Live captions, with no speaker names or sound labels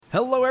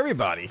Hello,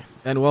 everybody,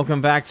 and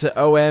welcome back to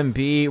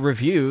OMB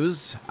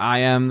Reviews. I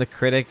am the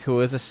critic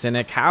who is a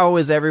cynic. How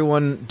is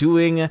everyone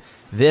doing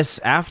this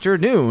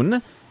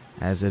afternoon?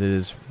 As it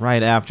is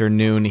right after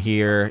noon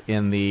here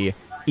in the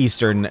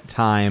Eastern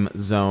Time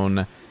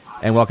Zone.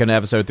 And welcome to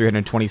episode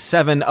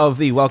 327 of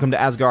the Welcome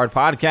to Asgard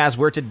podcast,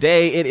 where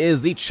today it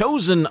is the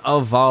Chosen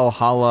of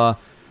Valhalla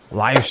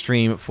live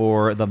stream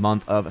for the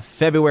month of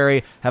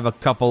February. Have a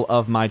couple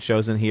of my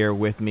Chosen here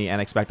with me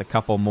and expect a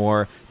couple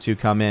more to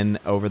come in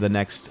over the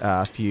next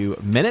few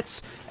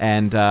minutes.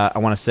 And I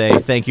want to say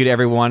thank you to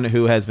everyone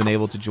who has been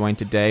able to join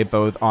today,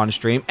 both on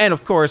stream and,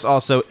 of course,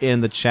 also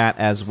in the chat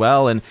as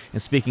well. And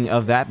speaking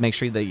of that, make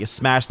sure that you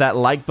smash that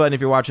like button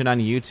if you're watching on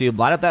YouTube.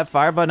 Light up that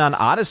fire button on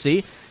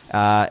Odyssey.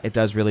 It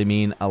does really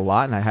mean a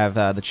lot. And I have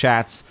the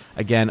chats,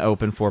 again,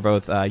 open for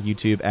both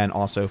YouTube and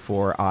also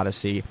for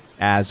Odyssey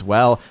as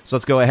well. So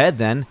let's go ahead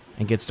then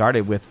and get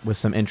started with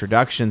some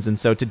introductions. And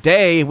so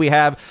today we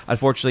have,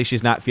 unfortunately,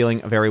 she's not feeling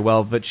very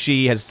well, but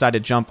she has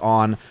decided to jump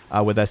on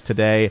with us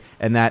today,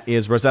 and that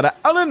is Rosetta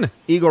Allen,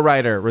 Eagle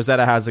Rider.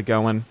 Rosetta, how's it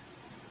going?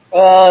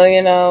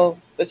 Well,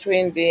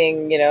 between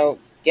being,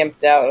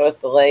 gimped out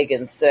with the leg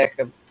and sick,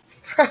 I'm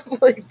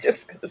probably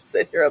just going to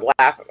sit here and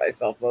laugh at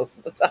myself most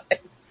of the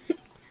time.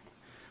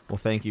 Well,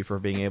 thank you for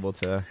being able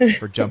to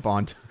jump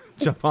on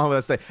with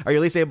us today. Are you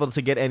at least able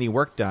to get any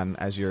work done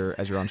as you're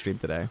on stream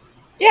today?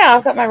 Yeah,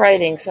 I've got my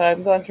writing, so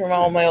I'm going through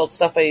all my old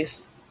stuff I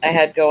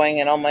had going,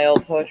 and all my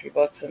old poetry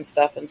books and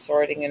stuff, and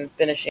sorting and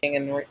finishing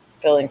and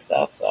filling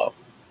stuff. So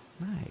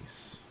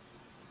nice,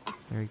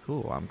 very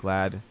cool. I'm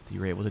glad that you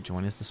were able to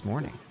join us this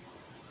morning.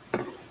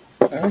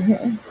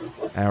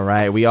 Mm-hmm. All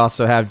right, we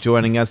also have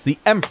joining us the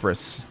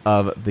Empress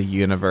of the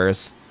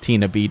Universe,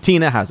 Tina B.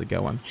 Tina, how's it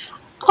going?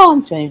 Oh,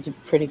 I'm doing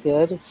pretty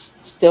good. It's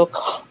still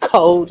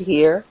cold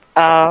here.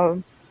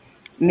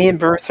 Me and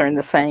Bruce are in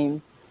the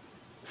same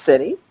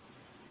city.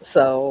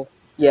 So,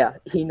 yeah,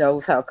 he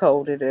knows how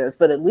cold it is.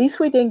 But at least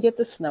we didn't get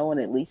the snow,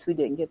 and at least we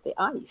didn't get the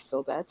ice.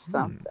 So that's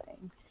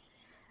something.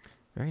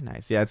 Very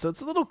nice. Yeah, it's a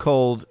little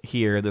cold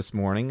here this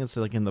morning. It's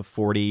like in the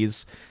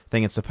 40s. I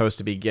think it's supposed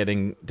to be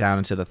getting down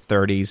into the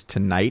 30s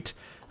tonight.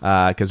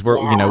 Because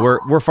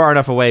we're far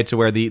enough away to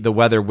where the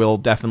weather will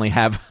definitely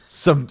have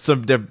some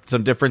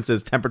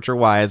differences temperature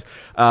wise,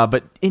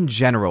 but in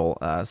general,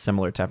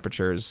 similar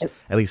temperatures,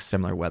 at least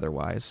similar weather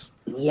wise.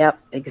 Yep,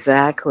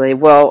 exactly.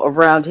 Well,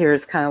 around here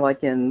it's kind of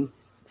like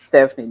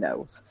Stephanie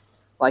knows,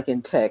 like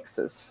in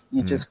Texas,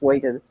 you just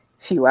wait a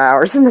few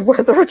hours and the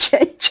weather will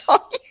change on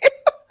you.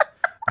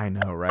 I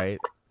know, right?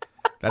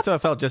 That's how I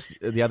felt just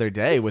the other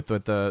day with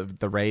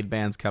the raid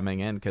bands coming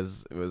in,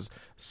 because it was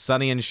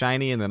sunny and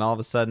shiny, and then all of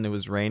a sudden it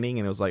was raining,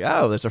 and it was like,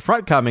 oh, there's a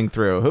front coming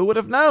through. Who would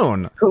have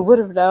known? Who would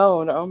have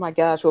known? Oh my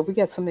gosh! Well, we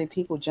got so many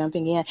people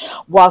jumping in.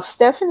 While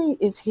Stephanie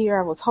is here,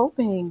 I was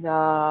hoping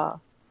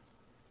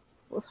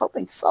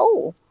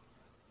Soul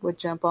would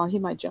jump on. He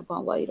might jump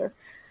on later,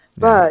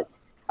 but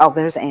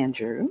there's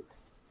Andrew.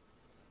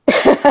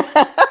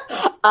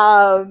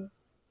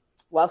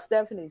 While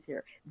Stephanie's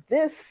here,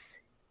 this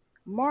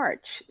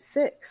March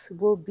 6th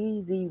will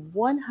be the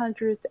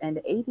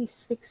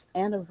 186th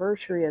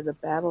anniversary of the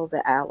Battle of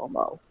the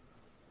Alamo,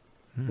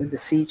 when the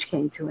siege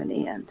came to an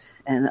end.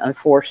 And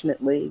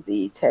unfortunately,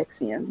 the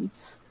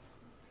Texians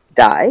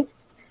died,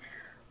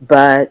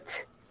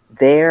 but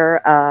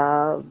their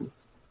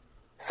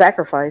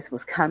sacrifice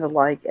was kind of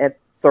like at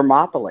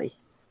Thermopylae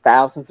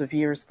thousands of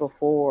years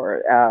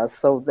before,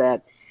 so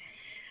that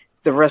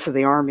the rest of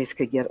the armies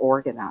could get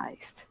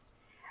organized.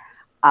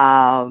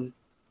 So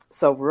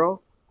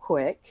real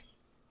quick,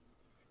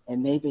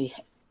 and maybe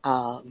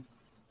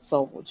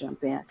Soul will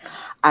jump in.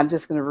 I'm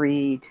just going to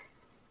read,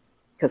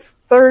 because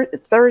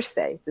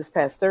this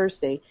past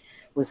Thursday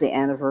was the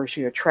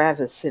anniversary of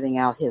Travis sending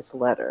out his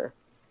letter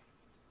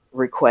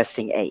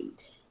requesting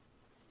aid.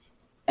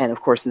 And of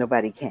course,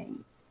 nobody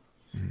came.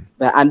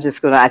 But I'm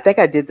just going to, I think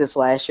I did this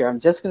last year. I'm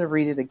just going to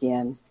read it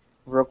again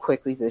real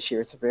quickly this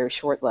year. It's a very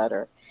short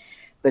letter.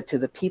 But to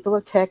the people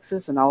of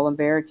Texas and all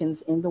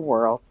Americans in the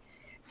world,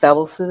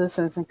 fellow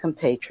citizens and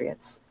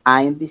compatriots,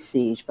 I am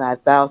besieged by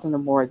 1,000 or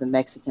more of the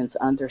Mexicans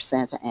under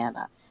Santa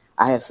Anna.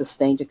 I have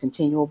sustained a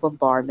continual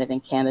bombardment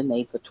and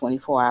cannonade for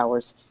 24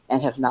 hours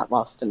and have not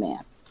lost a man.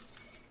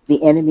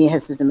 The enemy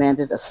has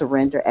demanded a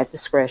surrender at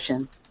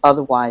discretion.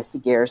 Otherwise, the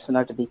garrison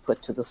are to be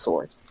put to the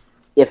sword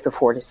if the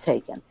fort is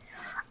taken.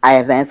 I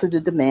have answered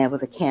the demand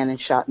with a cannon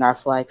shot, and our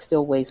flag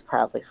still waves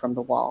proudly from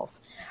the walls.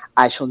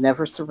 I shall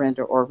never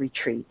surrender or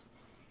retreat.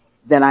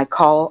 Then I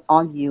call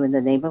on you in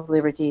the name of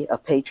liberty,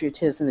 of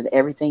patriotism, and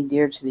everything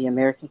dear to the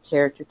American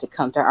character to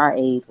come to our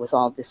aid with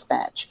all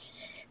dispatch.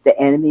 The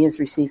enemy is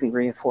receiving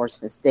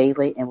reinforcements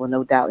daily and will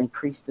no doubt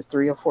increase to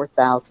 3,000 or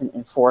 4,000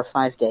 in 4 or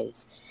 5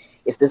 days.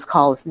 If this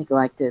call is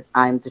neglected,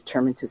 I am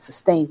determined to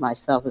sustain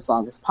myself as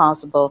long as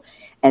possible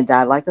and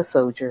die like a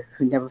soldier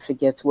who never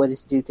forgets what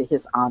is due to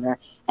his honor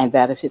and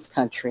that of his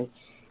country.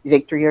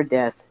 Victory or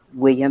death,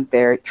 William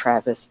Barrett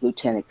Travis,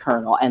 Lieutenant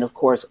Colonel. And of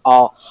course,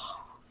 all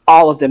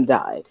of them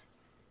died.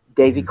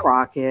 Davy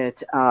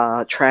Crockett,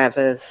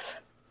 Travis,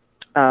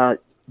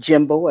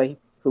 Jim Boy,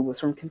 who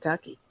was from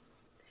Kentucky.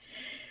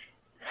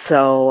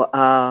 So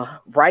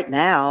right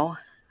now,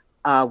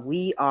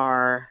 we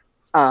are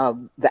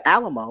the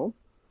Alamo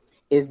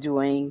is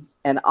doing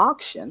an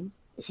auction.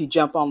 If you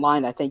jump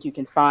online, I think you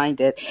can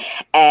find it.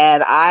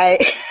 And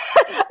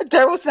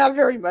there was not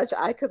very much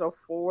I could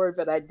afford,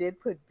 but I did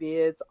put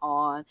bids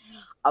on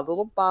a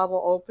little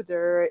bottle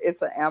opener.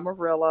 It's an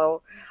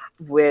Amarillo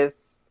with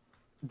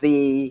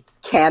the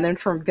cannon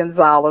from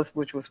Gonzales,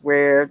 which was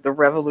where the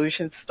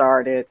revolution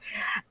started.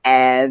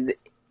 And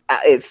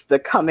it's the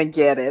Come and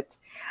Get It.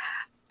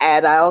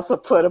 And I also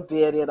put a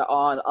bid in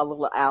on a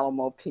little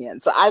Alamo pin.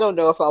 So I don't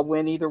know if I'll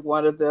win either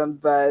one of them,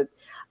 but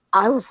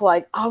I was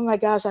like, oh my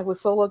gosh, I would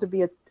so love to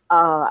be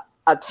a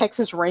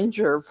Texas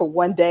Ranger for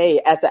one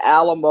day at the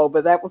Alamo,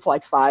 but that was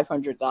like $500.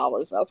 And I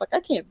was like, I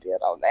can't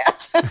bid on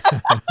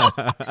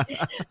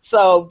that.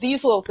 So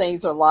these little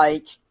things are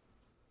like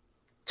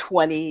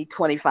 $20,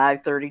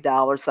 $25,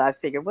 $30. So I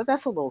figured, well,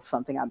 that's a little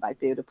something I might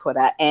be able to put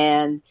out.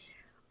 And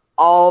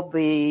all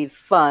the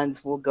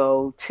funds will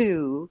go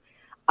to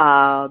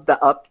the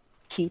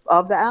upkeep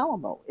of the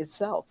Alamo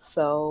itself.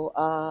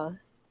 So,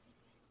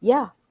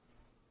 yeah.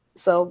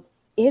 So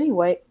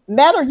anyway,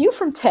 Matt, are you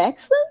from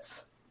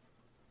Texas?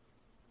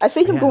 I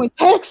see him going,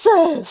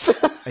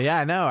 Texas. Yeah,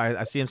 I know.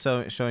 I see him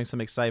showing some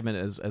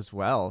excitement as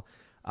well.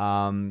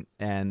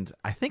 And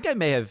I think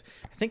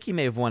he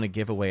may have won a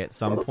giveaway at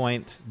some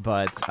point,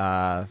 but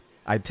I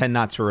tend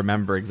not to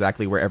remember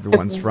exactly where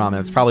everyone's from. And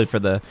it's probably for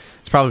the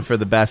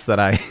best that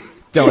I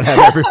don't have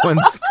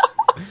everyone's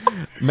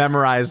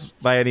memorized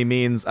by any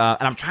means. And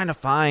I'm trying to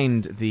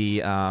find the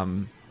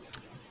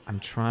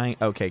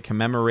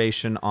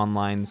commemoration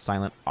online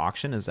silent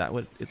auction. Is that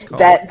what it's called?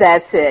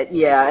 That's it.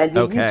 Yeah. And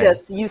okay.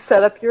 you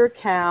set up your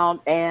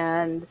account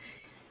and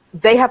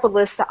they have a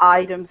list of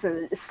items,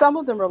 and some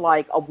of them are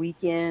like a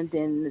weekend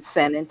in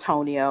San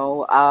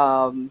Antonio.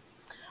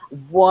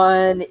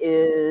 One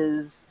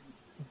is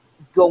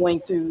going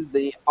through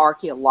the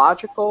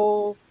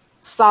archaeological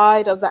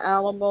side of the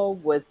Alamo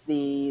with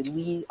the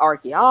lead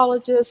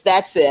archaeologist.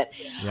 That's it.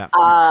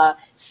 Yeah.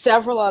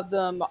 Several of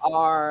them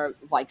are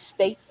like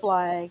state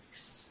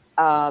flags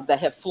that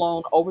have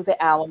flown over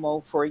the Alamo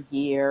for a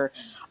year.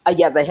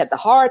 They had the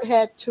hard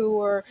hat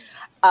tour,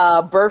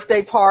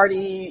 birthday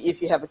party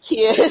if you have a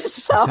kid.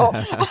 So,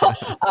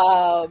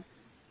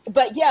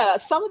 but yeah,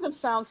 some of them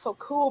sound so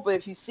cool, but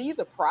if you see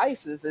the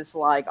prices, it's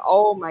like,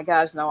 oh my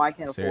gosh, no, I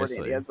can't afford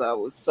any of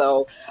those.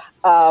 So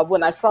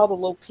when I saw the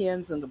little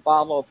pins and the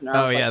bottle opener,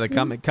 I was like,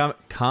 the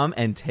come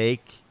and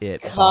take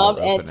it. Come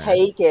and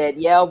take it.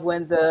 Yeah,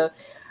 when there's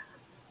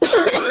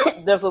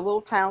a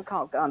little town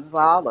called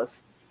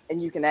Gonzales,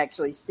 and you can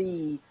actually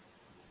see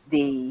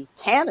the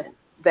cannon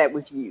that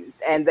was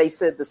used. And they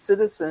said the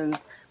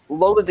citizens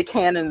loaded the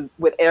cannon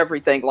with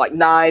everything, like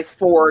knives,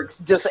 forks,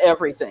 just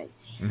everything.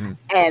 Mm-hmm.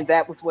 And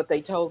that was what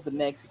they told the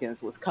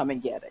Mexicans was come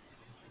and get it.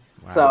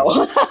 Wow.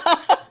 So,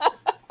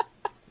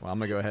 well, I'm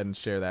going to go ahead and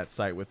share that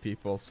site with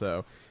people.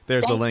 So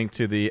there's a link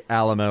to the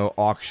Alamo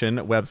auction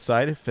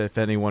website if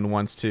anyone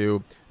wants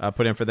to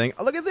put in for things.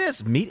 Oh, look at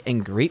this. Meet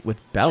and greet with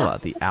Bella,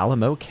 the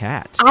Alamo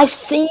cat. I've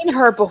seen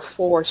her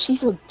before.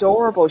 She's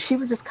adorable. She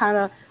was just kind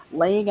of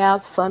laying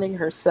out, sunning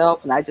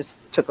herself, and I just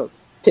took a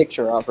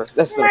picture of her.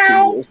 That's been a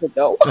few years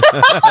ago.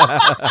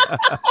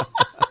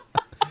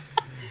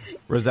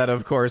 Rosetta,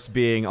 of course,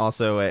 being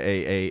also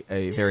a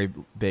very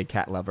big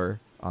cat lover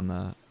on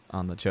the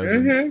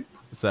Chosen. Mm-hmm.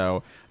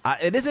 So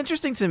it is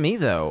interesting to me,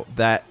 though,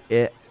 that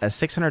a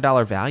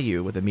 $600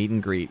 value with a meet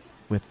and greet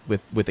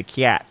with a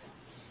cat.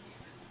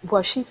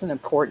 Well, she's an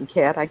important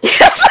cat, I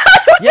guess.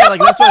 Yeah,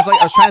 like that's what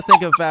I was trying to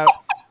think about.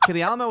 Okay,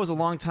 the Alamo was a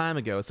long time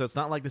ago, so it's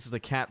not like this is a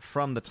cat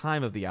from the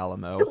time of the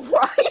Alamo.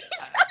 Right.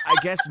 I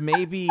guess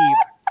maybe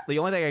the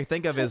only thing I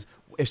think of is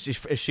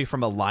she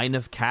from a line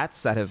of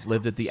cats that have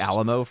lived at the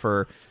Alamo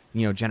for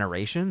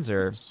generations,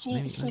 or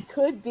she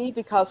could be,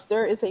 because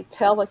there is a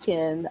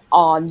pelican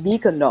on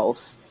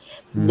Mykonos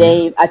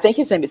named, I think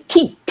his name is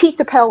Pete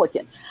the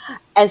Pelican,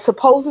 and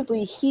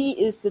supposedly he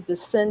is the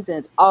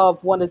descendant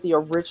of one of the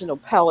original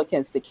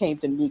pelicans that came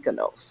to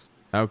Mykonos.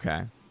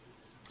 Okay.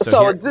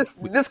 So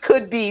this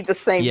could be the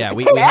same. Yeah,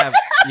 we have.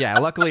 Yeah,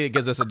 luckily it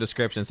gives us a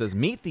description. It says,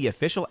 meet the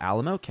official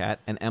Alamo cat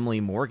and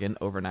Emily Morgan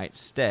overnight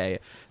stay.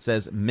 It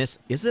says Miss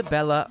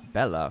Isabella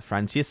Bella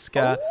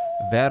Francisca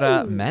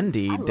Vera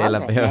Mendy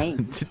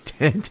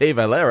de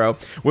Valero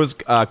was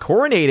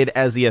coronated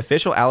as the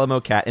official Alamo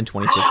cat in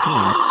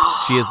 2015.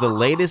 She is the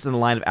latest in the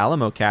line of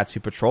Alamo cats who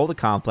patrol the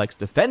complex,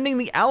 defending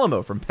the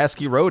Alamo from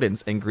pesky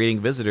rodents and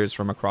greeting visitors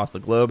from across the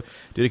globe.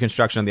 Due to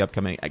construction of the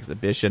upcoming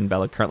exhibition,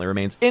 Bella currently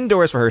remains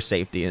indoors for her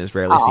safety and is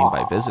rarely seen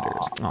by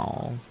visitors.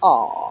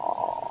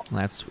 Aww.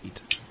 That's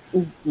sweet.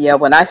 Yeah,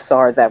 when I saw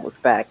her, that was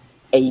back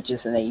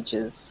ages and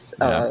ages.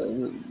 Yeah.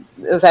 It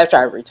was after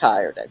I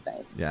retired, I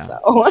think. Yeah.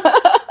 So.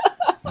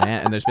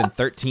 Man, and there's been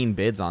 13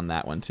 bids on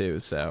that one,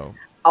 too, so...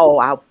 Oh,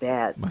 I'll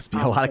bet. Must be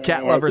a lot of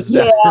cat lovers.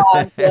 Yeah.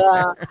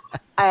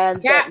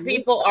 And cat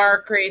people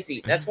are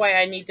crazy. That's why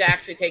I need to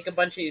actually take a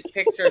bunch of these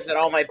pictures that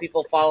all my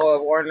people follow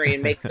of Ornery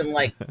and make some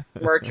like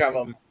merch of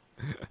them.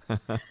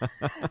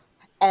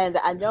 And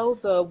I know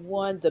the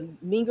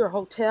Meanger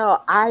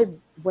Hotel, I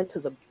went to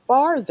the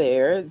bar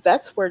there.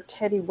 That's where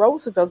Teddy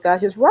Roosevelt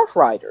got his Rough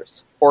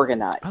Riders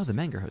organized. Oh, the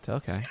Menger Hotel.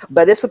 Okay.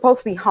 But it's supposed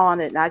to be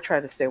haunted, and I try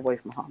to stay away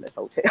from haunted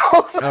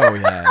hotels. Oh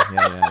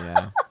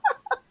yeah.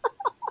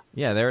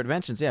 Yeah, there it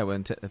mentions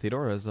when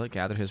Theodore Roosevelt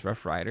gathered his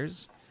Rough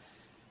Riders.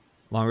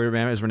 Long River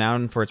Manor is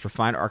renowned for its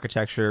refined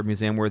architecture,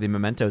 museum-worthy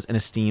mementos, and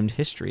esteemed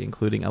history,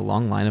 including a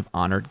long line of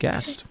honored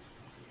guests.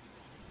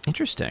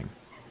 Interesting.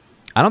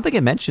 I don't think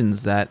it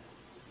mentions that.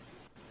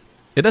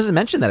 It doesn't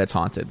mention that it's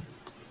haunted.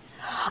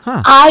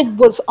 Huh. I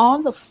was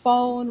on the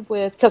phone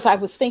because I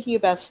was thinking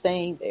about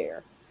staying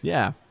there.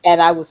 Yeah.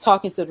 And I was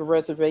talking to the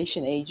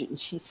reservation agent, and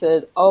she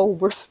said, "Oh,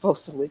 we're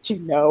supposed to let you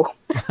know."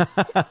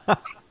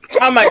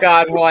 Oh my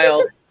God,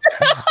 wild.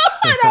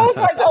 And I was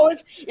like, "Oh,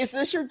 is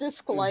this your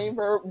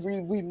disclaimer?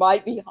 We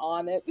might be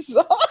haunted."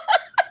 So.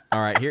 All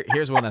right,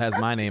 here's one that has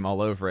my name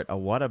all over it. A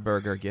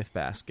Whataburger gift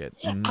basket.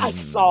 I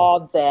saw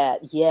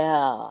that.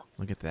 Yeah.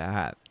 Look at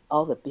that.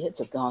 All the bids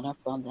have gone up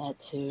on that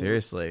too.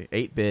 Seriously,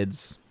 8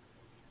 bids.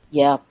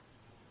 Yeah.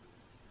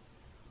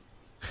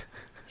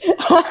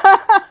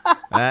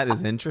 That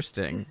is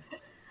interesting.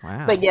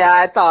 Wow. But yeah,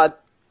 I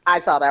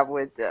thought I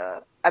would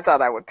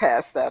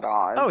pass that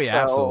on. Oh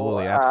yeah,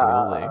 absolutely.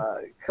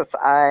 Because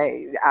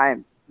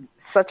I'm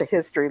such a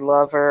history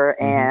lover,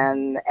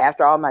 and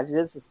after all my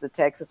visits to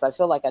Texas, I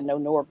feel like I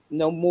know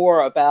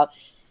more about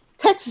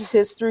Texas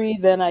history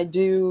than I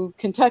do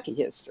Kentucky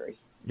history.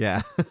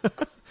 Yeah.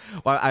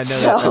 Well, I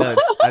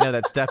know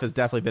that Steph has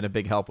definitely been a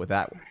big help with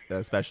that,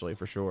 especially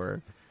for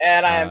sure.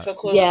 And I am so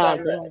close.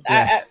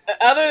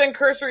 Other than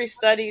cursory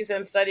studies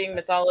and studying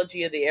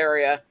mythology of the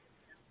area,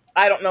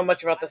 I don't know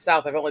much about the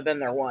South. I've only been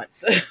there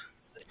once.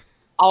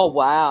 Oh,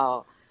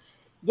 wow.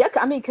 Yeah,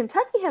 I mean,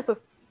 Kentucky has a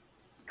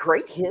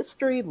great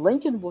history.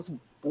 Lincoln was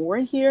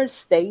born here,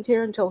 stayed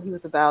here until he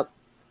was about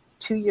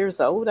 2 years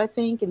old, I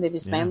think, and then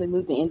his family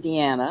moved to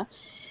Indiana.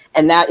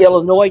 And now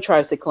Illinois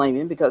tries to claim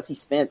him because he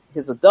spent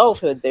his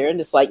adulthood there,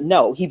 and it's like,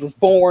 no, he was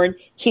born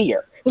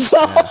here.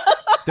 So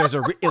there's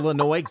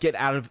Illinois, get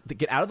out of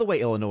the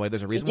way, Illinois.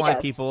 There's a reason why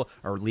people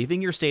are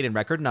leaving your state in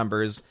record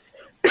numbers.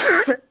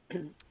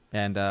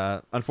 And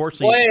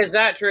unfortunately, boy, is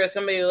that true? As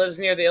somebody who lives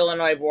near the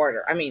Illinois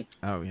border, I mean,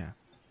 oh yeah.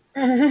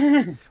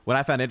 What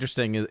I found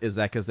interesting is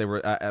that because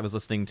I was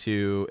listening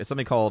to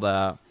something called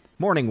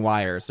Morning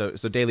Wire. So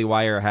Daily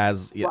Wire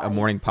has a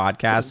morning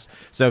podcast.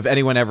 So if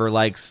anyone ever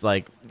likes,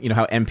 like, you know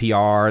how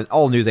NPR,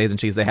 all news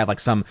agencies, they have like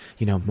some,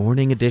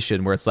 morning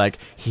edition where it's like,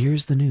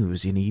 here's the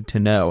news you need to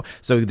know.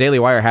 So Daily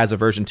Wire has a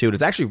version too, and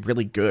it's actually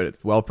really good.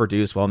 It's well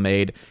produced, well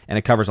made, and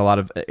it covers a lot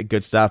of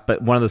good stuff.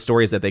 But one of the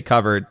stories that they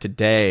covered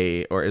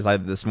today, or is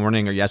either this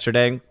morning or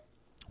yesterday,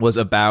 was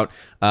about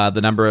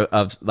the number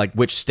of like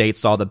which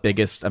states saw the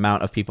biggest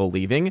amount of people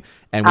leaving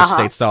and which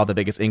states saw the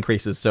biggest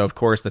increases. So of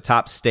course the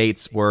top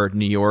states were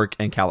New York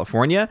and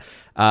California,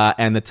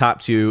 and the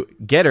top two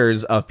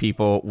getters of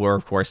people were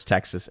of course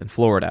Texas and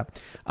Florida.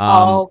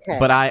 Okay.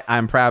 But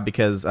I'm proud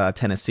because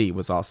Tennessee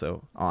was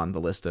also on the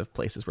list of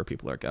places where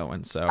people are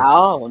going. So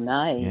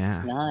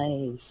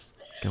nice.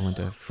 Going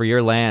to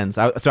freer lands.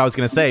 So I was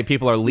going to say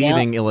people are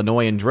leaving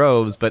Illinois in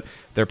droves, but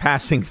they're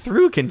passing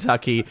through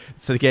Kentucky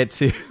to get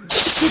to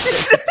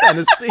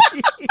Tennessee.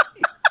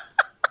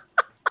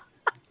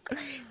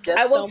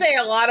 I will say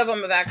a lot of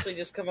them have actually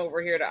just come over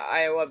here to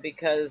Iowa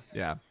because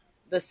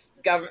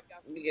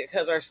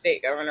because our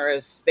state governor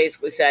has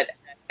basically said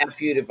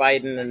F you to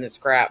Biden and it's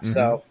crap. Mm-hmm.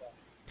 So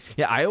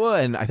yeah,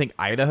 Iowa and I think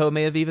Idaho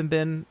may have even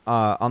been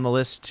on the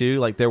list too.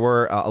 Like there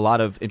were a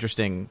lot of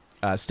interesting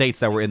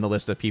states that were in the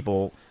list of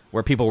people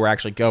where people were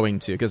actually going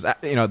to, because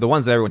the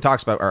ones that everyone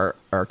talks about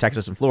are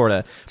Texas and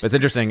Florida. But it's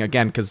interesting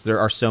again because there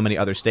are so many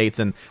other states,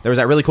 and there was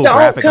that really cool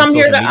graphic. Don't come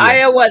here to media.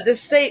 Iowa.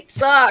 This state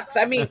sucks.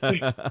 I mean,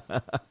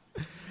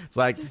 it's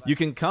like you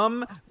can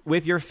come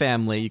with your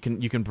family, you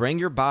can bring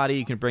your body,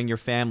 you can bring your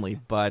family,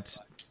 but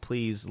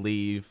please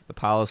leave the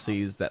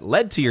policies that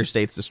led to your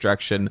state's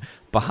destruction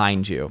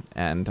behind you.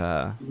 And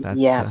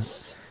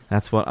that's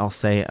what I'll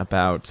say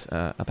about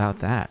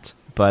that.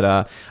 But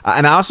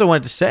and I also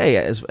wanted to say,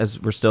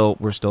 as we're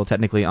still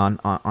technically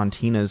on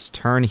Tina's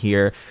turn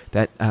here,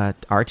 that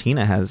our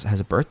Tina has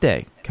a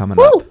birthday coming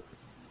up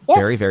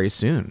very, very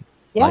soon,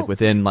 like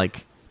within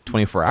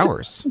 24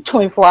 hours.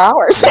 24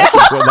 hours.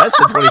 Less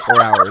than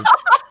 24 hours.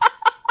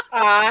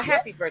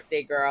 Happy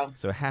birthday, girl.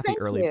 So happy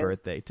early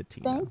birthday to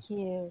Tina. Thank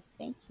you.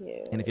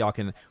 And if y'all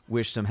can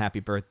wish some happy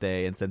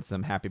birthday and send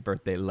some happy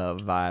birthday love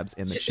vibes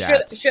in the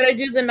chat. Should I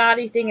do the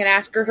naughty thing and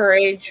ask her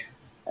age?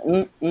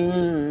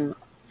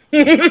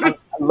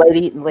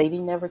 Lady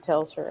never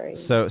tells her age.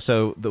 So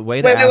the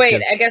way to wait.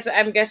 is,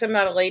 I guess I'm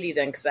not a lady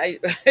then, because I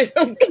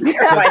don't get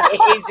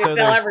my age to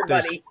tell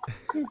everybody.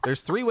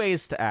 There's 3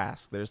 ways to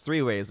ask. There's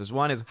 3 ways. There's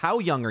one is, how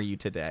young are you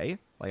today?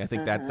 Like I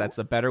think that's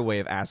a better way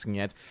of asking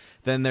it.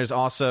 Then there's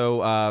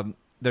also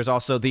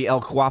the El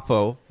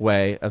Guapo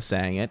way of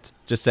saying it.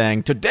 Just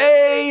saying,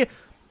 today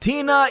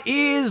Tina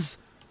is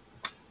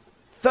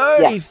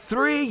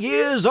 33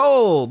 years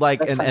old.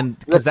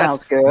 That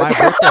sounds good. My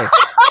birthday.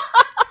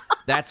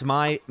 That's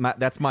my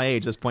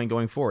age at this point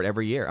going forward.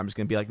 Every year I'm just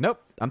going to be like, nope,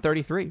 I'm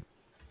 33.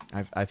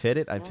 I've hit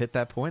it. I've hit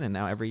that point, and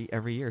now every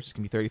year it's just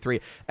gonna be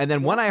 33. And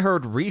then one I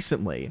heard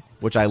recently,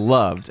 which I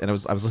loved, and I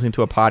was listening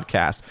to a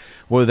podcast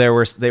where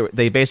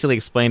they basically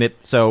explained it.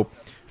 So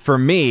for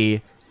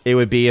me, it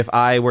would be if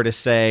I were to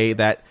say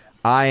that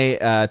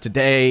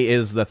today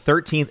is the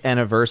 13th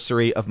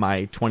anniversary of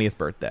my 20th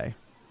birthday.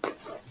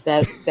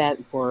 That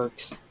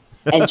works.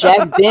 And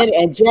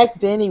Jack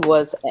Benny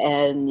was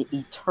an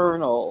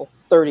eternal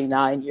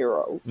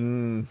 39-year-old.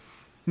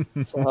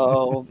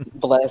 So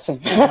bless him.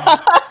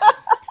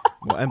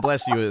 Well, and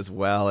bless you as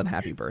well, and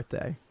happy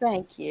birthday.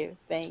 Thank you.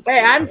 Hey,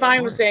 I'm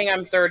fine with saying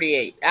I'm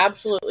 38.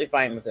 Absolutely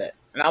fine with it.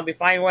 And I'll be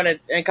fine in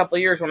a couple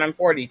of years when I'm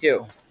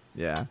 42.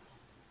 Yeah.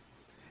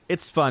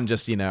 It's fun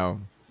just,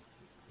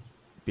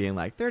 being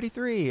like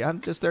 33, I'm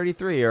just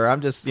 33, or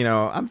I'm just,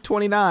 I'm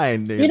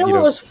 29.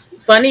 What was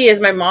funny is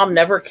my mom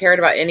never cared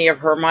about any of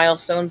her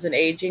milestones in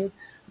aging.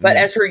 But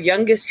as her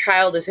youngest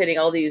child is hitting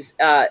all these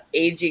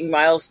aging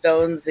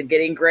milestones and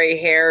getting gray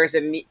hairs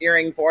and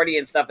nearing 40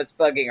 and stuff, it's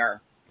bugging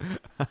her.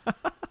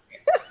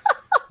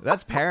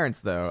 That's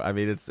parents, though. I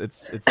mean, it's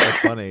so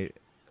funny.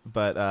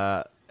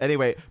 But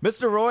anyway,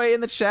 Mr. Roy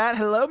in the chat.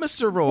 Hello,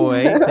 Mr.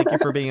 Roy. Thank you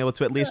for being able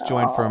to at least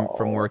join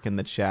from work in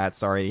the chat.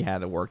 Sorry he had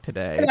to work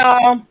today.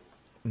 Hello.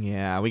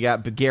 Yeah, we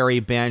got Gary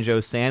Banjo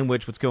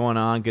Sandwich. What's going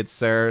on, good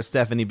sir?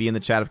 Stephanie B in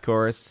the chat, of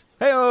course.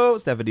 Hey-o,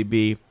 Stephanie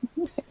B.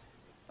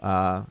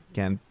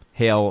 Again,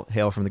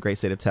 hail from the great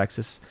state of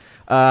Texas.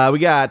 We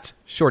got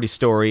Shorty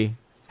Story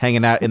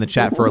hanging out in the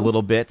chat for a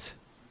little bit.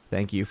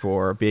 Thank you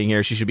for being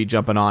here. She should be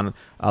jumping on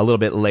a little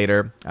bit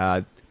later,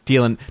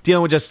 dealing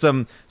with just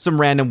some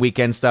random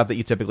weekend stuff that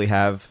you typically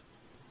have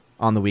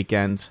on the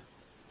weekend.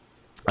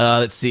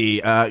 Let's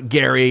see.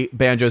 Gary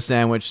Banjo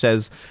Sandwich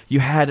says, you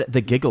had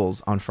the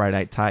giggles on Friday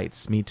Night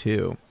Tights. Me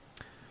too.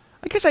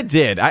 I guess I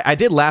did. I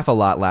did laugh a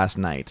lot last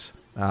night.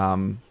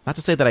 Not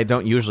to say that I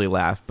don't usually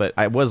laugh, but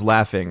I was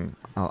laughing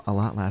a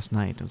lot last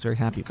night. I was very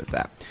happy with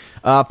that.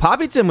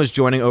 Poppyton was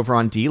joining over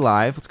on D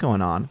Live. What's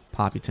going on,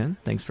 Poppyton?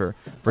 Thanks for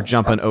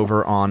jumping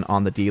over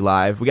on the D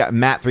Live. We got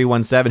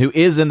Matt317, who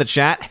is in the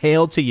chat.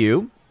 Hail to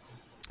you,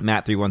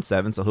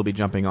 Matt317. So he'll be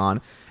jumping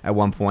on at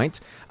one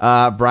point.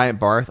 Bryant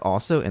Barth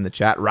also in the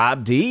chat.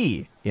 Rob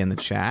D in the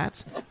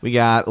chat. We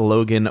got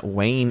Logan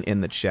Wayne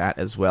in the chat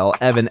as well.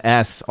 Evan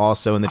S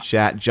also in the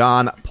chat.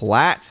 John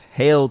Platt,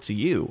 hail to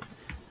you,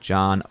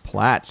 John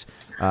Platt.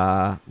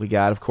 We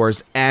got, of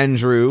course,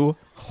 Andrew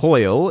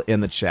Hoyle in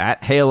the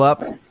chat. Hail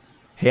up.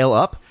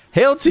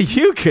 Hail to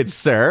you, good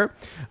sir.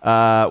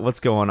 What's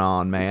going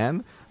on,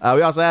 man?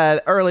 We also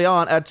had early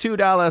on a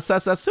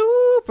 $2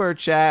 super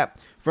chat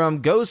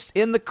from Ghost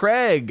in the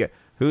Craig,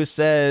 who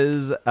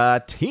says,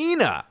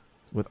 Tina,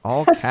 with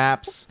all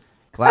caps,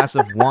 glass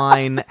of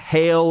wine,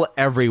 hail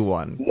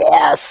everyone.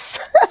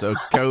 Yes. So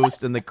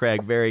Ghost in the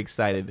Craig, very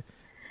excited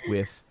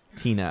with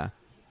Tina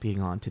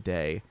being on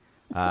today.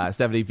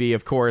 Stephanie B,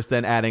 of course,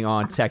 then adding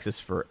on Texas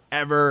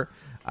Forever.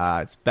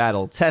 It's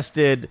battle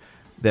tested.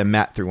 Then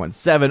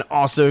Matt317,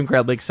 also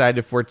incredibly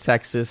excited for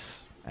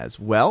Texas as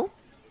well.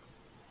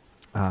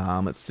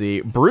 Let's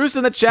see. Bruce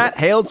in the chat.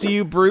 Hail to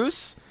you,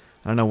 Bruce.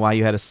 I don't know why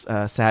you had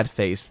a sad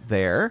face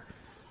there.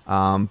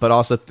 But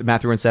also,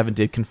 Matt317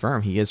 did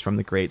confirm he is from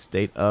the great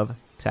state of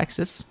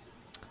Texas.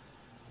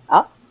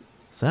 Oh.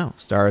 So,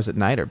 stars at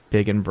night are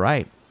big and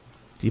bright,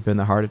 deep in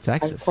the heart of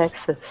Texas.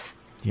 Texas.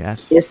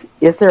 Yes.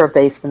 Is there a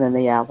basement in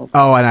the Alamo?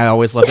 Oh, and I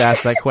always love to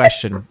ask that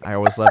question. I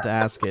always love to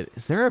ask it.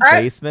 Is there a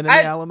basement in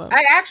the Alamo?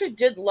 I actually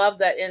did love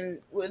that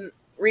when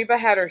Reba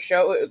had her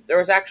show, there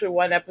was actually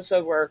one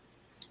episode where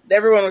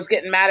everyone was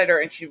getting mad at her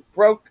and she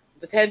broke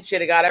the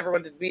tension and got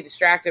everyone to be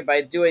distracted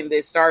by doing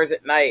the Stars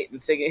at Night and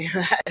singing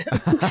that.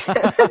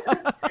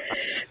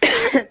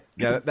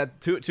 Yeah, that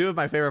two of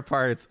my favorite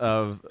parts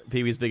of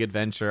Pee-wee's Big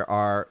Adventure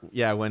are,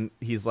 when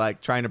he's like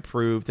trying to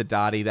prove to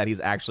Dottie that he's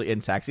actually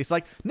in Texas. He's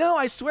like, no,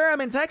 I swear I'm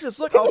in Texas.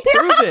 Look, I'll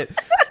prove it.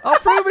 I'll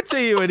prove it to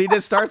you. And he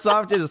just starts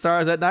off to the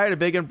Stars at Night,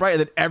 Big and Bright,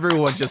 and then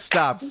everyone just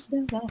stops.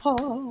 Deep in the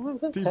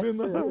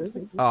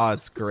heart. Oh,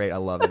 it's great. I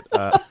love it.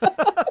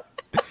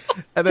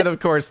 And then, of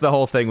course, the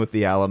whole thing with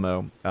the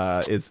Alamo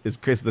is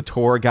Chris, the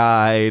tour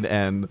guide,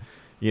 and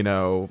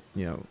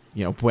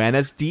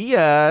Buenos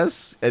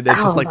Dias, and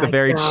it's just like the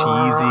very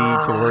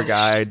cheesy tour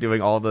guide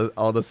doing all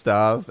the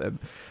stuff, and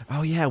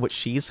what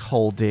she's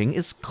holding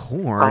is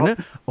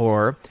corn,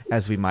 or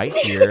as we might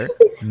hear,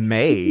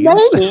 maize.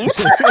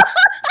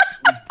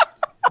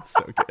 It's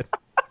so good.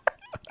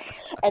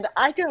 And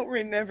I don't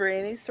remember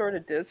any sort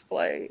of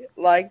display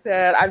like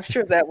that. I'm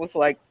sure that was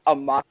like a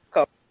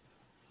mock-up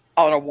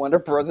on a Warner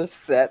Brothers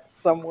set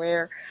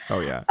somewhere.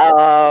 Oh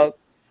yeah.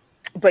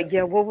 But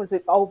yeah, what was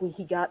it? Oh,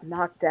 he got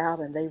knocked out,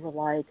 and they were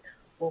like,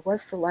 "Well,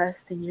 what's the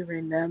last thing you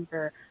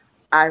remember?"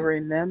 I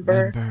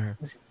remember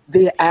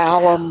the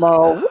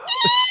Alamo.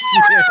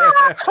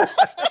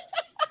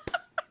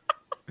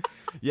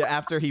 Yeah,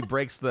 after he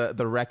breaks the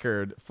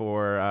record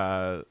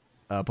for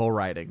bull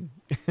riding.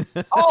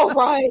 Oh,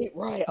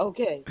 right,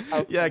 okay.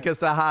 Yeah, because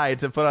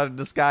to put on a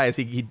disguise,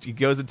 he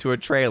goes into a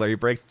trailer. He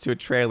breaks into a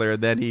trailer,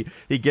 and then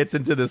he gets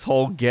into this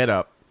whole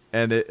getup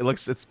and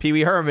it's Pee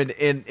Wee Herman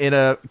in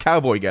a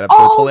cowboy getup,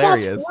 so it's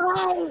hilarious. That's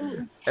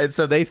right. And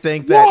so they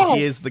think that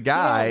he is the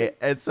guy,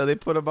 and so they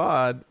put him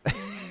on.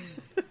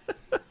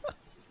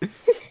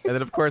 And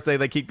then, of course,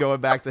 they keep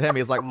going back to him.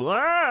 He's like,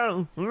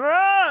 whoa,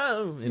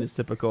 whoa, in his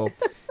typical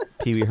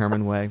Pee Wee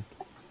Herman way.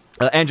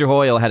 Andrew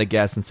Hoyle had a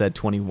guess and said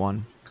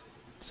 21.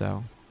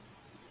 So,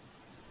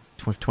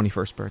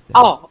 21st birthday.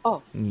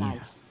 Oh, Yeah,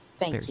 nice.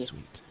 Thank very you.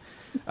 sweet.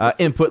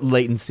 Input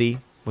latency.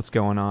 What's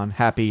going on?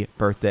 Happy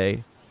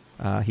birthday,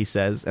 he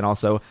says. And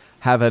also,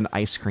 have an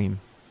ice cream.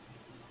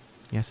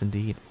 Yes,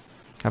 indeed.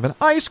 Have an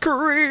ice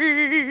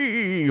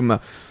cream.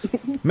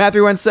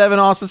 Matt317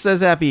 also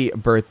says happy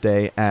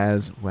birthday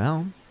as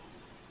well.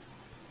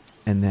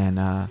 And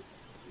then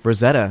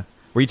Rosetta.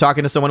 Were you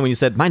talking to someone when you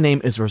said, my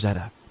name is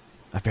Rosetta?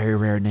 A very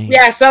rare name.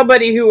 Yeah,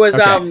 somebody who was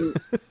Okay.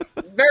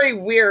 very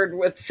weird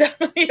with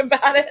somebody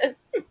about it.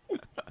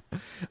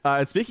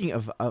 Speaking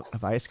of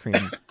ice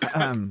creams,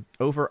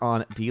 over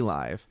on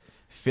DLive,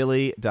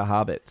 Philly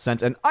DeHobbit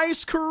sent an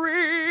ice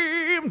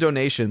cream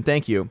donation.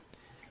 Thank you.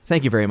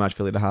 Thank you very much,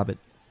 Philly DeHobbit.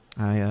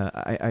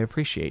 I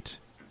appreciate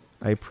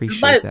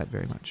that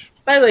very much.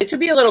 By the way, to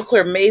be a little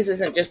clear, maize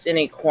isn't just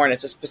any corn;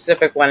 it's a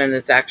specific one, and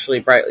it's actually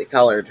brightly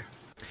colored.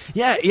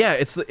 Yeah,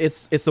 it's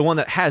the one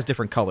that has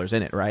different colors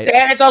in it, right?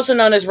 And it's also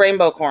known as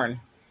rainbow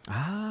corn.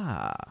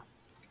 Ah,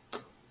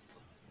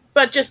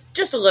 But just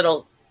a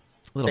little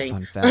thing.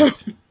 fun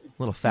fact.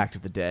 Little fact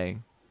of the day.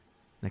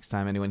 Next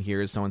time anyone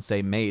hears someone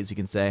say maize, you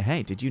can say,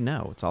 hey, did you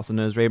know it's also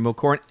known as rainbow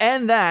corn,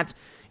 and that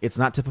it's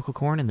not typical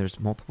corn and there's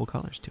multiple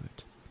colors to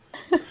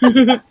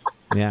it.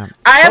 Yeah.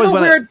 I am a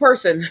weird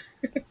person.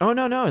 Oh,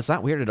 no, it's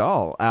not weird at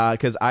all.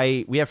 Because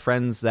we have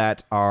friends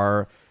that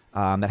are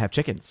that have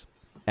chickens,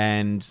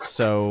 and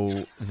so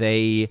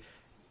they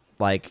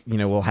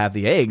will have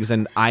the eggs,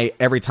 and I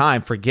every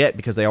time forget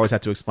because they always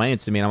have to explain it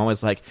to me, and I'm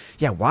always like,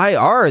 yeah, why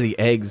are the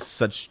eggs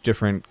such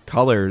different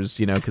colors?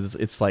 Because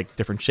it's like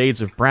different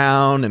shades of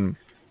brown and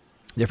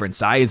different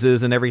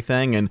sizes and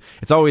everything, and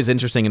it's always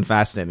interesting and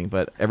fascinating.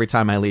 But every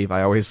time I leave,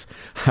 I always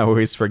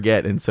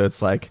forget, and so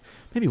it's like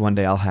maybe one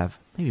day I'll have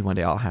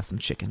some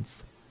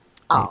chickens.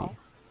 Maybe. Oh.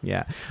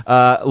 Yeah.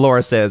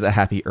 Laura says a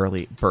happy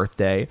early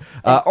birthday.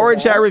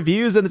 Orange Hat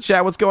Reviews in the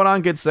chat. What's going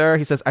on, good sir?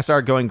 He says, I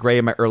started going gray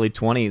in my early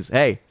 20s.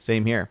 Hey,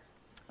 same here.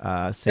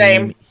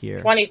 Same here.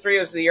 23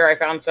 was the year I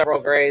found several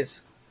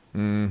grays.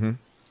 Mm-hmm.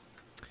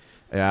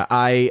 Yeah,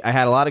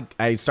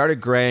 I started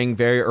graying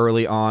very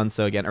early on.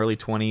 So again, early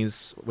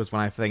 20s was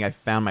when I think I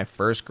found my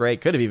first gray.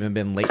 Could have even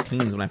been late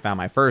teens when I found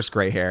my first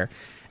gray hair.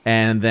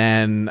 And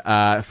then,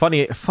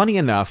 funny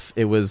enough,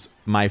 it was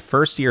my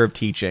first year of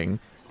teaching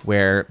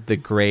where the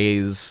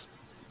grays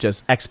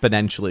just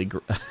exponentially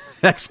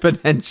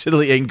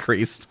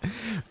increased,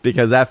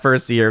 because that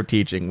first year of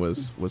teaching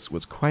was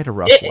quite a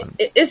rough one.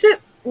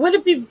 Would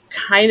it be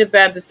kind of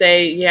bad to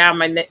say, yeah,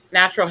 my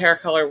natural hair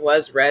color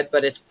was red,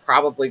 but it's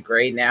probably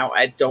gray now?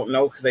 I don't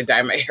know because I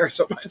dye my hair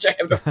so much. I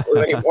have no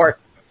clue anymore.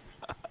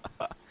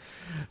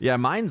 Yeah,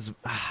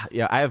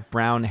 I have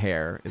brown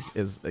hair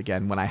is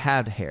again, when I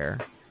had hair,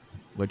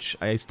 which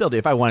I still do.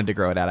 If I wanted to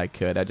grow it out, I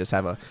could. I just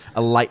have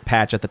a light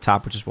patch at the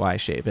top, which is why I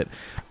shave it.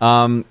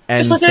 And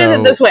just look at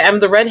it this way. I'm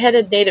the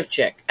redheaded native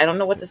chick. I don't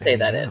know what to say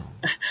that is.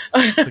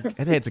 I think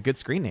it's a good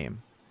screen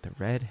name. The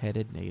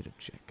redheaded native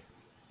chick.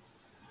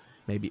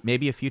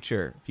 Maybe a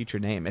future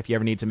name. If you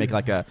ever need to make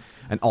like an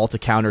alt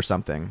account or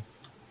something.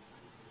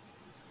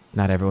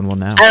 Not everyone will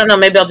know. I don't know.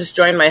 Maybe I'll just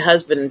join my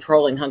husband in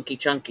trolling Hunky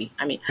Chunky.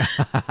 I mean...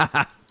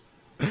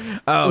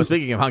 Oh,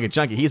 speaking of Hunky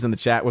Chunky, he's in the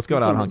chat. What's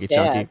going on, Hunky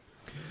Chunky?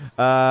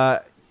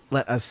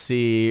 Let us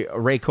see.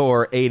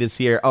 Raycor 8 is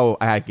here. Oh,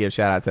 I had to give a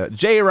shout out to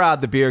J-Rod,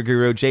 the beer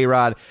guru.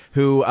 J-Rod,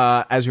 who,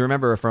 as you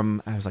remember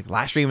from, I was like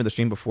last stream or the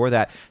stream before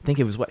that, I think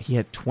it was he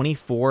had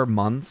 24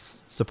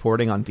 months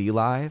supporting on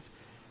DLive.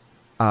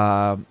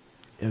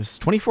 It was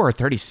 24 or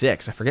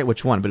 36. I forget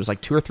which one, but it was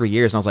like 2 or 3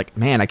 years. And I was like,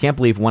 man, I can't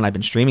believe, one, I've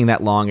been streaming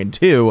that long, and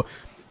two,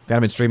 that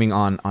I've been streaming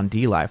on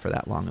DLive for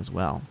that long as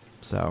well.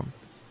 So,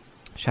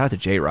 shout out to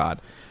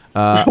J-Rod.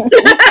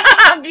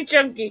 Hunky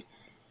Chunky.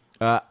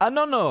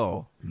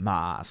 Anono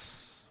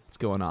Mas. What's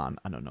going on,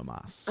 Anono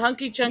Mas?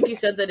 Hunky Chunky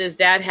said that his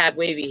dad had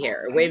wavy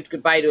hair. It waved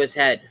goodbye to his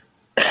head.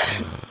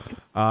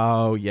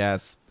 Oh,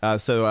 yes.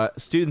 So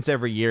students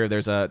every year,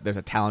 there's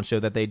a talent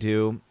show that they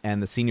do,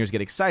 and the seniors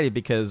get excited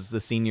because the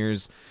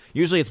seniors,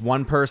 usually it's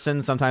one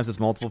person, sometimes it's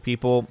multiple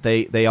people.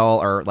 They all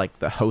are like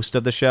the host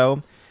of the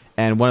show,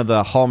 and one of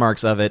the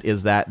hallmarks of it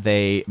is that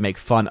they make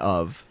fun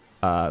of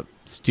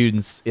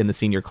students in the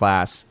senior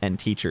class and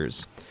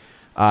teachers.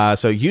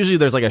 So usually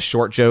there's like a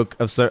short joke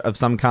of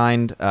some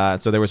kind.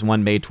 So there was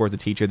one made towards a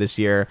teacher this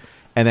year,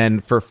 and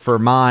then for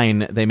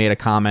mine, they made a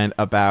comment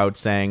about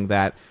saying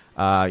that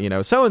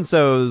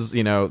so-and-so's,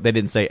 they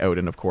didn't say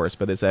Odin, of course,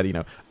 but they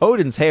said,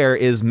 Odin's hair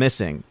is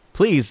missing.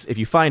 Please, if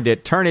you find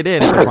it, turn it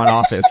in at the front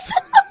office.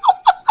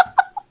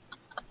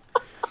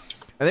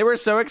 And they were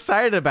so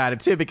excited about it,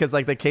 too, because,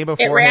 they came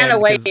before. It ran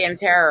away in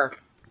terror.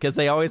 Because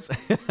they always...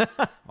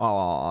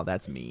 Oh,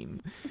 that's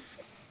mean.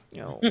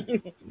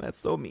 That's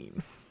so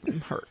mean.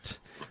 hurt.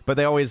 But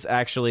they always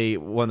actually,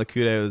 one of the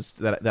kudos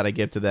that I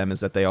give to them is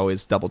that they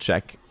always double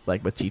check,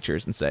 like with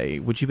teachers, and say,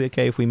 would you be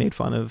okay if we made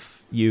fun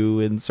of you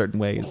in certain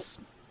ways?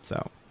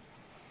 So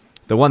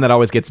the one that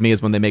always gets me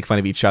is when they make fun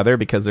of each other,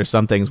 because there's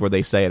some things where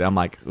they say it, I'm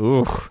like,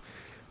 ooh,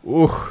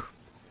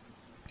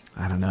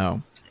 I don't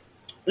know.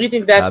 You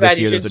think that's bad?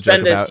 You should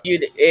spend a about... few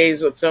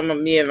days with some of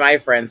me and my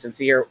friends and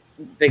hear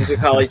things we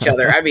call each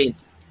other. I mean,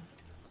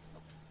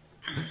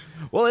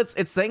 well, it's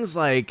things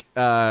like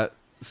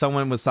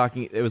someone was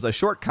talking. It was a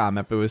short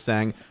comment, but it was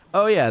saying,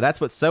 "Oh yeah, that's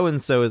what so and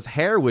so's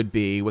hair would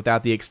be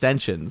without the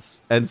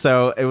extensions." And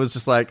so it was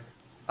just like,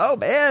 "Oh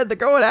man, they're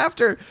going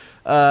after."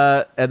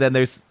 And then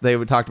they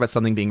would talk about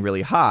something being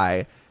really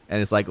high,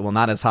 and it's like, well,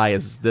 not as high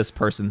as this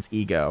person's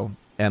ego,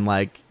 and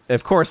like.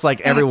 Of course,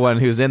 like everyone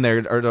who's in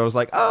there was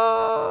like,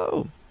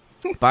 oh.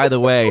 By the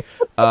way,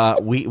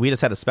 we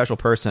just had a special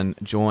person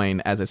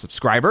join as a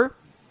subscriber.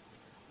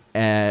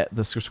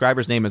 The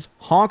subscriber's name is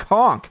Honk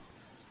Honk.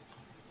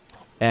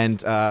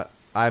 And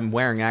I'm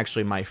wearing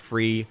actually my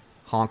free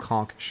Honk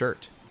Honk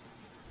shirt.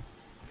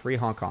 Free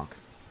Honk Honk.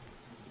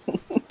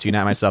 To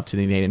unite myself to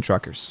the Canadian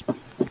truckers.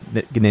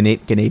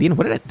 Canadian?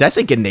 Did I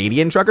say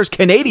Canadian truckers?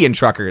 Canadian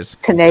truckers.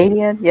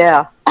 Canadian,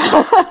 yeah.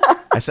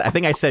 I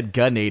think I said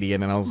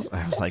Canadian, and I was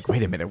like,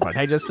 wait a minute, what did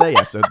I just say?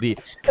 Yeah, so the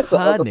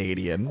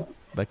Canadian.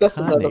 That's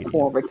another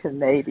form of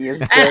Canadian.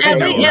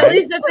 At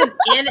least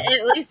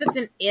it's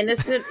an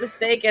innocent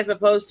mistake, as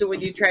opposed to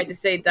when you tried to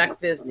say Duck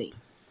Disney.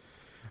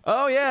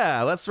 Oh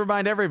yeah, let's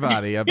remind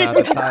everybody about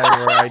the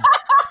time where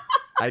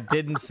I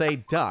didn't say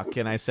duck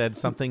and I said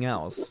something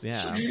else.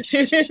 Yeah.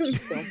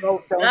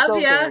 Don't go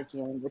there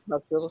again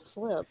because it'll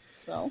slip.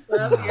 So.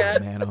 Oh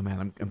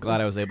man! I'm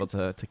glad I was able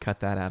to cut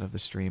that out of the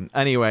stream.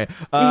 Anyway,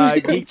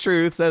 Geek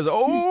Truth says,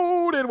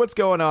 "Odin, what's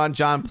going on?"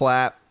 John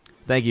Platt,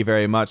 thank you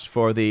very much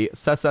for the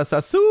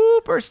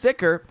super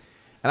sticker.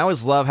 And I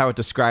always love how it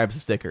describes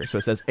the sticker. So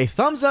it says a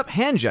thumbs up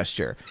hand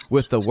gesture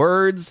with the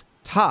words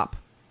 "top."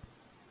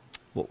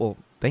 Well,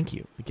 thank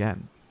you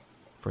again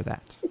for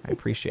that. I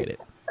appreciate it.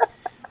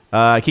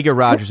 Kika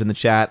Rogers in the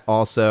chat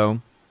also.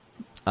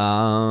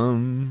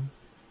 Someone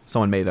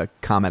made a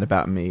comment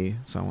about me,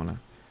 so I want to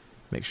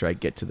make sure I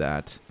get to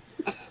that.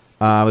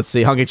 Let's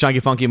see. Hunky Chunky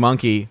Funky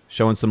Monkey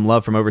showing some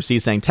love from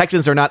overseas, saying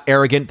Texans are not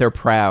arrogant, they're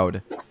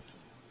proud.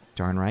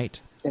 Darn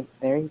right.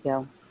 There you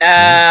go.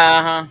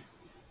 Uh-huh.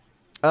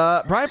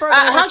 Brian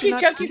Hunky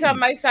Chunky's on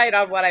my side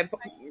on what I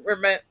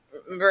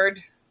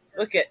remembered.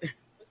 Look at.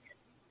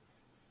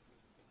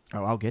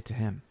 Oh, I'll get to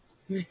him.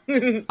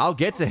 I'll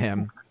get to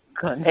him.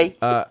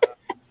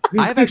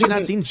 I've actually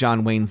not seen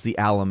John Wayne's The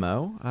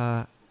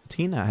Alamo.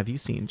 Tina, have you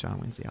seen John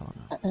Wayne's The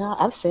Alamo?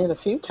 I've seen it a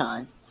few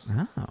times.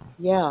 Oh.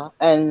 Yeah,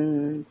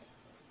 and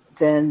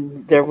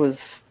then there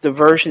was the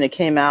version that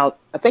came out,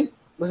 I think,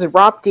 was it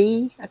Rob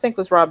D? I think it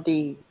was Rob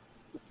D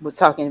was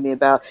talking to me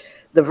about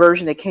the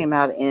version that came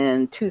out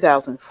in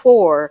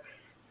 2004,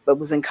 but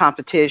was in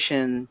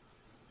competition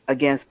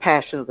against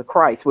Passion of the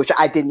Christ, which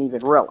I didn't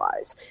even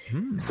realize.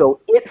 So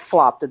it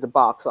flopped at the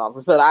box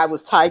office. But I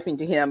was typing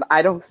to him,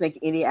 I don't think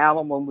any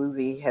Alamo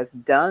movie has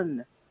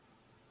done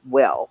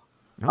well,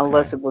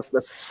 unless it was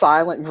the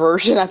silent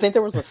version. I think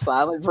there was a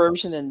silent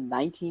version in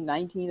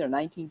 1919 or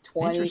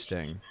 1920.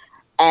 Interesting.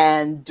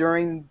 And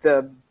during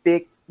the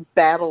big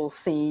battle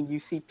scene, you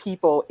see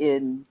people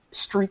in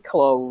street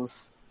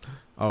clothes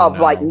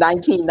like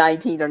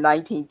 1919 or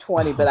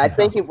 1920, but I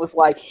think it was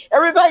like,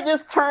 everybody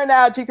just turn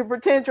out, you can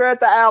pretend you're at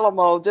the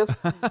Alamo, just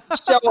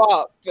show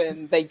up,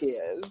 and they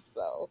did.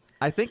 So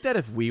I think that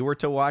if we were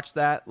to watch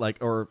that,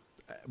 or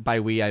by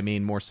we I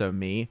mean more so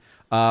me,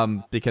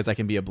 because I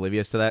can be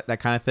oblivious to that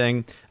kind of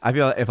thing, I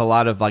feel like if a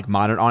lot of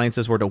modern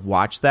audiences were to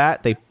watch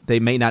that, they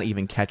may not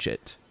even catch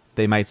it.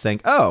 They might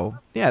think, oh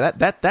yeah,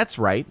 that's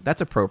right,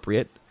 that's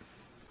appropriate,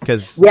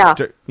 because during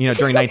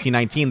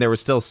 1919 there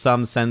was still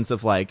some sense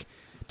of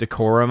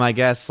decorum, I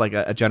guess,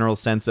 a general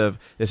sense of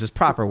this is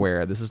proper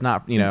wear, this is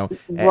not,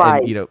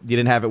 right. And, you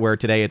didn't have it where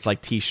today it's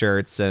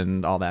t-shirts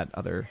and all that.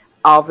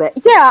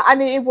 Yeah, I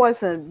mean, it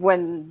wasn't,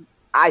 when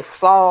I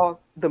saw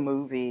the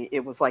movie,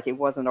 it was it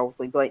wasn't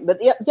overly blatant, but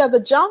yeah,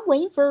 the John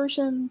Wayne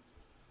version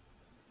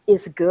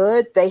is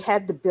good. They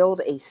had to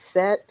build a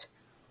set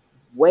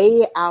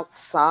way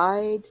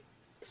outside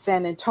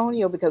San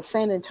Antonio because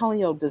San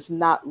Antonio does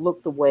not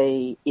look the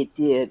way it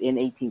did in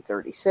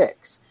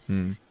 1836.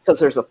 Because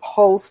there's a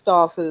post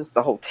office,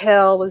 the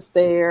hotel is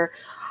there.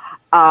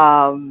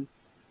 Isn't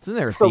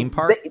there a theme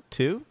park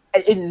too?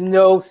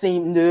 No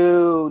theme.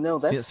 No,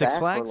 that's Six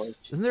Flags.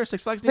 Isn't there a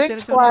Six Flags?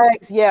 Six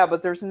Flags, yeah,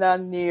 but there's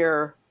none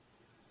near.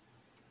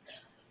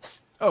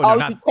 Oh,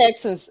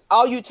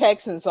 all you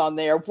Texans on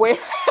there, where's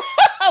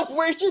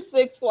your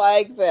Six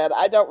Flags at?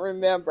 I don't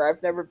remember.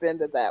 I've never been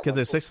to that. Because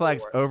there's Six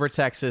Flags over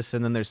Texas,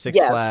 and then there's Six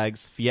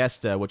Flags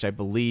Fiesta, which I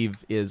believe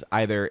is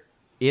either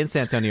in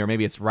San Antonio or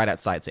maybe it's right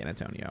outside San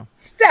Antonio.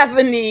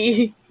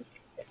 Stephanie.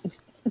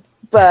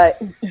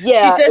 But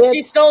yeah, she says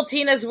she stole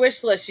Tina's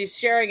wish list. She's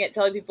sharing it,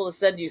 telling people to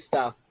send you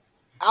stuff.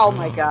 Oh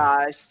my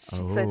gosh! She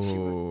said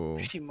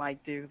she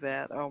might do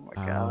that. Oh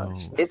my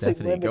gosh!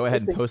 Stephanie, go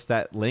ahead and post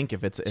that link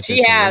if it's.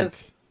 She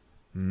has.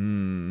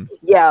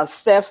 Yeah,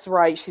 Steph's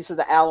right. She said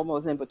the Alamo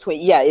is in between.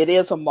 Yeah, it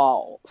is a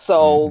mall.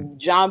 So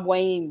John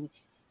Wayne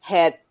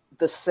had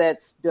the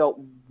sets built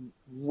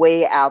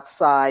way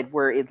outside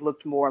where it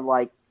looked more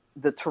like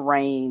the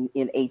terrain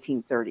in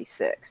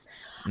 1836.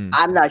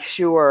 I'm not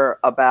sure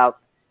about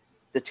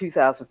the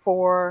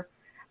 2004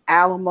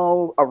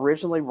 Alamo.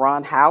 Originally,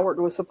 Ron Howard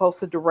was supposed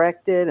to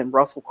direct it, and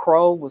Russell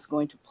Crowe was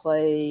going to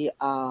play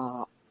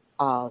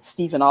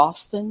Stephen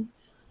Austin.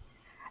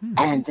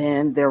 And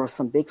then there was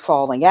some big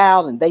falling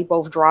out, and they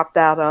both dropped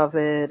out of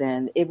it.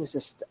 And it was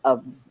just,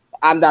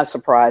 I'm not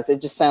surprised.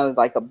 It just sounded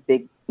like a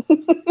big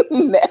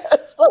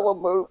mess of a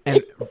movie.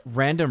 And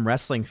random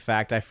wrestling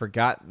fact, I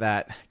forgot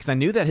that, because I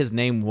knew that his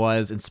name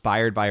was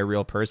inspired by a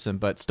real person,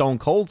 but Stone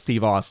Cold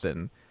Steve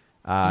Austin,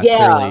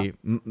 clearly,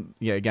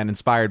 again,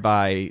 inspired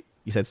by,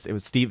 you said it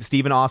was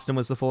Stephen Austin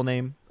was the full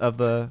name of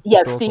the...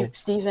 Yeah,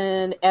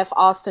 Stephen F.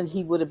 Austin.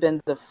 He would have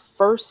been the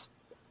first...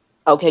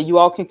 Okay, you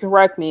all can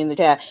correct me in the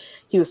chat.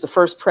 He was the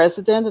first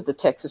president of the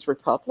Texas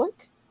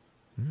Republic.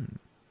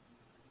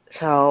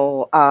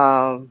 So,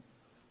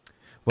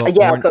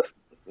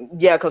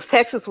 because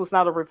Texas was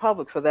not a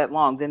republic for that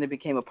long. Then it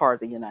became a part of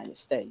the United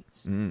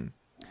States.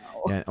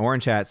 Yeah,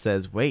 Orange Hat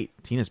says, wait,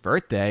 Tina's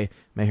birthday.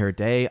 May her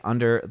day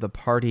under the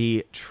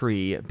party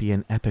tree be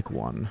an epic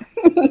one.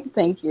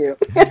 Thank you.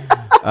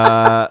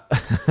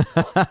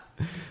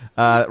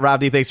 Rob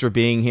D, thanks for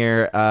being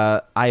here.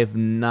 I have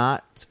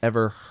not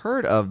ever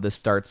heard of the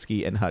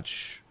Starsky and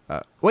Hutch.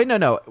 Wait,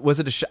 no. Was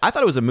it a show? I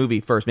thought it was a movie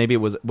first. Maybe it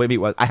was.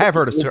 I have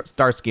heard of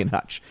Starsky and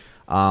Hutch.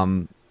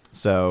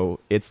 So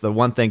it's the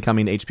one thing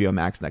coming to HBO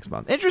Max next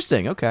month.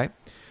 Interesting. Okay.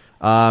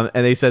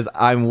 And he says,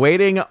 I'm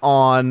waiting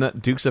on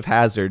Dukes of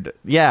Hazzard.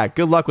 Yeah,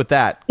 good luck with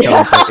that.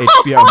 Going to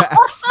HBO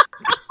Max.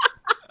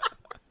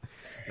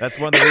 That's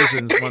one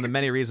of the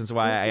many reasons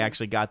why I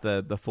actually got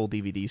the full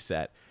DVD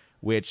set,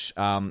 which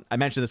I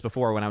mentioned this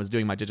before when I was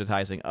doing my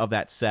digitizing of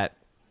that set.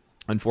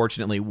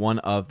 Unfortunately, one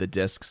of the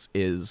discs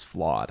is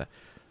flawed.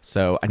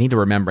 So I need to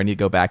remember. I need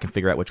to go back and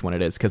figure out which one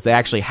it is, because they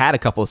actually had a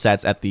couple of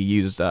sets at the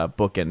used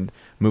book and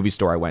movie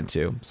store I went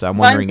to. So I'm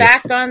wondering. Fun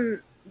fact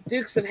on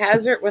Dukes of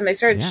Hazzard: when they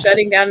started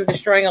shutting down and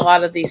destroying a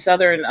lot of the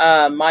Southern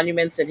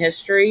monuments in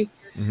history,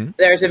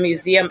 there's a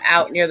museum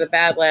out near the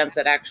Badlands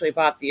that actually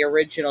bought the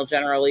original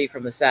General Lee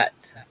from the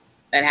set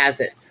and has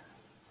it.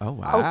 Oh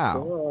wow!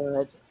 Oh,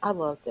 good. I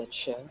love that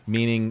show.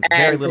 Meaning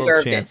very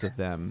little chance of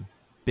them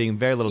being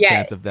very little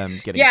chance of them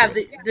getting. Yeah,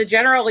 the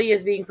General Lee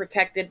is being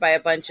protected by a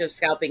bunch of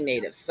scalping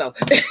natives. So,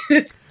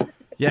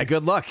 yeah,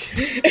 good luck.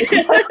 It's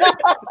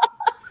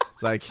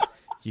like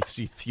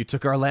you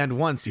took our land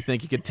once. You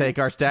think you could take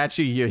our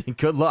statue?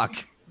 Good luck.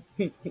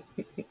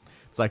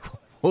 It's like,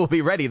 we'll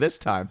be ready this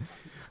time.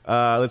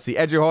 Let's see.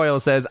 Andrew Hoyle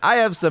says, I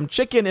have some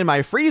chicken in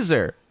my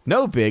freezer.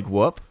 No big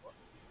whoop.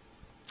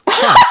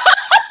 Huh.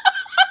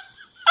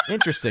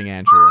 Interesting,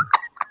 Andrew.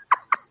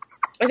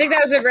 I think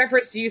that was in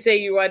reference to you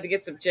saying you wanted to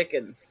get some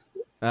chickens.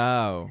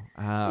 Oh.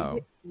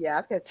 Yeah,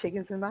 I've got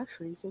chickens in my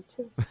freezer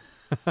too.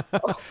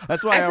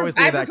 That's why I always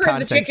leave that context. I prefer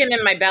the chicken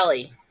in my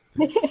belly.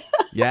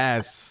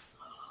 Yes.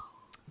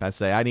 I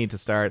say I need to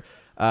start.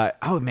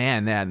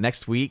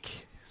 Next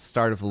week,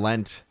 start of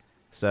Lent.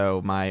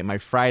 So my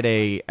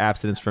Friday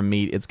abstinence from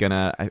meat,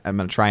 I'm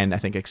gonna try and I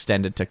think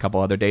extend it to a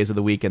couple other days of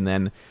the week, and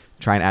then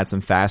try and add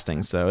some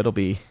fasting. So it'll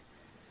be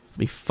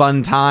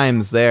fun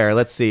times there.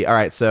 Let's see. All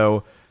right,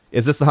 so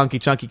is this the Hunky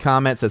Chunky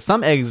comment? It says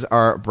some eggs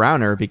are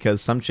browner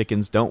because some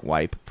chickens don't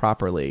wipe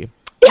properly.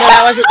 No,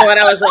 that wasn't what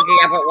I was looking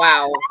at, but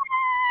wow.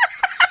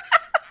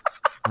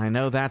 I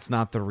know that's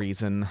not the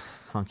reason,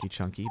 Hunky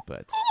Chunky,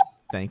 but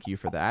thank you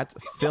for that.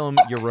 Film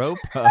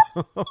Europa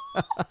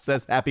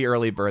says happy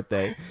early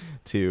birthday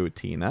to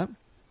Tina.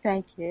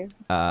 Thank you.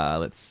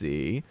 Let's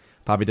see.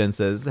 Poppy Den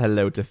says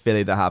hello to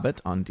Philly the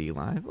Hobbit on D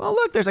Live. Well,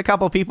 look, there's a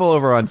couple people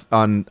over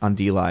on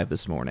D Live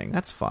this morning.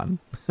 That's fun.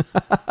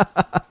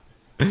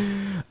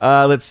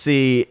 Let's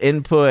see.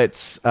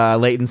 Inputs,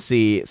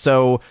 latency.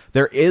 So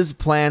there is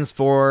plans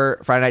for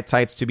Friday Night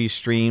Tights to be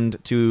streamed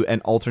to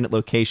an alternate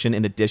location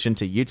in addition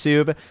to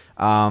YouTube.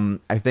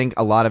 I think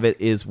a lot of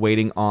it is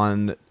waiting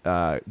on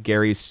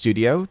Gary's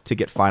studio to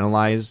get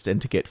finalized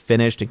and to get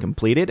finished and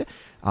completed.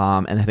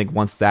 And I think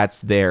once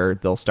that's there,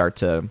 they'll start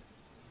to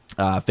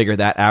figure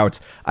that out.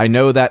 I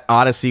know that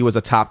Odyssey was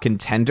a top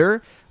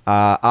contender.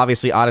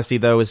 Obviously, Odyssey,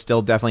 though, is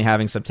still definitely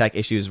having some tech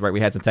issues. Right, we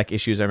had some tech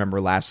issues, I remember,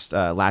 last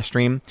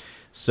stream.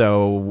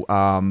 So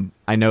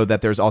I know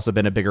that there's also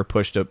been a bigger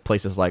push to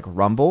places like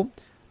Rumble.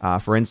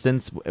 For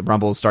instance,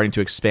 Rumble is starting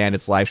to expand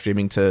its live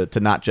streaming to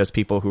not just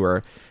people who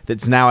are...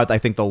 That's now, I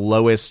think, the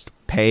lowest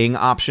paying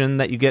option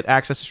that you get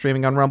access to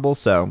streaming on Rumble.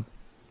 So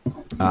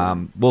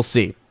we'll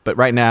see. But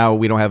right now,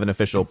 we don't have an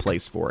official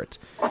place for it.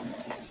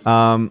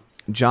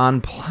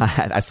 John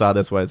Platt, I saw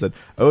this one. It said,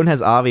 Odin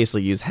has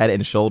obviously used Head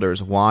and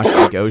Shoulders Wash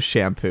and Go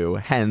shampoo,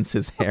 hence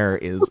his hair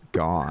is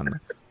gone.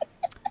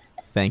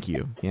 Thank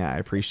you. Yeah, I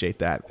appreciate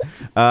that.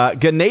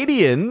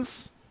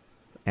 Ganadians,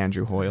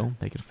 Andrew Hoyle,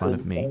 making fun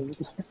of me.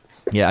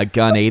 Yeah, a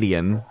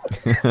Gunadian.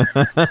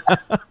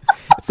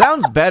 It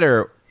sounds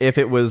better if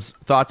it was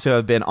thought to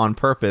have been on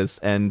purpose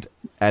and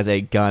as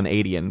a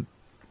Gun-Adian,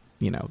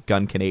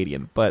 gun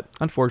Canadian, but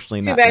unfortunately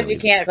Too not. bad really. you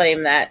can't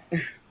claim that.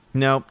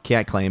 Nope,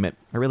 can't claim it.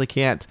 I really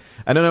can't.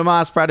 I know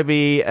Mas proud to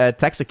be a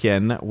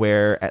Texican,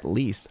 where at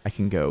least I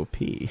can go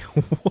pee.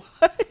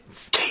 What?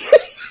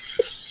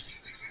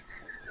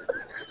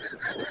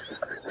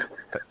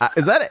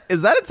 Is that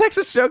a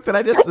Texas joke that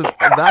I just am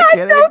not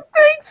getting? I don't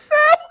think so.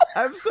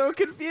 I'm so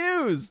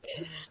confused.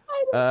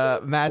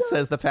 Matt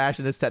says the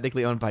Passion is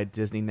technically owned by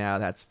Disney now.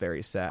 That's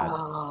very sad.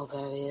 Oh,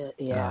 that is,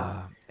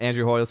 yeah.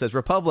 Andrew Hoyle says,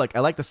 Republic, I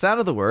like the sound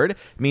of the word. It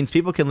means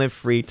people can live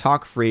free,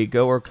 talk free,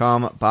 go or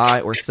come,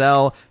 buy or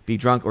sell, be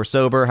drunk or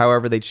sober,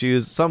 however they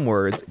choose. Some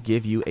words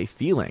give you a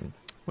feeling.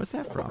 What's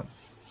that from?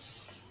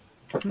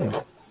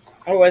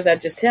 Or was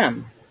that just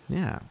him?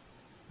 Yeah.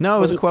 No,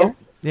 it was a quote.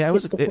 Yeah,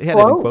 it had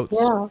it in quotes.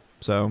 Yeah.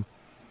 So,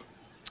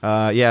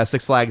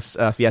 Six Flags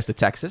Fiesta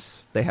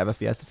Texas. They have a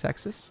Fiesta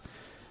Texas.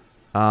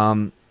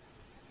 And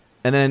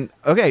then,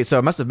 okay, so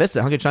I must have missed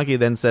it. Hunky Chunky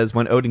then says,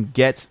 when Odin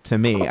gets to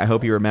me, I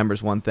hope he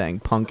remembers one thing.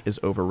 Punk is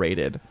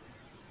overrated.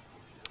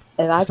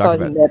 And I thought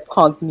he meant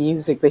punk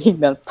music, but he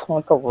meant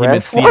punk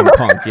wrestling. He meant CM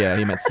Punk. Yeah,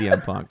 he meant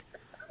CM Punk.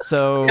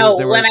 So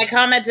when I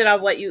commented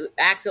on what you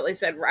accidentally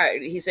said,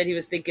 right, he said he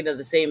was thinking of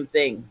the same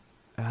thing.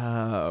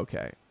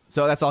 Okay.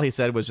 So that's all he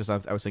said was just I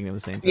was thinking of the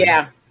same thing.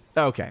 Yeah.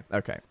 Okay.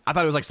 I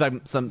thought it was like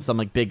some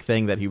like big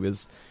thing that he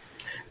was.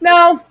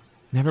 No.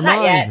 Never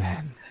mind. Not yet.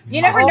 Then.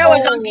 You never know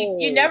with Hunky.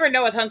 You never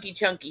know with Hunky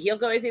Chunky. He'll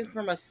go anything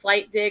from a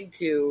slight dig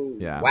to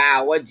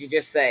wow. What did you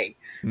just say?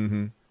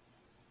 Mm-hmm.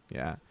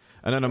 Yeah.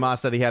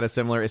 Anonymous said he had a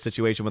similar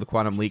situation with a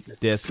Quantum Leak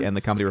disc and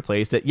the company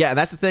replaced it. Yeah, and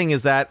that's the thing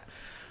is that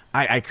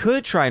I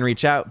could try and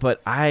reach out,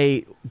 but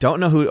I don't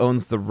know who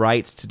owns the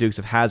rights to Dukes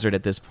of Hazzard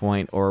at this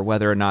point, or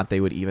whether or not they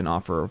would even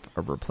offer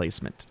a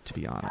replacement. To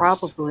be honest,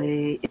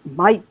 probably it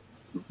might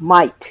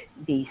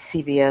be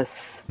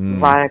CBS,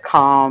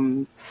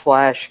 Viacom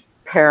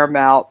 /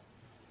 Paramount.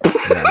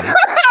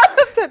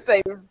 That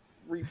they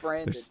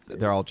rebranded.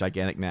 They're all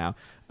gigantic now.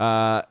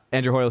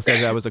 Andrew Hoyle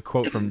says that was a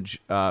quote from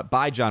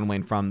by John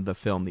Wayne from the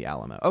film The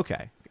Alamo.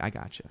 Okay, I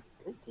gotcha.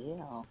 Good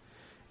deal.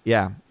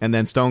 Yeah, and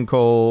then Stone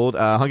Cold,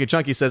 Hunky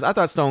Chunky says, I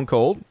thought Stone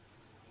Cold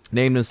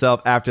named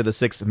himself after the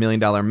 $6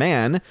 Million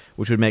Man,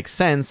 which would make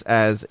sense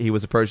as he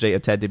was a protege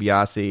of Ted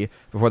DiBiase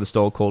before the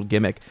Stone Cold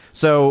gimmick.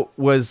 So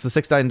was the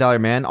 $6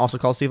 Million Man also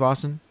called Steve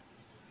Austin?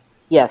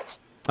 Yes.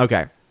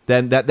 Okay,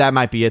 then that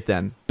might be it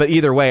then. But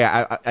either way,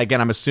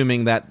 I'm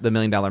assuming that the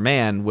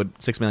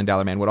 $6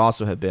 Million Man would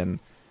also have been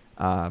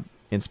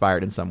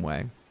inspired in some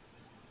way.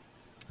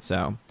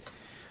 So...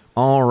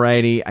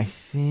 Alrighty, I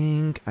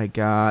think I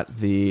got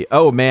the...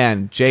 Oh,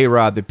 man,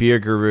 J-Rod, the beer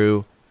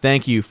guru.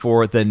 Thank you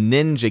for the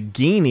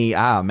Ninjagini.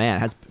 Ah, man, it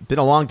has been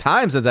a long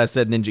time since I've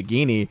said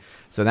Ninjagini.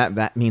 So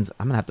that means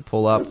I'm going to have to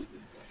pull up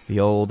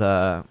the old...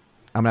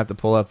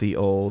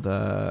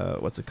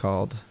 what's it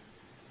called?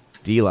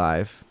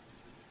 D-Live.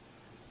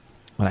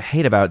 What I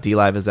hate about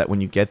D-Live is that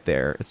when you get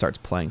there, it starts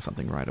playing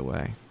something right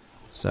away.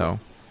 So...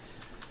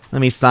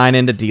 let me sign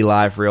into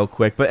D-Live real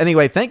quick. But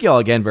anyway, thank you all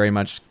again very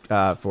much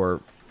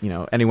for...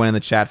 anyone in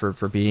the chat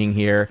for being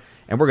here,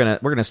 and we're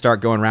gonna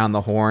start going around the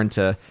horn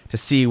to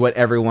see what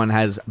everyone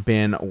has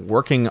been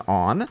working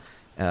on.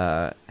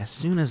 As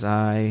soon as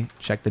I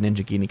check the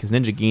Ninjagini, because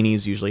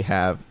Ninjaginis usually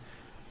have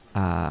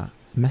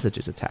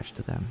messages attached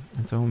to them,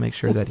 and so we'll make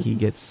sure that he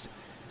gets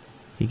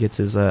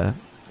his. There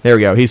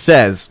we go. He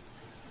says,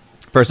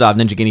 first off,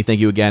 Ninjagini,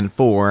 thank you again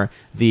for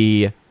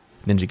the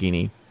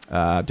Ninjagini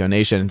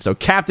donation. So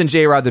Captain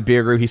J-Rod the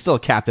Beer Guru, he's still a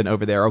captain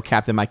over there. Oh,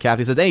 Captain, my captain.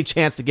 He says, any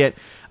chance to get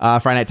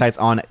Friday Night Tights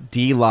on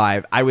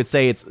D-Live? I would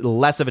say it's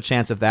less of a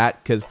chance of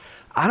that because,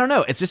 I don't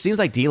know, it just seems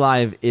like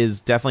D-Live is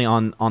definitely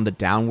on the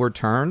downward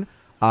turn.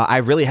 I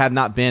really have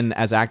not been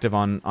as active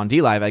on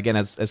D-Live, again,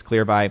 as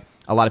clear by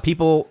a lot of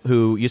people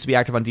who used to be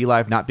active on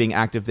D-Live not being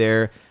active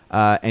there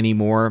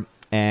anymore.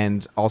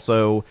 And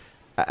also...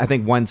 I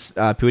think once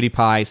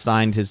PewDiePie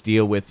signed his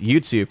deal with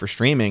YouTube for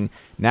streaming,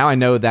 now I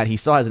know that he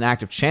still has an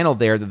active channel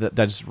there that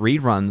does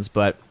reruns,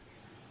 but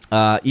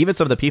even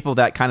some of the people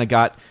that kind of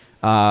got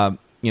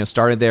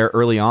started there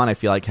early on, I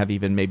feel like have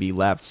even maybe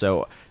left.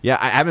 So yeah,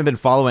 I haven't been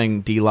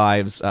following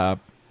D-Live's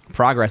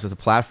progress as a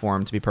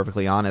platform, to be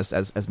perfectly honest,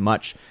 as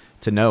much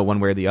to know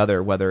one way or the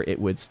other whether it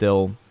would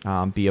still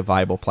be a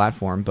viable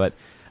platform. But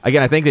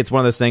again, I think it's one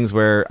of those things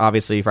where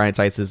obviously Friday Night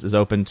Tights is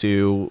open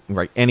to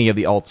any of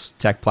the alt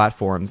tech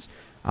platforms.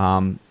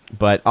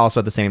 But also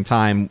at the same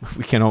time,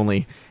 we can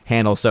only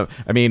handle so.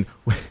 I mean,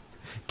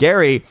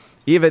 Gary,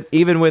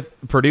 even with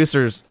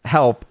producers'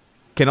 help,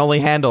 can only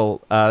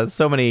handle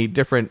so many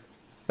different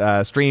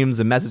streams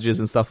and messages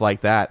and stuff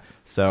like that.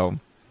 So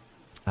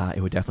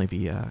it would definitely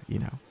be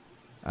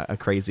a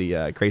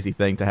crazy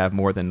thing to have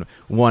more than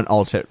one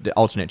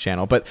alternate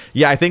channel. But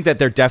yeah, I think that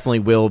there definitely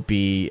will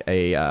be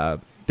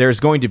there's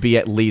going to be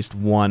at least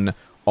one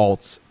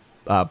alt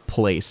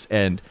place.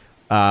 And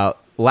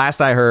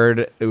last I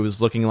heard, it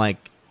was looking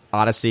like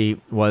Odyssey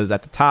was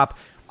at the top.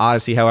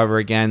 Odyssey, however,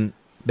 again,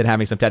 been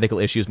having some technical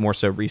issues more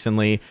so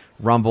recently.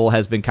 Rumble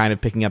has been kind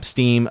of picking up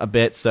steam a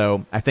bit,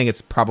 so I think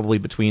it's probably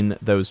between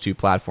those two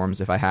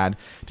platforms if I had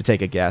to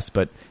take a guess.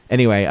 But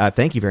anyway,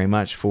 thank you very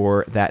much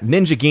for that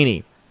Ninja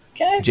Genie.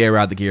 Okay.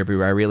 J-Rod the Gear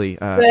Brewer. I really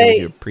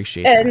do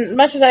appreciate that. And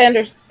much as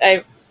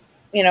I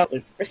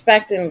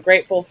respect and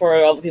grateful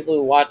for all the people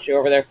who watch you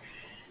over there,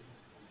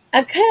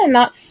 I'm kind of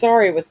not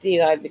sorry with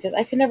DLive because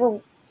I can never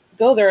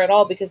go there at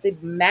all because they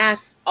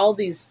mass all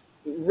these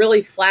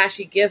really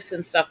flashy gifts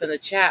and stuff in the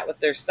chat with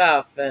their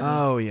stuff. And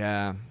oh,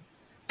 yeah.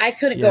 I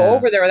couldn't go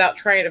over there without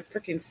trying to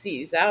freaking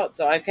seize out,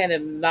 so I'm kind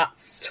of not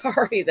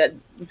sorry that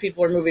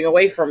people are moving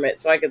away from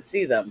it so I could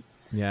see them.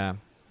 Yeah.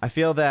 I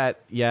feel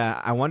that,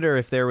 I wonder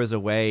if there was a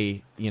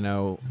way,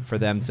 for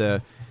them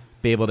to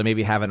be able to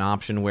maybe have an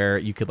option where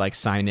you could, like,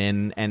 sign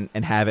in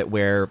and have it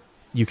where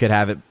you could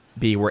have it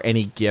be where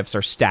any gifts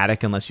are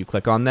static unless you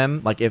click on them,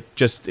 like if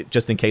just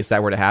in case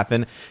that were to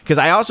happen. Because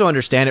I also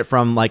understand it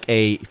from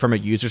a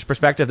user's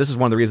perspective. This is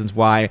one of the reasons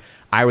why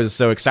I was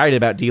so excited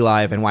about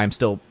DLive and why I'm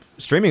still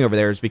streaming over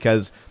there, is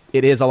because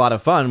it is a lot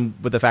of fun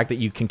with the fact that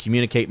you can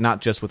communicate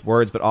not just with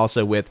words but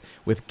also with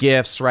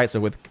gifs, right? So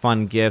with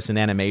fun gifs and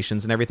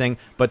animations and everything.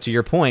 But to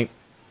your point,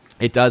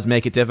 it does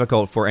make it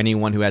difficult for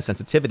anyone who has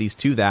sensitivities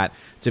to that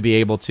to be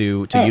able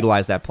to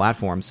utilize that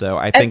platform. So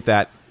I think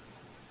that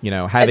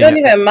I don't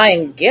even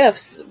mind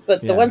gifts,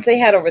 but the ones they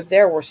had over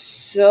there were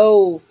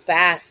so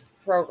fast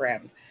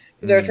programmed.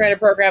 They were trying to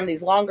program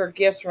these longer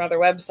gifts from other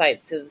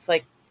websites. So it's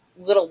like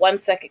little 1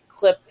 second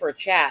clip for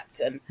chats.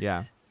 And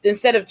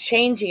instead of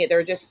changing it, they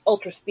were just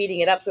ultra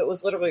speeding it up. So it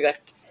was literally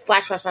like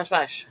flash, flash, flash,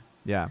 flash.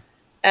 Yeah.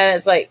 And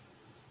it's like,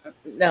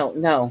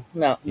 no.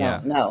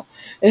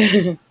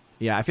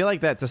 Yeah, I feel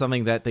like that's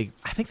something that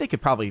I think they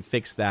could probably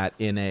fix that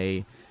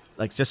in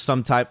just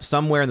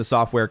somewhere in the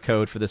software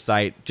code for the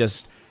site,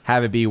 just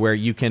have it be where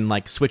you can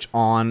like switch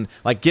on,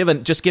 like give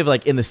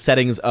like in the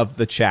settings of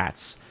the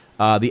chats,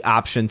 the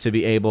option to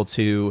be able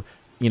to,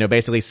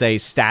 basically say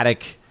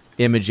static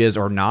images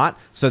or not.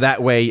 So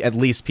that way, at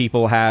least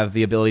people have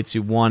the ability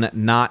to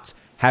not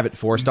have it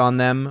forced on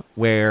them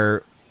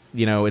where,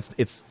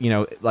 it's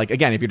like,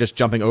 again, if you're just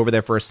jumping over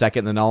there for a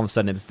second, then all of a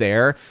sudden it's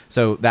there.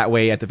 So that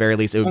way, at the very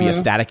least, it would be a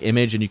static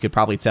image and you could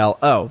probably tell,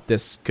 oh,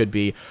 this could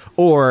be,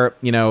 or,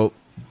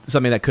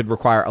 something that could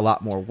require a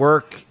lot more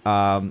work.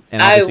 And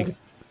obviously,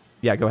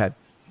 yeah, go ahead.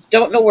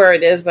 Don't know where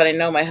it is, but I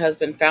know my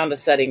husband found a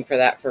setting for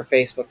that for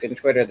Facebook and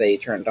Twitter that he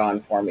turned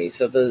on for me.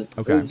 So the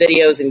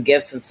videos and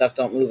GIFs and stuff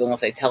don't move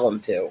unless I tell them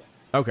to.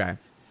 Okay.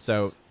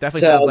 So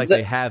definitely sounds like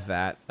they have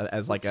that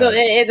as like so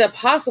it's a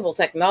possible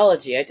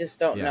technology. I just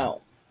don't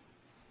know.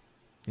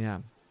 Yeah.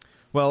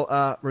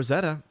 Well,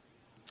 Rosetta,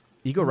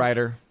 Eagle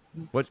Rider,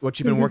 what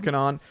you've been working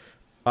on?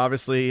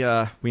 Obviously,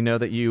 we know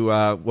that you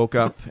woke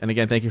up, and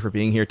again, thank you for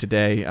being here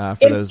today.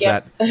 For those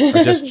that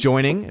are just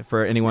joining,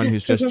 for anyone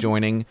who's just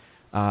joining,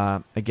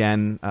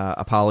 again,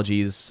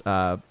 apologies,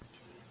 or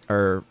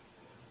for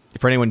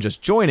anyone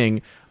just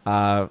joining,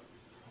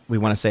 we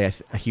want to say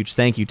a huge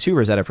thank you to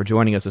Rosetta for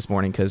joining us this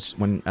morning, because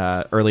when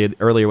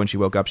earlier when she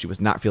woke up, she was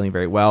not feeling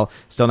very well,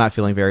 still not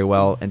feeling very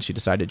well, and she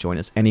decided to join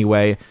us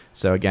anyway.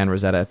 So again,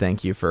 Rosetta,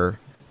 thank you for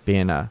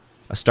being a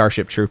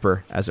Starship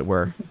Trooper, as it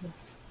were.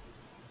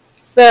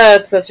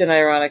 That's such an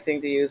ironic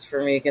thing to use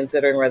for me,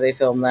 considering where they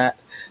filmed that.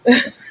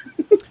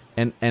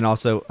 and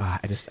also,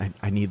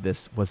 I need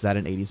this. Was that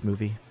an 80s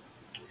movie?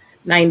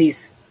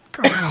 90s.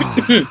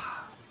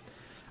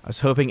 I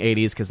was hoping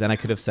 80s, because then I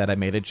could have said I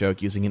made a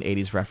joke using an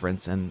 80s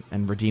reference and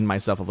redeemed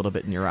myself a little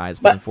bit in your eyes.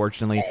 But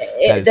unfortunately,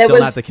 that is still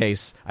not the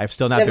case. I've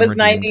still not been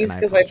redeemed. It was 90s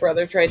because my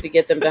brother tried to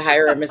get them to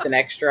hire him as an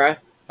extra.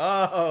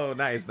 Oh,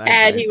 nice.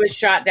 And he was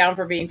shot down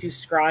for being too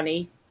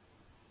scrawny.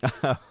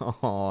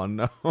 Oh,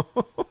 no.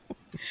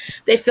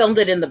 They filmed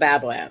it in the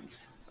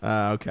Badlands.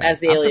 Okay. As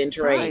the alien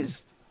terrain.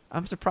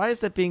 I'm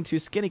surprised at being too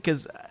skinny,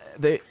 because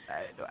I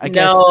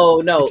guess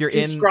no, if you're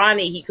too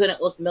scrawny. He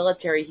couldn't look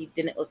military. He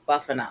didn't look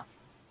buff enough.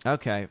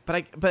 Okay,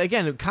 but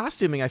again,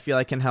 costuming I feel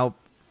like can help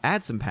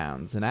add some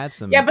pounds and add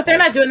some. Yeah, but they're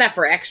not doing that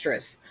for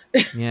extras.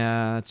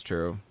 Yeah, that's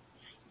true.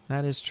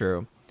 That is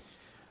true.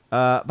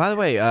 By the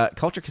way,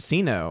 Culture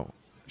Casino.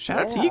 Shout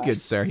out to you,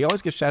 good sir. He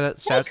always gives shout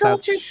outs.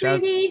 Culture,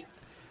 sweetie.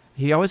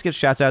 He always gives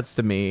shout outs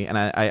to me, and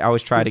I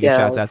always try to give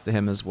shout outs to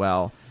him as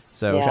well.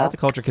 So shout out to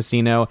Culture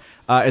Casino.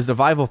 Is a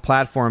viable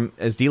platform?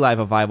 Is DLive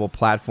a viable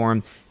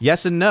platform?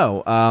 Yes and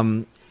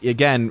no.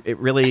 Again, it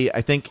really,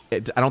 I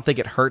don't think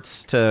it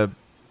hurts to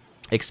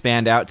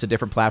expand out to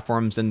different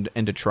platforms and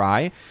to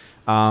try.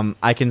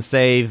 I can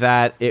say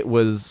that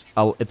it's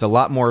a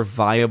lot more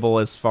viable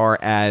as far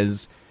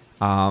as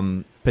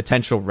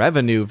potential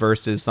revenue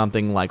versus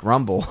something like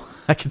Rumble.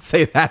 I can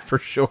say that for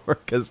sure,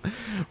 because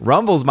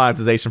Rumble's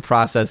monetization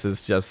process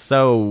is just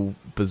so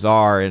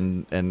bizarre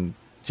and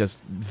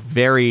just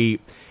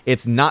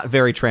it's not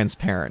very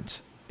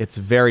transparent. It's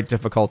very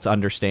difficult to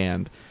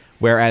understand.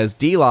 Whereas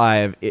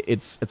DLive,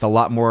 it's a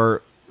lot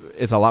more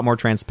is a lot more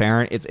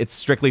transparent. It's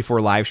strictly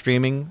for live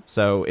streaming,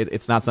 so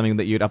it's not something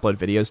that you'd upload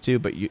videos to,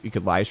 but you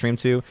could live stream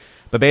to.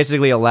 But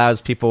basically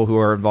allows people who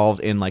are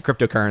involved in like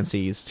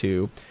cryptocurrencies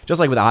to, just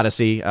like with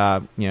Odyssey,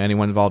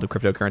 anyone involved in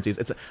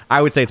cryptocurrencies,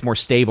 I would say it's more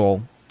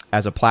stable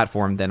as a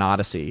platform than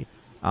Odyssey,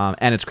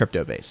 and it's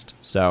crypto based.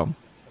 So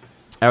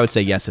I would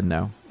say yes and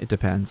no. It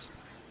depends.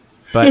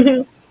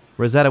 But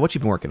Rosetta, what you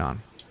been working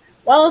on?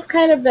 Well, it's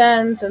kind of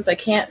been, since I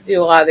can't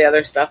do a lot of the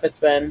other stuff, it's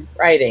been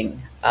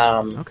writing.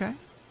 Okay.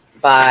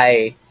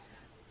 By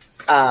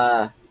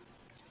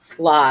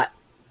lot.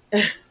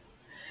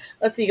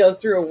 Let's see, go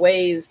through a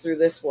ways through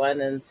this one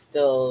and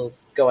still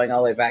going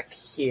all the way back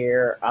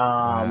here.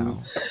 Wow.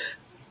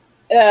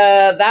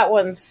 That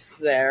one's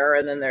there,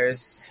 and then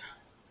there's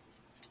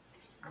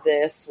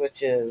this,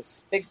 which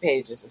is big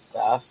pages of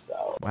stuff.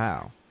 So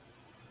Wow.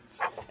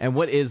 And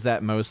what is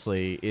that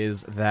mostly?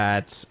 Is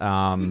that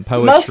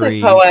poetry?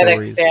 Mostly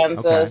poetic stories?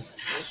 stanzas,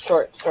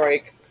 short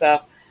story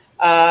stuff.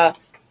 I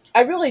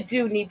really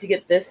do need to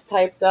get this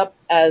typed up,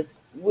 as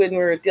when we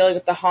were dealing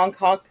with the Hong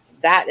Kong,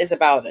 that is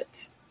about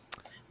it.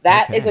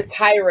 That is a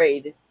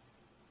tirade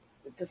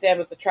to stand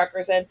with the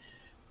truckers in.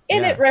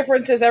 And it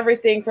references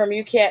everything from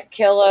 "you can't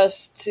kill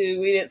us" to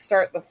 "we didn't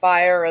start the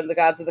fire" and the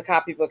gods of the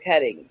copybook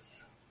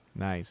headings.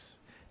 Nice.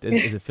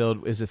 Is it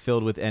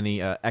filled with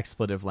any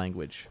expletive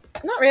language?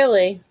 Not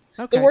really.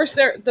 Okay. The worst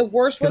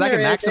one Because I can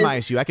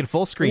maximize you. I can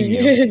full screen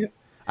you.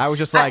 I was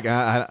just like,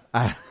 well,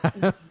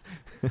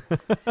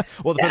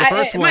 for the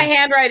first one, my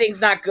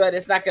handwriting's not good.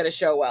 It's not going to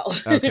show well.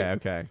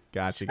 Okay,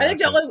 gotcha. I think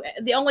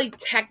the only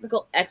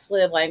technical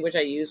expletive language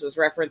I used was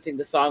referencing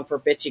the song for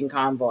 "Bitching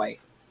Convoy."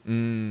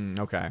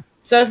 Okay,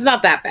 So it's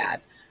not that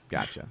bad.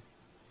 gotcha.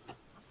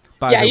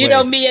 You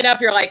know me enough.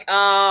 You're like,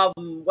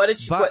 what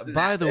did you put in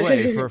by that? the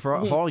way, for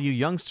all you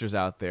youngsters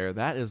out there,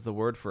 that is the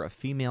word for a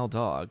female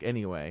dog.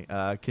 Anyway,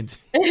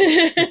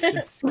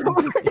 continue.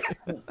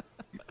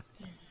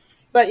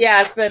 But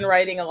yeah, it's been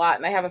writing a lot,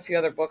 and I have a few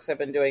other books I've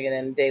been doing it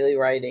in daily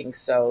writing.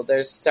 So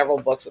there's several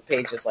books with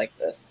pages like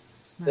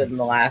this in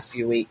the last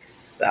few weeks.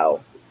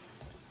 So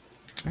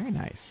very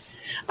nice.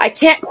 I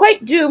can't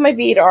quite do my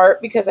bead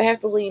art because I have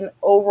to lean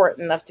over it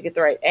enough to get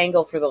the right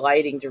angle for the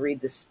lighting to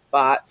read the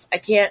spots. I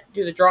can't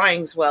do the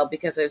drawings well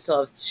because I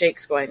still have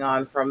shakes going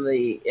on from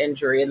the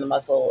injury and the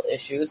muscle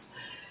issues.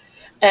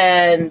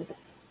 And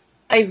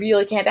I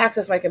really can't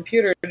access my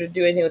computer to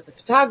do anything with the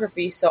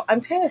photography, so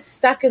I'm kind of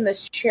stuck in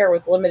this chair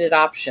with limited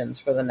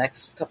options for the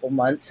next couple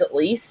months at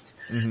least.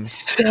 Mm-hmm.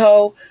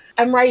 So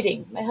I'm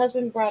writing. My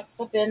husband brought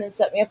stuff in and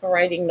set me up a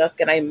writing nook,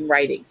 and I'm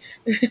writing.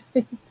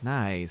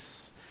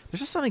 Nice.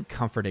 There's just something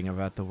comforting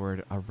about the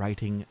word "a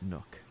writing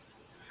nook."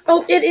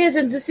 Oh, it is,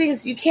 and the thing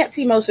is, you can't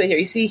see most of it here.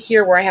 You see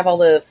here where I have all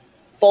the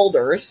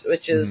folders,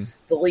 which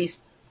is the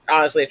least,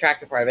 honestly,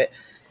 attractive part of it.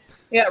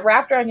 You got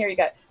wrapped around here, you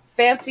got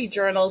fancy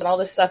journals and all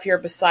this stuff here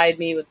beside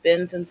me with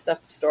bins and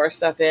stuff to store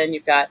stuff in.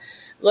 You've got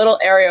a little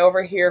area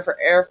over here for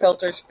air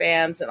filters,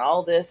 fans, and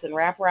all this, and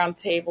wraparound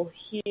table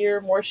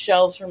here, more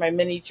shelves for my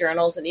mini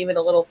journals, and even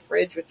a little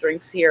fridge with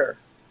drinks here.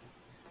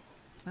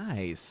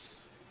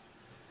 Nice.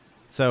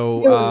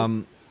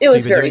 So, It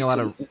was you've been very doing a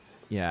lot sweet.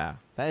 of,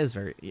 that is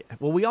very,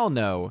 well, we all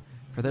know,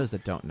 for those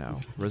that don't know,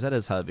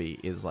 Rosetta's hubby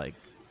is like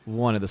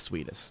one of the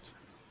sweetest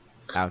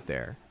out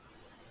there.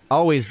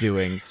 Always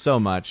doing so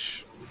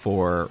much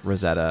for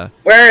Rosetta.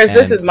 Whereas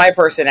this is my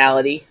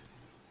personality.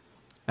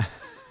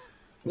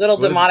 Little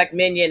demonic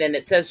minion, and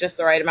it says just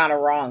the right amount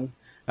of wrong.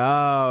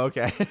 Oh,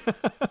 okay.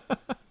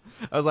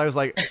 I was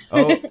like,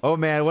 oh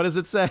man, what does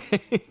it say?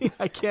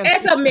 I can't.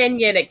 It's a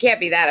minion. It can't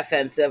be that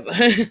offensive.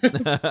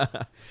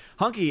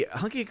 Hunky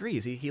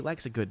agrees. He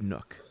likes a good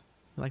nook.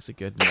 He likes a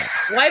good nook.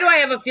 Why do I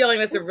have a feeling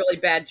that's a really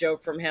bad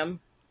joke from him?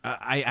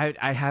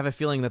 I have a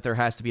feeling that there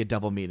has to be a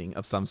double meaning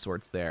of some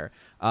sorts there.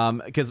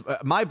 Because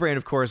my brain,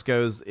 of course,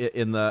 goes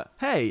in the,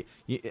 hey,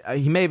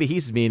 maybe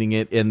he's meaning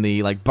it in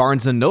the, like,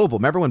 Barnes & Noble.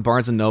 Remember when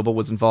Barnes & Noble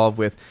was involved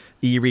with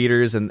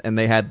e-readers and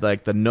they had,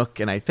 like, the Nook,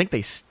 and I think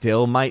they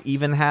still might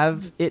even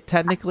have it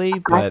technically.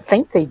 But I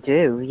think they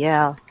do,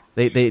 yeah.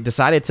 They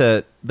decided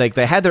to, like,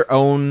 they had their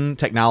own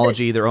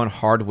technology, their own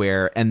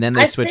hardware, and then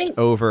they switched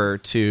over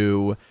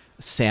to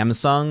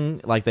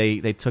Samsung. Like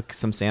they took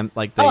some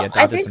adopted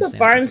I think some with Samsung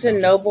Barnes and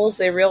technology. Nobles,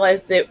 they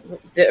realized that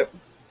the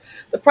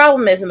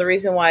problem is, and the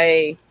reason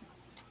why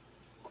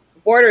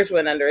Borders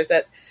went under, is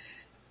that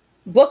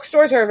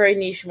bookstores are a very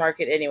niche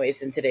market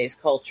anyways in today's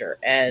culture,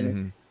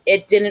 and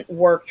it didn't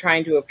work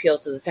trying to appeal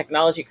to the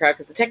technology crowd,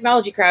 because the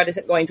technology crowd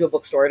isn't going to a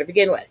bookstore to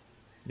begin with.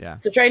 Yeah.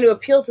 So trying to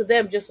appeal to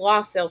them just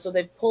lost sales, so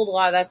they pulled a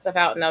lot of that stuff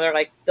out, and now they're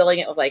like filling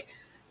it with like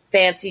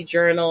fancy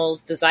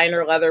journals,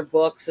 designer leather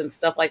books, and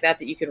stuff like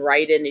that you can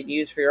write in and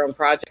use for your own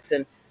projects,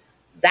 and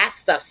that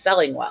stuff's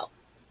selling well.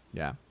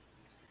 Yeah.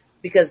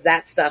 Because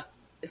that stuff,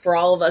 for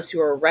all of us who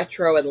are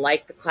retro and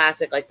like the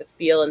classic, like the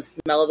feel and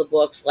smell of the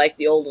books, like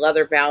the old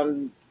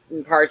leather-bound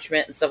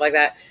parchment and stuff like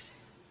that,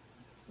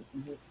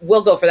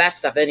 we'll go for that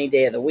stuff any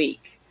day of the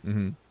week.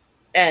 Mm-hmm.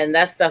 And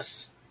that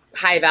stuff's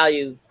high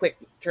value, quick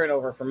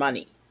turnover for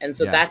money. And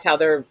so that's how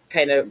they're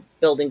kind of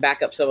building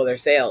back up some of their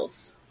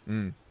sales.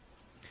 Mm.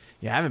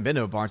 Yeah, I haven't been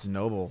to a Barnes and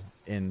Noble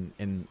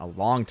in a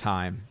long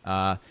time.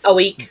 A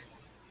week.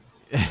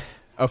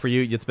 Oh, for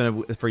you, it's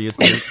been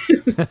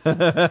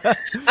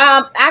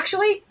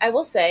Actually, I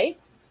will say,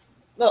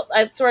 well,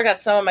 that's where I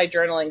got some of my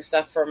journaling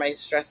stuff for my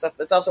stress stuff.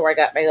 That's also where I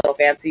got my little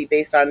fancy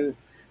based on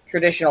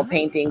traditional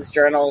paintings,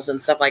 journals,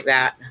 and stuff like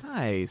that.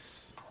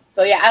 Nice.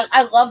 So yeah,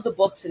 I love the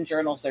books and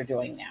journals they're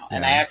doing now,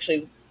 and I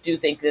actually do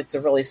think it's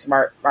a really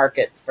smart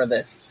market for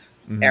this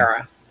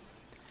era.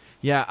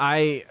 Yeah,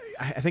 I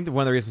think that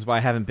one of the reasons why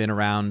I haven't been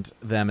around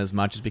them as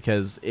much is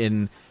because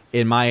in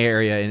my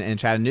area in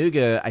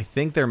Chattanooga, I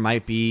think there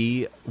might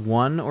be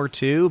one or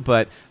two,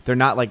 but they're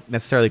not like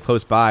necessarily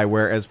close by.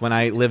 Whereas when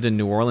I lived in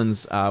New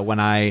Orleans,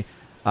 when I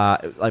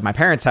like my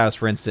parents' house,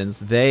 for instance,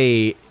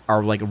 they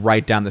are like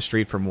right down the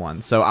street from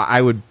one, so I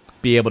would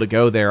be able to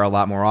go there a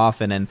lot more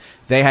often. And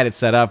they had it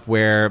set up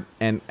where,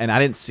 and I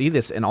didn't see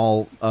this in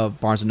all of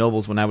Barnes and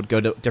Nobles when I would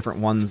go to different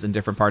ones in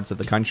different parts of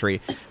the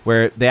country,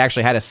 where they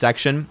actually had a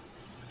section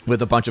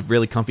with a bunch of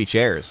really comfy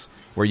chairs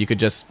where you could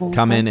just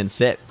come in and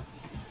sit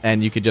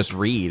and you could just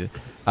read,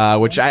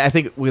 which I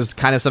think was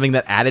kind of something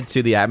that added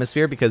to the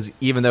atmosphere, because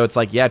even though it's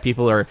like, yeah,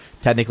 people are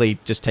technically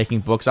just taking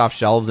books off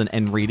shelves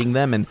and reading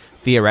them, and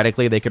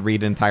theoretically they could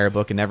read an entire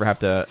book and never have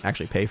to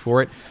actually pay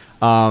for it.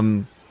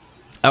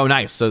 Oh,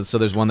 nice. So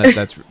there's one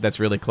that's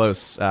really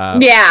close.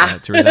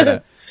 To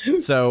Rosetta.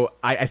 So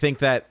I think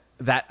that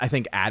I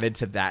think added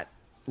to that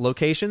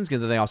locations,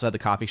 because they also had the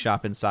coffee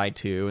shop inside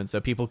too, and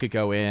so people could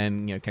go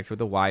in, connect with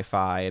the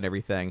Wi-Fi and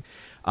everything.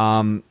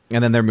 And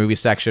then their movie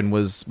section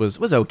was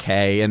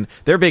okay, and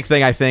their big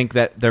thing I think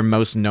that they're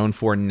most known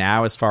for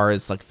now, as far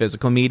as like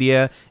physical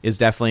media, is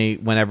definitely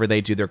whenever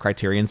they do their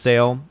Criterion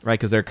sale, right?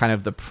 Because they're kind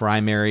of the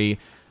primary.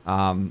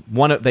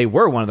 They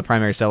were one of the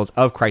primary sellers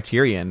of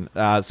Criterion.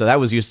 So that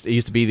was used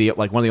to be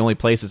one of the only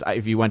places,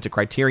 if you went to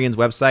Criterion's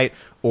website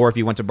or if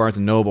you went to Barnes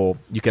and Noble,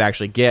 you could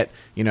actually get,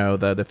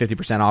 the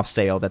 50% off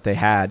sale that they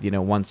had,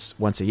 once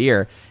a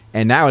year.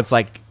 And now it's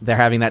like they're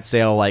having that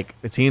sale, like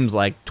it seems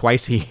like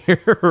twice a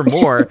year or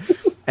more.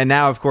 And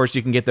now, of course,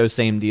 you can get those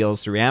same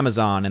deals through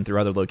Amazon and through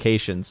other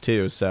locations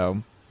too.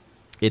 So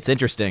it's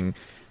interesting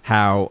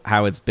how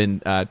it's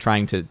been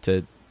trying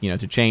to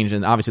change.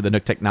 And obviously the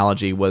Nook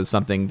technology was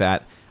something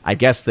that I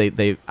guess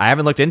I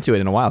haven't looked into it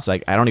in a while, so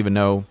I don't even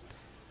know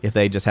if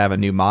they just have a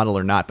new model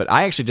or not. But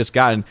I actually just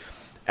got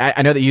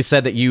I know that you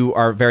said that you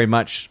are very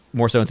much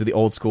more so into the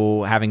old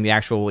school, having the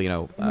actual,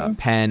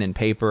 pen and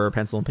paper,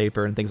 pencil and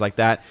paper and things like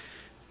that,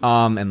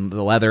 and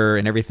the leather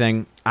and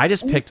everything. I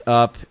just picked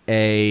up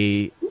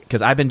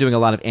because I've been doing a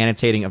lot of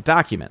annotating of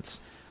documents,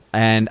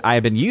 and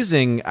I've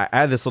been I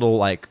have this little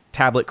like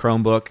tablet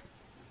Chromebook,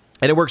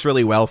 and it works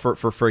really well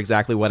for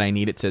exactly what I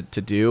need it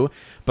to do.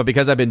 But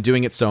because I've been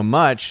doing it so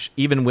much,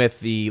 even with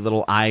the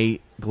little eye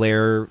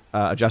glare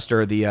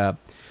adjuster, the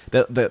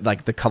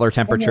color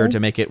temperature to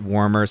make it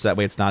warmer, so that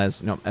way it's not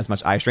as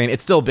much eye strain,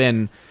 it's still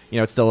been,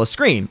 it's still a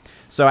screen.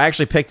 So I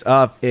actually picked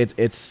up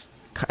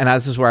and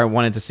this is where I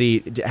wanted to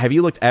see, have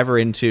you looked ever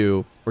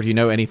into, or do you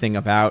know anything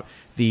about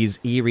these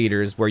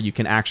e-readers where you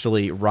can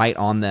actually write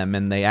on them,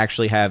 and they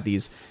actually have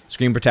these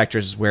screen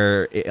protectors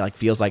where it like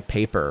feels like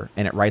paper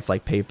and it writes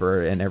like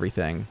paper and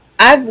everything?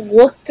 I've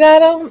looked at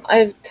them.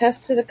 I've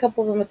tested a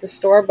couple of them at the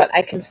store, but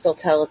I can still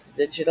tell it's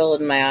digital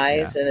in my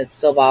eyes, and it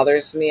still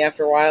bothers me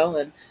after a while.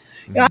 And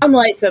I'm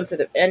light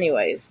sensitive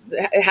anyways.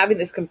 Having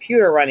this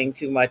computer running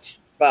too much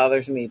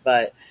bothers me,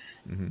 but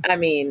I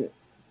mean,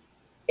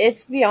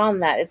 it's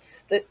beyond that.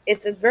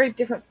 It's a very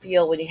different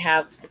feel when you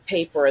have the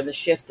paper and the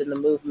shift and the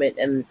movement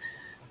and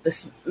the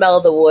smell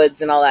of the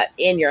woods and all that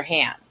in your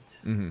hand.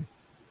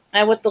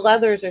 And with the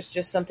leathers, there's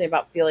just something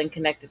about feeling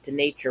connected to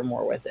nature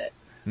more with it.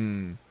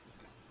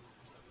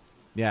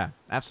 Yeah,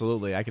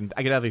 absolutely. I can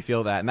definitely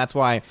feel that, and that's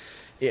why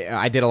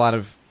I did a lot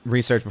of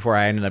research before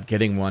I ended up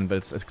getting one. But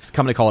it's a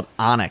company called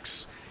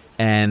Onyx,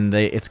 and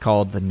it's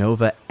called the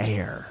Nova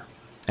Air,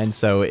 and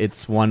so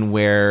it's one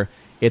where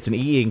it's an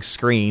e-ink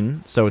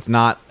screen, so it's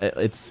not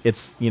it's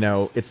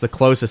the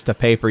closest to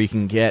paper you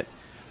can get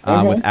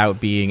without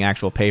being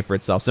actual paper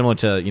itself, similar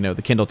to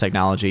the Kindle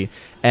technology.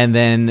 And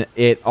then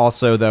it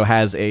also though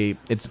has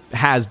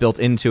built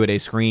into it a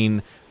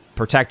screen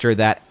protector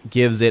that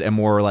gives it a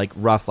more like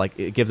rough, like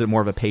it gives it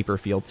more of a paper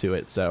feel to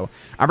it. So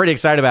I'm pretty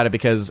excited about it,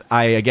 because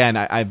I've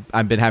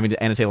been having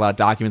to annotate a lot of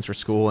documents for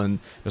school, and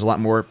there's a lot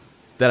more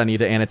that I need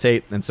to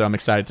annotate, and so I'm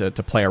excited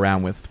to play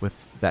around with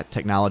that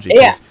technology.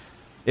 Yeah,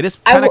 it is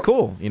kind of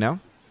cool,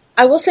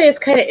 I will say it's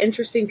kind of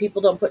interesting.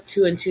 People don't put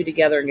 2 and 2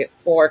 together and get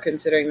 4,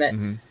 considering that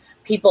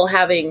people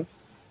having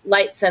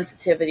light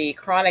sensitivity,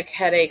 chronic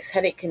headaches,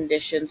 headache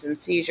conditions, and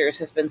seizures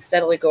has been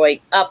steadily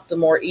going up the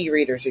more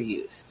e-readers are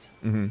used.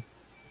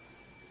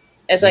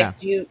 It's like,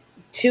 do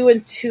 2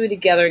 and 2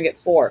 together and get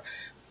 4.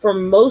 For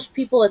most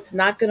people, it's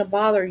not going to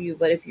bother you,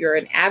 but if you're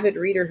an avid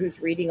reader who's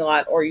reading a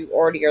lot, or you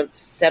already are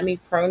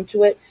semi-prone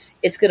to it,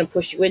 it's going to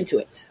push you into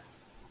it.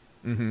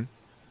 And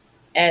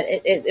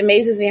it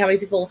amazes me how many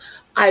people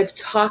I've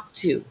talked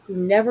to who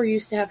never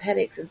used to have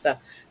headaches and stuff,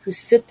 who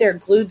sit there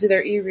glued to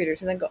their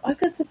e-readers and then go, I've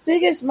got the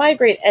biggest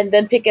migraine, and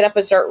then pick it up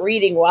and start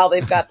reading while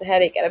they've got the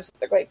headache. And I'm sitting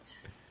there going,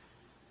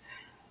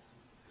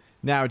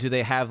 Now, do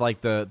they have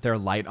like their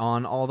light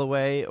on all the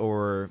way,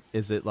 or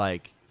is it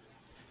like?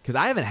 Because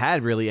I haven't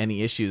had really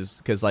any issues.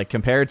 Because like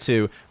compared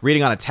to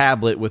reading on a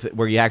tablet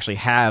where you actually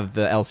have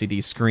the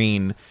LCD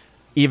screen,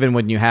 even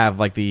when you have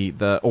like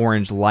the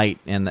orange light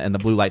and the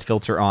blue light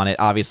filter on it,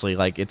 obviously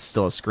like it's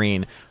still a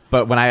screen.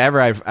 But whenever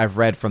I've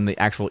read from the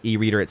actual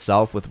e-reader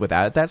itself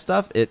without that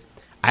stuff,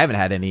 I haven't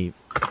had any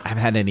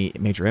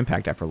major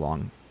impact after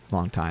long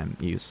time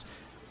use.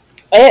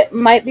 It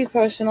might be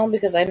personal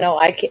because I know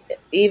I can,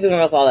 even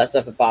with all that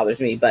stuff, it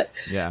bothers me. But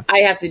yeah, I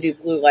have to do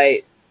blue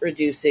light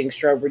reducing,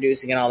 strobe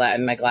reducing, and all that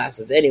in my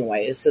glasses,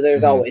 anyways. So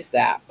there's always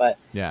that. But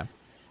yeah,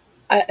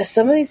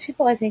 some of these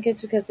people, I think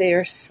it's because they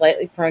are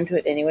slightly prone to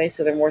it anyway,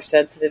 so they're more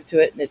sensitive to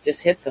it, and it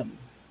just hits them.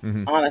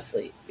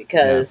 Honestly,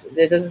 because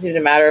it doesn't seem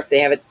to matter if they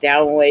have it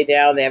down, way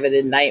down, they have it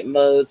in night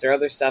modes or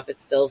other stuff. It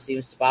still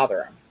seems to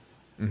bother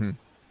them.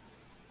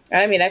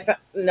 I mean, I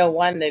know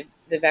one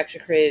they've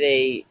actually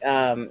created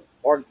a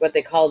or what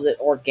they call the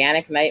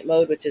organic night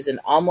mode, which is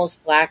an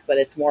almost black, but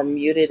it's more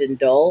muted and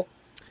dull,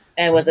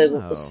 and with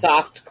a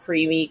soft,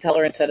 creamy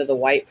color instead of the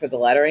white for the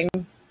lettering.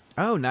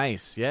 Oh,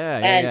 nice.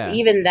 And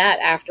even that,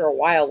 after a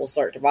while, will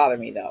start to bother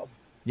me, though.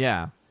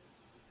 Yeah.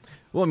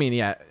 Well, I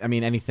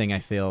mean, anything I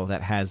feel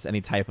that has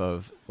any type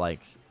of like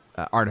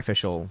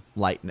artificial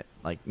light,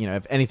 like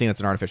if anything that's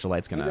an artificial light,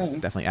 it's gonna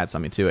definitely add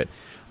something to it.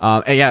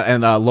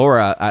 And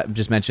Laura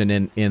just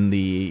mentioned in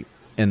the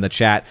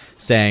chat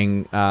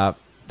saying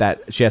that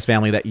she has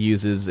family that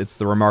uses it's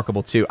the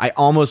Remarkable 2. I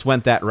almost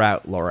went that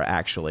route, Laura.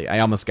 Actually, I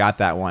almost got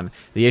that one.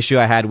 The issue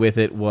I had with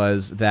it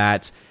was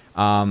that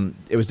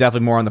it was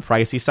definitely more on the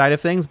pricey side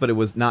of things, but it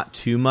was not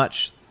too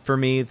much for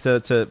me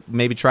to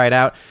maybe try it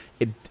out.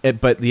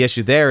 But the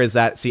issue there is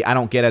that obviously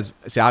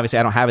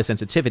I don't have a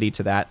sensitivity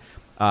to that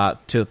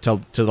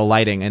to the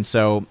lighting, and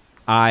so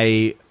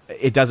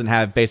it doesn't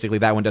have, basically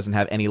that one doesn't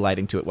have any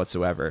lighting to it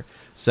whatsoever.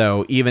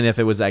 So even if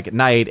it was like at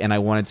night and I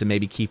wanted to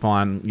maybe keep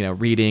on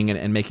reading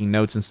and making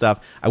notes and stuff,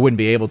 I wouldn't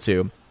be able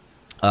to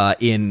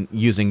in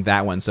using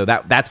that one. So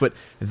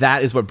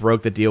that is what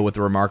broke the deal with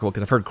the Remarkable,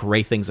 because I've heard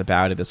great things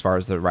about it as far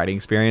as the writing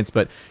experience.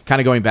 But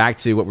kind of going back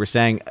to what we're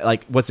saying,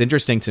 like what's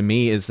interesting to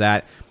me is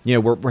that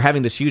we're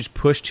having this huge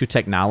push to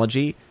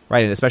technology,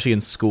 right? And especially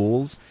in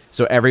schools.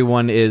 So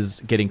everyone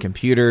is getting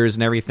computers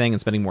and everything and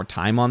spending more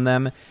time on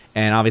them.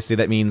 And obviously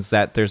that means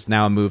that there's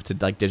now a move to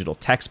like digital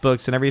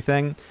textbooks and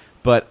everything.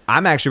 But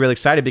I'm actually really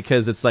excited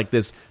because it's like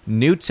this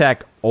new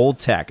tech, old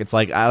tech. It's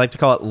like, I like to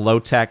call it low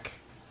tech.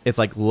 It's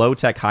like low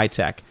tech, high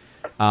tech,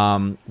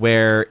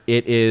 where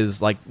it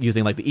is like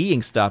using like the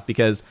e-ink stuff.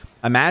 Because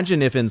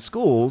imagine if in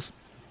schools,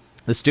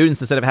 the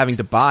students, instead of having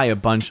to buy a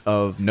bunch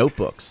of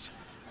notebooks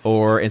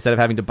or instead of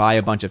having to buy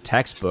a bunch of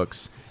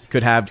textbooks,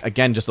 could have,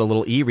 again, just a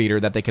little e-reader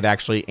that they could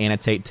actually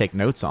annotate, take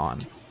notes on.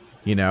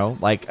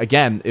 Like,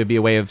 again, it would be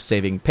a way of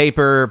saving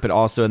paper, but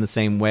also in the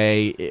same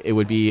way, it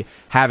would be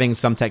having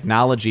some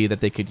technology that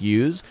they could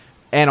use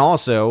and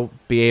also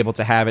be able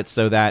to have it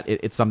so that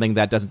it's something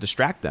that doesn't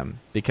distract them,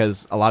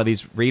 because a lot of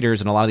these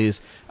readers and a lot of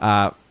these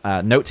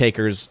note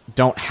takers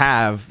don't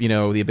have,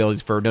 the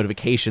ability for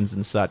notifications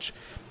and such.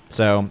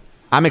 So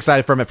I'm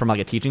excited from it from like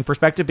a teaching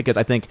perspective, because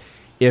I think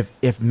if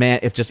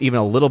just even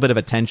a little bit of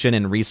attention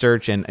and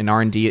research and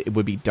R&D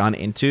would be done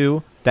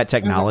into that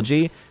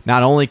technology,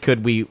 not only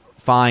could we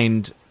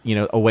find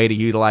a way to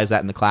utilize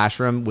that in the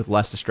classroom with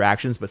less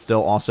distractions, but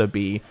still also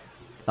be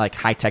like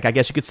high tech, I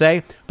guess you could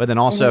say. But then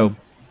also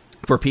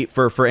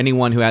for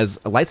anyone who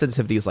has light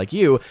sensitivities like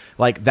you,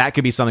 like that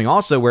could be something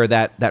also where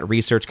that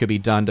research could be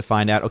done to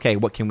find out, okay,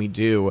 what can we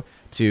do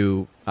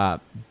to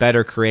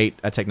better create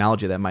a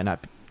technology that might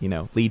not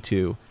lead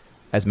to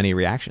as many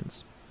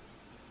reactions.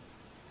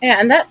 Yeah,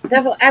 and that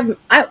definitely,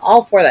 I'm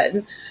all for that.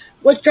 And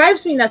what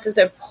drives me nuts is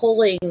they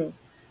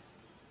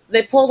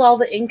pulled all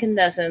the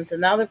incandescents,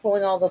 and now they're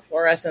pulling all the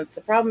fluorescents.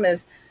 The problem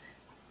is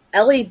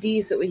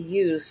LEDs that we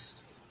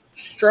use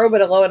strobe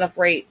at a low enough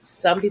rate,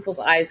 some people's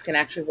eyes can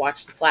actually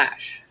watch the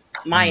flash.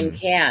 Mine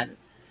can.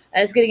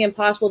 And it's getting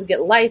impossible to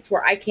get lights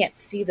where I can't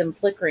see them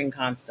flickering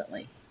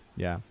constantly.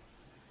 Yeah.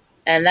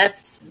 And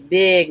that's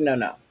big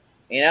no-no,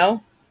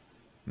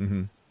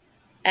 Mm-hmm.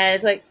 And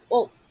it's like,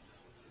 well,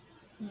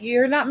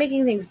 you're not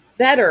making things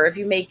better if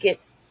you make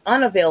it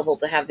unavailable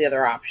to have the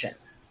other option.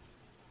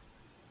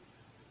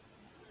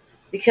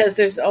 Because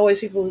there's always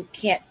people who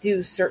can't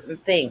do certain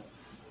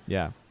things.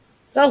 Yeah.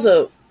 It's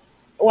also,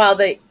 while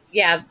they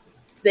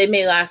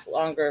may last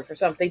longer for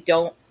some, they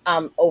don't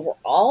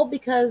overall,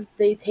 because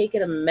they take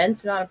an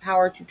immense amount of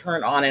power to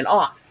turn on and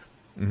off.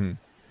 Mm-hmm.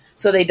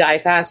 So they die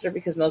faster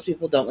because most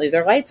people don't leave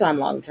their lights on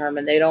long term,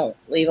 and they don't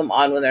leave them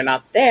on when they're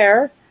not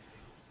there.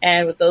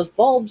 And with those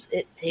bulbs,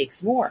 it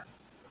takes more.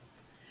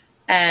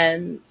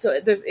 And so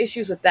there's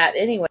issues with that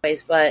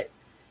anyways, but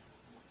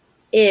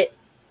it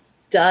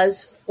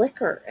does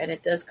flicker and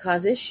it does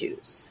cause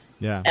issues.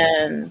 Yeah.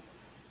 And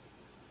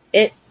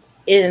it,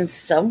 in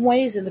some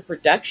ways, in the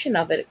production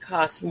of it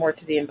costs more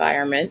to the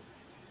environment.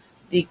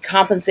 The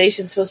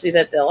compensation is supposed to be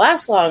that they'll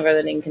last longer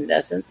than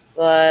incandescents,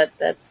 but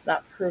that's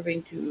not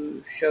proving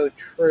to show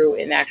true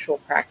in actual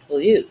practical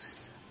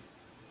use.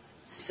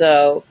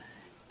 So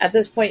at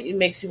this point, it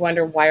makes you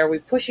wonder, why are we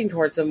pushing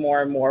towards them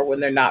more and more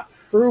when they're not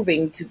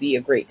proving to be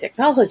a great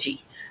technology?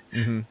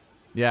 Mm-hmm.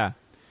 Yeah.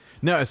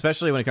 No,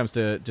 especially when it comes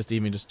to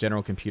just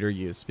general computer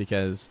use,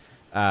 because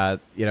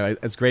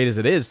as great as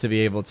it is to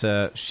be able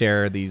to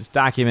share these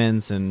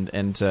documents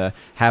and to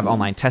have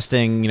online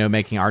testing,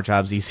 making our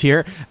jobs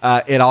easier,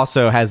 it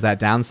also has that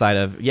downside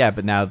of,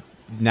 but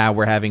now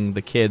we're having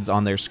the kids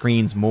on their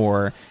screens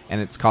more, and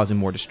it's causing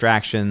more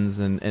distractions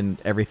and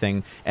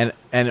everything, and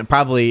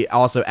probably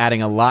also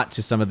adding a lot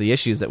to some of the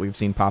issues that we've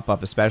seen pop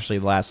up, especially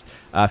the last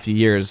few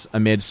years,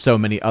 amid so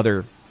many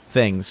other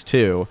things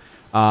too.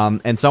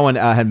 And someone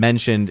had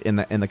mentioned in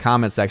the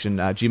comment section,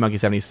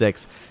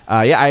 GMonkey76.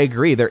 I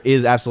agree.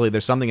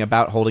 There's something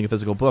about holding a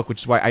physical book,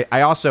 which is why I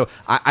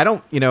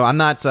don't, I'm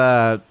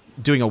not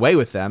doing away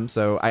with them.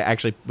 So I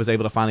actually was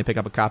able to finally pick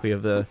up a copy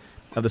of the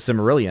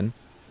Silmarillion.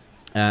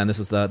 And this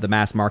is the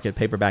mass market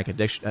paperback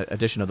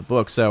edition of the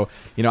book. So,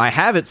 I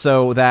have it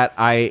so that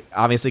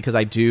because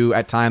I do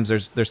at times,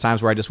 there's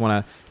times where I just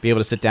want to be able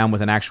to sit down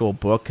with an actual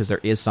book, because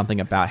there is something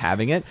about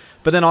having it.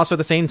 But then also at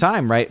the same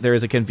time, right, there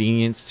is a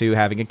convenience to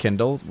having a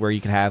Kindle where you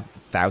can have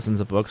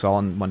thousands of books all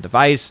on one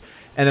device.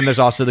 And then there's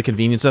also the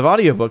convenience of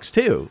audiobooks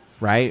too,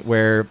 right,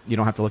 where you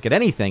don't have to look at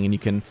anything and you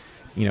can,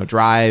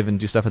 drive and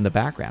do stuff in the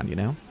background,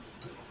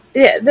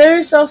 Yeah,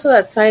 there's also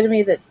that side of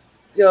me that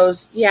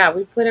goes,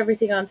 we put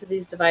everything onto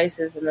these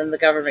devices, and then the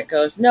government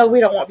goes, no,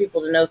 we don't want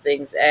people to know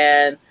things,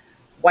 and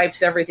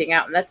wipes everything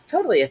out. And that's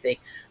totally a thing.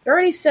 They're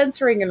already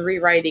censoring and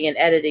rewriting and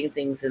editing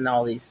things in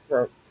all these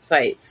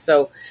sites.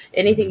 So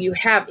anything you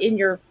have in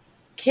your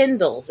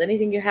Kindles,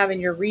 anything you have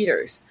in your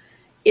readers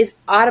is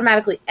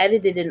automatically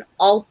edited and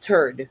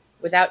altered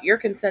without your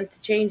consent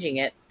to changing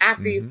it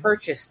after you've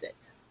purchased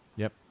it.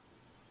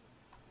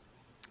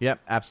 Yep,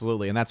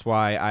 absolutely. And that's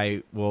why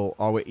I will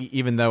always,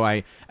 even though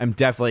I'm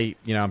definitely,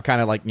 I'm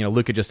kind of like,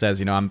 Luca just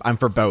says, I'm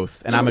for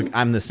both. And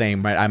I'm the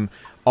same, right? I'm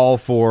all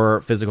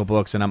for physical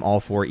books, and I'm all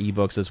for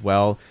ebooks as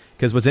well.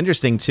 Because what's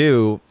interesting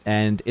too,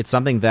 and it's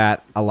something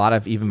that a lot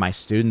of even my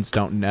students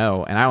don't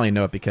know, and I only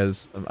know it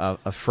because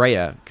of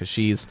Freya, because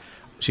she's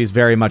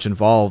very much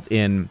involved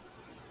in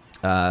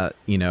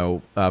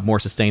more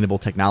sustainable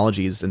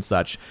technologies and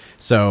such.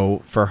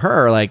 So for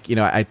her,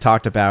 I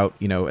talked about,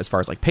 as far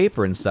as like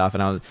paper and stuff,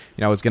 and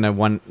I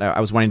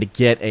was wanting to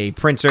get a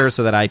printer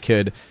so that I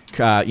could,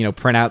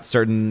 print out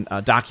certain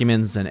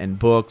documents and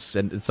books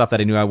and stuff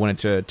that I knew I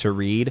wanted to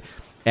read.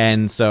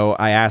 And so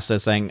I asked her,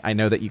 saying, I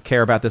know that you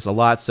care about this a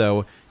lot,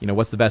 so,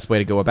 what's the best way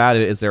to go about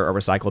it? Is there a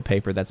recycled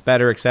paper that's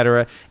better, et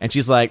cetera? And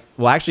she's like,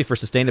 well, actually, for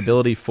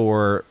sustainability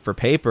for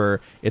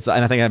paper, and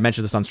I think I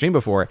mentioned this on stream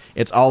before,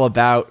 it's all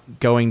about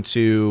going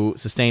to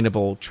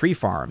sustainable tree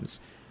farms.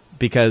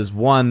 Because,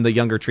 one, the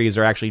younger trees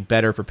are actually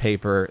better for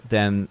paper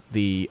than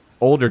the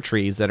older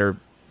trees that are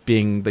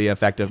being the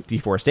effect of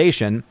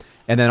deforestation.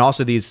 And then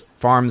also these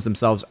farms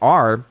themselves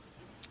are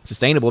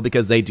sustainable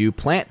because they do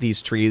plant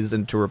these trees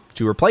and to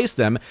replace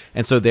them,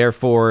 and so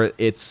therefore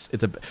it's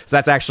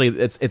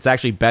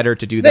actually better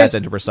to do that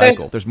than to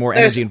recycle. There's more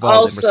energy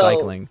involved in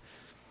recycling.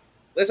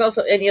 There's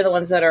also any of the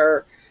ones that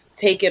are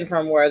taken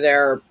from where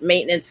they're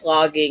maintenance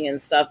logging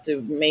and stuff to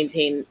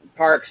maintain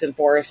parks and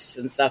forests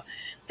and stuff.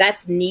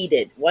 That's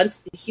needed.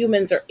 Once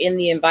humans are in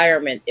the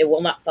environment, it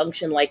will not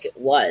function like it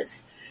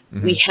was.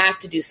 We have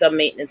to do some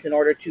maintenance in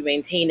order to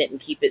maintain it and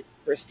keep it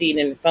pristine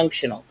and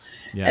functional.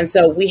 Yeah. And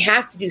so we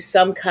have to do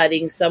some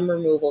cutting, some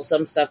removal,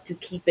 some stuff to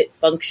keep it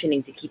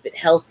functioning, to keep it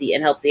healthy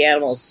and help the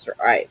animals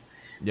survive.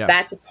 Yeah.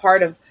 That's a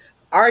part of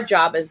our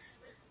job as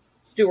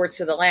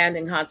stewards of the land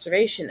and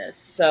conservationists.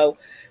 So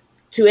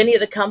to any of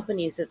the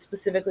companies that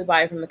specifically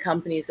buy from the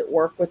companies that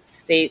work with the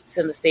states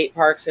and the state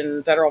parks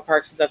and federal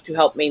parks and stuff to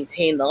help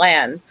maintain the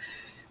land,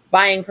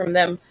 buying from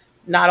them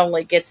not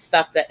only gets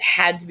stuff that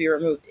had to be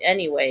removed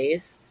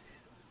anyways,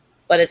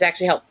 but it's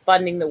actually helped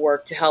funding the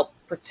work to help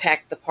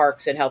protect the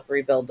parks and help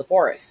rebuild the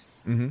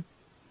forests. Mm-hmm.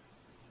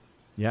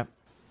 Yep.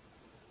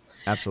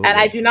 Absolutely. And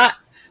I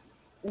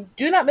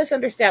do not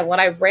misunderstand when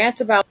I rant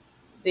about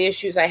the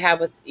issues I have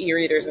with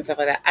e-readers and stuff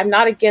like that. I'm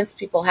not against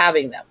people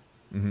having them.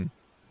 Mm-hmm.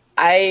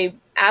 I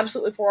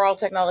absolutely for all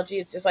technology.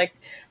 It's just like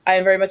I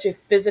am very much a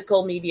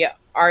physical media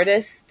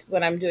artist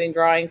when I'm doing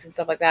drawings and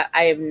stuff like that.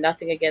 I have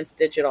nothing against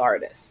digital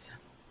artists.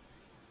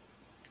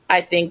 I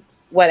think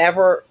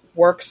whatever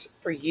works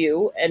for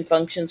you and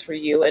functions for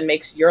you and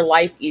makes your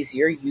life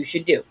easier, you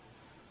should do.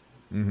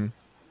 Mm-hmm.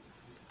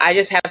 I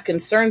just have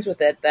concerns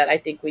with it that I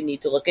think we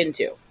need to look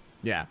into.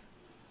 Yeah.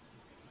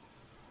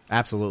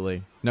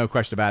 Absolutely. No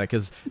question about it,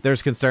 because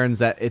there's concerns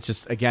that it's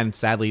just, again,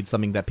 sadly,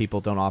 something that people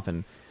don't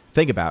often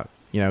think about,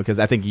 because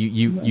I think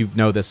you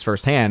know this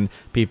firsthand.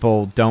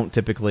 People don't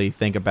typically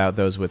think about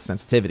those with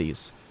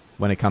sensitivities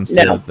when it comes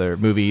to their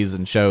movies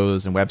and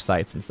shows and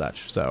websites and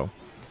such. So,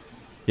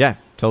 yeah,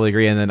 totally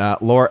agree. And then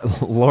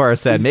Laura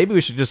said, maybe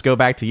we should just go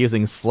back to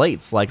using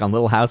slates like on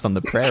Little House on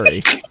the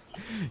Prairie.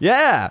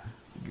 Yeah.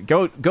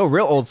 Go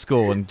real old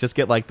school and just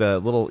get like the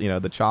little,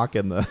 the chalk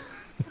and the...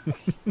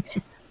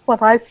 Well,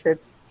 I said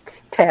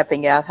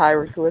tapping out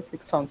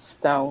hieroglyphics on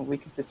stone. We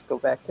could just go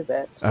back to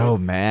that. Too. Oh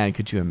man,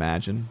 could you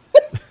imagine?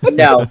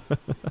 No.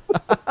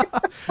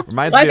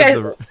 Reminds Like me I-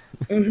 of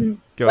the.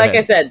 Go like ahead.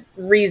 I said,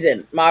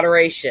 reason,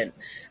 moderation.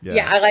 Yeah.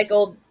 Yeah, I like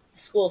old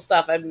school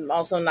stuff. I'm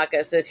also not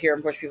going to sit here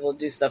and push people to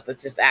do stuff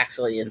that's just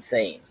actually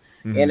insane.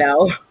 You Mhm.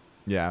 know?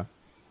 Yeah.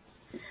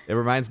 It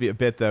reminds me a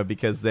bit though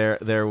because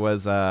there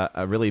was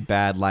a really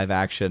bad live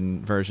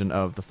action version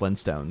of the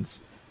Flintstones,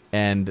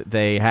 and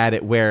they had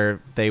it where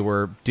they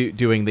were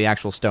doing the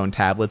actual stone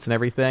tablets and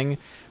everything,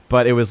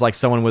 but it was like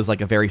someone was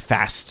like a very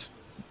fast,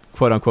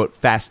 quote unquote,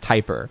 fast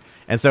typer,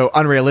 and so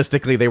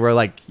unrealistically they were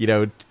like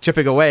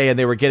chipping away and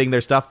they were getting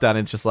their stuff done.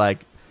 And it's just like,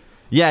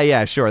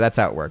 yeah, sure, that's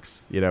how it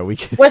works. We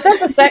can. Was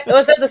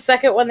that the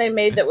second one they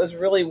made that was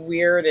really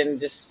weird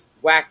and just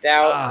whacked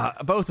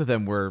out? Both of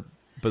them were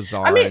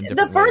bizarre. I mean, in the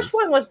different first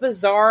ways. one was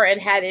bizarre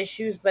and had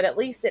issues, but at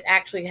least it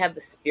actually had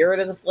the spirit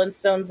of the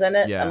Flintstones in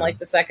it, Yeah. unlike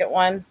the second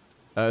one.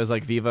 It was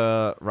like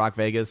Viva Rock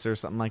Vegas or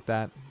something like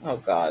that. Oh,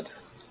 God.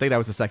 I think that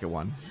was the second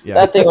one. Yeah.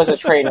 That thing was a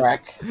train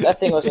wreck. That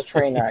thing was a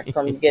train wreck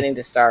from beginning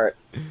to start.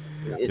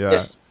 It Yeah.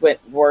 just went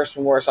worse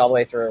and worse all the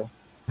way through.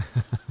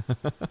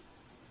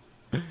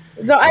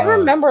 No, I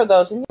remember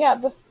those, and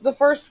yeah, the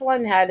first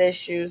one had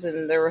issues,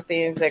 and there were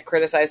things I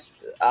criticized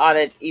on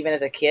it even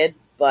as a kid,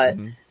 but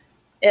Mhm.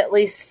 at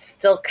least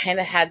still kind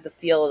of had the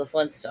feel of the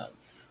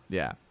Flintstones.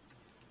 Yeah.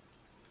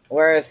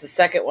 Whereas the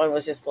second one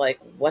was just like,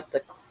 what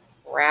the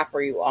crap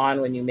are you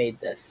on when you made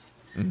this?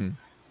 Mm-hmm.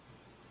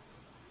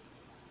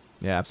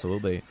 Yeah,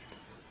 absolutely.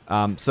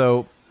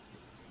 So,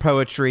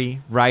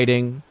 poetry,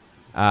 writing,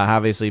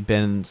 obviously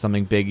been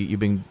something big you've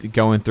been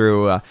going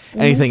through.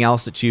 Anything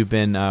else that you've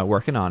been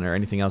working on, or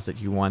anything else that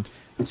you want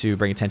to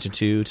bring attention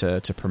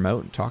to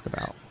promote and talk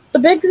about? The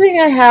big thing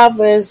I have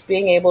is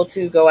being able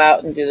to go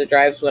out and do the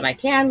drives when I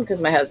can, because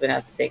my husband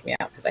has to take me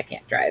out because I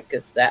can't drive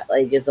because that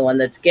leg is the one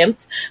that's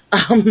gimped.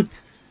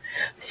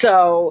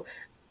 So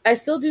I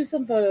still do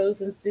some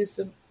photos and do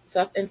some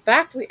stuff. In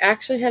fact, we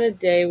actually had a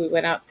day we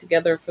went out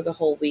together for the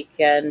whole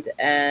weekend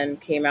and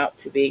came out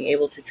to being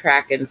able to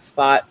track and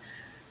spot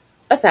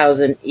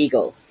 1,000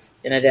 eagles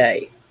in a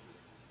day.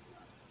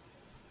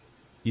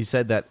 You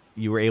said that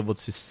you were able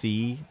to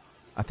see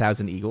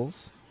 1,000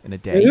 eagles in a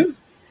day. Mhm.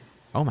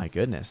 Oh my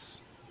goodness!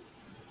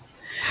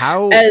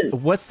 How?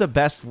 And- What's the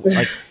best?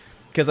 Like,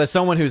 because as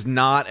someone who's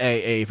not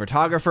a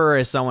photographer,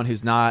 as someone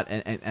who's not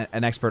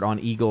an expert on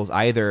eagles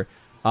either,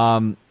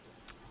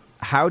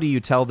 how do you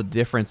tell the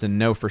difference and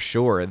know for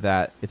sure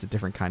that it's a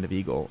different kind of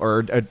eagle?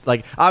 Or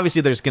like,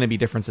 obviously there's going to be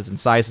differences in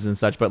sizes and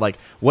such, but like,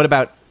 what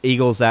about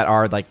eagles that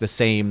are like the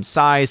same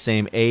size,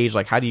 same age?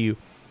 Like, how do you,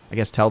 I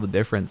guess, tell the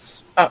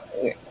difference?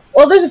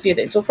 Well, there's a few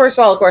things. Well, first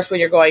of all, of course, when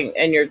you're going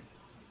and you're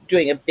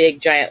doing a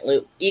big giant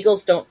loop,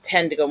 eagles don't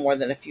tend to go more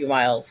than a few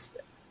miles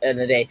in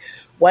a day.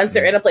 Once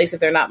they're in a place, if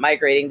they're not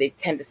migrating, they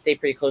tend to stay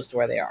pretty close to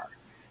where they are.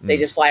 They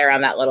just fly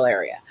around that little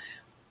area.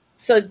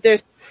 So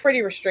there's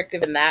pretty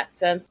restrictive in that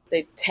sense.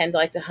 They tend to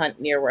like to hunt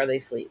near where they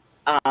sleep.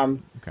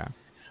 Okay.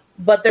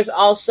 But there's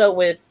also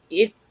if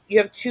you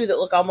have two that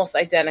look almost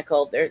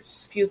identical,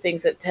 there's few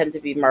things that tend to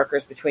be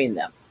markers between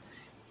them.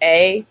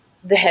 The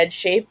head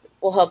shape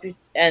will help you,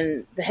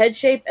 and the head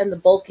shape and the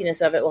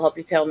bulkiness of it will help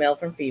you tell male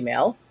from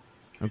female.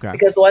 Okay.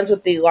 Because the ones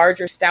with the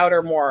larger,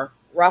 stouter, more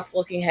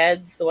rough-looking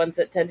heads, the ones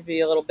that tend to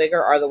be a little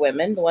bigger, are the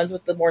women. The ones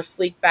with the more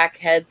sleek-back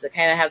heads that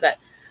kind of have that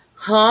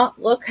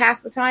look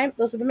half the time,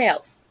 those are the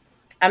males.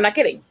 I'm not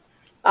kidding.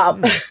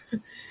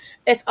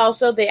 It's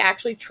also, they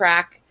actually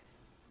track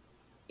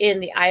in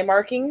the eye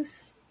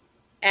markings,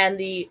 and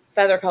the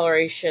feather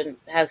coloration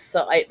has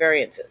slight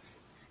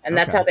variances. And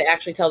that's Okay. how they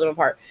actually tell them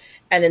apart.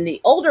 And in the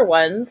older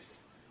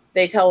ones,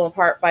 they tell them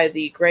apart by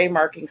the gray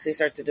markings they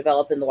start to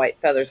develop in the white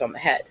feathers on the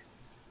head.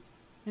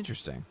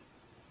 Interesting.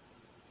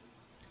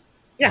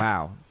 Yeah.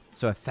 Wow.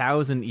 So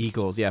 1,000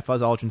 eagles. Yeah,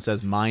 Fuzz Aldrin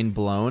says mind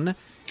blown.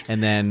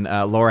 And then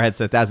Laura had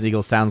said 1,000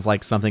 eagles sounds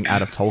like something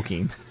out of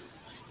Tolkien.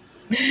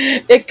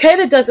 It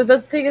kind of does. And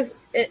the thing is,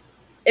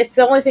 it's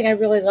the only thing I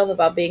really love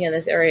about being in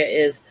this area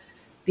is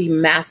the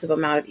massive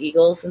amount of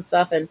eagles and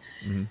stuff. And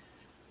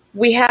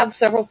we have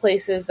several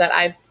places that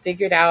I've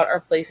figured out are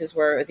places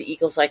where the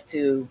eagles like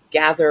to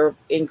gather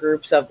in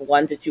groups of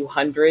 1 to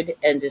 200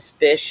 and just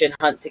fish and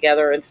hunt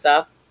together and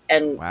stuff.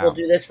 And Wow. we'll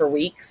do this for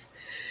weeks.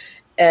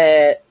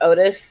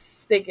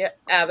 Otis, they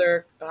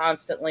gather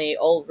constantly.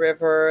 Old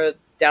River,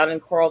 down in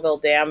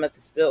Coralville Dam at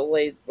the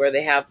spillway where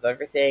they have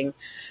everything.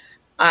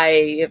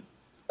 I have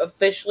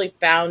officially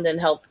found and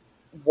helped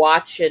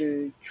watch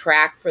and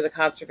track for the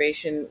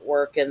conservation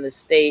work in the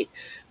state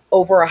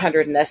over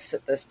 100 nests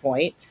at this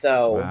point.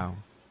 So Wow.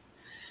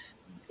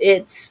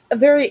 it's a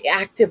very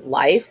active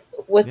life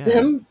with Yeah.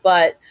 them,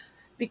 but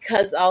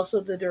because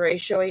also the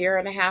derecho a year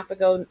and a half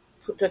ago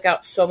took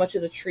out so much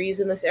of the trees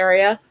in this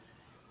area,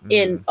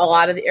 in a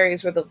lot of the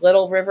areas where the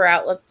little river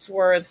outlets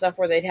were and stuff,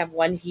 where they'd have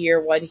one here,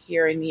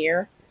 and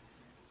here.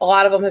 A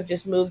lot of them have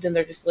just moved and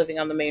they're just living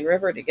on the main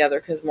river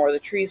together because more of the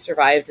trees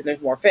survived and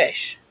there's more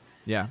fish.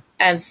 Yeah.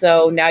 And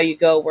so now you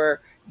go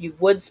where you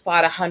would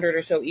spot 100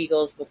 or so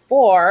eagles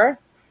before,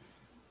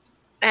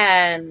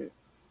 and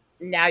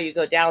now you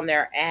go down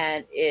there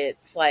and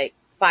it's like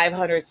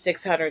 500,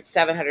 600,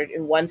 700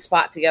 in one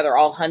spot together,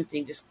 all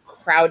hunting, just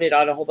crowded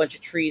on a whole bunch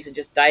of trees and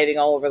just diving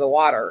all over the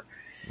water.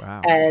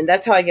 Wow. And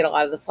that's how I get a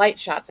lot of the flight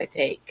shots I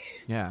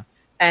take. Yeah.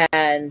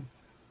 And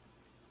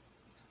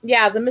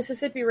yeah, the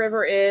Mississippi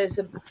River is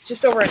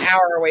just over an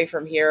hour away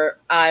from here.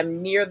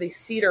 I'm near the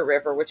Cedar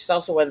River, which is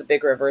also one of the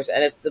big rivers,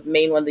 and it's the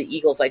main one the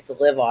eagles like to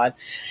live on.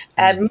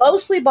 And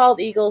mostly bald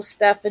eagles,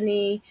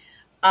 Stephanie.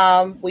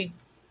 We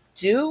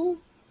do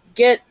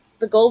get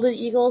the golden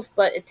eagles,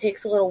 but it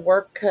takes a little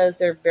work because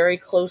they're very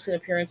close in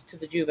appearance to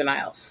the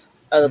juveniles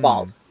of the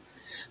bald.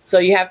 So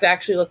you have to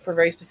actually look for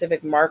very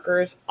specific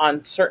markers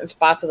on certain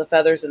spots of the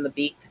feathers and the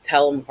beak to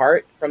tell them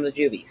apart from the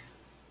juvies.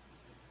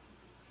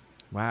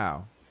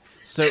 Wow.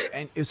 So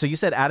you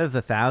said out of the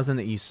 1,000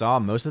 that you saw,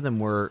 most of them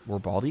were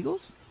bald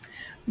eagles?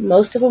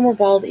 Most of them were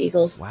bald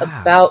eagles. Wow.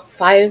 About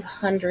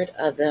 500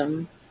 of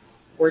them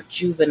were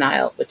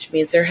juvenile, which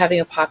means they're having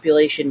a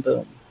population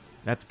boom.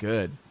 That's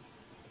good.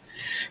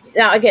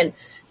 Now, again,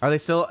 are they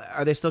still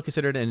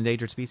considered an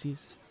endangered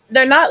species?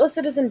 They're not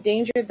listed as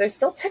endangered. They're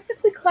still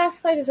technically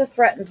classified as a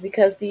threatened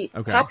because the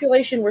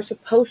population we're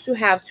supposed to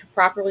have to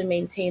properly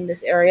maintain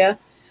this area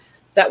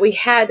that we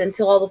had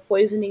until all the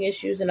poisoning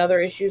issues and other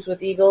issues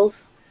with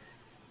eagles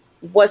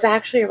was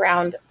actually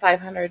around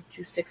 500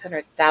 to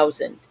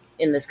 600,000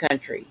 in this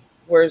country,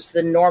 whereas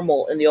the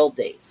normal in the old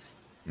days.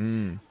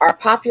 Our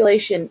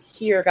population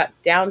here got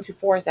down to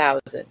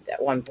 4,000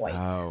 at one point.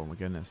 Oh, my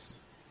goodness.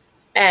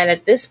 And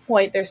at this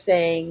point, they're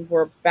saying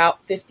we're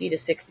about 50 to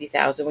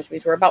 60,000, which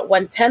means we're about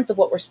 1/10 of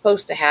what we're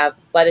supposed to have.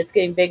 But it's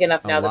getting big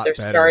enough now that they're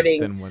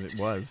starting than what it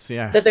was.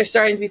 Yeah, that they're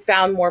starting to be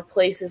found more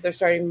places. They're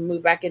starting to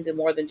move back into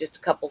more than just a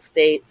couple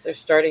states. They're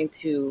starting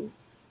to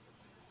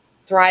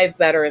thrive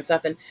better and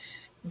stuff, and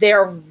they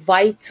are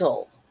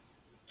vital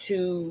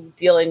to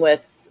dealing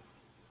with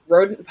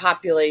rodent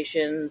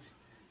populations,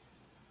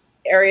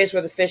 areas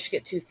where the fish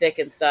get too thick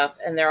and stuff.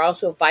 And they're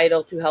also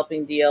vital to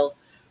helping deal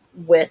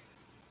with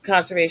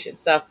conservation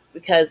stuff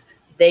because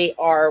they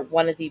are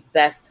one of the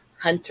best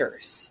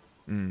hunters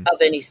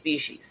of any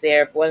species. They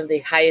have one of the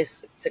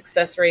highest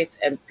success rates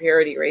and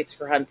purity rates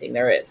for hunting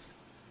there is.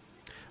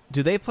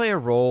 Do they play a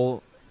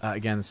role,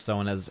 against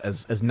someone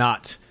as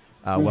not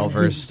well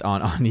versed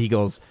on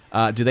eagles?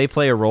 Do they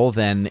play a role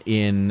then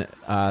in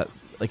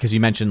because you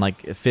mentioned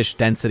like fish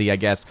density, I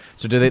guess?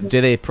 So do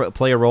they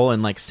play a role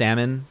in like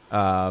salmon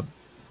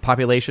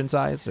population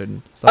size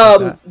and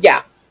stuff like that?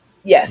 Yeah,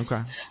 yes.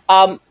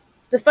 Okay.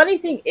 The funny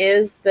thing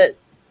is that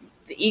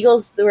the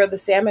eagles, where the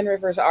salmon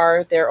rivers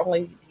are, they're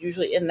only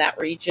usually in that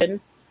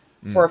region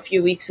for a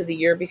few weeks of the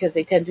year because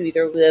they tend to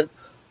either live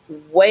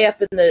way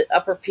up in the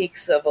upper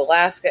peaks of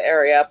Alaska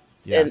area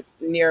and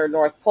near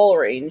North Pole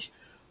range,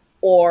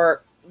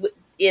 or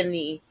in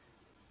the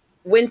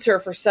winter,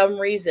 for some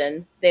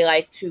reason, they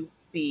like to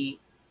be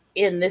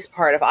in this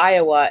part of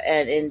Iowa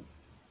and in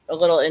a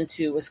little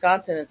into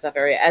Wisconsin and stuff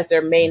area as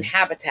their main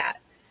habitat.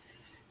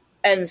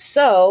 And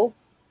so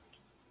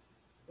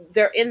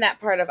they're in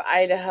that part of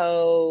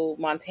Idaho,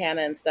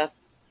 Montana, and stuff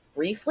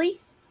briefly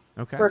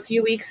for a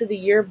few weeks of the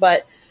year,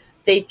 but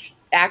they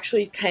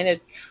actually kind of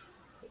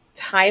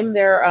time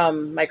their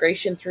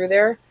migration through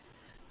there.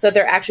 So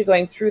they're actually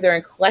going through there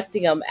and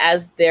collecting them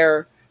as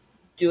they're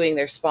doing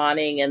their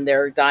spawning and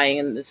they're dying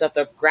and stuff.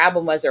 They'll grab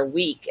them as they're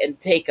weak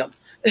and take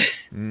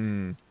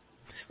them,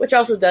 which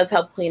also does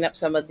help clean up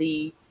some of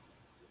the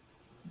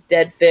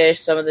dead fish,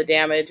 some of the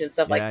damage and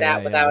stuff like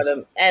that without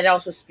them. And it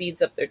also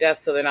speeds up their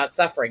death so they're not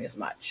suffering as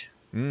much.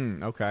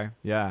 Okay.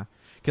 Yeah.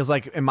 Because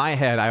like in my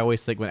head, I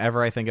always think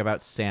whenever I think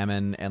about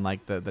salmon and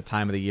like the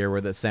time of the year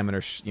where the salmon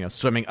are,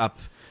 swimming up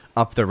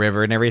the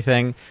river and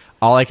everything,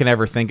 all I can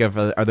ever think of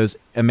are those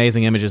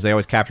amazing images they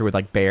always capture with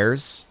like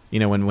bears,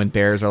 when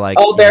bears are like,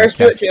 bears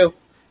do it too.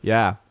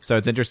 Yeah. So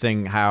it's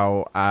interesting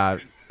how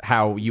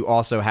you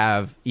also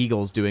have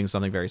eagles doing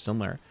something very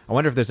similar. I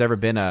wonder if there's ever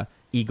been a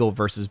eagle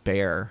versus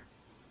bear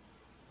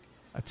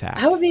attack.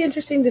 That would be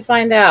interesting to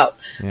find out.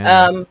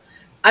 Yeah.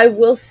 I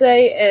will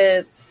say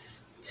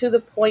it's to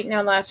the point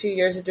now in the last few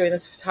years of doing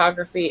this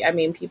photography. I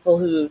mean, people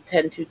who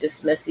tend to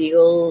dismiss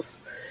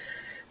eagles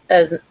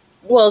as,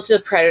 well, it's a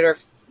predator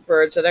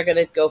bird, so they're going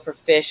to go for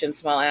fish and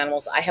small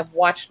animals. I have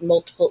watched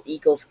multiple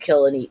eagles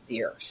kill and eat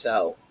deer,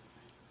 so.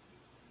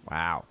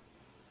 Wow.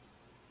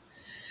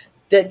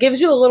 That gives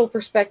you a little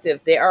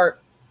perspective. They are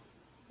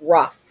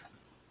rough.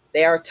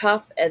 They are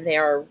tough, and they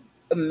are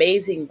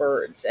amazing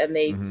birds, and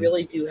they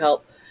really do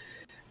help.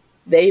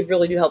 They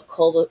really do help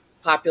cull the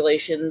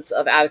populations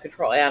of out of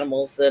control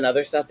animals and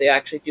other stuff. They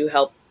actually do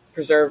help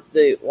preserve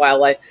the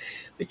wildlife.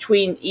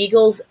 Between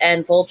eagles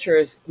and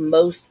vultures,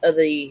 most of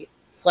the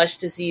flesh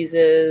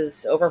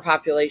diseases,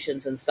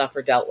 overpopulations, and stuff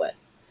are dealt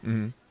with,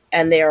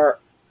 and they are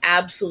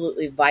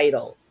absolutely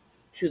vital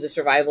to the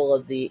survival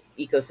of the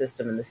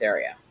ecosystem in this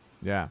area.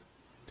 Yeah.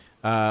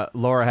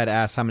 Laura had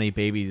asked how many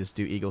babies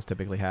do eagles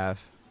typically have?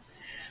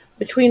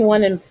 Between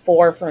 1 and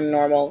 4 for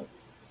normal.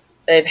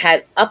 They've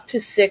had up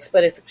to 6,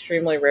 but it's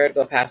extremely rare to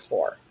go past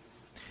 4.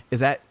 Is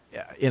that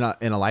in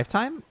a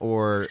lifetime,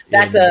 or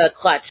that's a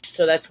clutch?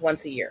 So that's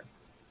once a year.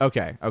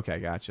 Okay,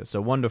 gotcha.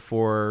 So 1 to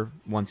 4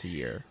 once a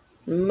year.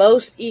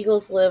 Most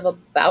eagles live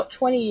about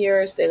 20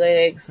 years. They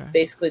lay eggs Okay.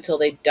 basically till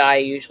they die.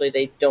 Usually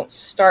they don't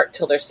start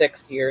till their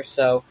 6th year.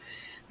 So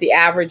the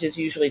average is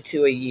usually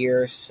 2 a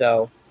year.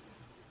 So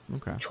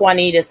Okay.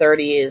 20 to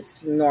 30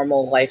 is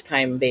normal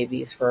lifetime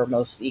babies for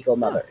most eagle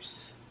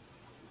mothers.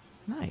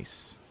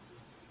 Nice.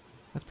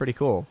 That's pretty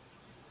cool.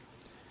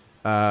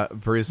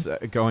 Bruce,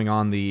 going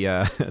on the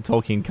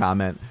Tolkien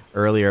comment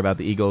earlier about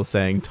the Eagles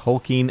saying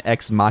Tolkien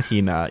ex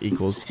machina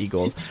equals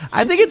Eagles.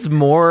 I think it's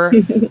more,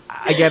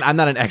 again, I'm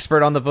not an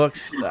expert on the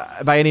books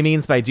by any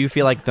means, but I do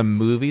feel like the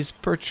movies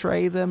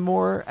portray them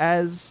more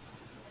as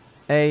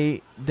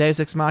a Deus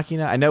ex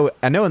machina. I know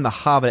in The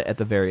Hobbit, at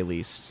the very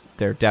least,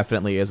 there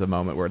definitely is a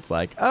moment where it's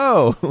like,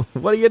 oh,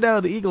 what do you know?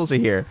 The Eagles are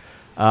here.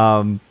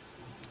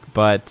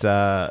 But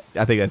I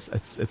think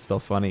it's still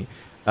funny.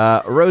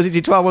 Rosie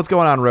G12, what's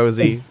going on,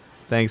 Rosie?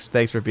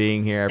 Thanks for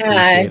being here.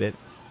 I appreciate it.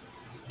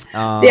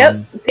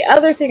 The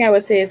other thing I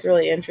would say is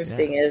really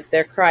interesting is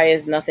their cry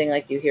is nothing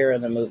like you hear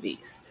in the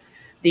movies.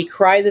 The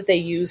cry that they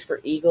use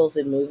for eagles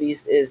in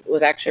movies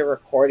was actually a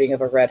recording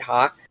of a red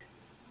hawk.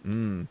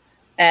 Mm.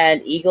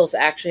 And eagles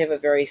actually have a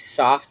very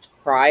soft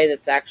cry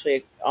that's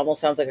actually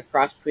almost sounds like a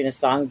cross between a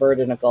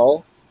songbird and a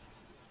gull.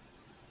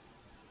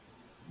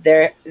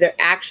 They're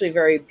actually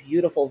very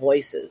beautiful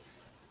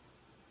voices.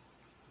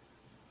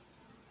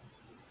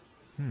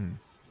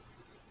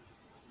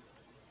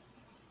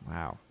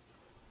 Wow.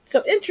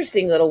 So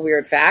interesting little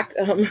weird fact.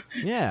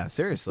 Yeah,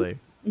 seriously.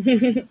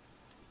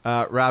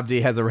 Rob D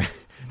has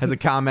a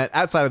comment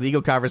outside of the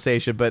Eagle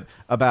conversation, but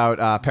about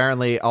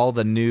apparently all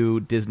the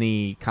new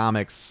Disney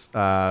comics,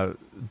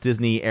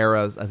 Disney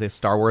eras, I think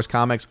Star Wars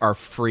comics, are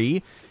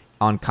free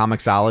on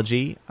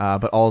Comixology,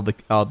 but all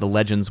the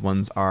Legends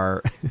ones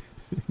are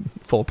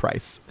full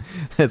price.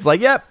 It's like,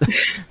 yep,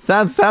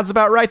 sounds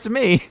about right to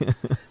me.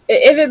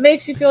 If it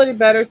makes you feel any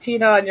better,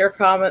 Tina, on your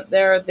comment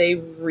there, they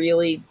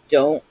really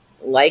don't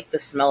like the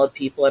smell of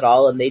people at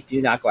all, and they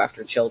do not go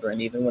after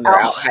children, even when they're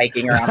out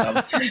hiking around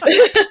them.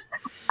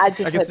 I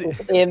just had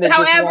this image.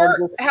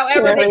 However,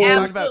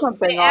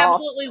 they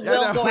absolutely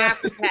will go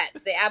after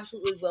pets. They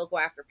absolutely will go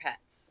after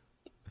pets.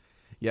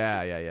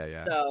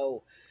 Yeah.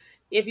 So,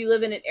 if you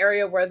live in an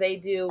area where they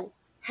do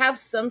have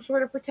some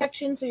sort of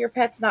protection, so your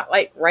pet's not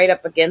like right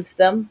up against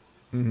them.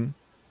 Mm-hmm.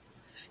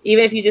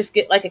 Even if you just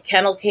get like a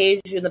kennel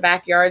cage in the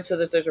backyard so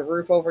that there's a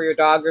roof over your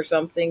dog or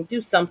something,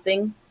 do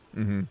something.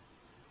 Mm-hmm.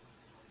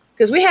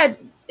 Because we had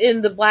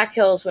in the Black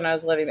Hills when I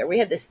was living there, we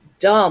had this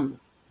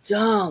dumb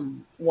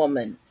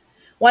woman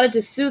wanted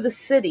to sue the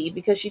city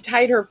because she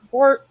tied her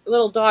poor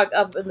little dog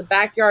up in the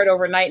backyard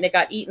overnight and it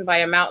got eaten by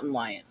a mountain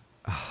lion.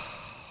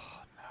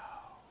 Oh, no.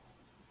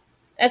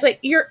 And it's like,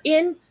 you're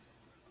in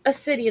a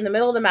city in the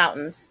middle of the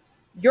mountains.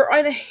 You're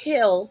on a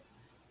hill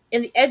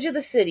in the edge of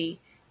the city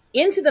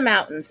into the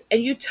mountains,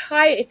 and you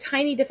tie a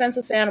tiny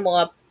defenseless animal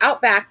up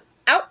out back,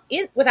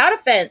 without a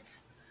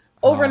fence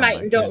overnight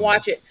and don't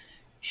watch it.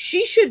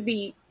 She should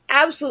be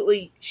held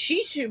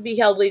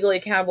legally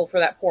accountable for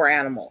that poor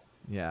animal.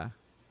 Yeah.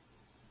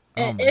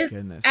 And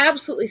it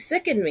absolutely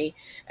sickened me.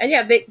 And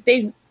yeah,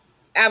 they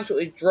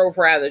absolutely drove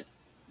her out of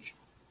the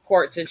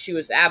courts, and she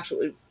was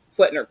absolutely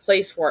put in her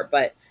place for it.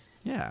 But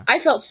yeah, I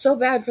felt so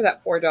bad for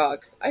that poor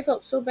dog. I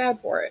felt so bad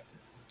for it.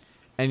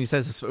 And he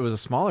says it was a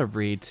smaller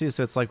breed too,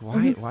 so it's like,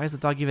 why is the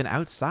dog even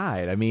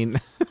outside? I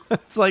mean,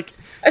 it's like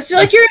you're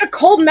in a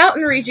cold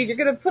mountain region. You're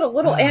going to put a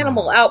little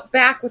animal out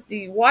back with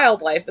the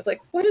wildlife. It's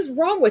like, what is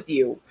wrong with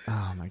you?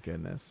 Oh my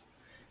goodness.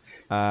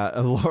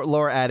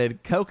 Laura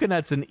added,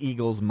 coconuts and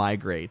eagles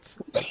migrate.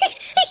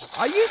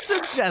 Are you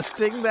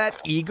suggesting that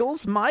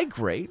eagles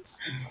migrate?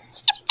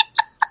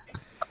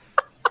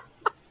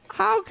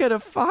 How could a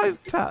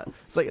 5-pound...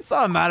 It's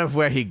not a matter of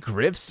where he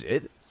grips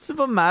it. It's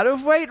a matter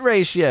of weight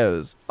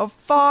ratios. A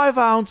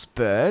 5-ounce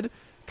bird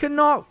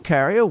cannot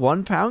carry a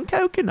 1-pound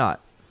coconut.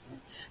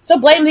 So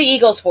blame the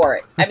eagles for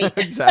it. I mean...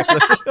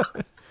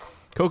 Exactly.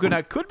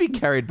 Coconut could be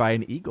carried by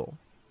an eagle.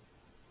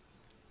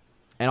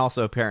 And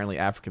also apparently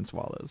African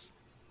swallows.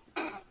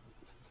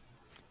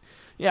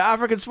 Yeah,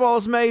 African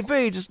swallows may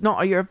be, just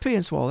not a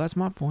European swallow. That's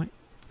my point.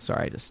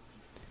 Sorry,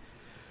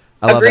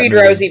 Agreed,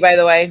 Rosie, by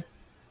the way.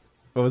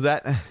 What was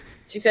that?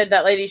 She said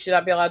that lady should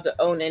not be allowed to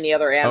own any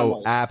other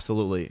animals. Oh,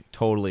 absolutely.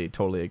 Totally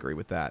agree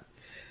with that.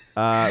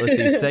 Let's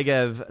see.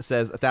 Segev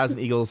says, 1,000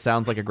 Eagles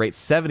sounds like a great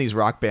 70s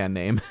rock band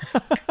name.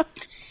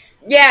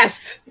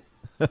 Yes!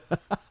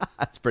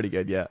 That's pretty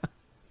good, yeah.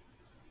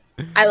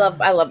 I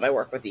love my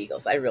work with the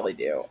Eagles. I really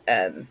do.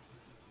 And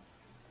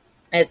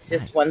it's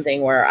just one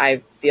thing where I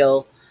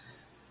feel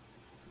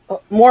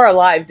more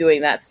alive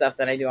doing that stuff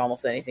than I do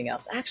almost anything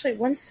else. Actually,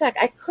 one sec.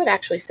 I could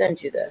actually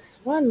send you this.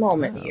 One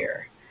moment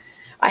here.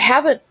 I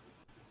haven't,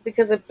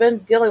 because I've been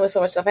dealing with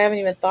so much stuff, I haven't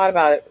even thought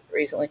about it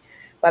recently.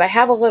 But I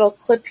have a little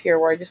clip here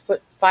where I just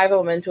put 5 of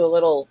them into a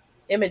little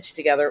image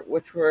together,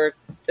 which were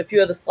a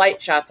few of the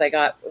flight shots I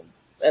got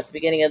at the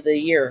beginning of the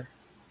year.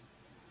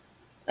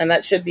 And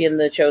that should be in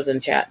the chosen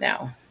chat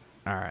now.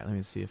 All right, let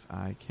me see if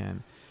I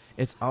can.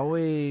 It's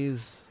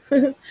always...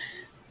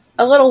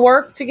 a little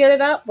work to get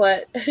it up,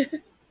 but...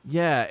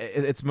 Yeah,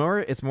 it's more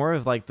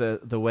of like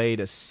the way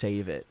to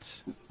save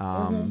it.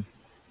 So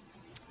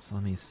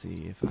let me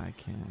see if I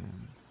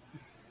can.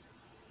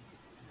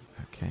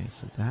 Okay,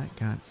 so that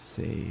got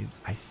saved.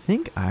 I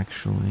think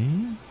actually.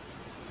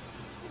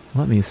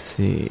 Let me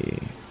see.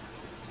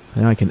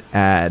 Now I can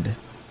add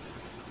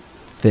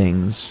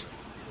things.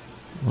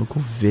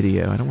 Local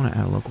video. I don't want to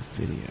add a local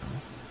video.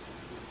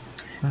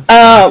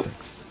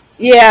 Graphics.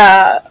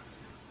 Yeah.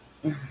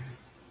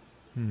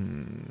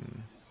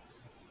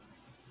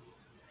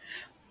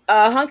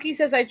 Hunky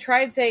says, I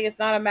tried saying it's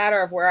not a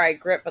matter of where I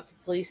grip, but the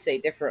police say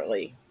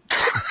differently.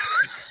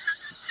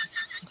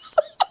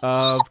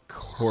 Of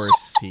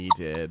course he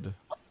did.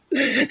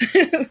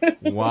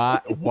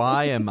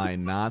 Why am I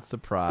not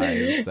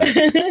surprised that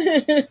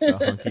the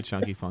hunky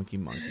chunky funky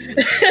monkey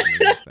was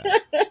like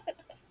that?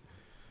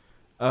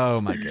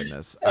 Oh my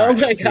goodness. All right,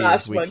 my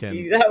gosh,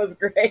 Monkey. That was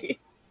great.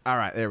 All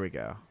right, there we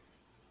go.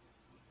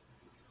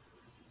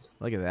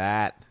 Look at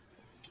that.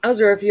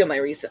 Those are a few of my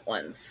recent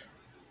ones.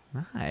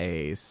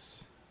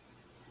 Nice.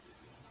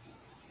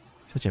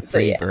 Such a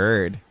pretty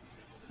bird.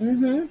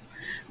 Mm-hmm.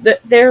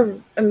 They're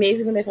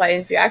amazing when they fly.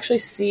 If you actually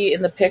see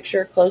in the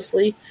picture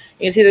closely,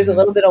 you can see there's a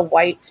little bit of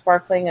white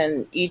sparkling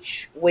on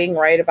each wing,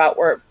 right about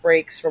where it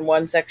breaks from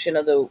one section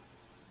of the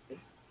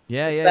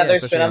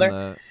feathers to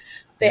another.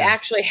 They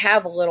actually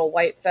have a little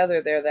white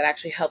feather there that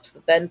actually helps the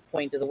bend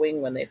point of the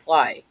wing when they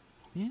fly.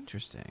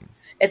 Interesting.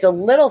 It's a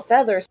little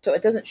feather, so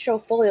it doesn't show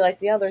fully like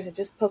the others. It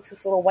just pokes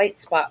this little white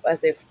spot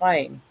as they're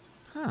flying.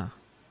 Huh.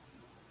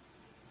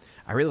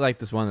 I really like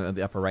this one in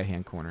the upper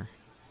right-hand corner.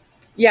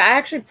 Yeah, I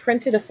actually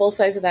printed a full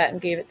size of that and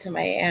gave it to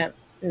my aunt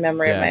in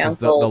memory of my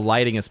uncle. The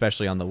lighting,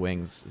 especially on the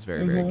wings, is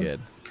very, very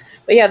good.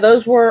 But yeah,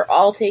 those were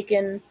all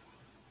taken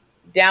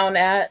down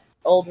at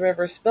Old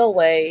River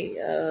Spillway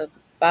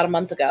about a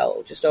month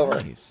ago, just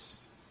over. Nice.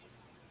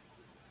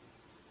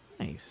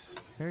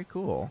 Very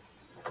cool.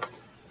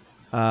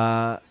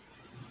 Let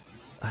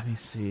me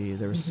see.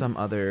 There was some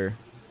other...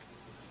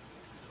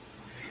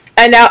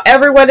 And now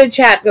everyone in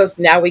chat goes,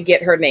 now we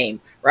get her name,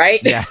 right?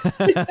 Yeah.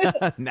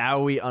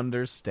 Now we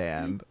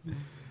understand.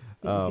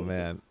 Oh,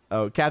 man.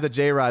 Oh, Captain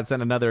J-Rod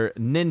sent another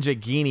Ninja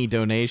Genie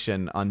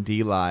donation on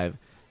D-Live.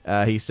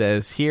 He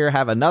says, here,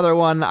 have another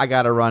one. I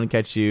got to run,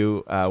 catch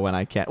you when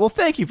I can. Well,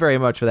 thank you very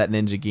much for that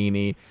Ninja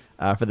Genie,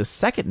 for the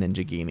second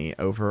Ninja Genie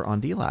over on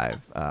D-Live.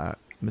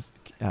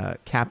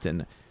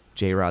 Captain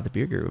J-Rod, the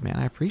Beer Guru, man.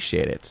 I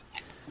appreciate it.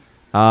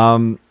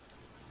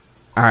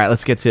 All right,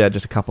 let's get to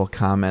just a couple of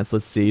comments.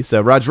 Let's see.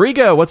 So,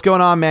 Rodrigo, what's going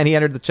on, man? He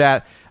entered the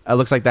chat.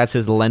 Looks like that's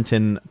his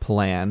Lenten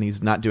plan.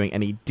 He's not doing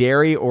any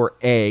dairy or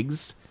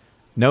eggs.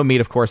 No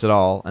meat, of course, at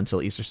all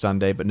until Easter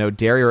Sunday, but no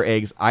dairy or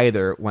eggs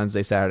either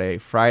Wednesday, Saturday,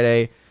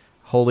 Friday.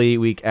 Holy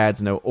Week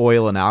adds no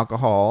oil and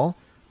alcohol.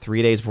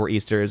 3 days before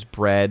Easter is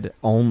bread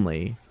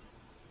only,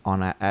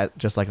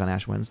 just like on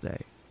Ash Wednesday.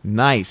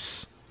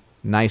 Nice.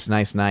 Nice.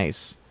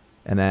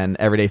 And then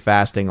everyday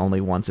fasting only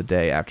once a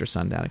day after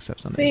sundown,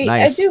 except Sunday. See,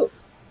 nice. I do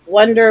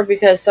wonder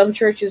because some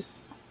churches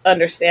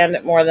understand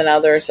it more than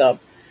others. So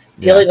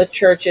dealing with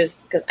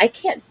churches, because I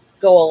can't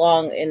go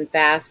along in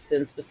fasts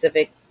and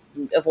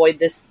avoid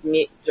this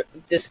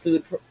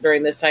food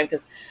during this time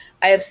because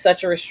I have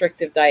such a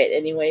restrictive diet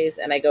anyways,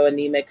 and I go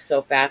anemic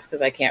so fast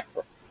because I can't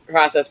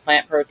process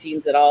plant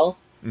proteins at all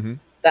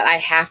that I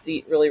have to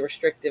eat really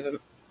restrictive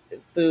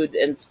food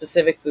and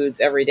specific foods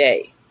every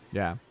day.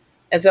 Yeah.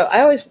 And so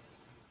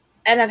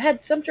I've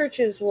had some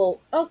churches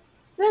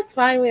that's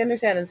fine, we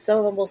understand. And some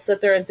of them will sit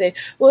there and say,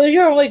 well,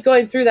 you're only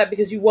going through that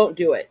because you won't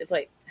do it. It's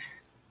like...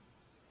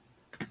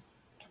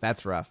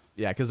 That's rough.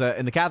 Yeah, because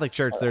in the Catholic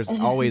Church, there's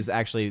always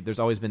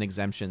been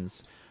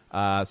exemptions.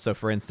 So,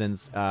 for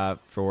instance,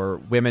 for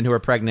women who are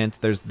pregnant,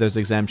 there's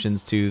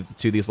exemptions to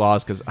these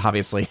laws because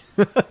obviously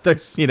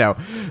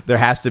there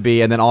has to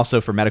be, and then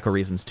also for medical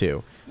reasons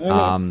too.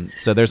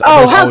 So there's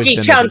hunky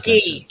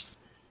chunky.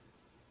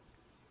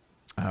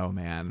 Oh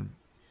man.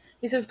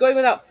 He says, going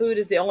without food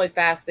is the only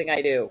fast thing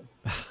I do.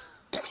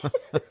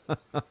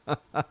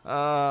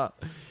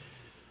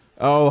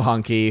 Oh,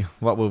 Hunky,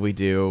 what would we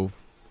do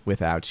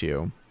without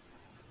you?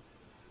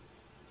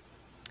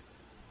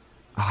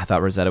 Oh, I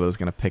thought Rosetta was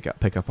going to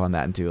pick up on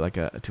that and do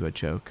a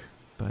joke.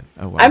 But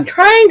oh well. I'm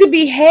trying to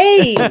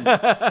behave. You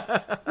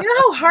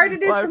know how hard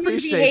it is for me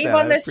to behave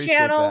on this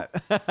channel?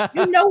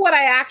 You know what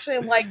I actually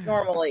am like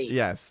normally.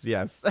 Yes.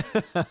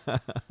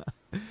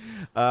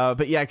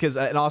 But yeah, because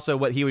and also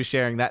what he was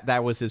sharing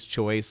that was his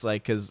choice,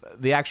 like because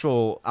the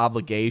actual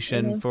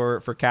obligation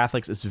for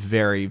Catholics is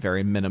very,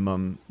 very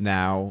minimum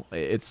now.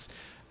 It's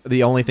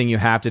the only thing you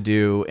have to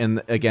do,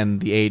 and again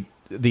the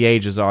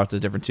ages are also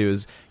different too.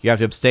 Is you have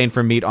to abstain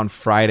from meat on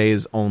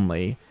Fridays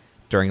only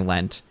during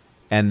Lent,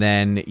 and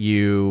then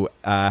you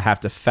have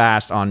to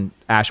fast on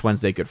Ash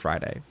Wednesday, Good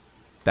Friday.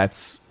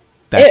 That's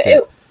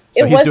it.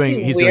 So he's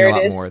doing a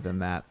lot more than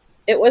that.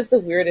 It was the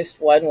weirdest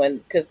one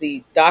because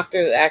the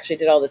doctor actually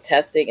did all the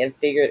testing and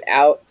figured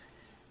out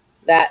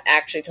that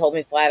actually told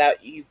me flat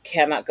out, you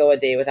cannot go a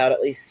day without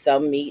at least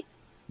some meat.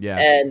 Yeah.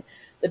 And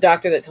the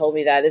doctor that told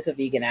me that is a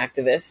vegan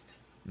activist.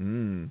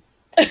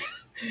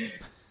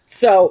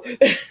 So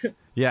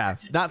Yeah,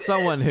 not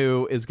someone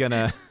who is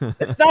gonna.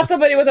 it's not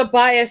somebody with a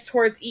bias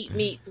towards eat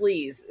meat,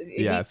 please.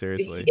 Yeah,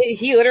 seriously.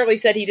 He literally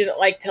said he didn't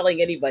like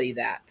telling anybody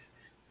that.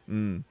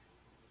 Mm.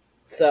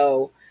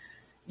 So,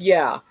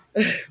 yeah.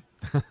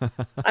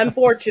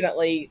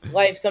 Unfortunately,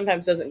 life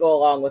sometimes doesn't go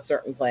along with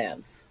certain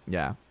plans.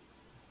 Yeah.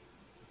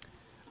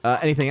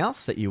 Anything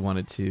else that you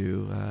wanted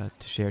to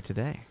share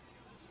today?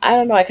 I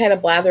don't know. I kind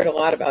of blathered a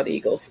lot about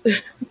eagles.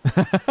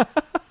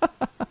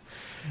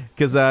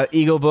 Because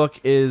Eagle Book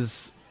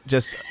is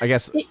just, I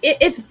guess...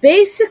 It's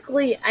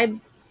basically, I've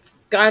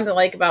gone to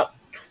like about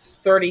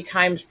 30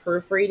 times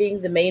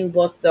proofreading. The main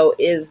book, though,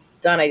 is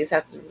done. I just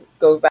have to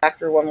go back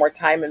through one more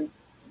time and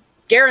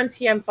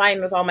guarantee I'm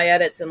fine with all my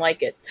edits and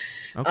like it.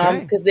 Okay.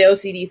 Because the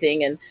OCD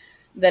thing, and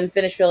then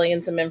finish filling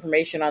in some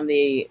information on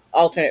the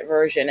alternate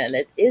version, and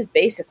it is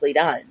basically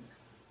done.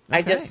 Okay.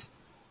 I just,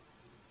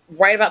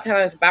 right about the time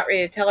I was about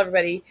ready to tell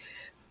everybody,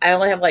 I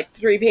only have like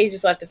 3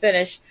 pages left to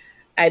finish.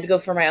 I had to go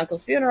for my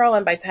uncle's funeral,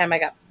 and by the time I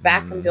got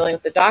back from dealing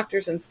with the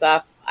doctors and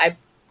stuff, I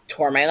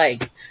tore my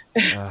leg.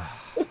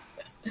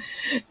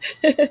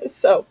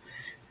 So,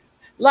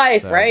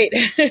 life, right?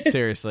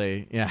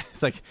 Seriously, yeah.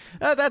 It's like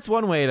that's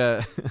one way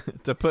to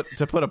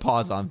put a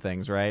pause on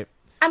things, right?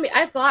 I mean,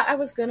 I thought I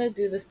was going to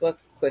do this book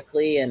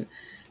quickly, and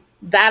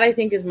that I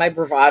think is my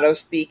bravado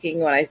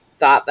speaking when I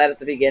thought that at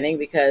the beginning,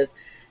 because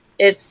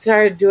it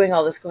started doing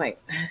all this going,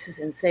 this is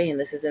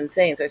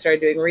insane. So I started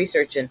doing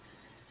research, and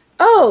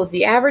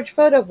the average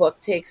photo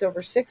book takes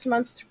over 6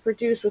 months to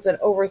produce with an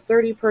over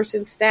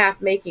 30-person staff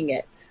making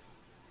it.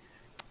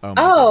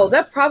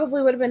 That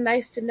probably would have been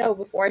nice to know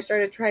before I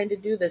started trying to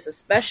do this,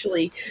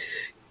 especially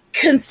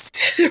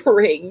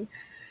considering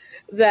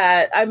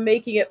that I'm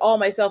making it all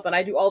myself and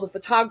I do all the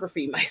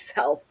photography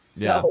myself.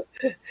 So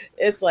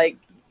It's like,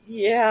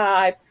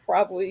 I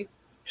probably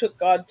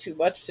took on too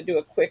much to do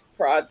a quick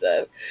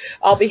project.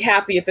 I'll be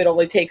happy if it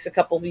only takes a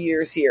couple of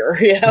years here,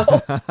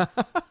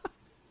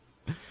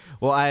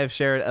 Well, I have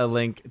shared a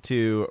link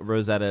to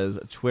Rosetta's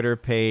Twitter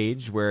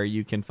page where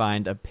you can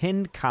find a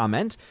pinned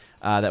comment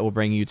that will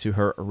bring you to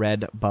her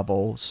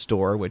Redbubble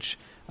store, which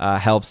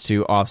helps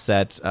to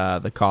offset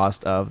the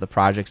cost of the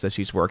projects that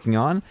she's working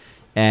on.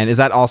 And is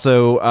that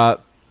also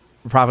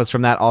profits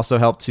from that also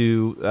help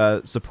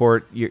to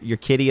support your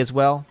kitty as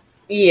well?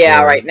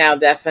 Yeah, right now,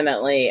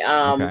 definitely.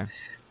 Okay.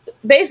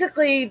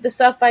 Basically, the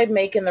stuff I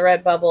make in the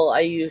Redbubble,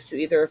 I use to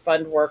either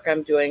fund work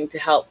I'm doing to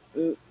help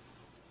the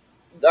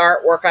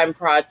artwork I'm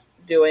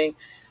doing,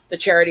 the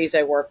charities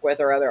I work with,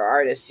 or other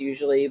artists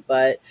usually.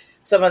 But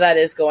some of that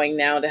is going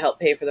now to help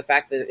pay for the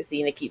fact that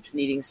Athena keeps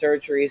needing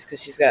surgeries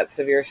because she's got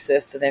severe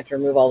cysts and they have to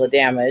remove all the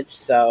damage.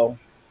 So,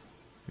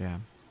 yeah.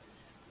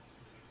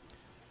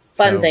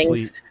 Fun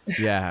things.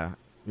 Yeah.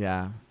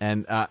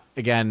 And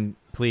again,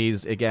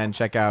 please,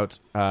 check out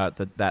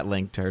that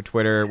link to her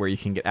Twitter where you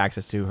can get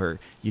access to her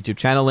YouTube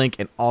channel link,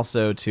 and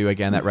also to,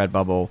 again, that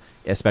Redbubble,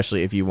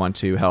 especially if you want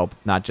to help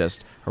not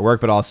just her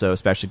work, but also,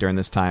 especially during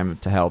this time,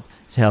 to help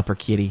her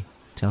kitty.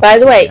 By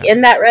the way,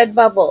 in that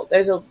Redbubble,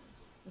 there's a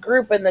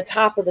group in the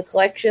top of the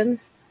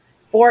collections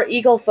for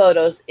Eagle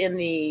photos in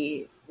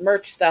the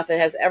merch stuff. It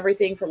has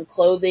everything from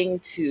clothing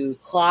to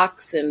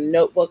clocks and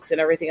notebooks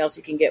and everything else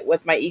you can get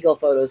with my Eagle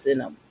photos in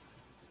them.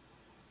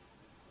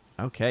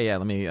 Okay,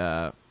 let me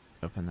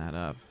open that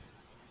up.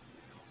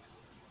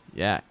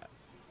 Yeah.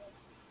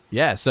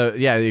 So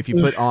if you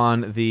put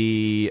on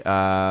the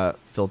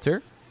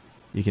filter,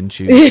 you can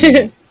choose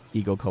the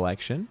Eagle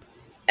collection.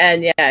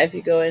 And if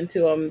you go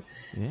into them,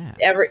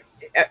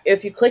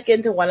 if you click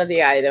into one of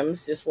the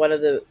items, just one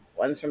of the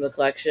ones from the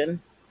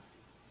collection,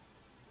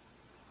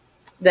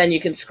 then you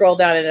can scroll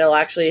down and it'll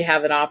actually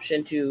have an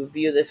option to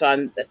view this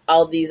on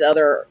all these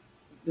other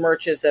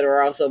merches that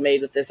are also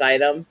made with this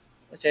item,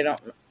 which I don't.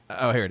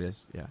 Oh, here it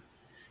is. Yeah.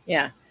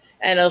 Yeah.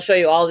 And it'll show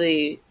you all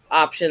the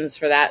options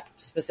for that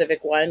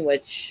specific one,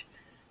 which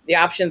the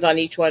options on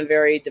each one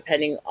vary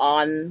depending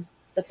on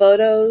the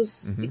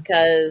photos,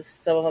 because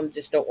some of them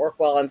just don't work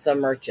well on some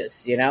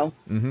merches,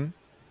 Mm-hmm.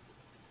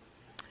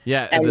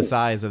 Yeah, and the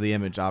size of the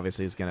image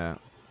obviously is going to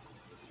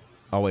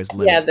always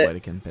limit what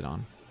it can fit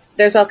on.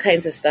 There's all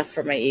kinds of stuff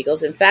for my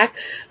Eagles. In fact,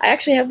 I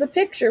actually have the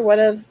picture. One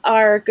of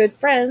our good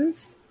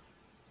friends,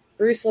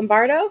 Bruce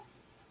Lombardo,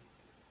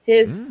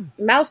 his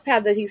mouse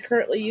pad that he's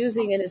currently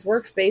using in his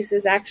workspace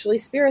is actually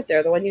Spirit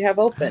there, the one you have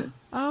open.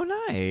 Oh,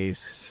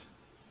 nice.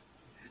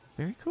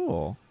 Very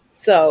cool.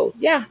 So,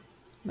 yeah.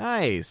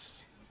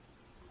 Nice.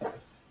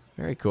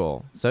 Very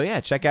cool. So,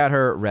 check out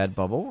her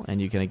Redbubble,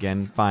 and you can,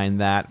 again,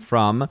 find that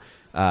from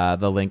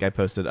the link I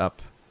posted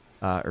up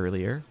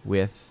earlier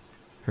with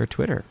her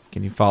Twitter.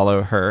 Can you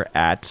follow her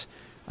at,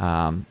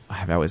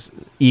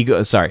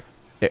 Eagle, sorry,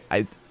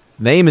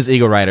 name is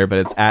Eagle Rider, but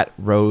it's at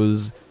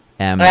Rose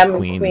M.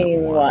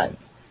 Queen 1.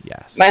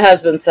 Yes. My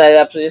husband set it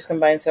up, so just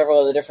combine several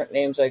of the different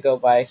names I go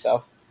by,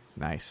 so.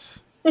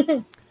 Nice.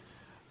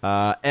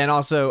 And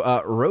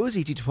also,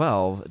 Rosie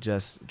G12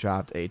 just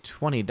dropped a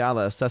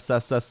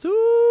 $20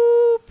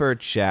 super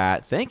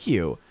chat. Thank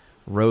you,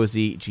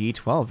 Rosie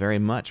G12, very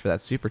much for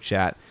that super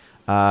chat.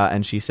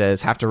 And she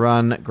says, have to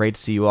run. Great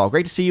to see you all.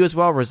 Great to see you as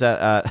well,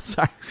 Rosetta.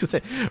 Sorry, I was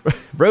going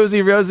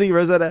to say,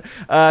 Rosetta.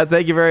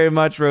 Thank you very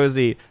much,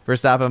 Rosie, for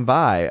stopping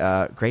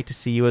by. Great to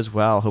see you as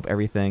well. Hope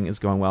everything is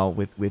going well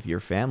with your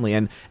family.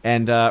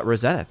 And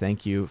Rosetta,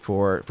 thank you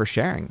for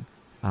sharing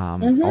all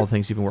the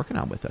things you've been working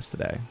on with us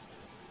today.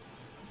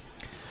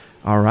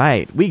 All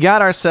right. We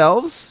got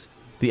ourselves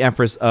the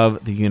Empress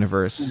of the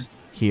Universe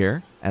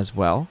here as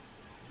well.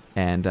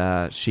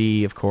 And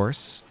she, of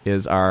course,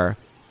 is our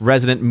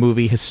resident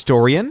movie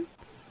historian.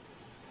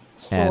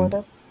 Sort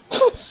of.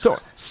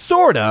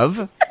 Sort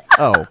of.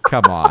 Oh,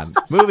 come on.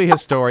 Movie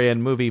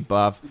historian, movie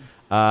buff.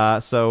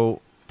 So,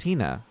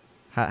 Tina,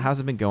 how's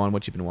it been going?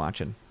 What you been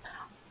watching?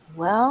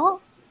 Well,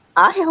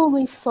 I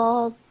only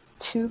saw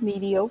 2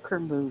 mediocre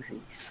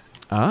movies.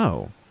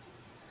 Oh.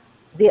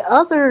 The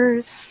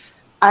others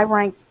I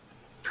rank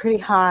pretty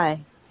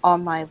high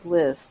on my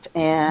list.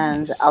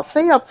 And nice. I'll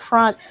say up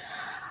front,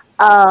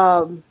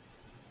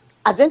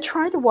 I've been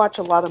trying to watch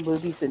a lot of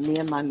movies that me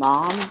and my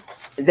mom,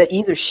 that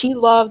either she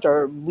loved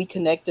or we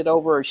connected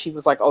over, or she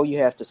was like, oh, you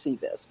have to see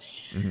this.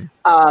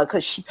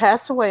 Because she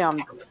passed away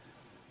on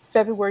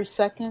February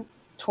 2nd,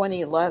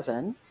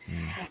 2011.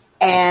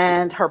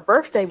 And her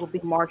birthday will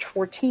be March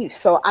 14th.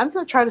 So I'm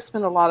going to try to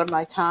spend a lot of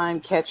my time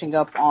catching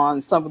up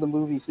on some of the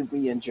movies that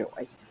we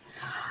enjoy.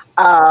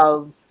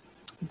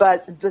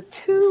 But the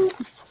 2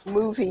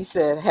 movies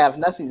that have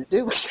nothing to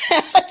do with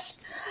that,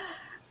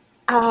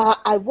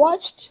 I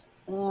watched...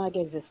 I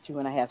gave this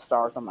 2.5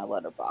 stars on my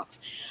letterbox.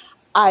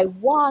 I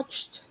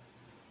watched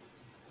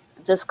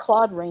this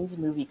Claude Rains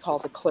movie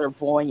called The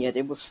Clairvoyant.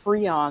 It was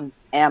free on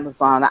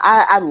Amazon.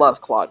 I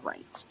love Claude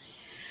Rains.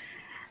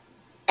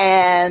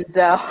 And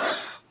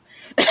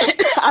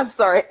I'm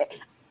sorry,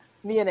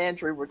 me and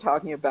Andrew were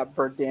talking about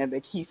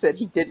Birdemic. He said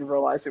he didn't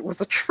realize it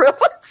was a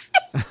trilogy.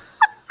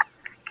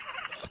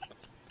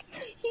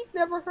 He'd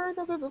never heard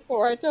of it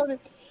before. I told him,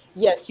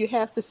 yes, you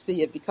have to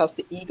see it because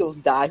the Eagles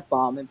dive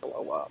bomb and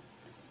blow up.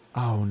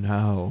 Oh,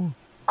 no.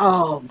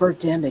 Oh,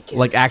 Birdemic is...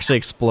 Like, actually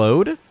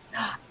explode?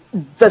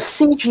 The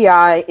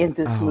CGI in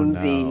this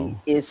movie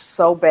is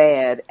so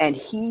bad. And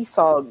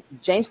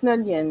James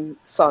Nunnion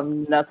saw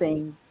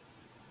nothing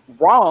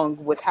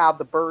wrong with how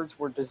the birds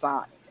were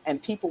designed.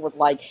 And people were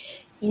like,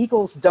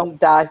 Eagles don't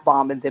dive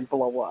bomb and then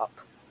blow up.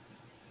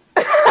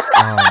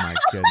 Oh, my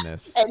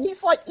goodness. And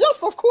he's like,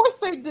 yes, of course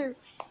they do.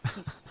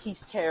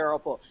 He's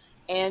terrible.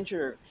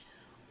 Andrew,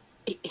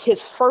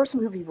 his first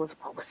movie was,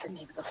 what was the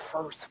name of the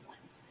first one?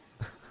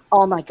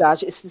 Oh my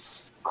gosh, it's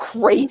this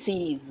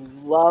crazy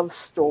love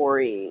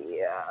story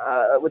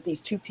with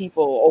these 2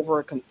 people over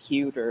a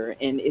computer.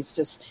 And it's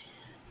just,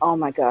 oh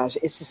my gosh,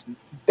 it's just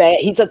bad.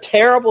 He's a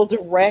terrible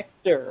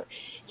director.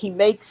 He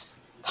makes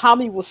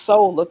Tommy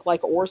Wiseau look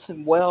like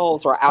Orson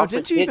Welles or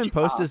Alfred Didn't you even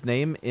Hitchcock. post his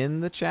name in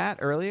the chat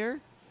earlier?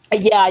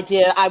 Yeah, I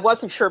did. I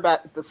wasn't sure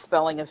about the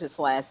spelling of his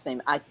last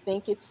name. I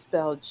think it's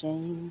spelled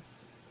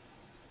James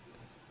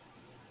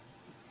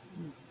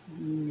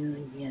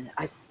Nunnion.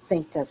 I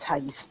think that's how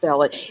you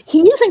spell it. He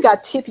even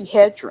got Tippi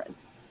Hedren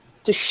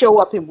to show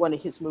up in one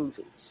of his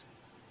movies.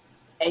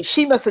 And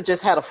she must have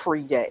just had a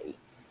free day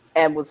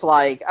and was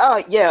like,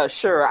 oh, yeah,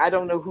 sure. I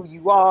don't know who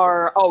you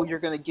are. Oh, you're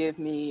going to give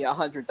me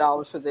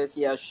 $100 for this?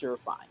 Yeah, sure,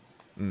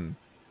 fine.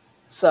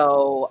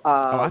 So...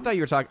 I thought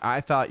you were talking...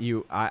 I thought you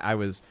were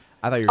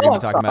going to be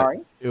talking about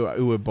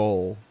Uwe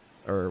Boll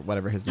or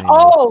whatever his name is.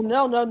 Oh,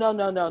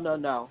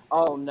 no.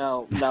 Oh,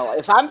 no.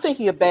 If I'm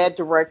thinking of bad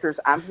directors,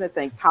 I'm going to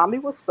think Tommy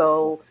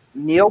Wiseau,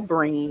 Neil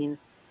Breen,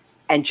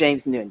 and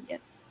James Nunnion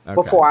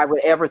before I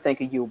would ever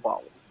think of Uwe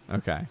Boll.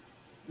 Okay.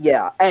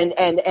 Yeah, and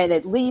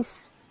at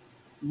least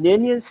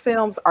Nunnion's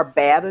films are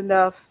bad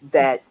enough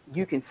that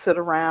you can sit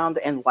around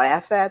and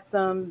laugh at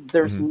them.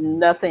 There's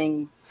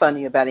nothing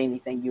funny about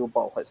anything Uwe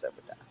Boll has ever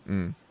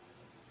done.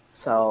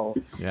 So,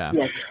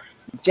 yes.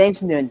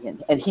 James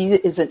Nunnion, and he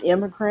is an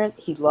immigrant.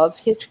 He loves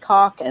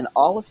Hitchcock, and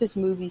all of his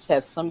movies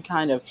have some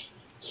kind of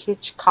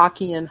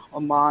Hitchcockian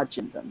homage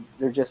in them.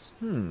 They're just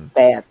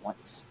bad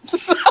ones.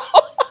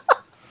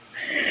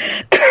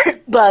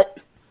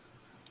 But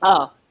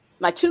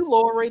my 2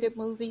 lower-rated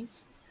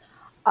movies,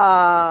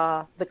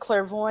 The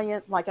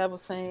Clairvoyant, like I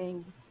was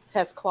saying,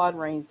 has Claude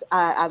Rains.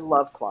 I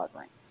love Claude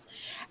Rains.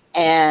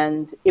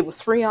 And it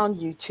was free on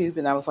YouTube,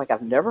 and I was like,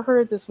 I've never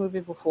heard this movie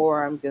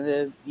before. I'm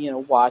gonna,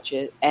 watch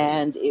it.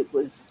 And it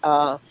was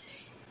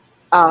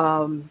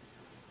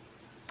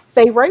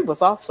Fay Wray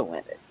was also in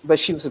it, but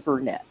she was a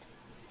brunette.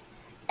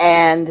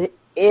 And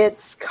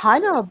it's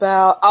kind of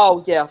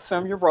about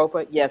Film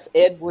Europa. Yes,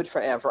 Ed Wood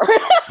forever.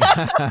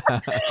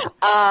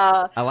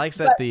 I like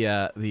that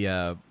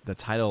the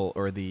title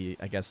or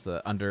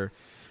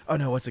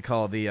what's it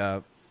called? Yeah.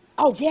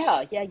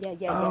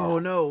 Oh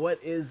no!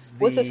 What's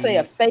it say?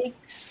 A fake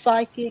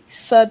psychic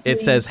suddenly?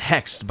 It says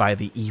hexed by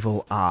the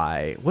evil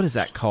eye. What is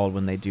that called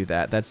when they do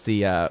that? That's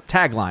the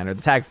tagline or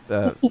the tag.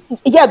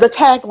 Yeah, the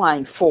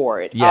tagline for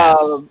it. Yes,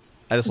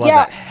 I just love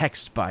that,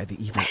 hexed by the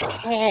evil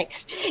eye.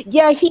 Hexed.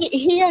 Yeah,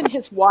 he and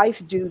his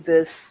wife do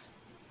this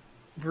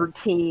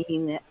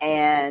routine,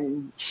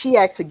 and she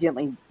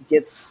accidentally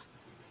gets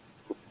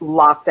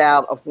locked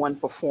out of one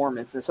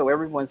performance, and so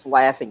everyone's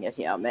laughing at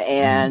him.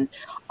 And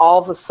all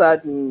of a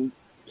sudden,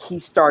 he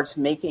starts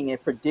making a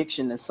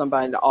prediction, and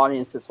somebody in the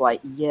audience is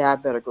like, "Yeah, I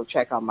better go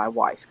check on my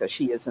wife because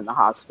she is in the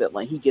hospital."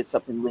 And he gets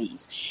up and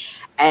leaves.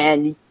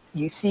 And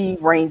you see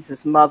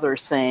Raines' mother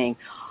saying,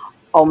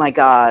 "Oh my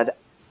God,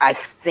 I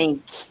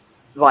think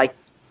like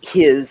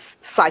his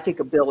psychic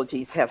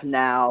abilities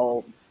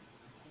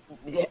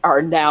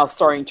are now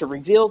starting to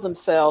reveal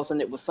themselves,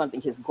 and it was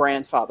something his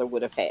grandfather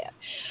would have had."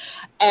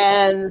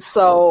 And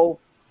so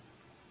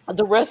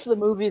the rest of the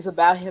movie is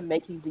about him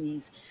making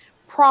these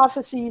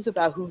prophecies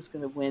about who's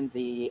going to win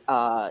the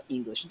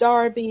English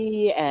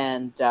Derby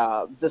and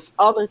this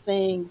other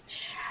things.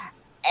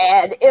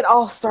 And it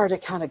all started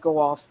to kind of go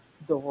off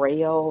the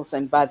rails.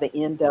 And by the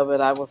end of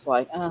it, I was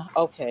like,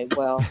 okay,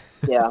 well,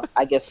 yeah,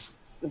 I guess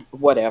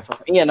whatever,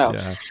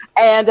 Yeah.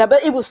 And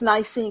but it was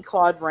nice seeing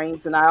Claude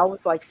Rains, and I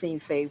always like seeing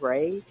Fay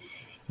Wray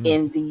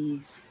in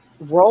these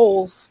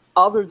roles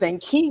other than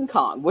King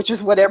Kong, which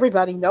is what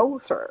everybody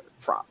knows her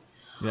from.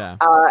 Yeah.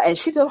 And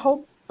she did a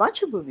whole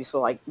bunch of movies for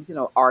like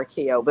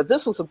RKO, but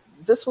this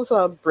was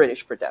a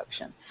British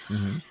production.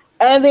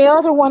 And the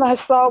other one I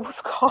saw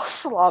was called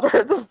Slaughter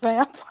of the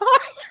Vampire.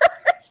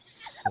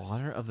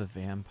 Slaughter of the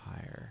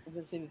Vampire.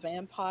 Was it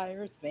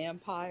Vampires?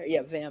 Vampire?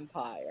 Yeah,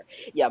 Vampire.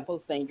 Yeah,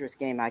 Most Dangerous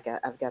Game. I've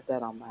got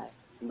that on my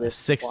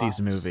list. A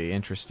 60s movie.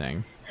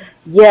 Interesting.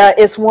 Yeah,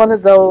 it's one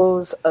of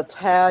those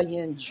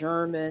Italian,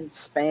 German,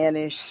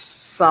 Spanish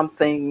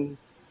something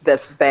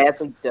that's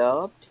badly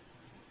dubbed.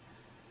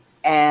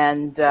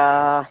 And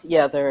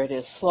yeah, there it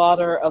is.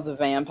 Slaughter of the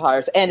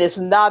Vampires. And it's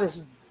not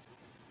as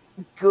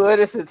good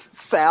as it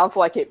sounds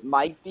like it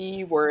might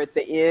be, where at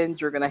the end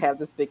you're going to have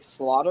this big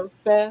slaughter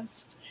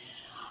fest.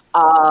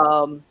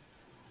 But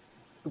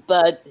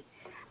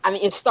I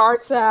mean, it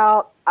starts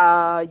out,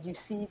 you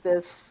see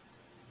these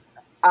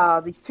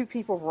two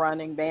people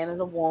running, man and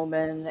a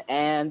woman,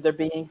 and they're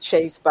being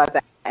chased by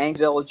the angry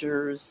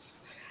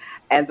villagers,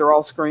 and they're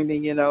all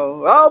screaming,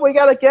 "Oh, we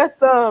got to get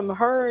them,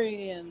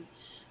 hurry." And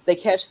they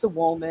catch the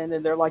woman,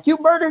 and they're like, "You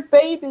murdered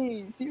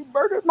babies, you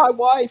murdered my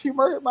wife, you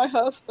murdered my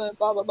husband,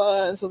 blah, blah,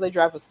 blah." And so they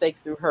drive a stake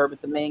through her,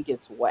 but the man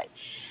gets away.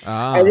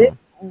 And then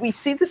we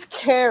see this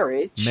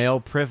carriage. Male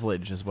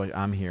privilege is what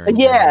I'm hearing.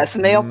 Yes,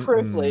 male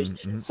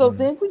privilege. So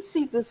then we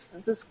see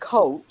this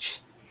coach,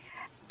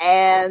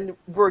 and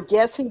we're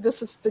guessing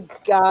this is the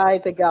guy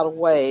that got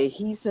away.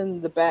 He's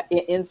in the back,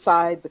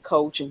 inside the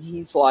coach, and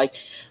he's like,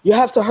 "You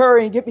have to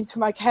hurry and get me to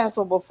my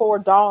castle before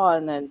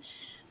dawn." And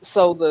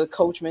so the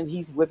coachman,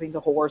 he's whipping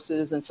the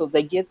horses, and so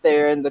they get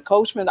there, and the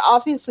coachman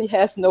obviously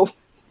has no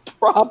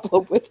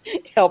problem with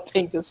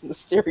helping this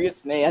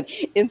mysterious man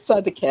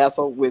inside the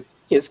castle with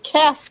his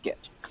casket.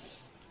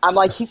 I'm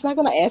like, he's not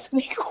going to ask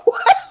me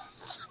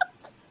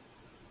questions.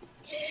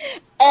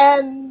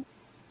 And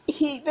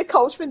the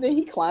coachman, then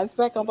he climbs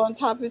back up on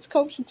top of his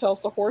coach and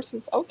tells the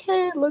horses,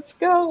 "Okay, let's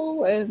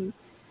go." And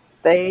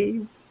they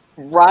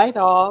ride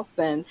off,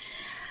 and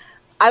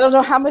I don't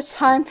know how much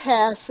time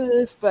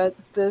passes, but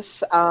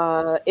this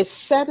it's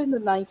set in the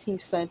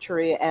 19th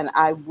century, and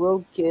I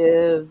will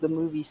give the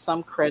movie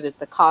some credit.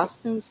 The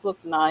costumes look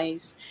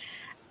nice,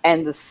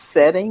 and the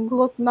setting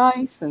looked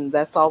nice, and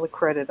that's all the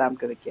credit I'm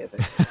going to give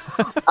it.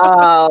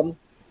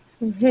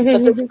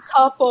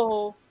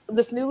 But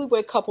this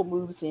newlywed couple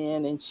moves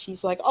in, and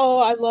she's like, "Oh,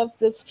 I love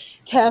this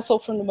castle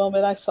from the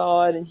moment I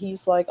saw it." And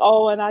he's like,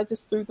 "Oh, and I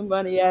just threw the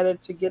money at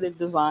it to get it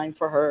designed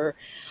for her.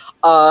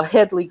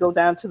 Headley, go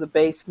down to the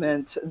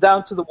basement,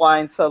 down to the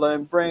wine cellar,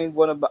 and bring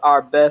one of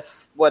our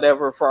best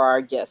whatever for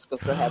our guests because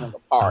they're having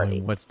a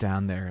party." What's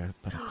down there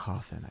but a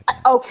coffin, I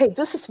guess. Okay,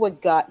 this is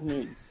what got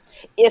me.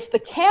 If the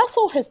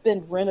castle has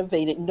been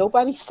renovated,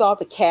 nobody saw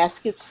the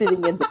casket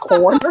sitting in the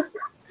corner.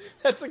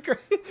 That's a great,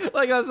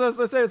 like I was supposed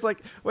to say. It's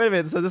like, wait a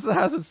minute. So this is a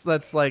house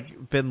that's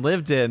like been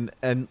lived in,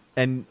 and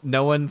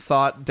no one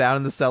thought down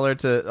in the cellar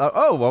to,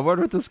 well, what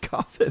with this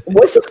coffin?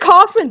 What's this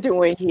coffin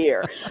doing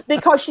here?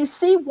 Because you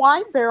see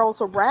wine barrels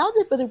around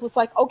it, but it was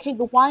like, okay,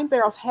 the wine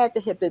barrels had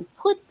to have been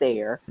put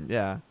there.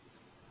 Yeah.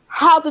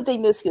 How did they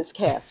miss his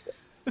casket?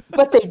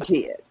 But they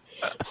did.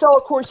 So,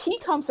 of course, he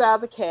comes out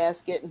of the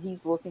casket and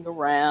he's looking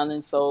around.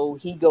 And so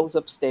he goes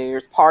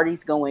upstairs.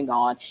 Party's going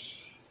on.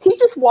 He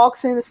just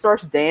walks in and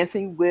starts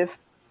dancing with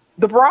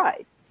the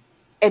bride.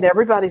 And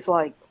everybody's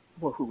like,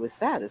 "Well, who is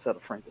that? Is that a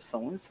friend of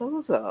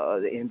so-and-so's?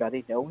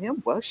 Anybody know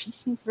him?" "Well, she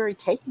seems very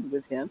taken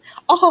with him."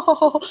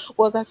 "Oh,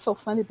 well, that's so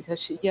funny because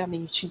she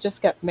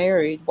just got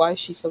married. Why is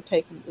she so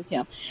taken with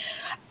him?"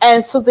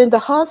 And so then the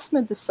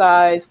husband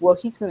decides, well,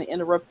 he's going to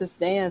interrupt this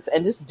dance.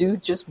 And this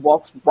dude just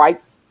walks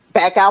right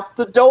back out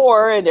the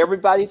door. And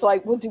everybody's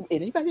like, "Well, do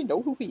anybody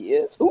know who he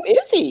is? Who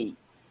is he?"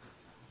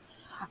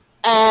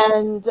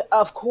 And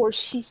of course,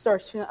 she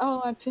starts feeling,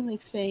 "Oh, I'm feeling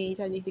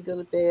faint. I need to go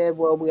to bed."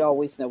 Well, we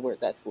always know where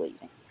that's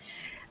leading.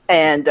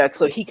 And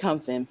so he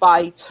comes in,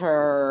 bites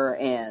her,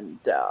 and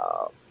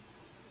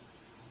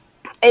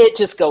it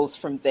just goes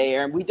from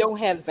there. And we don't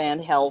have Van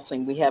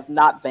Helsing. We have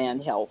not Van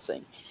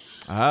Helsing.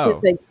 Oh.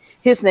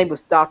 His name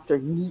was Dr.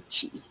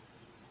 Nietzsche,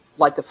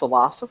 like the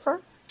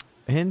philosopher.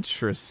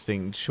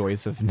 Interesting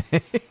choice of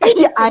name.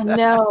 Yeah, I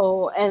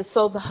know. And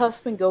so the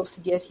husband goes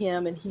to get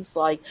him, and he's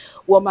like,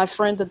 "Well, my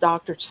friend, the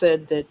doctor,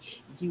 said that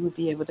you would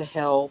be able to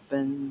help."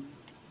 And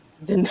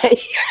then they,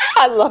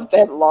 I love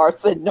that Laura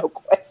said, "No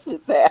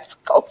questions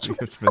asked." Culture.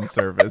 Good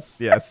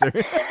service. Yes.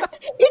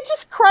 It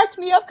just cracked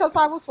me up because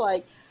I was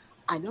like,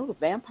 I know the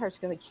vampire's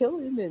going to kill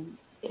him. And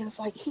it was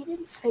like, he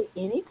didn't say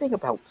anything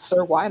about,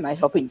 "Sir, why am I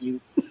helping you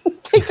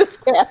take this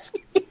task?"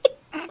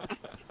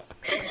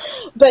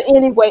 But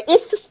anyway,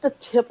 it's just a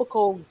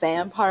typical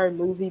vampire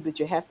movie, but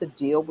you have to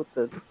deal with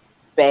the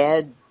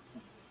bad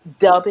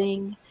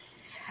dubbing.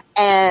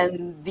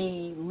 And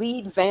the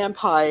lead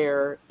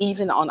vampire,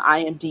 even on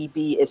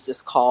IMDb, is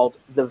just called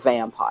the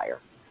Vampire.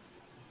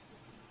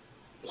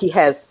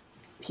 He's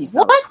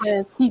not a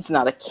prince, he's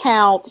not a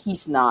count,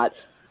 he's not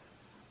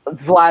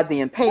Vlad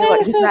the Impaler,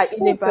 he's not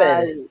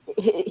anybody.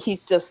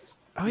 He's just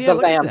the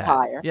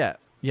vampire. Yeah,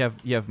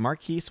 you have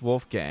Marquise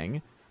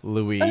Wolfgang,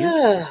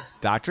 Louise,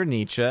 Dr.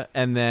 Nietzsche,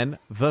 and then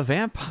the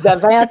vampire. The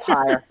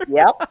vampire.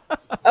 Yep.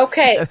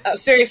 Okay,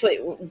 seriously,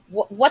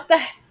 what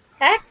the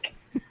heck?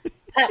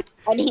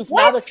 And he's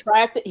not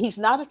attractive. He's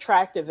not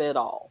attractive at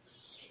all.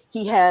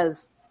 He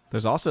has.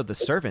 There's also the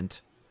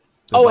servant.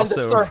 And the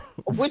servant.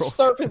 Which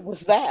servant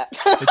was that?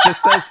 It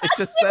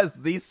just says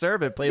the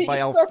servant, played by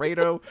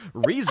Alfredo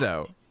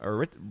Rizzo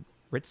or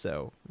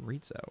Rizzo.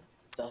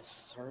 The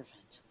servant.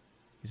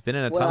 He's been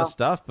in a ton of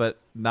stuff, but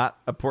not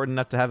important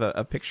enough to have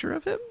a picture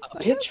of him. A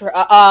picture.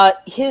 I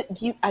think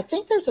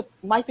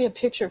might be a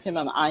picture of him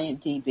on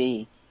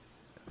IMDb.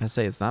 I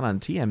say it's not on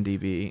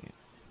TMDb.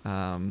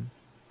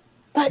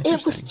 But I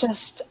was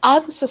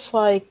just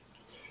like,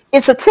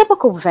 it's a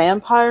typical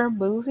vampire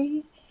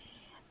movie,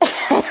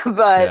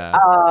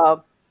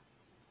 but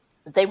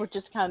they were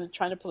just kind of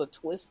trying to put a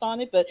twist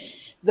on it. But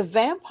the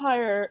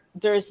vampire,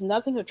 there is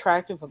nothing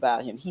attractive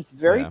about him. He's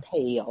very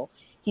pale.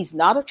 He's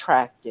not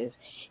attractive.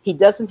 He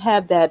doesn't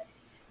have that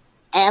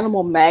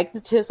animal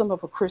magnetism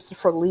of a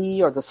Christopher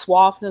Lee or the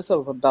suaveness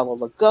of a Bela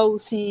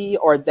Lugosi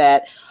or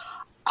that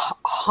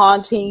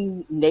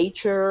haunting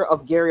nature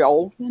of Gary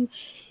Oldman.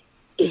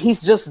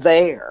 He's just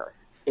there.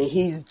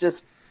 He's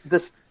just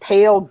this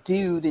pale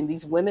dude, and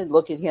these women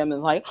look at him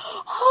and like,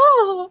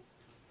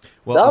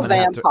 the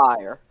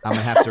vampire. I'm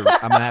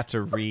gonna have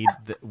to read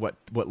what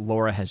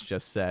Laura has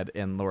just said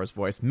in Laura's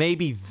voice.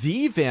 Maybe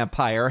the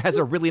vampire has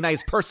a really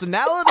nice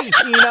personality,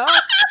 Tina.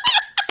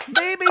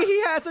 Maybe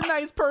he has a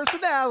nice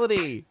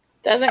personality.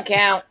 Doesn't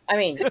count. I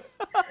mean,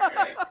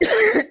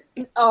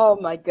 oh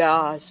my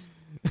gosh.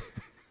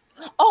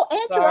 Oh,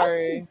 Andrew, I've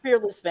Sorry. seen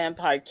Fearless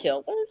Vampire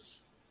Killers.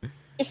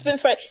 It's been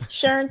fun.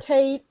 Sharon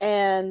Tate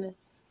and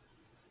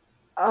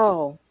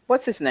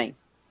what's his name?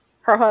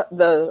 Her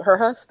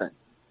husband.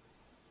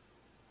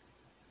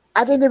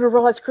 I didn't even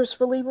realize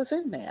Christopher Lee was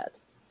in that.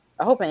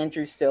 I hope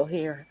Andrew's still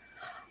here.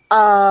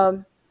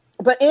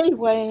 But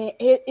anyway,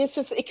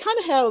 it kind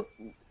of had an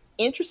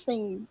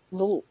interesting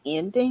little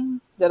ending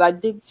that I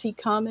didn't see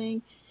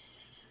coming.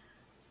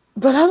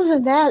 But other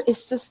than that,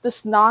 it's just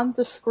this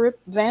nondescript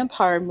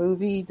vampire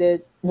movie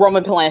that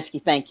Roman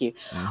Polanski, thank you,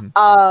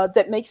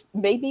 that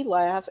made me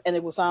laugh. And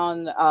it was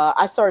on.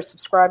 I started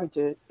subscribing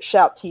to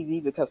Shout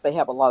TV because they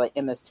have a lot of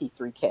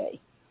MST3K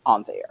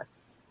on there.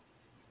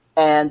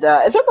 And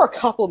there were a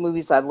couple of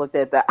movies I looked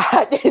at that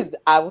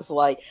I was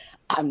like,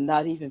 I'm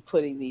not even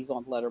putting these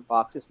on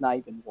Letterboxd. It's not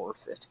even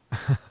worth it.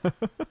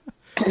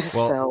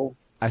 Well,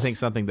 I think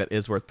something that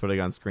is worth putting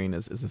on screen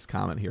is this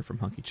comment here from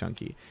Hunky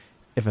Chunky.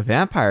 If a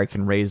vampire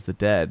can raise the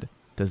dead,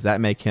 does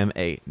that make him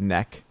a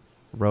neck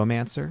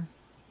romancer?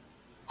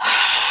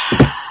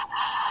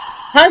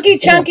 Hunky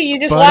Chunky, you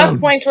just lost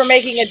points for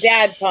making a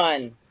dad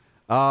pun.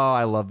 Oh,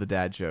 I love the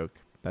dad joke.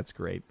 That's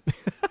great.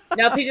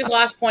 Nope, he just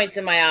lost points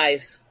in my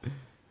eyes.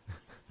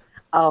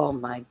 Oh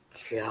my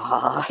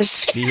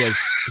gosh.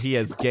 He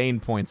has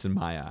gained points in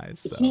my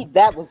eyes. So.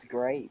 That was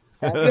great.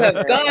 You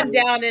have gone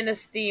down in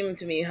esteem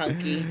to me,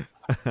 Hunky.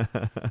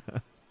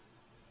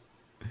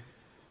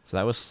 So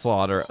that was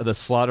the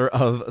slaughter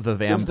of the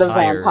vampires. The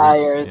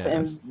vampires. Yes.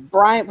 And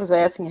Bryant was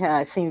asking, have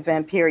I seen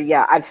Vampire?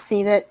 Yeah, I've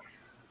seen it,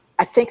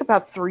 I think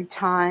about 3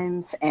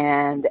 times.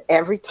 And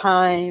every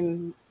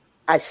time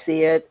I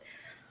see it,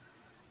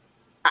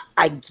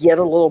 I get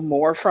a little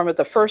more from it.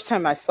 The first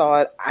time I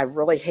saw it, I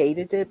really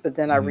hated it. But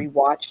then I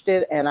rewatched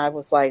it and I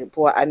was like,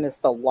 boy, I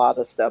missed a lot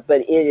of stuff.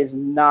 But it is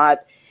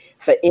not,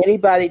 for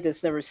anybody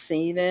that's never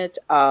seen it,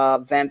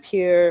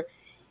 Vampire,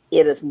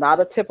 it is not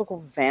a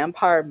typical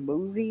vampire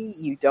movie.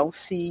 You don't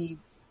see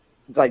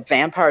like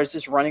vampires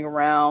just running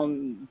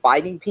around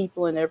biting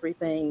people and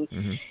everything.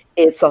 Mm-hmm.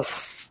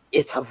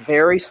 It's a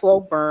very slow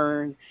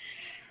burn.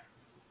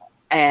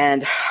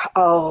 And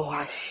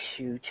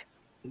shoot,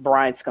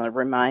 Brian's going to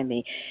remind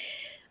me.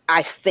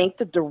 I think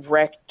the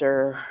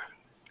director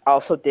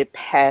also did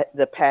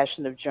The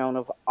Passion of Joan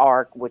of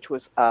Arc, which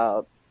was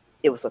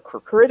it was a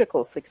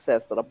critical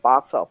success, but a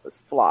box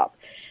office flop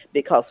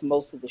because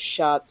most of the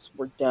shots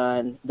were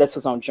done. This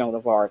was on Joan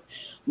of Arc.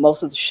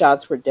 Most of the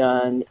shots were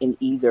done in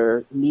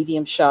either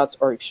medium shots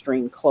or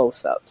extreme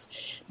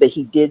close-ups. But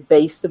he did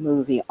base the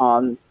movie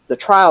on the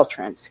trial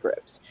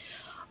transcripts.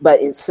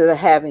 But instead of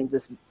having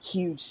this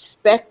huge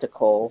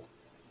spectacle,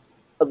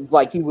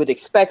 like you would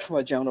expect from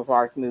a Joan of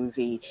Arc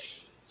movie,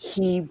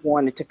 he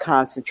wanted to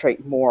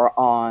concentrate more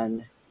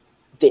on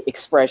the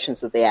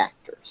expressions of the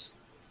actors.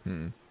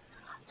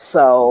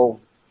 So,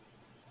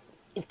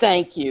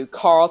 thank you,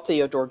 Carl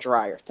Theodor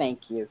Dreyer.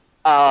 Thank you.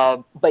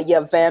 But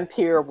yeah,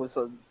 Vampire was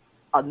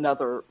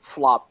another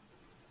flop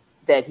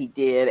that he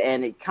did,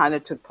 and it kind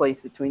of took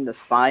place between the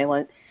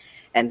silent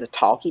and the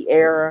talkie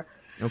era.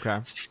 Okay.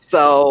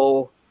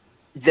 So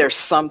there's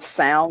some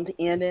sound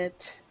in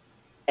it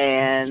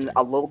and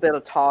a little bit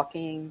of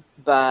talking,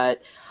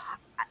 but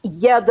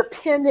yeah,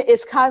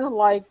 it's kind of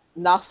like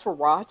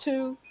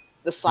Nosferatu,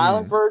 the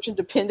silent version.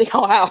 Depending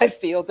on how I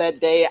feel that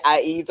day,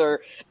 I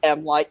either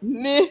am like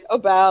meh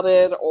about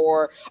it,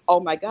 or oh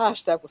my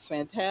gosh, that was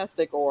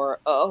fantastic, or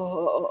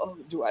oh,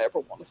 do I ever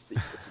want to see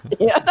this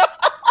again?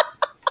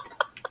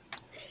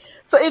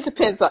 So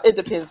it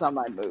depends on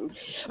my mood.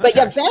 But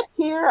yeah,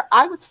 Vampire,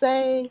 I would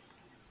say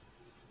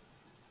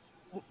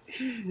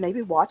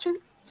maybe watch it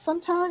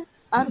sometime.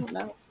 I don't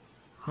know.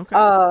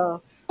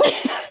 Okay.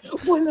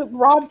 When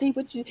Rob D,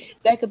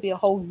 that could be a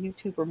whole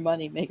YouTuber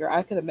money maker.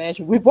 I can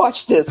imagine. We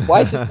watched this.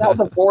 Wife is now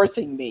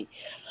divorcing me.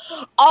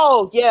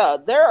 Oh yeah,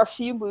 there are a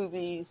few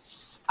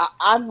movies.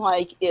 I'm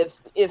like, if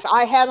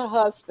I had a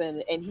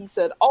husband and he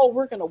said, "Oh,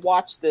 we're going to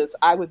watch this,"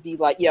 I would be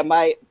like, "Yeah,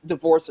 my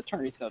divorce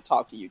attorney's going to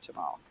talk to you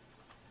tomorrow."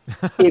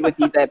 It would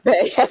be that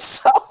bad.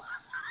 So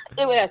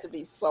it would have to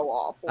be so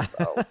awful,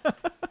 though.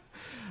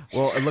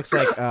 Well, it looks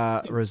like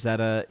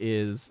Rosetta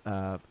is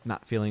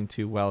not feeling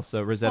too well.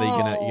 So Rosetta,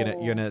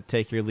 you're gonna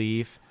take your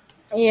leave.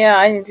 Yeah,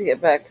 I need to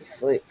get back to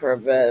sleep for a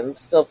bit. I'm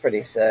still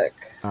pretty sick.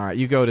 All right,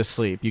 you go to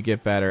sleep. You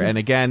get better. And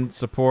again,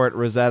 support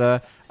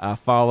Rosetta.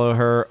 Follow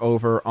her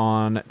over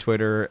on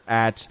Twitter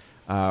at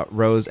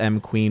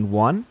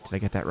RoseMQueen1. Did I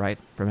get that right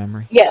from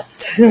memory?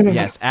 Yes.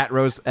 Yes, at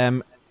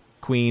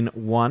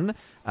RoseMQueen1.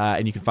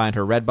 And you can find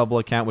her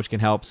Redbubble account, which can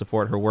help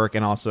support her work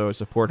and also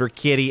support her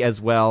kitty as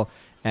well.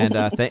 And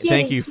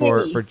thank you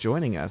for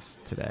joining us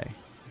today.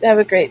 Have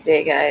a great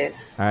day,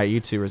 guys. All right, you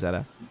too,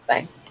 Rosetta.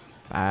 Bye.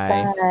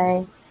 Bye.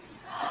 Bye.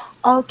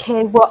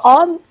 Okay, well,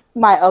 on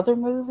my other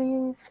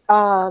movies,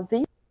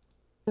 these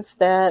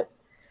that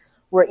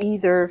were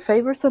either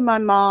favorites of my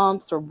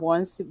mom's or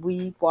ones that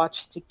we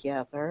watched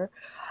together.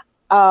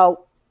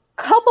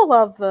 Couple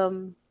of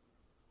them,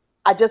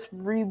 I just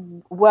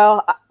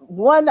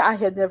one I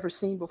had never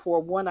seen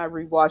before. One I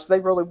rewatched. They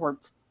really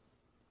weren't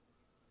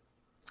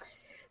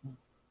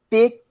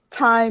big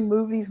time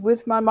movies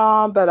with my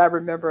mom, but I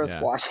remember us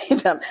watching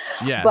them.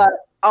 Yeah. But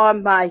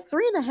on my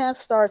 3.5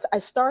 stars, I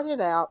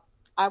started out,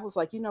 I was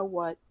like, you know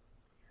what?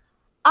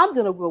 I'm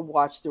going to go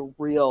watch the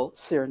real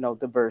Cyrano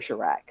de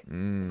Bergerac.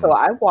 So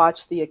I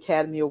watched the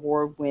Academy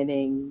Award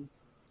winning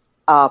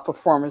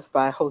performance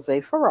by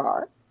Jose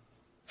Ferrer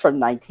from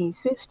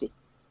 1950.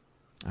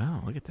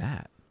 Oh, look at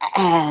that.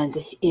 And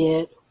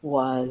it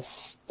was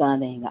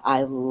stunning.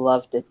 I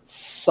loved it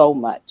so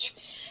much.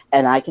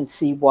 And I can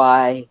see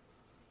why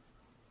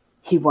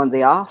he won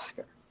the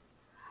Oscar.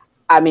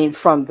 I mean,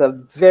 from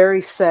the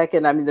very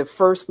second, the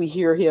first we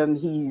hear him,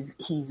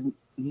 he's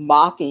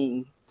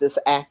mocking this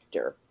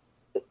actor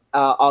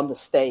on the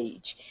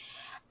stage.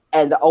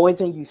 And the only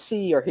thing you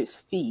see are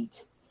his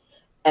feet.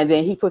 And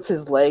then he puts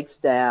his legs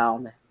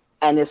down.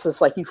 And it's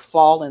just like you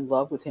fall in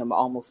love with him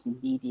almost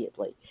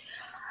immediately.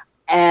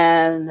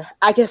 And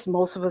I guess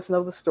most of us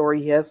know the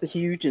story. He has the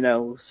huge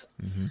nose.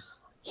 Mm-hmm.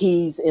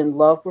 He's in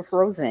love with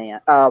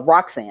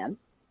Roxanne,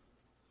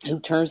 who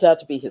turns out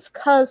to be his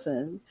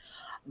cousin,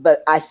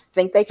 but I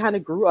think they kind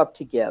of grew up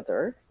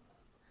together.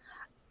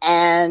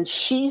 And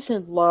she's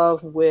in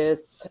love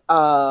with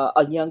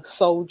a young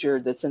soldier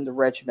that's in the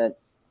regiment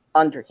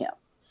under him.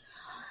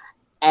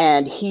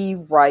 And he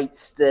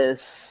writes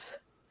this,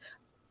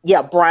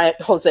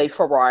 Jose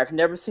Ferrer. I've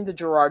never seen the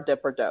Gerard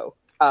Depardieu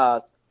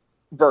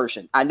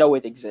version. I know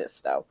it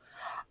exists, though.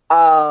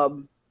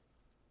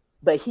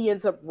 But he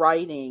ends up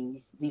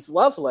writing these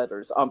love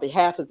letters on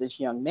behalf of this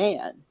young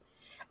man.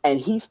 And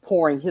he's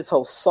pouring his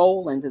whole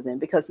soul into them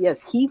because,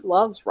 yes, he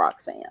loves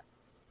Roxanne.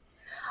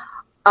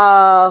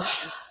 I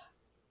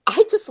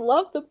just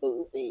love the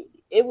movie.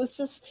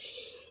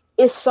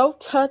 It's so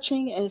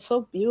touching and it's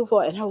so beautiful.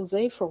 And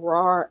Jose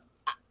Ferrer,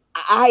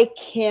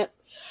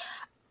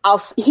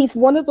 he's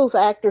one of those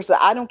actors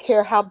that I don't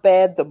care how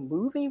bad the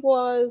movie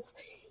was,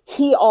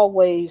 he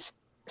always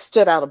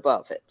stood out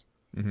above it.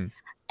 Mm-hmm.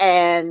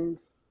 And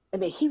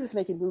he was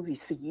making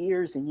movies for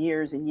years and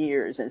years and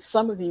years. And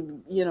some of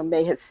you,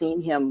 may have seen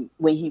him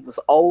when he was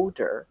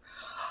older.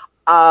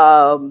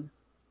 Was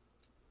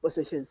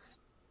it his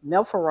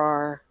Mel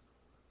Ferrer,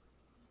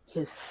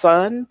 his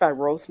son by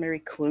Rosemary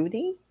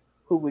Clooney,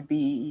 who would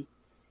be,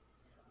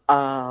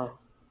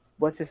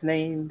 what's his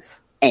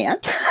name's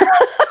aunt.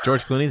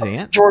 George Clooney's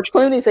aunt? George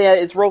Clooney's aunt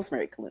is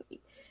Rosemary Clooney.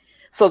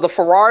 So the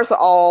Farrars are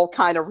all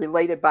kind of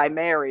related by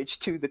marriage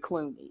to the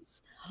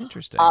Clooneys.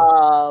 Interesting.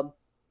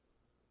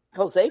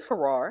 Jose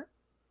Farrar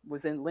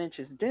was in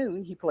Lynch's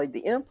Dune. He played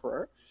the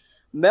Emperor.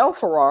 Mel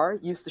Farrar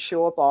used to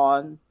show up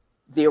on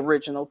the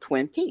original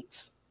Twin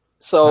Peaks.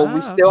 So we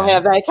still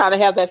have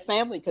that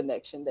family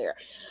connection there.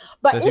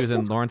 But he was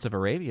in Lawrence of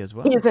Arabia as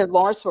well. He was in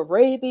Lawrence of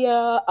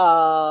Arabia,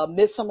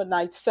 Midsummer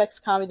Night's Sex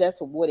Comedy.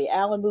 That's a Woody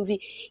Allen movie.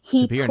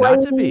 He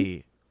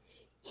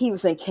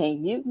was in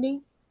Caine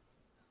Mutiny.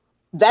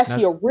 That's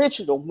the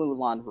original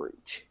Moulin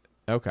Rouge.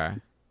 Okay.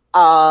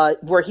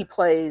 Where he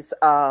plays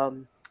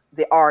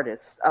the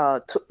artist,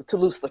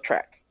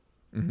 Toulouse-Lautrec.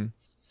 Mm-hmm.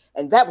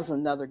 And that was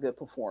another good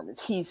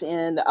performance. He's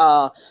in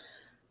that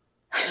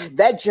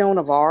Joan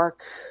of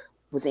Arc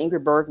with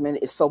Ingrid Bergman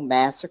is so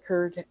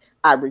massacred.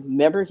 I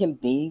remember him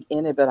being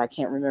in it, but I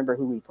can't remember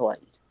who he played.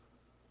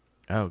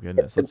 Oh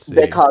goodness, let's see.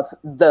 Because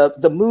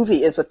the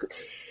movie is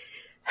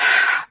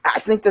I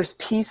think there's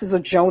pieces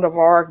of Joan of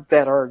Arc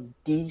that are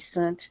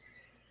decent.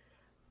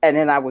 And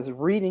then I was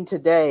reading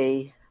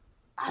today,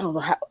 I don't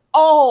know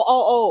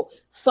how,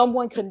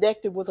 someone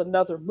connected with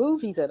another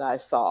movie that I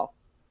saw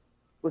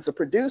was a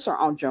producer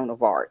on Joan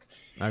of Arc.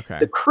 Okay.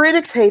 The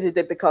critics hated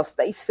it because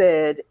they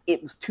said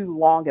it was too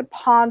long and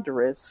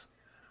ponderous.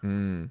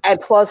 Mm.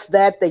 And plus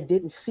that they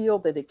didn't feel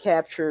that it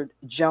captured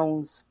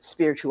Joan's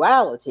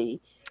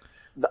spirituality.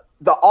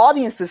 The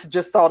audiences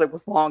just thought it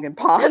was long and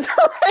ponderous.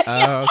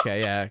 Oh,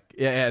 okay,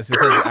 yeah. So it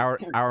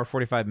says hour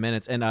 45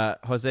 minutes, and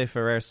Jose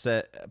Ferrer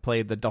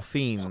played the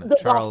Dauphin,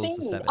 Charles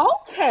VII.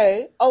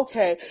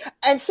 Okay.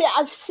 And see,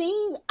 I've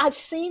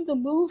seen the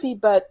movie,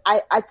 but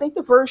I think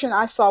the version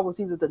I saw was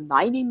either the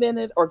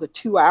 90-minute or the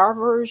 2-hour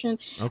version.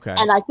 Okay.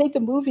 And I think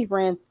the movie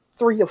ran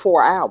 3 to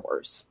 4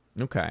 hours.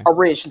 Okay.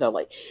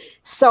 Originally.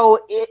 So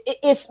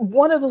it's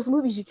one of those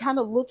movies you kind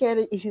of look at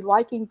it if you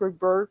like Ingrid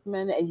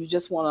Bergman and you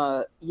just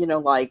want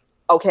to,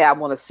 okay, I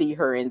want to see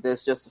her in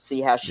this just to see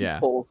how she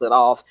pulls it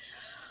off.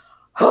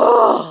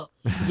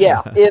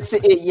 Yeah.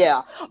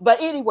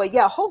 But anyway,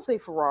 Jose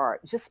Farrar,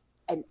 just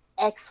an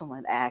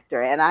excellent actor.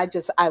 And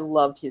I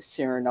loved his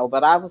Cyrano,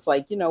 but I was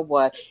like, you know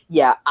what?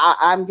 Yeah,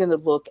 I'm going to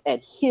look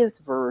at his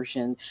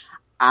version.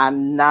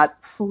 I'm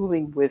not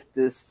fooling with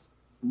this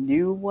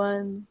new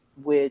one.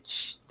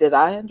 Which, did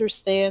I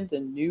understand the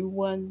new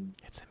one?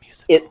 It's a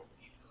musical.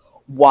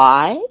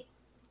 Why?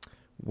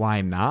 Why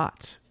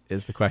not?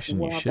 Is the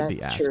question you should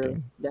be asking.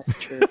 True. That's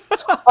true.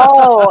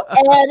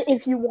 And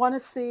if you want to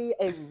see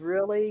a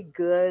really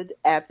good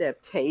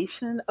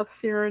adaptation of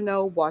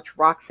Cyrano, watch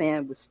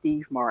Roxanne with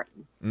Steve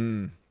Martin.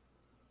 Because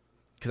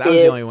that was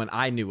the only one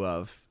I knew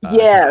of.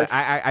 Yes.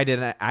 I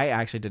didn't. I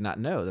actually did not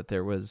know that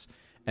there was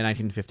a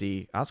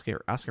 1950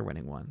 Oscar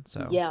winning one.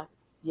 So yeah.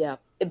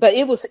 But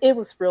it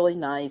was really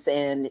nice.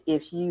 And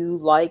if you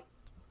like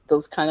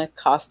those kind of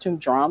costume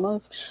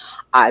dramas,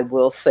 I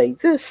will say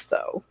this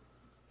though,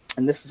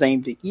 and this is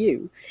aimed at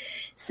you,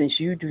 since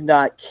you do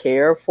not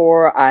care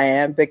for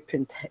iambic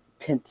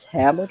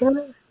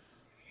pentameter,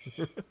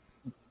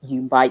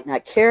 you might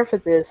not care for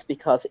this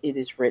because it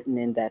is written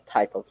in that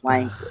type of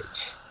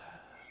language.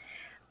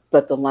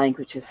 But the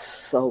language is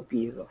so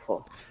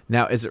beautiful.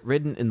 Now, is it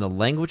written in the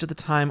language of the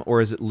time,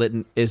 or is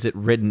it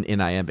written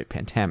in iambic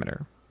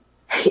pentameter?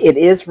 It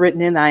is written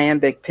in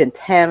iambic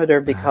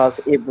pentameter because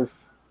it was.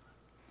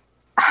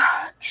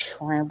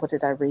 What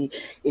did I read?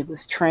 It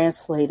was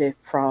translated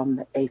from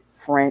a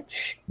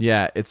French.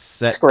 Yeah, it's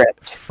set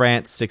script.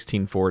 France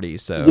 1640.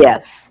 So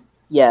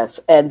yes,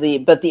 and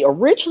the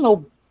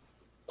original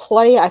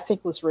play I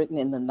think was written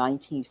in the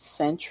 19th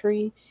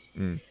century,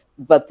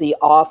 but the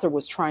author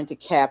was trying to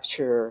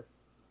capture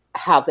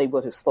how they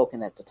would have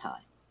spoken at the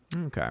time.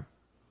 Okay.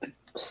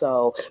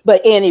 So,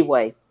 but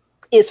anyway,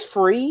 it's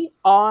free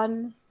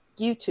on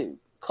YouTube.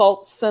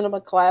 Cult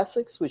Cinema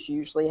Classics, which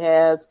usually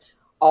has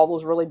all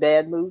those really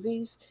bad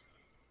movies,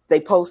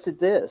 they posted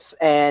this,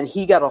 and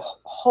he got a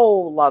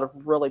whole lot of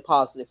really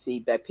positive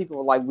feedback. People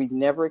were like, "We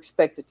never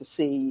expected to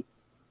see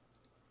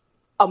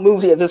a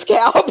movie of this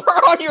caliber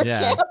on your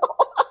channel."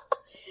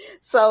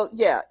 So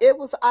yeah, it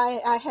was.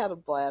 I had a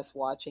blast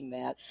watching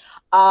that.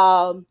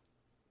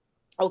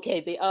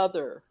 Okay, the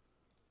other,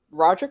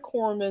 Roger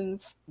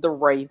Corman's The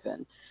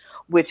Raven,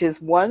 which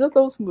is one of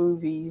those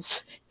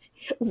movies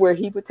where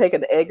he would take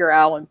an Edgar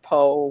Allan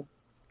Poe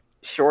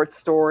short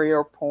story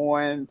or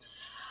poem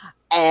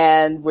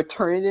and would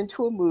turn it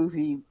into a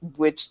movie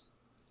which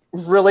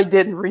really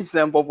didn't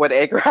resemble what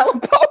Edgar Allan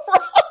Poe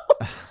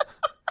wrote.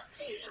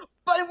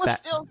 But it was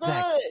still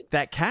good.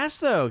 That cast,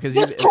 though, because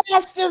this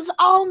cast is,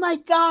 oh my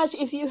gosh,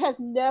 if you have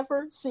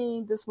never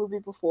seen this movie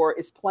before,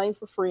 it's playing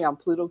for free on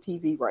Pluto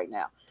TV right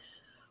now.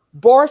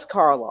 Boris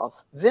Karloff,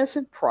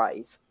 Vincent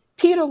Price,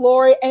 Peter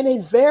Lorre, and a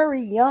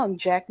very young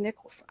Jack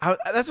Nicholson.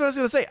 That's what I was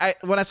going to say.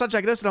 When I saw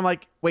Jack Nicholson, I'm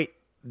like, wait,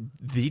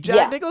 the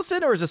Jack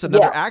Nicholson, or is this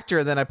another actor?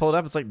 And then I pulled it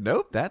up. It's like,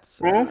 nope, that's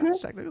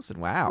Jack Nicholson.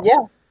 Wow.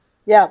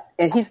 Yeah,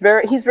 and he's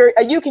very.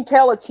 You can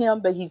tell it's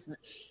him, but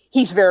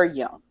he's very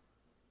young.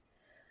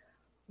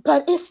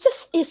 But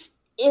it's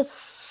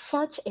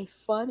such a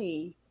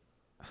funny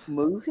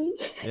movie.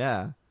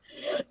 Yeah.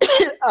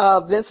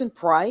 Vincent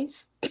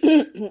Price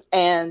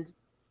and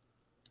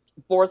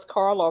Boris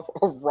Karloff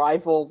are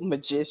rival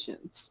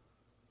magicians.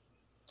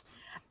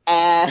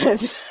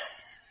 And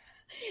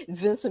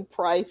Vincent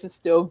Price is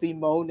still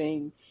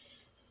bemoaning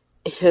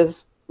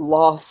his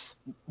lost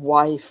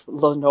wife,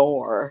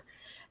 Lenore.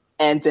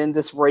 And then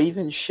this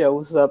raven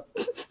shows up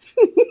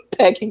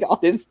pegging on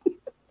his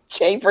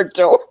chamber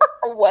door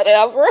or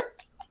whatever.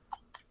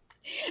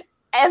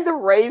 And the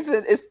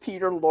raven is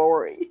Peter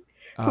Lorre,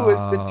 who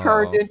has been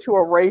turned into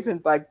a raven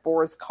by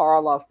Boris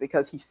Karloff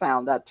because he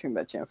found out too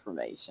much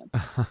information.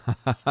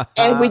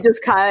 And we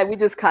just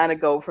kind of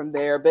go from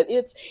there. But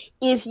it's,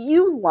 if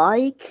you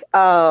like,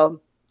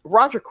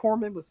 Roger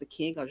Corman was the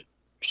king of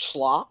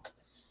schlock,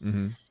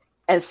 Mm-hmm.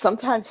 and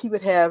sometimes he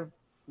would have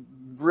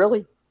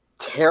really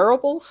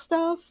terrible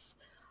stuff,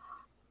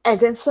 and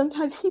then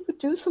sometimes he would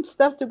do some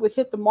stuff that would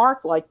hit the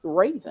mark, like The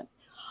Raven.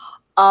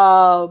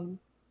 And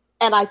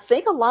I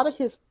think a lot of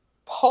his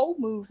Poe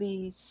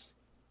movies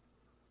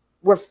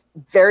were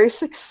very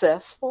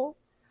successful.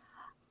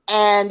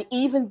 And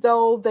even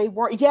though they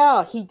weren't,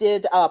 he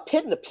did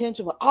Pit and the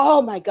Pendulum.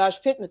 Oh my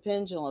gosh, Pit and the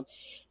Pendulum.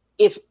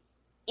 If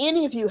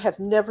any of you have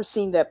never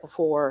seen that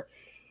before,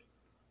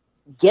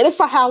 get it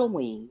for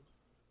Halloween.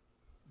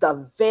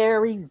 The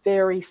very,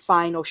 very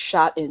final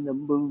shot in the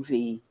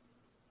movie,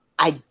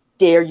 I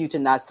dare you to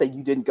not say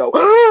you didn't go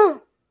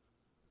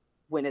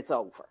when it's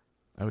over.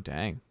 Oh,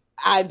 dang.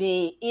 I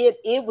mean,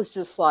 it was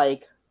just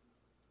like,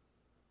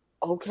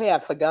 okay, I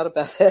forgot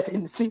about that. I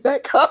didn't see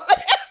that coming.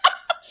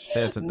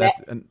 That's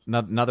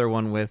another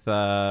one with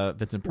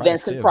Vincent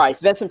Price.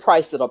 Vincent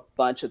Price did a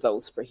bunch of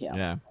those for him.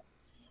 Yeah.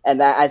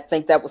 And I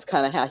think that was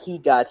kind of how he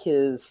got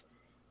his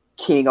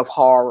King of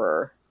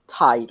Horror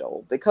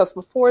title. Because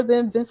before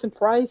then, Vincent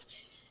Price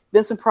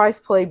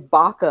played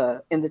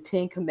Baca in the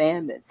Ten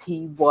Commandments.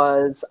 He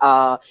was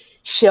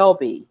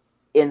Shelby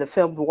in the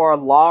film noir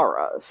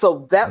Lara.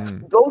 So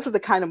those are the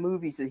kind of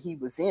movies that he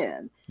was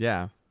in.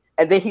 Yeah.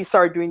 And then he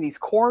started doing these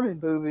Corman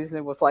movies, and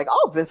it was like,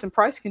 oh, Vincent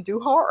Price can do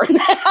horror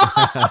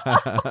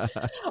now.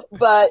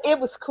 But it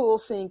was cool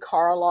seeing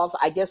Karloff.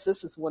 I guess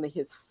this is one of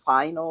his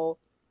final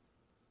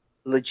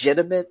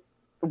legitimate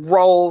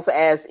roles,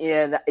 as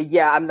in,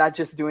 I'm not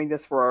just doing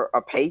this for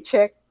a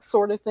paycheck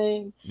sort of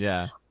thing.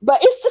 Yeah. But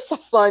it's just a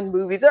fun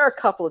movie. There are a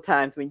couple of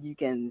times when you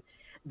can,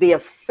 the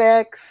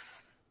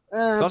effects.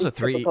 It's also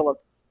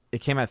it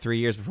came out 3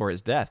 years before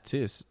his death,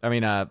 too. I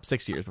mean,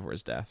 6 years before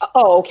his death.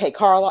 Oh, okay.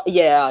 Karloff.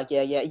 Yeah.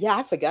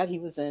 I forgot he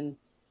was in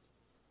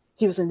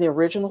the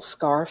original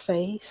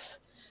Scarface.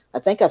 I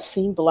think I've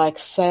seen Black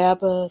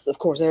Sabbath. Of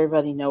course,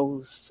 everybody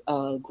knows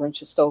Grinch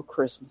Who Stole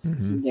Christmas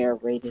because he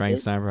narrated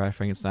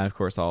Frankenstein, of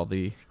course, all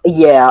the...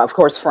 Yeah, of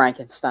course,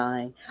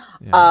 Frankenstein.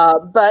 Yeah.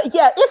 But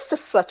yeah, it's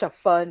just such a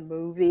fun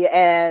movie.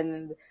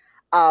 And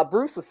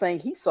Bruce was saying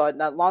he saw it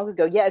not long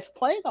ago. Yeah, it's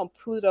playing on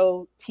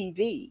Pluto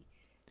TV.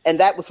 And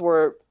that was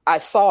where I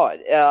saw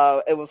it.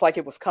 It was like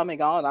it was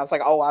coming on. I was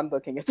like, oh, I'm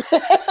looking at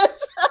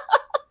this.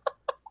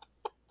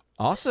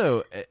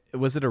 Also,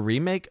 was it a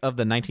remake of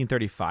the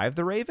 1935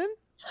 The Raven?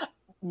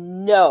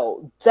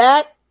 No,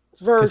 that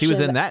version. Because he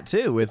was in that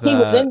too with he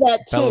was in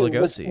that too Bela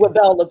Lugosi. with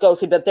Bela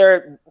Lugosi, but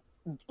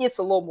it's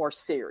a little more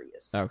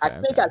serious. Okay,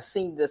 I think I've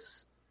seen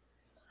this.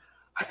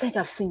 I think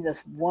I've seen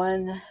this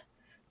one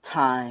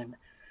time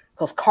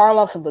because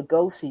Karloff and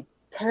Lugosi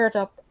paired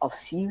up a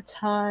few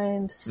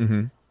times.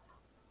 Mm-hmm.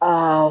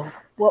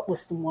 What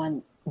was the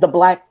one?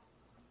 I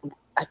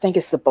think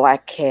it's the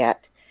Black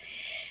Cat.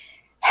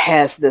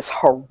 Has this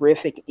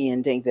horrific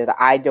ending that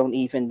I don't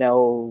even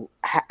know.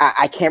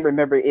 I can't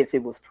remember if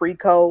it was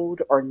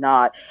pre-code or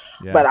not,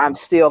 but I'm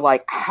still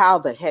like, how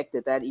the heck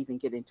did that even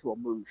get into a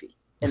movie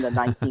in the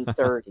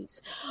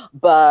 1930s?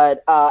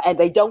 But, and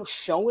they don't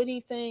show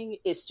anything.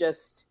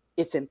 It's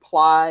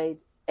implied.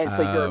 And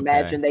so your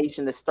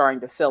imagination is starting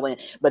to fill in.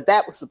 But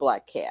that was the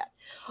Black Cat.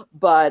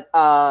 But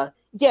I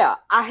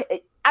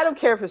don't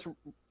care if it's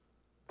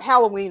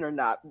Halloween or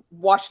not,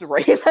 watch The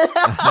Raven.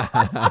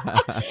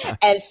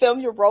 And Film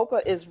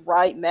Europa is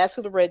right. Mask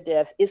of the Red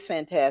Death is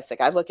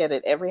fantastic. I look at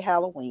it every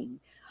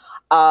Halloween.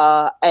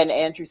 And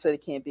Andrew said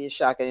it can't be a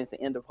shock, and it's the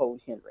end of Hold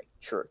Henry.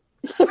 True.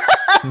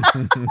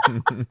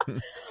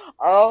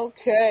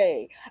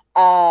 Okay.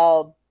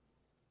 All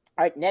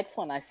right, next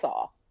one I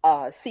saw.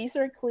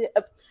 Caesar and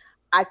Cleopatra.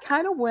 I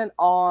kind of went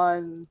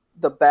on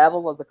the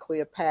Battle of the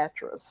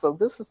Cleopatra. So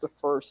this is the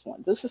first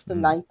one. This is the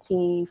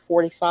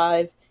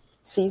 1945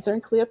 Caesar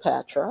and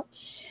Cleopatra,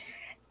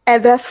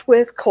 and that's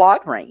with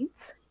Claude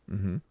Rains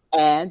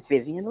and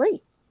Vivian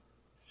Leigh,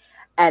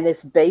 and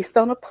it's based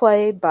on a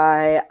play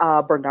by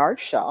Bernard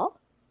Shaw,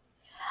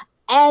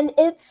 and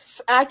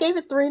I gave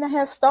it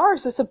 3.5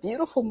 stars. It's a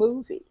beautiful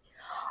movie.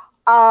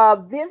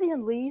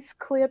 Vivian Leigh's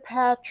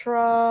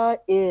Cleopatra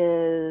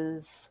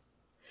is,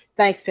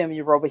 thanks Film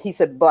Europa, he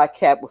said Black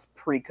Cat was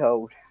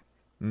pre-code.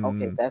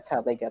 Okay, that's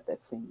how they got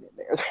that scene in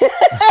there.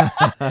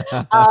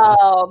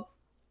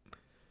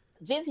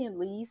 Vivian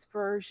Leigh's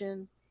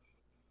version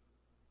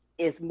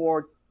is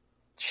more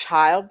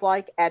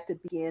childlike at the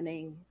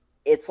beginning.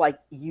 It's like,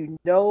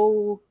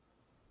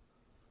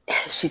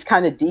 she's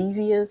kind of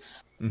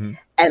devious. Mm-hmm.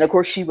 And of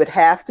course she would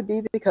have to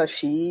be, because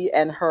she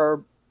and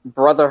her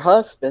brother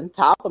husband,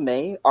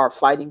 Ptolemy, are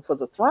fighting for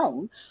the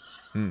throne.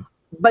 Mm.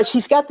 But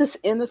she's got this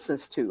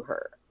innocence to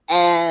her.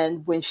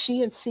 And when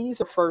she and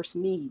Caesar first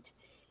meet,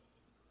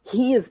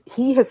 he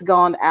has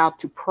gone out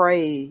to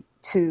pray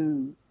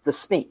to the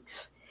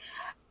Sphinx.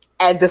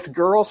 And this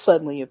girl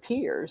suddenly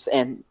appears,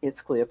 and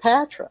it's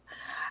Cleopatra.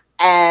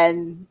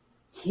 And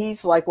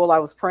he's like, well, I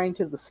was praying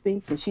to the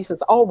Sphinx. And she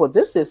says, oh, well,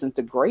 this isn't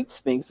the Great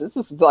Sphinx. This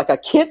is like a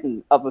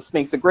kitten of a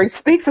Sphinx. The Great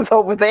Sphinx is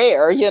over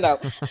there,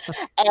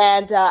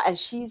 and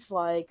she's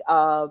like,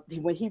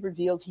 when he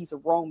reveals he's a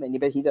Roman,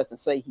 but he doesn't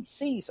say he's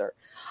Caesar.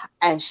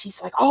 And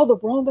she's like, oh, the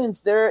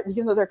Romans, they're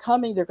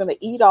coming. They're going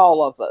to eat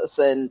all of us.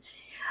 And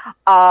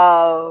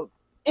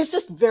it's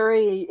just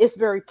it's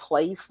very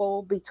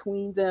playful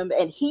between them.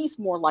 And he's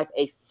more like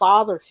a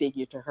father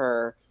figure to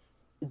her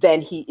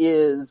than he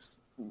is.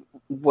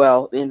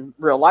 Well, in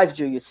real life,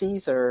 Julius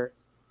Caesar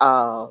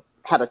had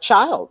a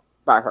child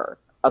by her,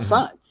 a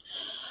son.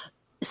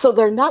 So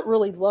they're not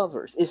really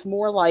lovers. It's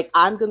more like,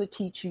 I'm going to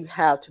teach you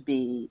how to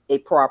be a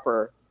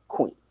proper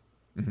queen.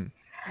 Mm-hmm.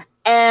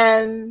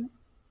 And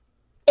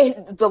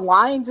the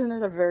lines in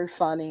it are very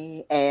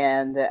funny,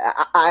 and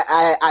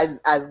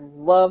I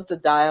love the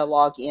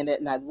dialogue in it,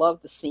 and I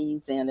love the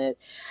scenes in it.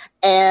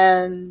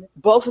 And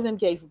both of them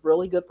gave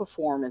really good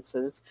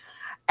performances.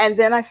 And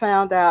then I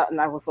found out,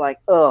 and I was like,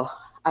 oh,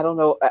 I don't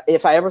know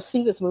if I ever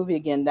see this movie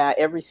again. Now,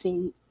 every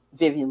scene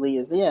Vivien Leigh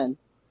is in,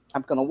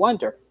 I'm going to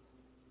wonder.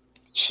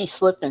 She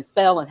slipped and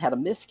fell and had a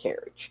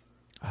miscarriage.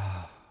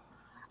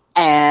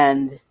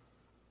 And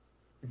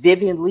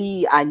Vivien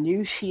Leigh, I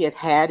knew she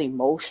had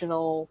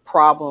emotional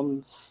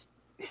problems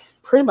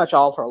pretty much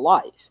all her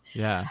life.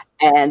 Yeah.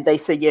 And they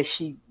said, yes,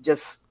 she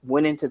just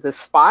went into this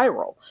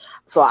spiral.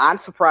 So I'm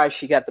surprised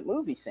she got the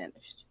movie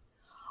finished.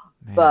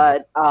 Man.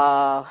 But,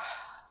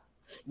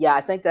 yeah,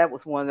 I think that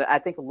was I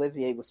think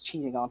Olivier was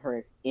cheating on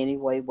her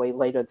anyway, way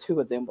later. The two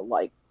of them were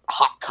like a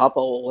hot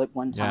couple at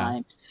one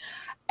time.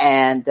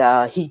 Yeah.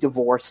 And he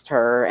divorced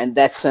her, and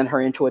that sent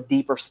her into a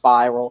deeper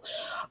spiral.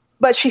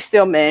 But she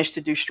still managed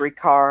to do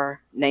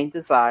Streetcar Named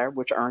Desire,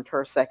 which earned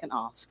her a second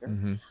Oscar.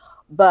 Mm-hmm.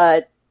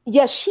 But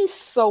yeah, she's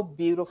so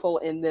beautiful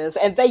in this,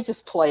 and they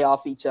just play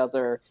off each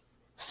other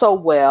so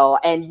well.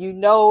 And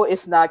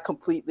it's not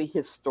completely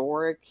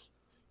historic.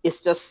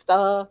 It's just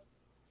a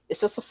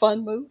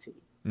fun movie.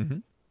 Mm-hmm.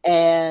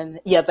 And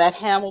yeah, that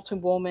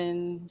Hamilton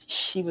woman,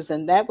 she was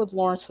in that with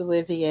Laurence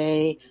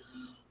Olivier.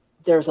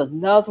 There's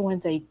another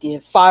one they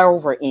did, Fire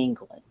Over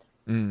England.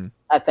 Mm.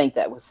 I think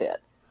that was it.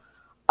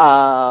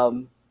 I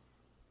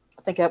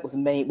think that was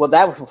made. Well,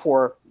 that was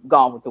before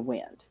Gone with the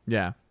Wind.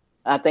 Yeah.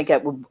 I think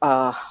that would.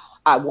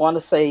 I want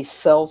to say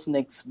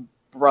Selznick's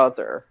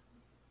brother,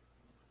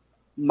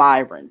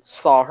 Myron,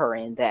 saw her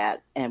in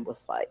that and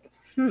was like,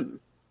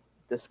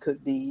 this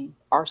could be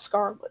our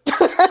Scarlet.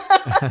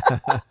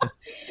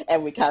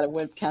 And we kind of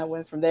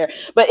went from there.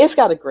 But it's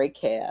got a great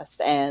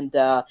cast. And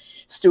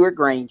Stuart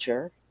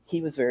Granger,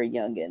 he was very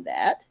young in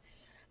that.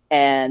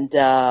 And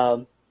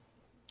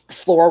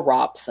Flora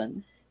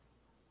Robson.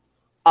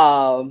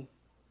 I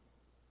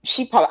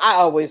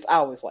always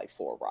like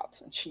Flora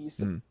Robson. She used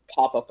to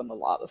pop up in a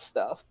lot of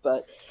stuff.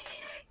 But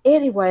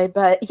anyway,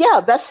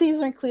 yeah, that's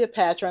Caesar and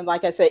Cleopatra. And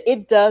like I said,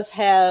 it does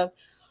have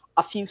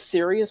a few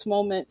serious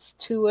moments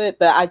to it,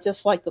 but I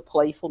just like the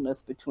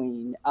playfulness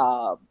between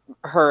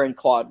her and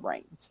Claude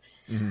Rains.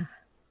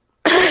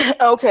 Mm-hmm.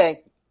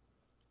 Okay.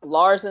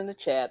 Lars in the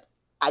chat.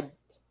 I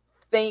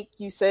think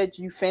you said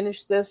you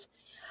finished this,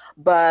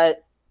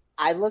 but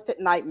I looked at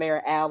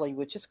Nightmare Alley,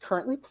 which is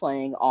currently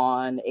playing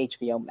on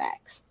HBO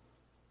Max.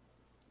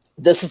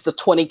 This is the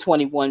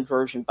 2021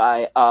 version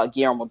by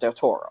Guillermo del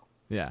Toro.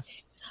 Yeah.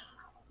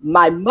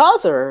 My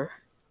mother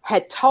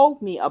had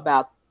told me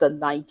about the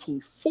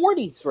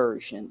 1940s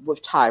version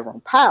with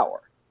Tyrone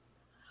Power.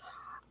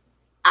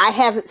 I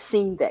haven't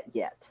seen that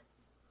yet.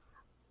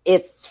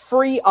 It's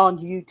free on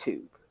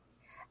YouTube.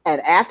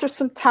 And after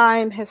some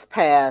time has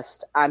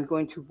passed, I'm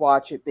going to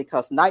watch it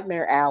because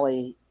Nightmare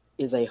Alley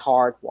is a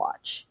hard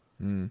watch.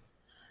 Mm.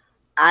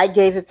 I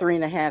gave it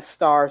 3.5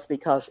 stars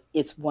because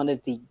it's one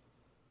of the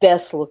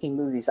best looking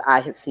movies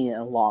I have seen in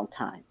a long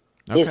time.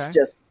 Okay.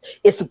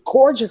 It's a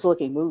gorgeous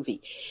looking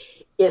movie.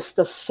 It's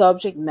the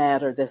subject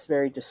matter that's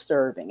very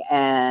disturbing.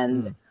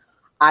 And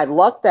I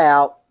lucked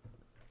out.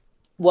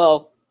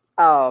 Well,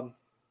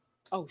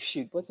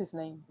 what's his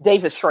name?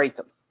 David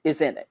Stratham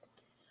is in it.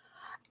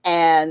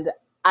 And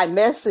I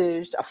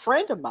messaged a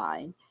friend of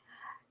mine,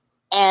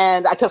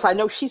 and because I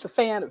know she's a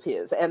fan of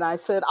his, and I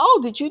said, oh,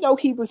 did you know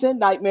he was in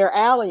Nightmare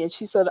Alley? And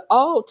she said,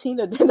 oh,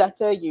 Tina, didn't I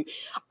tell you?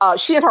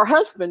 She and her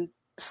husband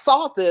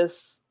saw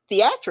this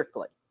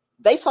theatrically.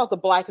 They saw the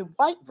black and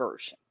white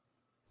version.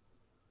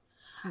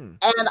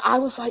 And I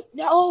was like,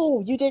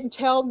 no, you didn't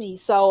tell me.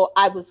 So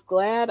I was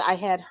glad I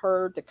had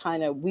her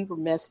to we were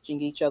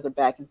messaging each other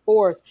back and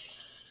forth.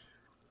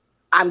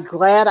 I'm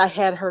glad I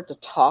had her to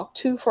talk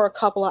to for a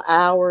couple of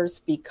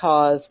hours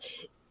because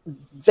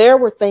there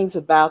were things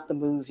about the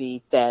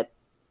movie that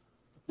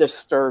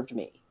disturbed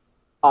me.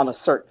 on a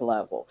certain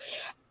level.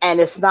 And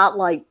it's not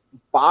like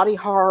body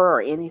horror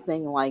or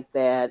anything like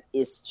that.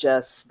 It's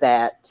just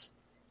that.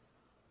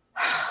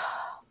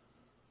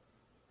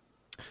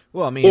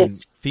 Well, I mean,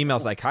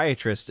 female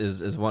psychiatrist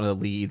is one of the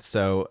leads,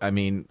 so I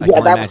mean, I Yeah,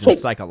 can that imagine was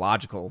it's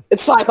psychological.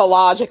 It's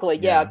psychologically,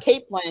 Yeah.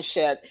 Kate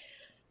Blanchett,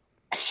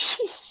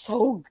 she's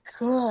so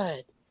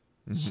good.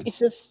 Mhm. She's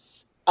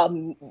just,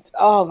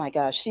 oh my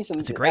gosh,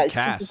 It's a great she's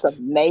cast. just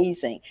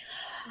amazing.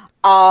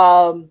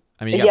 I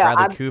mean, you got yeah,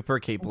 Bradley Cooper,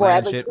 Kate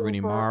Bradley Blanchett, Rooney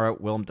Cooper. Mara,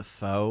 Willem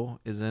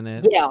Dafoe is in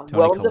it. Yeah, Toni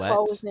Willem Collette,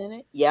 Dafoe is in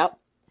it. Yep.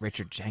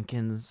 Richard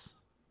Jenkins.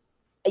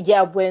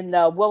 Yeah, when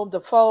Willem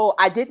Dafoe,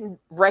 I didn't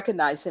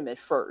recognize him at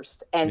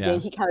first, and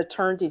then he kind of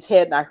turned his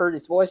head, and I heard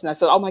his voice, and I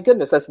said, "Oh my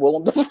goodness, that's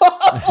Willem Dafoe."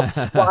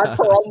 Ron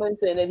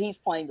Perlman's in it; he's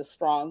playing the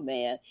strong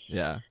man.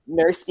 Yeah,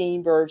 Mary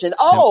Steenburgen.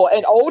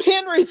 And Old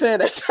Henry's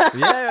in it.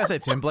 Yeah, I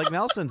said Tim Blake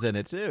Nelson's in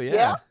it too. Yeah,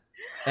 Yeah.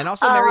 And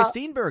also Mary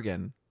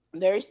Steenburgen.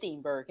 Mary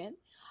Steenburgen.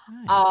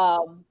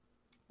 Nice.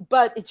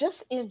 But it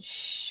just in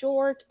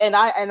short, and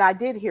I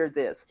did hear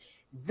this.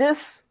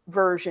 This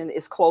version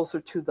is closer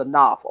to the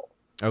novel.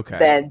 Okay.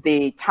 Than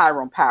the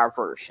Tyrone Power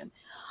version.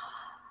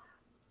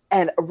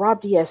 And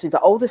Rob D asked me, the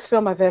oldest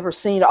film I've ever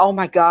seen, oh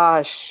my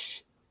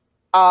gosh.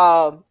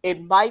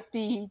 It might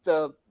be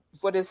the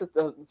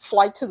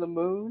Flight to the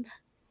Moon?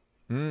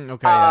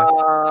 Okay.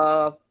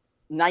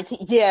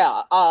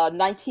 Yeah.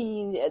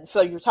 19, so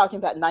you're talking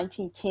about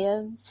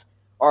 1910s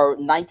or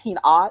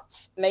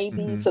 19-aughts,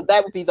 maybe. Mhm. So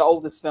that would be the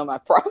oldest film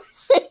I've probably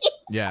seen.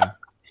 Yeah.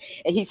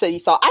 And he said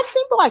I've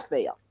seen Black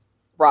Veil,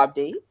 Rob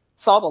D.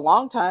 Saw it a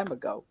long time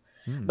ago.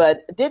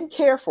 But didn't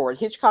care for it.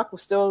 Hitchcock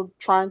was still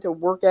trying to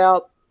work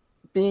out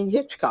being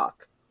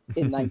Hitchcock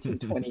in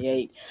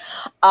 1928.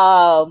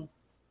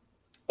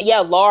 Yeah,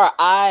 Laura,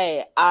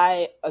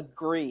 I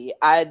agree.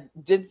 I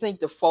didn't think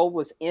Defoe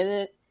was in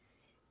it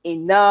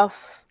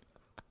enough,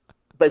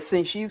 but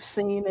since you've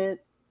seen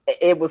it,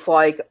 it was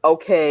like,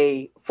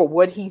 okay, for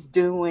what he's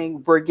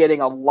doing, we're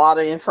getting a lot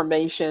of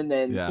information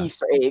and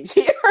Easter eggs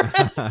here.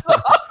 So,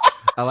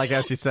 I like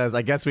how she says,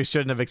 I guess we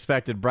shouldn't have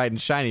expected bright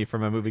and shiny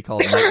from a movie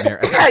called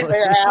Nightmare Alley.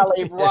 Nightmare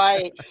Alley,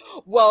 right.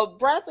 Well,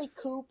 Bradley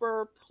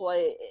Cooper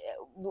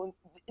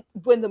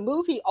when the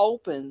movie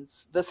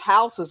opens, this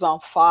house is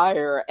on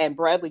fire and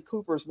Bradley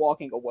Cooper's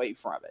walking away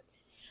from it.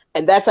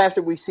 And that's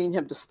after we've seen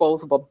him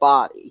dispose of a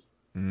body.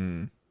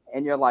 Mm.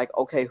 And you're like,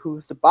 okay,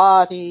 who's the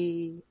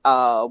body?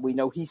 We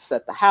know he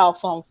set the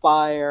house on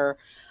fire.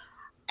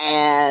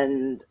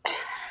 And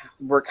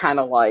we're kind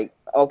of like,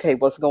 okay,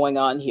 what's going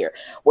on here?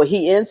 Well,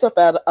 he ends up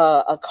at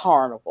a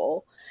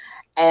carnival,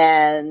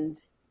 and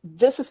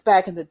this is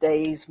back in the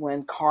days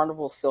when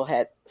carnivals still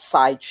had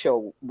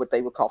sideshow, what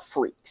they would call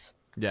freaks.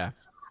 Yeah.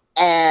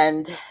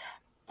 And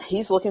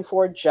he's looking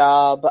for a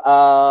job.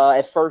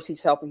 At first,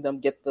 he's helping them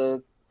get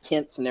the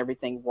tents and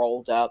everything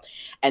rolled up.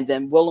 And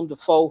then Willem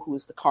Dafoe,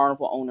 who's the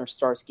carnival owner,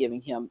 starts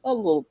giving him a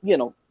little,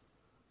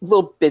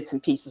 little bits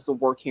and pieces of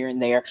work here and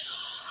there.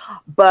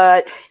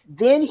 But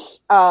then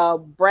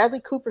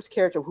Bradley Cooper's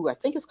character, who I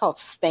think is called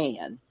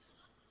Stan,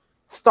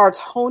 starts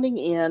honing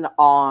in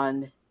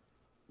on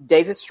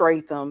David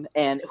Stratham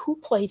and who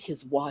played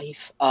his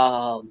wife?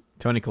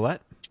 Toni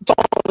Collette?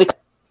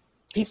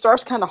 He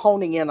starts kind of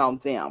honing in on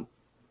them.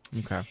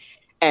 Okay.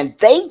 And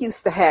they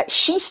used to have,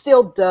 she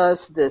still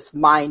does this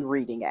mind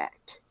reading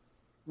act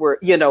where,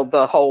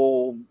 the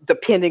whole,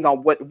 depending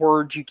on what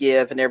word you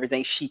give and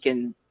everything, she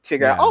can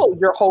figure out, oh,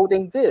 you're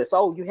holding this.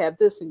 Oh, you have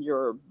this in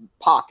your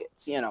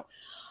pockets,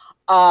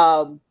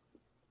 But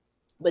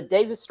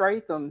David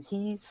Stratham,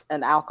 he's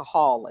an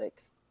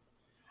alcoholic.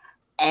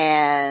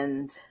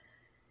 And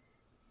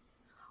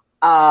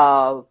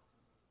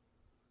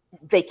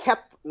they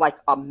kept like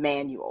a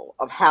manual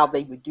of how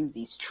they would do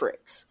these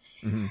tricks.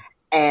 Mm-hmm.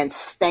 And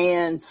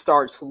Stan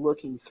starts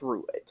looking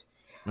through it.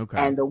 Okay.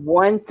 And the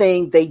one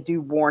thing they do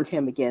warn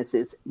him against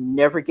is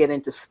never get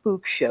into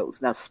spook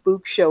shows. Now,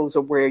 spook shows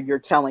are where you're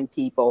telling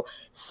people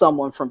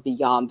someone from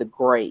beyond the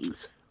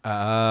grave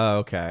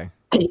okay.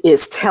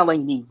 is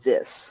telling me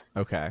this.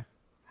 Okay.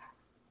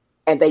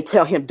 And they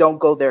tell him, don't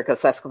go there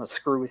because that's going to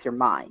screw with your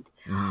mind.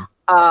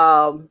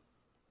 Mm-hmm.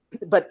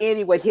 But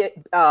anyway,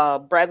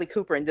 Bradley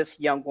Cooper and this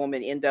young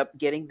woman end up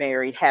getting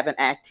married, have an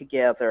act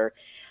together.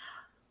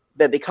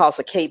 But because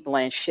of Kate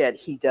Blanchett,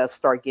 he does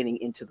start getting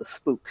into the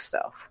spook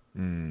stuff.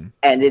 Mm.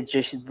 And it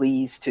just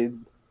leads to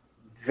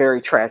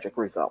very tragic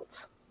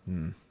results.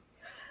 Mm.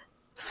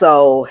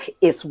 So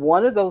it's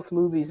one of those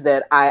movies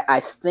that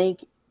I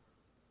think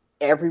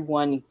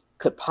everyone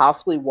could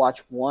possibly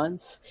watch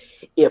once,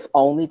 if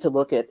only to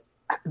look at.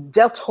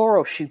 Del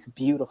Toro shoots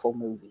beautiful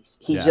movies.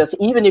 He just,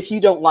 even if you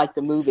don't like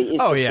the movie,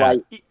 it's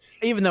like.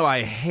 Even though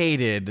I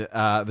hated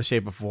The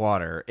Shape of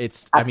Water,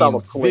 I fell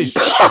asleep.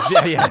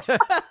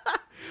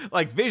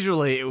 Like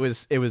visually, it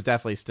was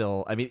definitely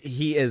still. I mean,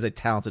 he is a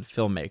talented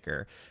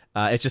filmmaker.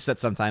 It's just that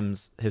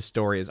sometimes his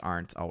stories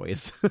aren't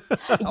always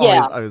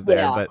always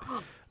there. But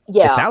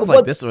it sounds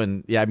like this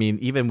one. Yeah, I mean,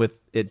 even with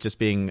it just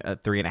being a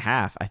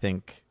 3.5, I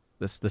think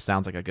this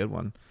sounds like a good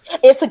one.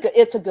 It's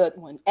a good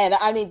one. And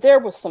I mean, there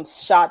were some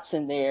shots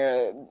in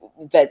there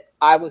that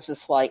I was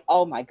just like,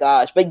 oh my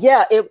gosh. But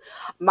yeah,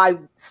 my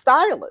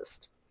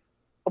stylist,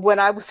 when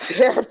I was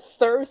there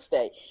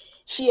Thursday,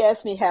 she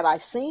asked me, had I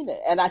seen it?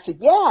 And I said,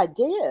 yeah, I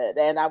did.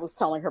 And I was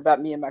telling her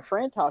about me and my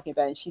friend talking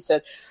about it. And she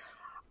said,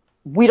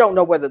 we don't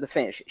know whether to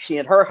finish it. She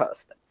and her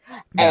husband.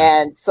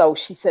 Yeah. And so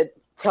she said,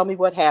 tell me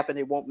what happened.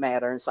 It won't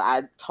matter. And so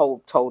I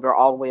told her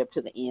all the way up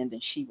to the end.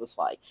 And she was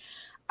like,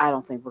 I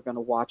don't think we're going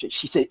to watch it.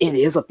 She said, it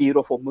is a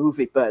beautiful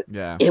movie, but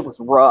it was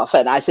rough.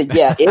 And I said,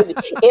 yeah,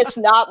 it's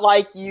not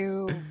like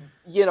you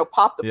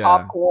pop the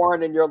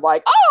popcorn and you're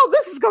like, oh,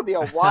 this is going to be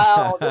a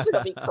wild, this is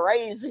going to be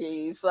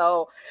crazy.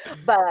 So,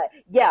 but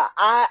yeah,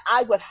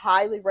 I would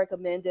highly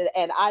recommend it.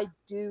 And I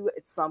do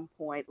at some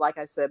point, like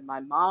I said,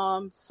 my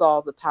mom saw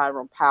the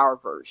Tyrone Power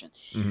version.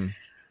 Mm-hmm.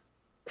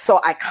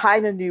 So I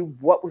kind of knew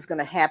what was going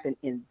to happen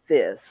in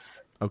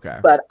this. Okay.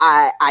 But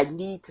I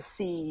need to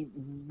see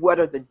what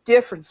are the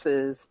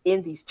differences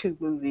in these two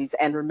movies.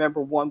 And remember,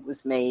 one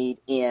was made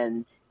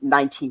in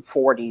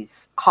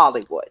 1940s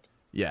Hollywood.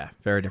 Yeah,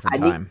 very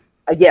different time.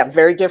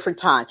 Very different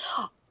time.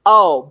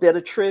 Oh, bit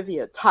of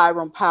trivia.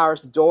 Tyrone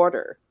Power's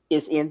daughter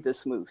is in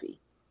this movie.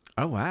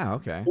 Oh, wow.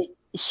 Okay.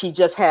 She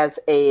just has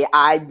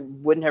I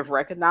wouldn't have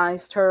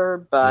recognized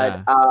her,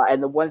 but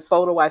and the one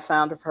photo I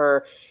found of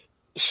her,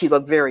 she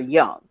looked very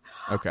young.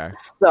 Okay.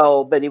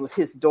 So, but it was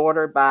his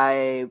daughter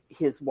by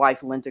his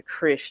wife, Linda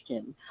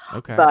Christian.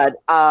 Okay. But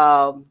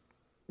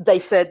they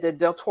said that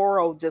Del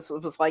Toro just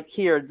was like,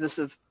 here, this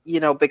is,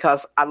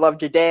 because I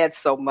loved your dad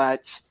so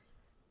much,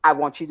 I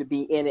want you to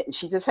be in it. And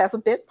she just has a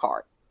bit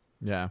part.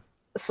 Yeah.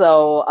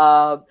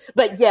 So,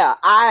 but yeah,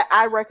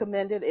 I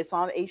recommend it. It's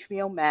on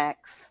HBO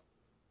Max.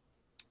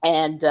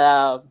 And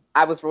I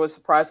was really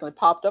surprised when it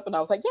popped up and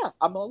I was like, yeah,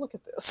 I'm going to look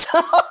at this.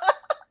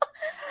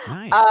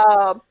 Nice.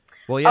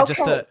 Well, yeah, okay.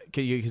 Just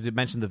because you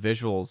mentioned the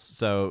visuals,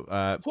 so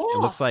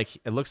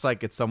it looks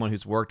like it's someone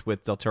who's worked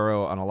with Del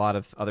Toro on a lot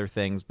of other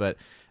things. But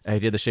he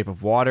did The Shape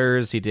of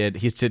Waters. He did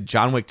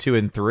John Wick 2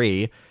 and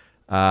 3.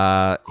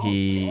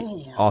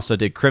 He also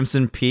did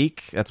Crimson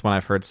Peak. That's one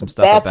I've heard some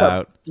stuff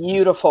about.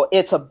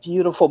 It's a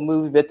beautiful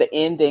movie, but the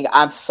ending,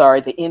 I'm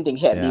sorry, the ending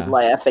had me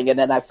laughing, and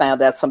then I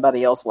found out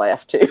somebody else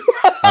laughed too.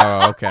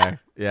 Oh, okay.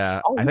 Yeah.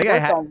 I think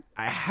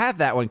I had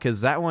that one because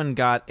that one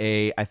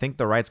I think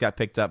the rights got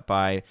picked up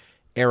by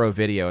Arrow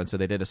Video, and so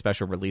they did a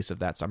special release of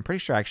that. So I'm pretty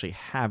sure I actually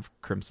have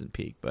Crimson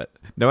Peak, but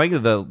knowing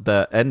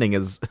the ending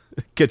is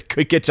could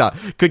get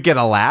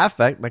a laugh,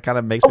 that kind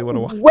of makes me want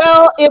to watch.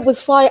 Well, it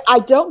was like, I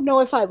don't know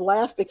if I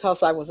laughed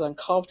because I was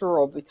uncomfortable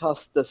or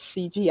because the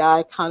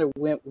CGI kind of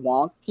went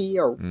wonky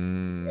or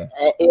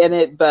in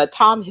it, but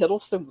Tom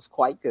Hiddleston was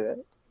quite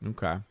good.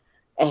 Okay.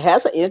 It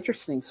has an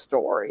interesting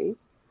story.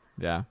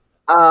 Yeah.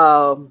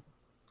 And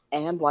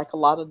like a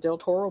lot of Del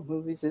Toro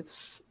movies,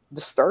 it's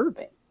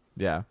disturbing.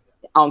 Yeah.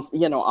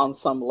 On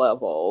some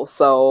level.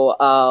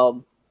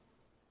 So,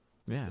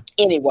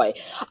 anyway,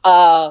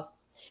 Nightmare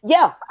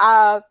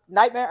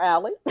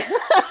Alley.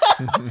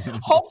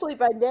 Hopefully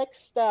by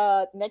next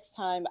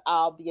time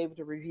I'll be able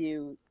to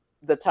review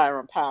the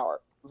Tyrone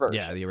Power version.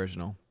 Yeah, the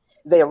original.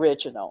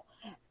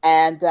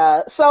 And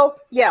I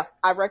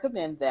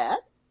recommend that.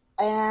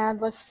 And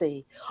let's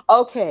see.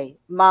 Okay,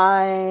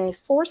 my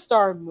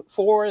 4-star,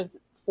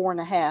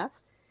 4.5.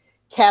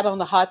 Cat on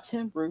the Hot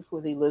Tin Roof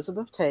with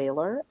Elizabeth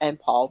Taylor and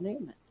Paul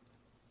Newman.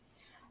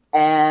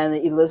 And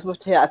Elizabeth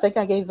Taylor, I think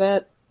I gave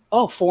that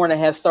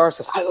 4.5 stars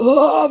because I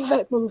love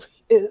that movie.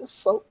 It is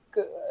so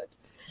good.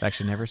 I've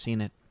actually never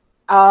seen it.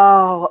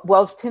 Oh,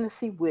 well, it's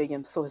Tennessee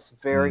Williams, so it's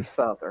very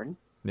Southern.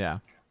 Yeah.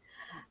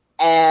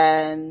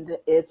 And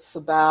it's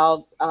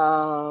about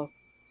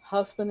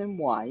husband and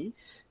wife.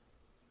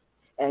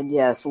 And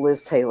yes,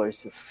 Liz Taylor's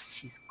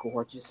she's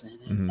gorgeous in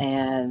it. Mm-hmm.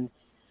 And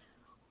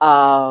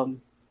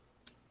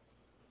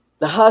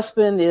the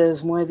husband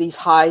is one of these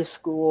high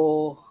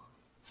school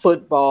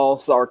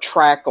footballs or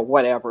track or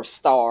whatever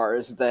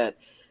stars that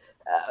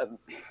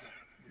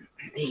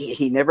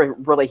he never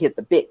really hit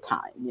the big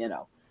time,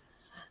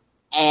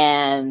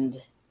 And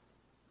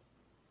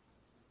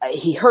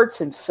he hurts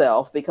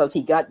himself because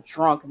he got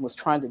drunk and was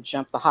trying to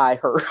jump the high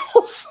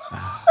hurdles.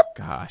 Oh,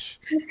 gosh.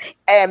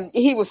 And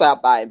he was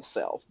out by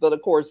himself. But,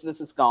 of course, this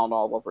has gone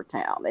all over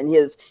town. And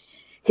his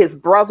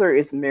brother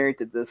is married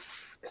to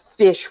this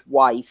fish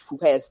wife who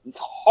has these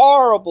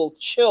horrible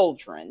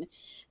children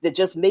that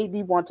just made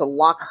me want to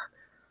lock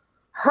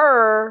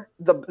her,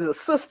 the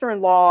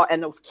sister-in-law,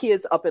 and those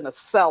kids up in a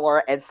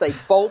cellar and say,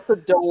 bolt the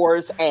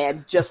doors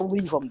and just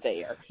leave them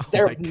there.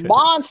 They're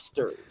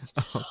monsters.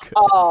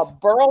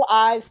 Burl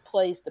Ives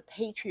plays the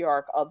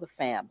patriarch of the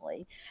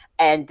family,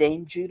 and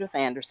Dame Judith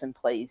Anderson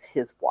plays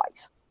his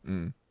wife.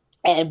 Mm.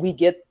 And we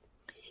get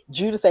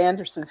Judith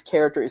Anderson's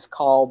character is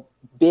called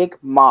Big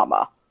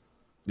Mama.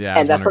 Yeah,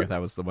 I was wondering if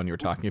that was the one you were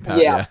talking about.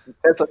 Yeah,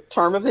 that's a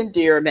term of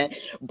endearment.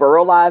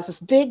 Burl Ives is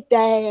Big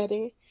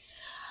Daddy.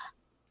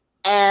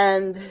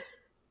 And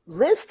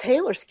Liz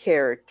Taylor's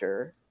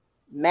character,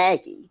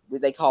 Maggie, who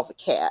they call the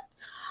cat,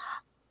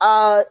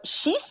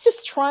 She's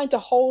just trying to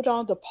hold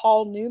on to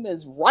Paul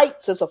Newman's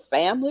rights as a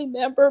family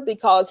member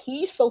because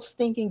he's so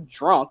stinking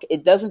drunk.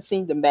 It doesn't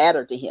seem to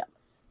matter to him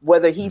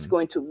whether he's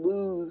going to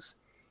lose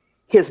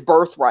his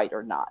birthright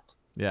or not.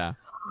 Yeah.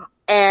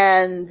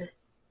 And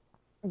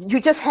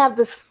you just have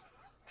this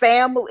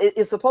family.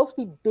 It's supposed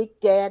to be Big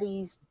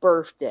Daddy's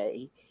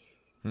birthday.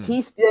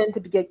 He's been to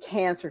get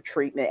cancer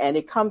treatment, and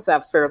it comes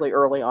out fairly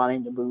early on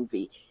in the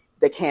movie.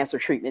 The cancer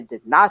treatment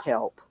did not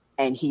help,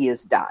 and he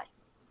is dying.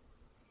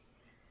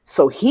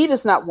 So he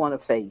does not want to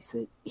face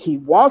it. He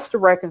wants to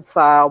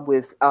reconcile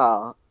with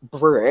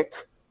Brick,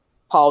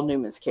 Paul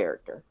Newman's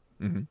character.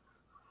 Mm-hmm.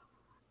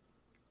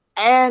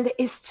 And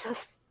it's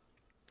just,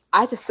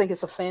 I just think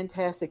it's a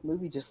fantastic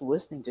movie just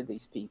listening to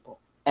these people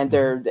and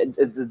their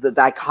the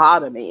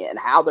dichotomy and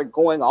how they're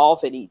going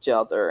off at each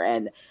other.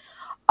 And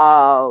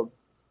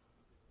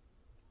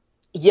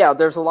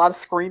there's a lot of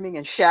screaming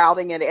and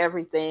shouting and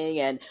everything.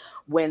 And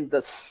when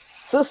the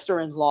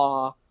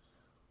sister-in-law,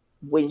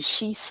 when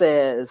she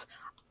says,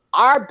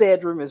 our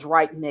bedroom is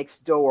right next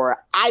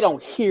door, I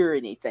don't hear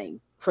anything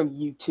from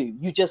you two.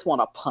 You just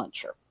want to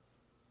punch her.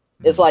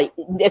 It's like,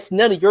 it's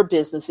none of your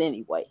business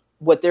anyway,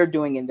 what they're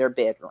doing in their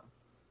bedroom.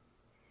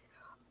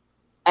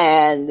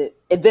 And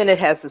then it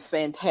has this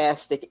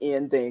fantastic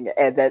ending,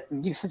 and that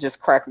used to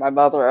just crack my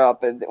mother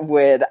up. And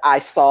when I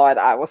saw it,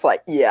 I was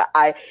like,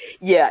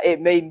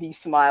 it made me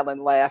smile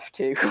and laugh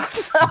too.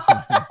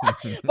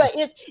 But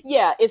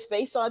it's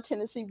based on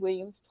Tennessee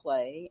Williams'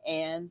 play,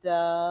 and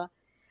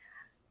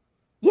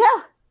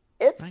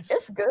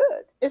it's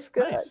good. It's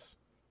good. Nice.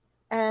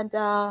 And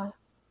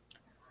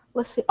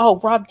let's see. Oh,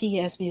 Rob D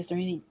asked me, is there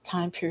any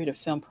time period of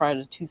film prior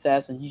to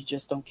 2000 you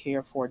just don't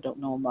care for, don't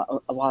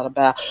know a lot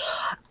about?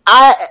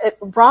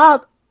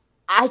 Rob,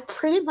 I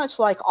pretty much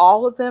like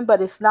all of them,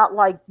 but it's not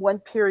like one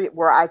period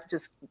where I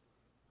just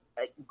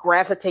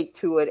gravitate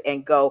to it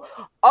and go,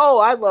 oh,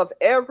 I love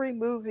every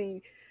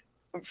movie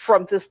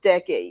from this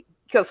decade.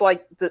 Because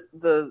like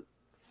the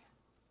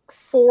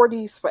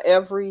 40s for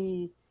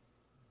every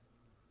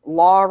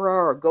Laura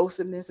or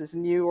Ghost of Mrs.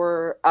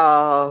 Muir,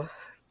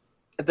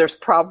 there's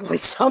probably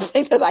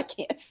something that I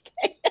can't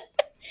stand.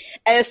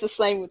 And it's the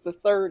same with the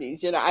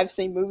 30s. You know, I've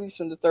seen movies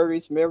from the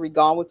 30s, from every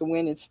Gone with the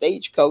Wind and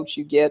Stagecoach.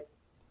 You get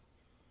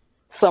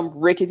some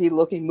rickety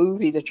looking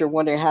movie that you're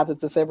wondering, how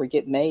did this ever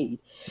get made?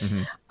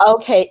 Mm-hmm.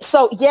 Okay,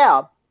 so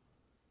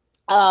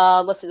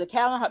let's see, the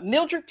count.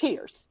 Mildred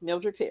Pierce.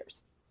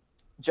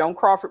 Joan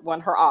Crawford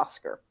won her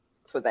Oscar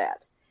for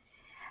that.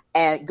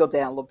 And go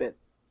down a little bit.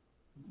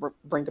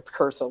 Bring the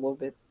cursor a little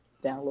bit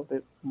down, a little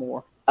bit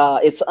more.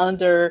 It's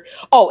under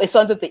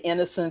The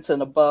Innocents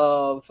and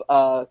above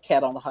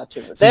Cat on the Hot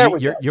Table. So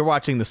you're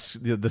watching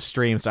the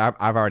stream, so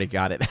I've already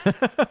got it.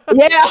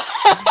 Yeah.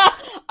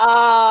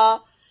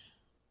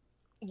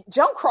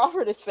 Joan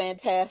Crawford is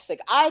fantastic.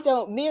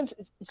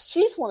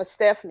 She's one of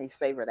Stephanie's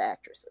favorite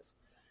actresses.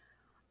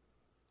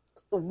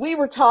 We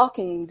were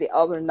talking the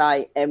other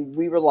night, and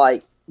we were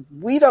like,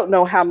 we don't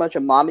know how much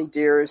of Mommy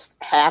Dearest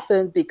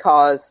happened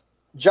because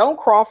Joan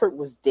Crawford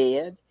was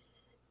dead,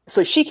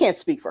 so she can't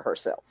speak for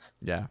herself.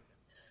 Yeah.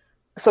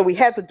 So we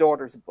had the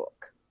daughter's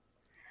book.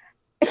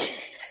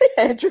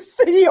 Andrew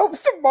City of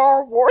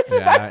Tomorrow Wars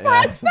with my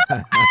friends.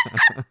 Yeah.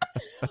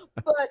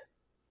 But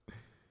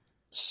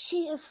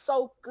she is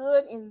so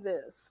good in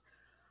this.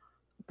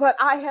 But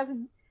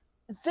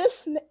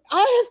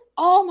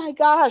oh my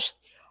gosh,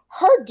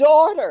 her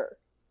daughter.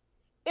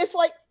 It's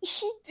like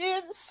she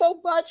did so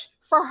much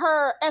for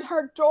her, and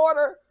her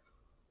daughter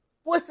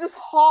was just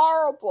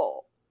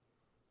horrible.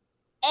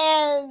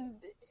 And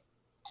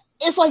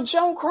it's like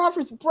Joan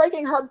Crawford's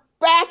breaking her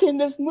back in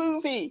this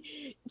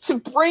movie to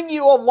bring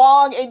you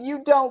along, and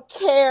you don't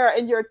care,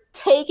 and you're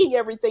taking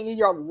everything, and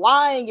you're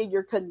lying, and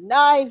you're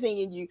conniving,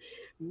 and you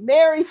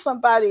marry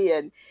somebody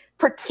and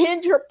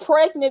pretend you're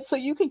pregnant so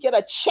you can get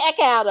a check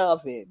out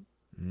of him.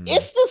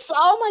 It's just,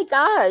 oh my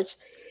gosh.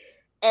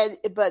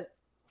 But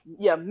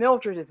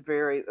Mildred's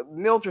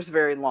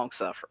very long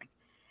suffering.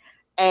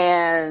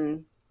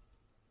 And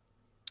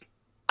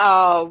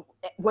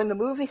when the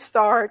movie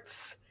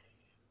starts,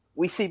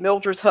 we see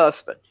Mildred's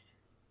husband.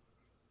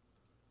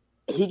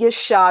 He gets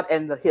shot,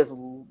 and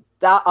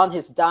on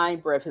his dying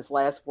breath, his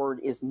last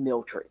word is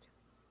Mildred.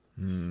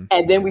 And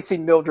then we see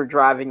Mildred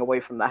driving away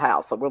from the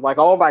house. So we're like,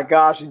 oh my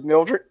gosh,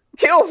 Mildred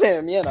killed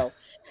him, you know.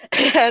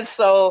 And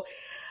so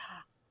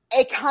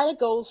it kind of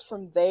goes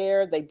from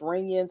there. They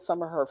bring in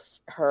some of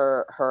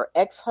her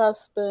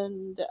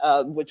ex-husband,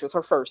 which was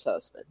her first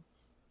husband,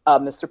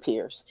 Mr.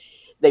 Pierce.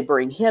 They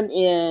bring him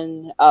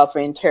in for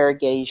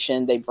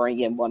interrogation. They bring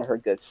in one of her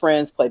good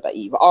friends, played by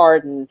Eve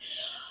Arden.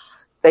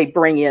 They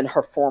bring in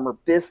her former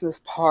business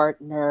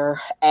partner,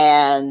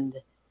 and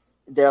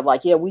they're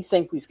like, yeah, we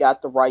think we've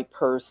got the right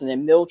person.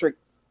 And Mildred,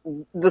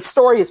 the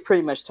story is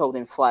pretty much told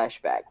in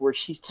flashback, where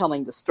she's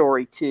telling the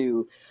story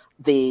to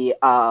the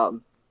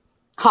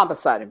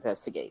homicide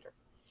investigator.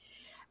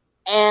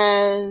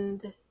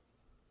 And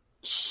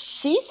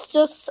she's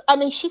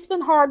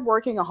been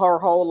hardworking her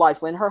whole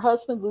life. When her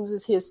husband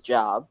loses his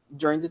job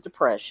during the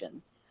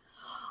Depression,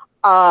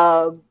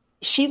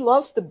 she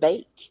loves to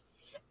bake.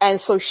 And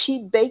so she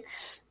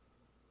bakes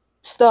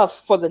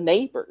stuff for the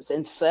neighbors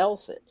and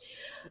sells it.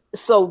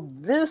 So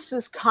this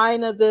is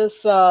kind of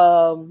this,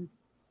 that's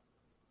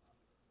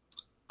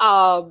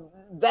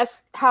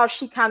how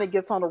she kind of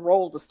gets on a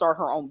roll to start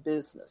her own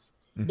business,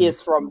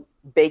 is from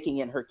baking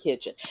in her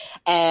kitchen.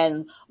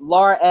 And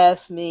Laura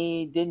asked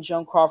me, didn't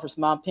Joan Crawford's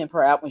mom pimp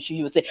her out when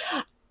she was there?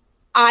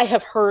 I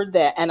have heard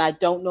that, and I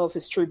don't know if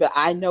it's true, but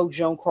I know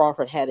Joan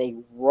Crawford had a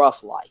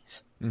rough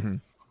life.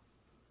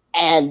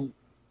 And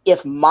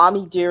if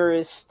Mommy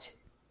Dearest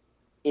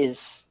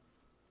is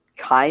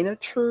kind of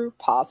true,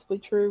 possibly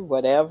true,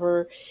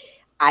 whatever,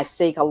 I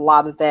think a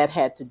lot of that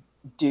had to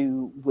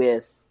do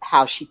with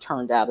how she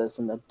turned out as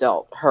an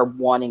adult, her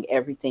wanting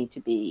everything to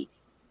be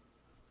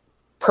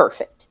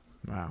perfect.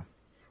 Wow.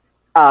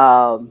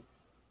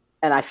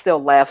 And I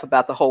still laugh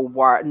about the whole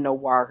no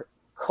wire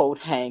coat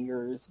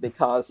hangers,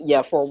 because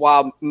for a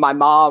while my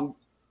mom,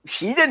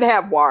 she didn't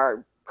have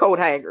wire coat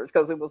hangers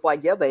because it was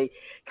like, they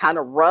kind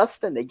of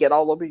rust and they get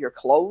all over your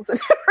clothes and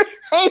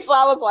everything. So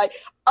I was like,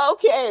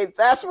 okay,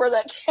 that's where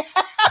that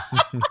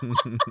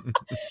came.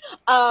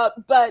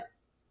 But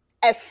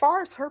as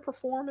far as her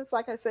performance,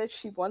 like I said,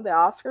 she won the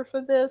Oscar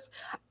for this.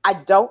 I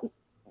don't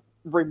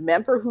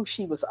remember who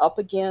she was up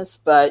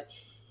against, but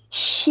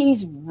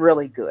she's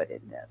really good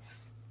in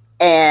this.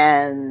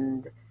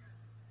 And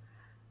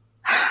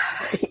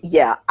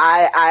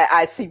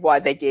I see why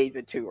they gave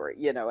it to her,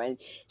 and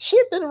she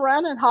had been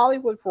around in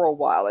Hollywood for a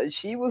while, and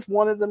she was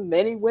one of the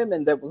many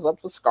women that was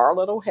up with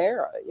Scarlett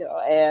O'Hara,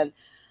 and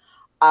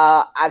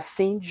I've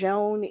seen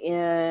Joan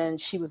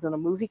she was in a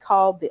movie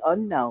called The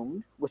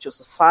Unknown, which was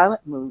a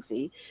silent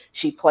movie.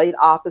 She played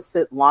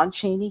opposite Lon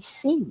Chaney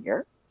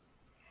Sr.,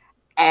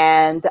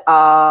 and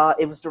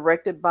it was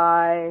directed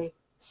by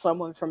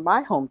someone from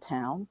my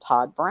hometown,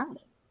 Todd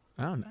Browning.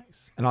 Oh,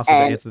 nice. And also, to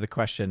answer the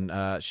question,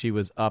 she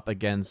was up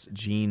against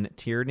Jean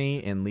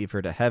Tierney in Leave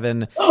Her to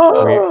Heaven,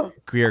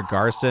 Greer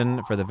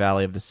Garson for The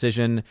Valley of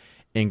Decision,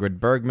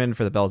 Ingrid Bergman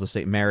for The Bells of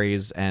St.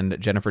 Mary's, and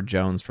Jennifer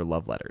Jones for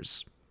Love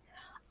Letters.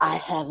 I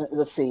haven't,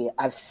 let's see,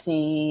 I've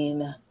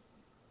seen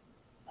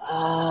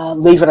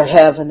Leave Her to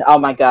Heaven. Oh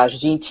my gosh,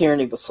 Jean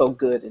Tierney was so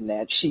good in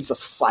that. She's a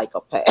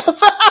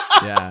psychopath.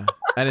 Yeah.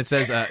 And it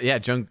says,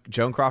 Joan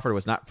Crawford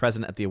was not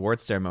present at the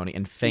awards ceremony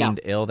and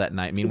feigned ill that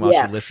night. Meanwhile,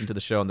 she listened to the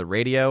show on the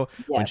radio.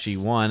 When she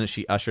won,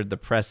 she ushered the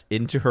press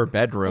into her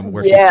bedroom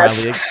where she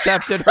finally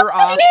accepted her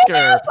Oscar.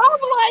 Yes, I'm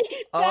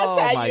like,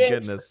 oh, my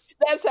goodness.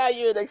 That's how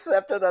you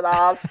accepted an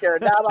Oscar.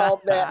 Not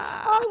all that.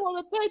 I want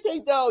to thank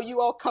they know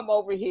you all come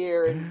over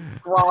here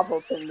and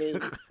grovel to me.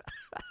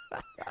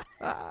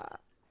 That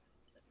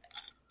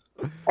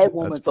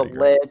woman's a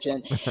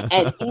legend.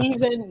 And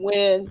even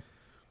when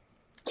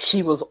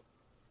she was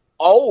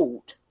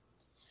old,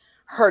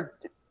 her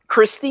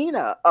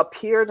Christina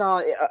appeared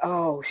on,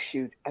 I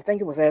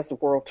think it was As the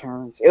World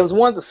Turns. It was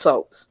one of the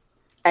soaps,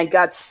 and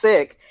got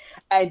sick,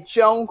 and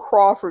Joan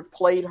Crawford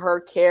played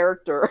her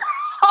character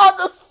on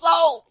the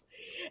soap.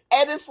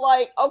 And it's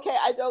like, okay,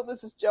 I know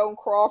this is Joan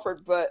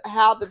Crawford, but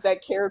how did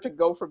that character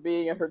go from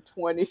being in her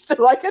 20s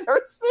to like in her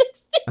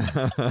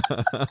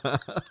 60s?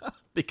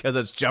 Because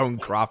it's Joan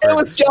Crawford. It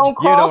was Joan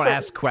Crawford. You don't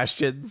ask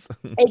questions.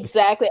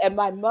 Exactly. And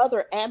my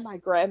mother and my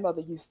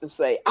grandmother used to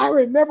say, I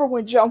remember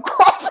when Joan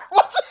Crawford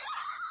was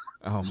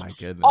oh my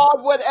goodness.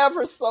 on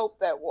whatever soap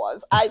that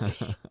was.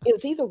 It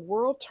was either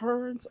World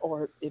Turns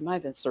or it might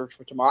have been Search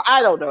for Tomorrow.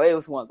 I don't know. It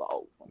was one of the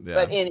old ones. Yeah.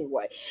 But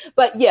anyway.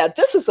 But yeah,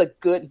 this is a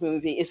good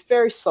movie. It's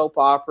very soap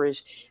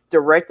opera-ish.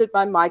 Directed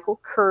by Michael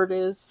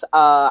Curtiz.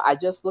 I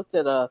just looked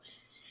at a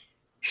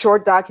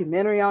short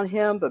documentary on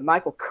him, but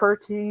Michael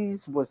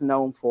Curtiz was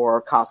known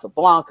for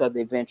Casablanca,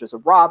 The Adventures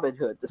of Robin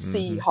Hood, The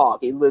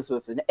Seahawk,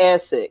 Elizabeth in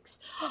Essex,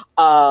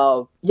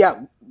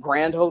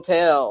 Grand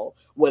Hotel,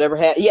 whatever.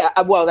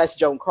 That's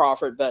Joan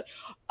Crawford, but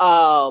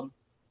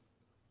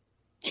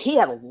he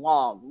had a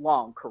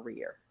long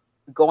career,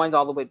 going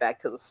all the way back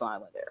to the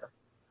silent era.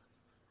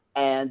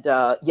 And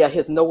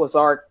his Noah's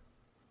Ark,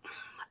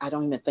 I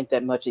don't even think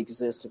that much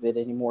exists of it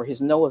anymore.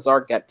 His Noah's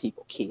Ark got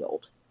people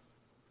killed.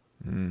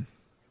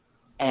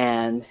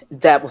 And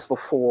that was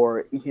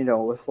before,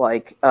 it's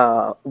like,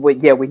 we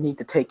need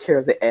to take care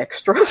of the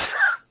extras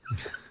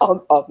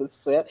on the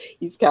set.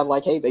 He's kind of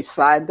like, hey, they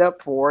signed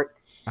up for it.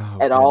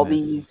 All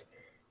these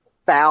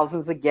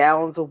thousands of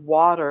gallons of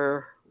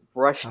water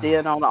rushed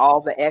in on all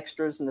the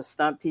extras and the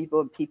stunt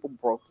people, and people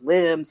broke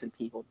limbs and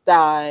people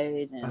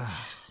died. And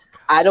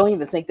I don't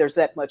even think there's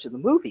that much of the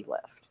movie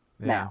left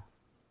now.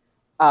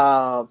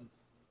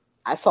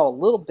 I saw a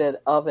little bit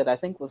of it. I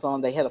think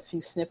they had a few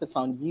snippets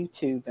on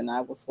YouTube, and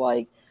I was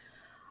like,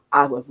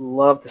 I would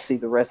love to see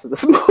the rest of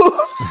this movie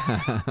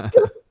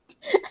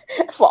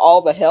for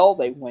all the hell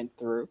they went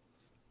through.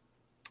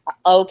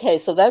 Okay,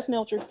 so that's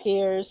Mildred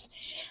Pierce.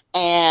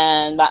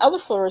 And my other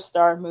Flora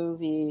Star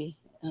movie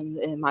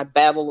in my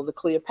Battle of the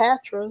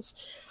Cleopatras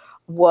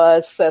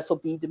was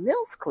Cecil B.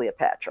 DeMille's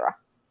Cleopatra.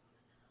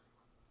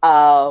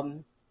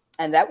 And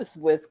that was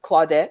with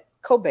Claudette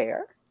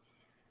Colbert.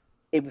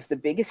 It was the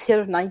biggest hit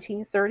of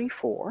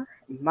 1934.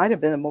 It might have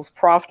been the most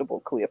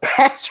profitable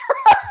Cleopatra,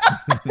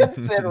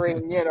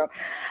 considering,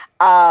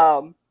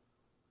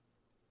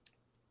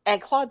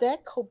 and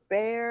Claudette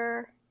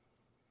Colbert,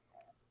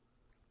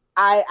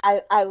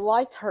 I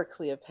liked her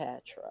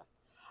Cleopatra.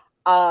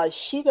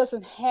 She has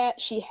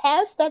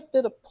that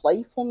bit of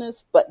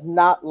playfulness, but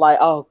not like,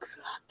 oh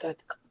God,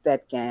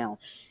 that gown.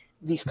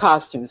 These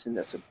costumes in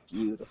this are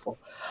beautiful.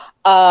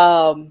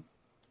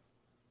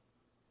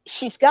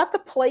 She's got the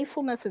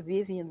playfulness of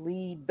Vivian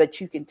Leigh,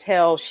 but you can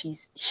tell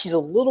she's a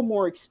little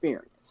more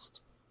experienced.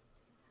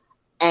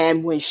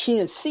 And when she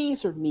and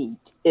Caesar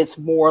meet, it's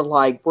more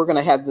like we're going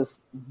to have this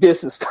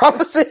business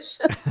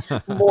proposition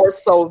more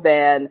so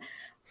than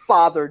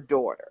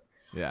father-daughter.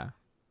 Yeah.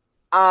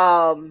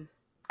 And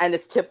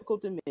it's typical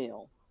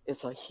DeMille.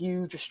 It's a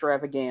huge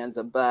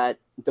extravaganza, but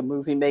the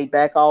movie made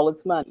back all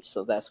its money,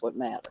 so that's what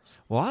matters.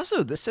 Well,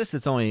 also, this says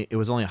it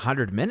was only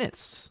 100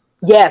 minutes.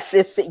 Yes,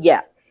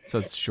 So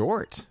it's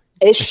short.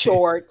 It's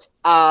short.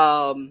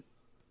 And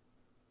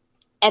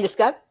it's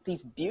got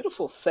these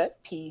beautiful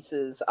set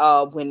pieces.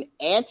 When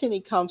Antony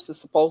comes to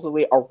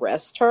supposedly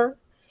arrest her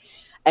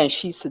and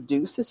she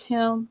seduces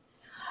him,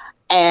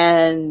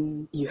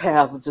 and you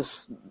have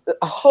just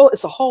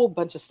it's a whole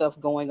bunch of stuff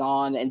going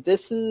on. And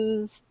this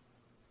is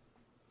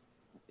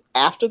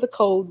after the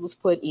code was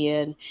put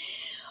in,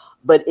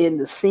 but in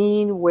the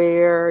scene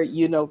where,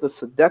 the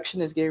seduction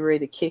is getting ready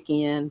to kick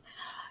in,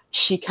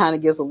 she kind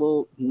of gives a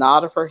little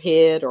nod of her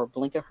head or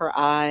blink of her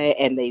eye,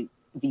 and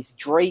these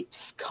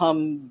drapes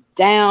come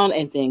down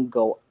and then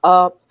go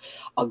up.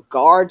 A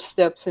guard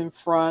steps in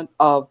front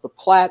of the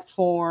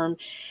platform.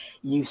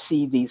 You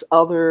see these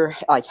other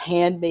like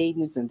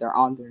handmaidens, and they're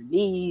on their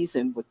knees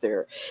and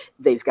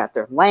they've got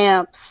their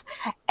lamps,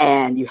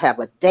 and you have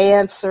a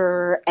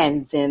dancer.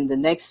 And then the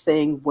next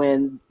thing,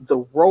 when the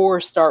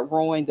rowers start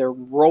rowing, they're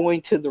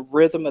rowing to the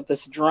rhythm of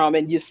this drum.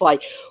 And it's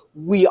like,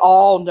 we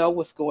all know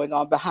what's going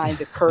on behind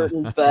the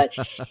curtain, but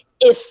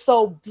it's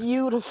so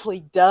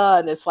beautifully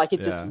done. It's like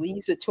it just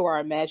leaves it to our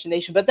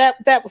imagination. But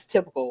that was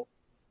typical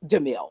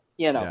DeMille,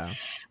 Yeah.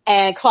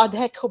 And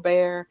Claudette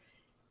Colbert,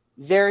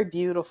 very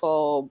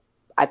beautiful.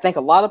 I think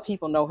a lot of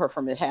people know her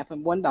from It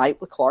Happened One Night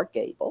with Clark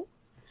Gable.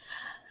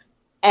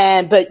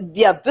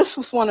 This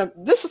was one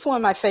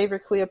of my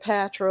favorite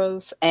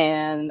Cleopatras,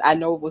 and I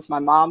know it was my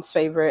mom's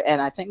favorite. And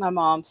I think my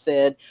mom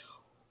said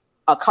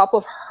a couple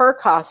of her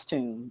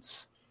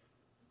costumes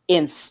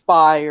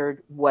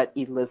inspired what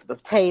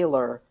Elizabeth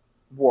Taylor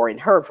wore in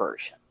her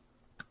version,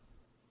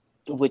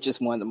 which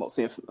is one of the most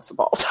infamous of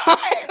all time.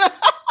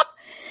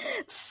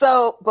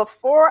 So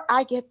before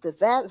I get to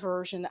that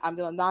version, I'm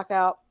going to knock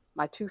out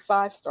my 2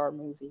 5-star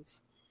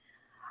movies.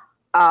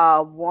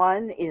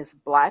 One is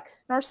Black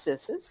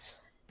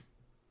Narcissus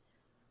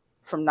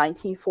from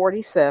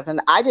 1947.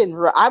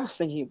 I was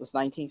thinking it was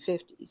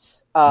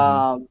 1950s.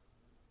 Oh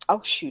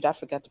shoot, I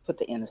forgot to put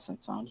The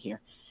Innocents on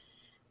here.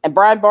 And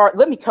Brian Barr,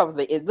 let me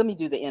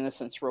do The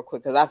Innocents real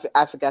quick, because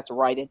I forgot to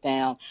write it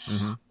down.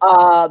 Mm-hmm.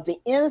 The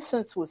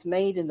Innocents was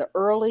made in the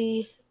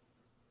early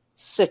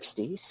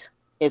 60s.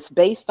 It's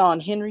based on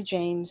Henry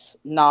James'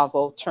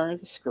 novel, Turn of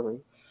the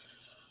Screw.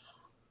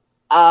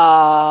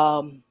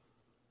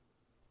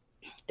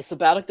 It's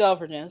about a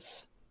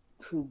governess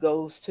who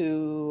goes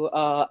to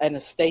an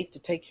estate to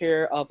take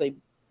care of a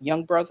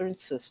young brother and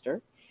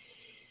sister.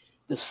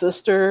 The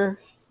sister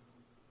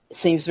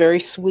seems very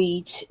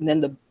sweet, and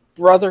then the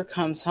brother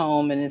comes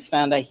home and it's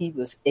found out he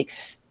was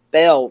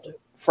expelled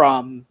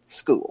from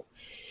school,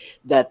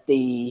 that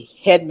the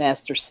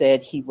headmaster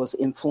said he was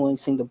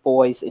influencing the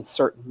boys in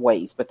certain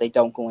ways, but they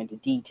don't go into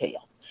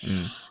detail.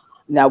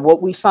 Now,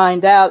 what we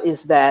find out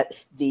is that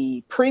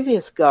the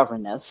previous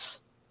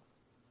governess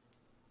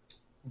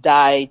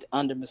died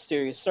under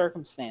mysterious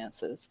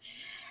circumstances,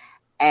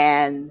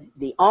 and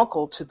the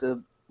uncle to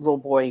the little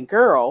boy and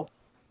girl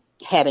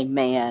had a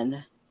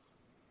man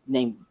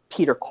named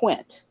Peter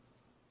Quint.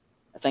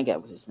 I think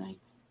that was his name.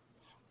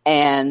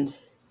 And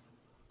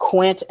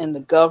Quint and the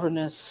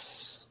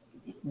governess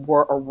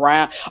were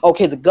around.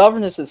 Okay, the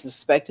governess is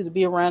suspected to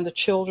be around the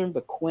children,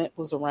 but Quint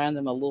was around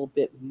them a little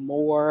bit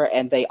more,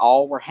 and they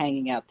all were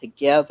hanging out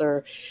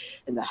together.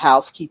 And the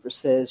housekeeper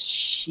says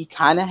she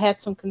kind of had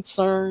some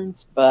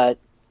concerns, but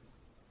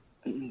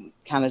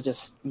kind of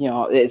just,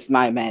 it's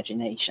my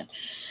imagination.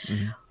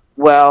 Mm-hmm.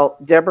 Well,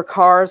 Deborah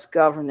Carr's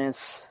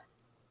governess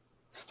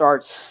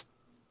starts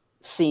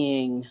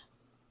seeing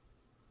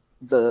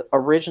the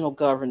original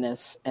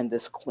governess and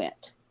this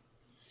Quint.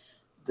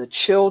 The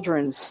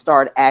children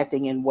start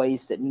acting in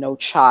ways that no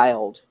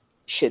child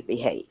should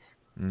behave.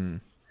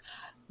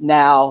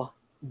 Now,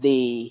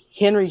 the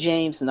Henry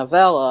James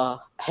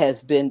novella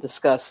has been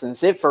discussed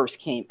since it first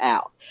came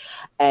out,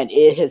 and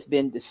it has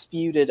been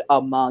disputed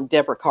among,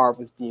 Deborah Carr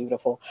was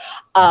beautiful.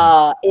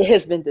 It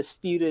has been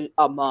disputed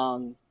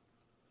among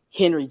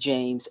Henry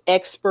James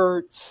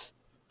experts,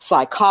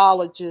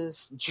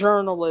 psychologists,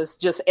 journalists,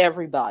 just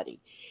everybody.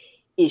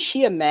 Is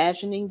she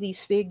imagining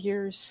these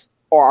figures,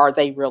 or are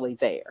they really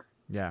there?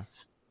 Yeah.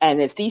 And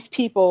if these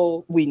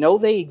people, we know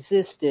they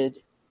existed,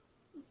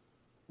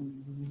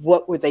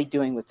 what were they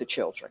doing with the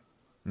children?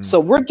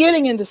 So we're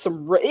getting into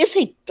it's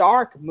a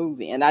dark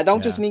movie. And I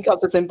don't just mean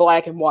because it's in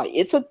black and white.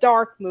 It's a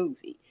dark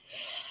movie.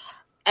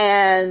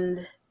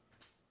 And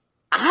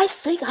I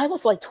think I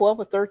was like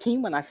 12 or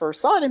 13 when I first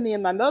saw it. And me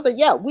and my mother,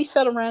 we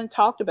sat around and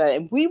talked about it.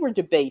 And we were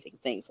debating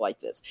things like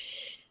this.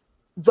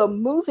 The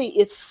movie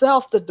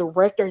itself, the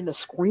director and the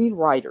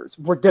screenwriters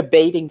were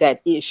debating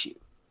that issue.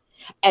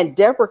 And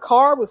Deborah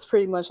Carr was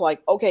pretty much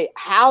like, okay,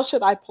 how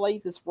should I play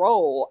this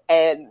role?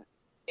 And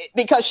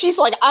because she's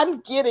like, I'm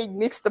getting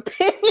mixed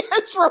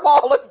opinions from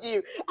all of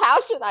you.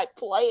 How should I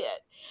play it?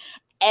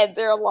 And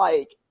they're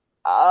like,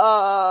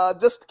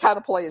 just kind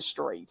of play it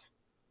straight.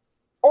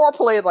 Or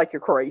play it like you're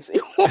crazy.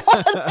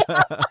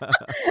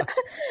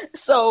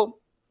 So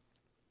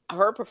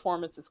her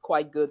performance is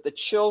quite good. The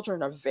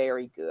children are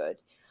very good.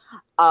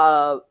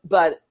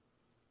 But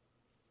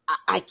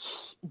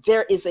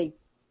there is a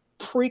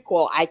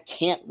prequel I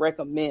can't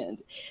recommend.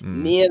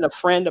 Me and a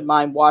friend of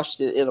mine watched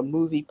it at a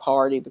movie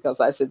party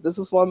because I said, this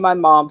was one of my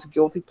mom's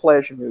guilty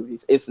pleasure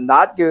movies. It's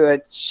not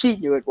good. She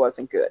knew it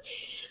wasn't good.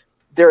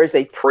 There is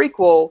a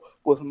prequel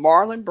with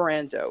Marlon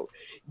Brando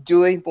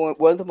doing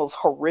one of the most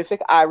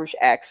horrific Irish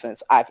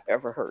accents I've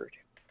ever heard.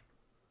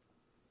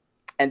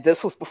 And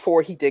this was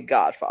before he did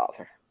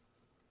Godfather.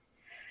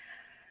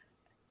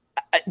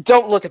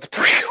 Don't look at the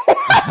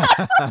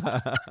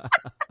prequel.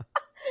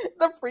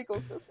 The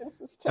prequel's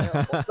just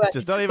terrible. But,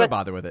 just don't even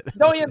bother with it.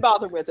 Don't even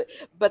bother with it.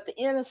 But The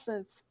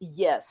Innocents,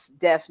 yes,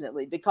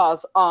 definitely,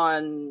 because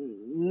on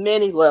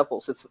many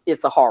levels,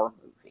 it's a horror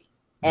movie.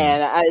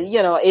 And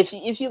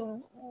if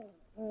you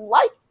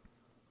like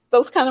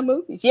those kind of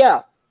movies,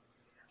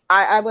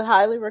 I would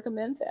highly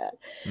recommend that.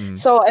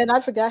 So, and I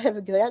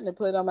haven't forgotten to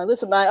put it on my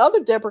list. My other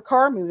Deborah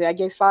Carr movie I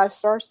gave 5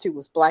 stars to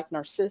was Black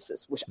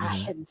Narcissus, which I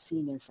hadn't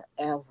seen in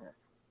forever.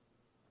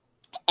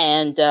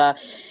 And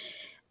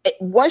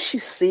once you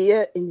see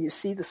it and you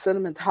see the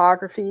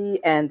cinematography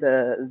and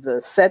the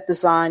set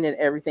design and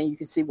everything, you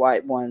can see why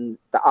it won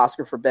the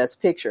Oscar for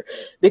Best Picture,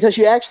 because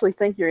you actually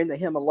think you're in the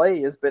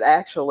Himalayas, but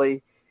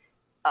actually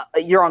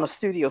you're on a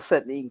studio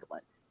set in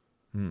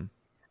England.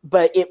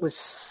 But it was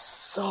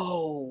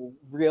so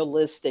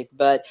realistic.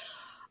 But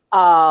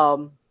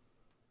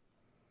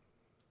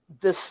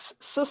this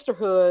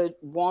sisterhood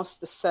wants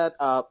to set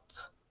up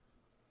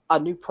a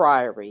new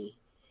priory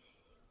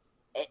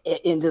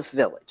in this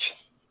village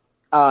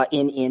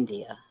in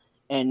India.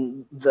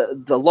 And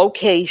the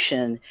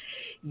location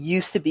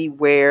used to be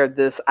where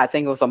this, I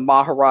think it was a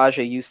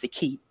Maharaja, used to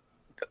keep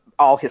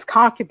all his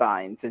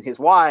concubines and his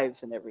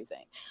wives and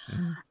everything.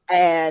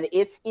 And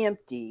it's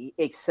empty,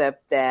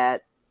 except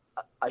that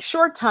a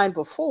short time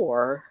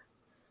before,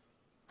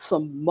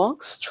 some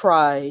monks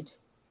tried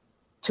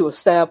to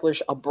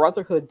establish a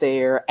brotherhood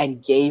there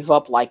and gave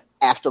up like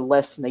after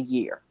less than a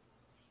year.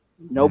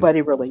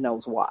 Nobody really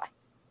knows why.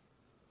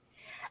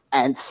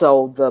 And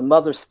so the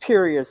Mother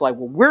Superior is like,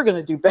 well, we're going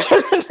to do better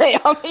than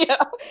them.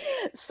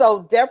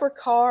 So Deborah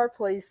Carr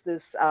plays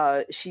this,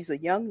 she's a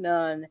young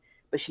nun,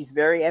 but she's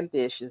very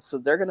ambitious. So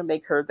they're going to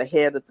make her the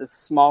head of this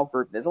small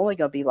group. There's only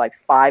going to be like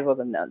 5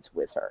 other nuns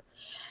with her.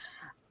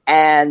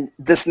 And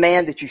this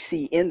man that you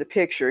see in the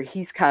picture,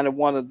 he's kind of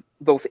one of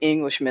those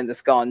Englishmen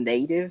that's gone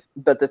native.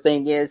 But the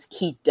thing is,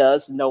 he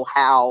does know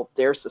how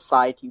their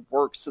society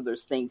works. So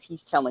there's things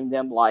he's telling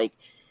them like,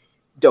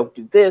 don't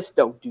do this,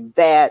 don't do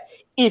that.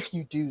 If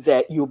you do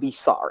that, you'll be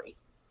sorry.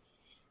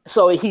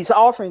 So he's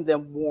offering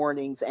them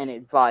warnings and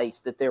advice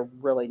that they're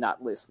really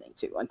not listening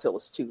to until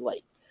it's too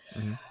late.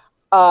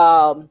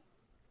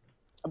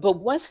 But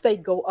once they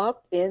go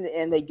up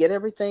and they get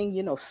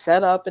everything,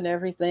 set up and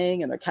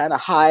everything, and they're kind of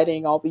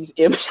hiding all these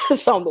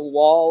images on the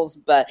walls,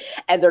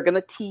 and they're going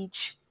to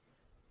teach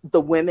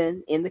the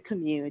women in the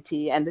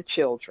community and the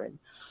children.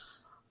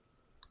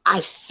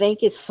 I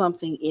think it's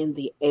something in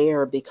the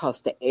air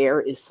because the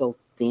air is so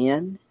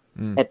thin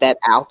at that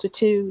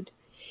altitude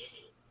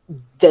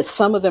that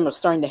some of them are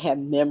starting to have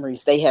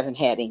memories they haven't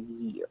had in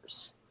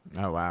years.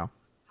 Oh, wow.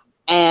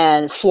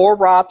 And Flora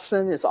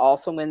Robson is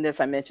also in this.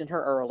 I mentioned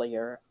her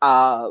earlier.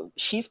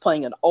 She's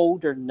playing an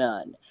older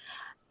nun.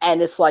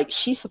 And it's like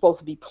she's supposed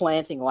to be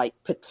planting like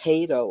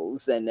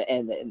potatoes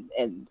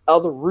and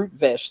other root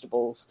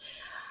vegetables.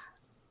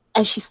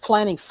 And she's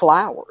planting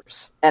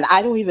flowers. And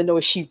I don't even know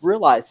if she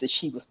realized that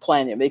she was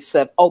planting them,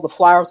 except, the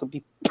flowers will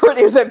be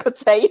prettier than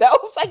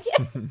potatoes, I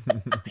guess.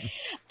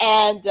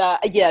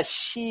 And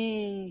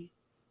she's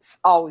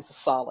always a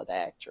solid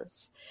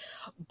actress.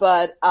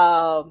 But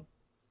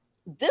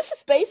this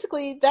is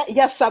basically that.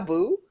 Yes,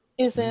 Sabu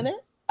is in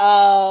it.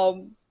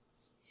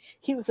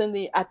 He was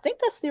in I think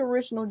that's the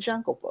original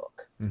Jungle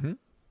Book.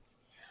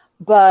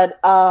 But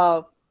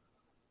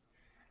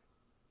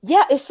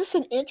it's just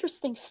an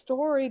interesting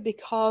story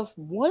because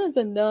one of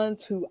the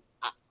nuns who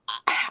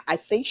I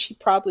think she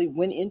probably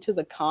went into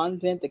the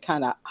convent to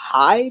kind of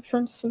hide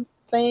from some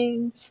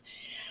things.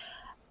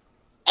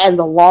 And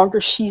the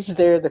longer she's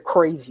there, the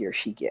crazier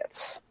she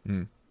gets.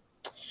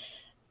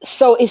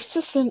 So it's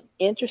just an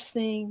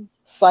interesting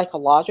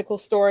psychological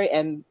story.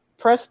 And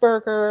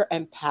Pressburger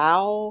and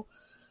Powell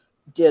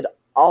did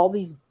all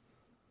these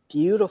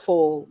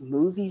beautiful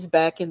movies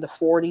back in the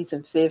 40s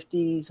and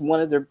 50s. One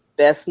of their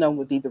best known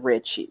would be The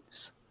Red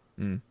Shoes.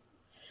 Mm.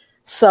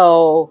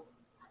 So,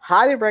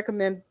 highly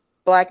recommend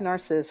Black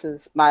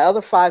Narcissus. My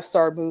other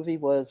 5-star movie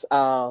was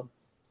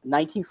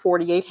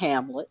 1948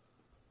 Hamlet.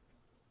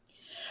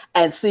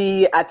 And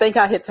see, I think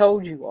I had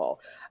told you all,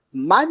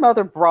 my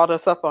mother brought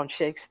us up on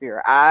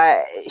Shakespeare.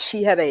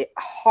 She had a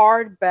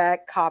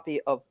hardback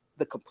copy of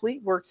the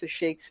complete works of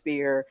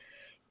Shakespeare,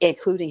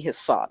 including his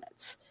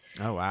sonnets.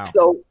 Oh, wow.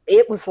 So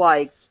it was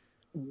like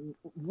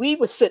we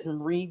would sit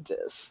and read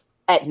this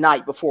at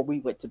night before we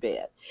went to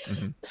bed.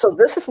 Mm-hmm. So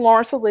this is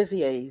Laurence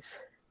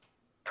Olivier's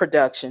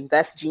production.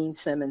 That's Gene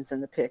Simmons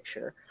in the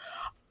picture.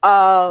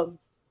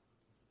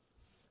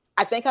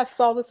 I think I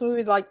saw this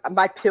movie like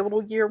my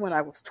pivotal year when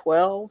I was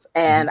 12,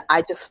 and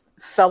I just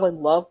fell in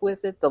love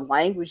with it. The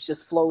language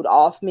just flowed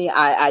off me.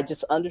 I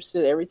just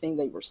understood everything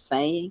they were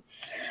saying.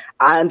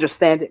 I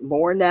understand it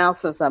more now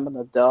since I'm an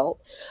adult.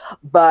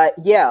 But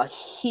yeah,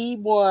 he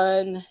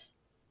won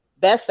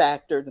Best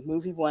Actor. The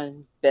movie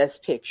won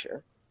Best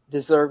Picture,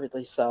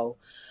 deservedly so.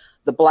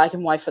 The black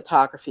and white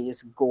photography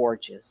is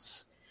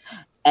gorgeous.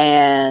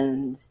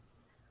 And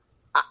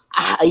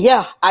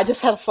I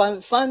just had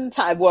a fun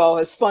time. Well,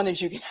 as fun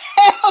as you can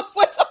have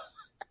with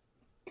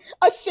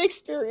a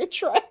Shakespearean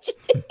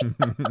tragedy.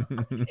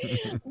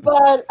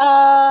 But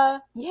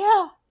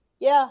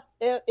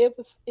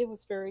it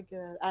was very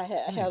good. I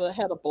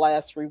had a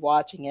blast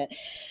rewatching it.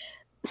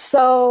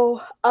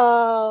 So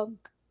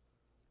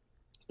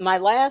my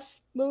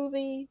last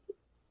movie,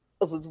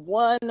 it was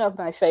one of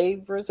my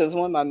favorites. It was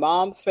one of my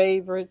mom's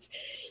favorites.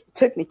 It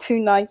took me 2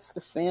 nights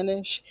to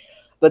finish.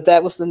 But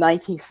that was the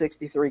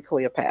 1963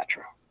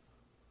 Cleopatra.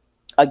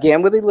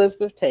 Again with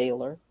Elizabeth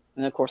Taylor.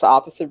 And of course,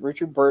 opposite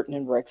Richard Burton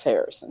and Rex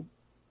Harrison.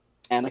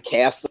 And a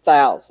cast of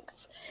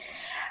thousands.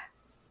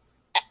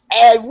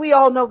 And we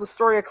all know the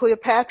story of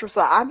Cleopatra,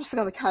 so I'm just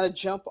going to kind of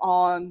jump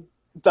on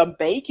the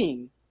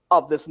making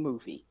of this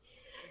movie.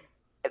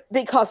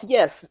 Because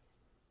yes,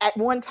 at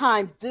one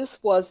time, this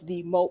was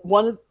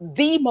one of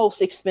the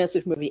most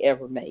expensive movie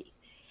ever made.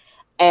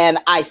 And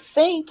I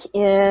think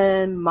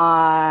in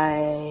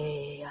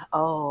I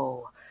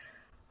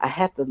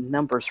had the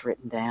numbers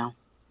written down.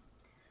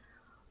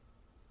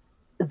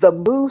 The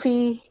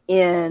movie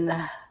in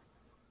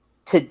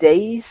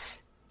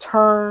today's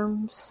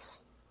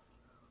terms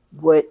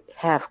would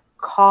have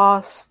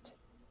cost,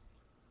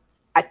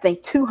 I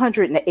think,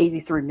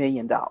 $283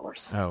 million.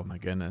 Oh my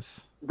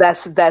goodness.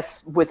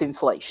 That's with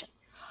inflation.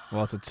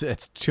 Well, it's a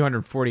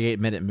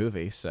 248-minute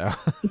movie, so.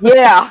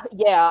 yeah.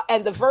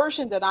 And the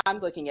version that I'm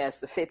looking at is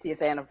the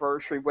 50th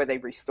anniversary where they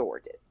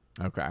restored it.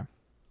 Okay.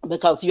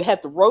 Because you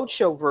had the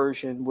roadshow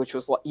version, which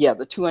was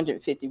the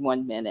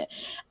 251 minute,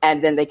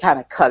 and then they kind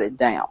of cut it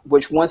down.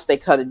 Which once they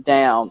cut it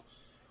down,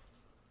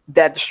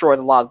 that destroyed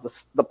a lot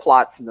of the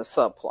plots and the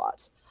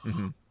subplots.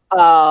 Mm-hmm.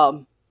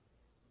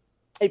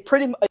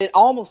 It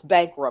almost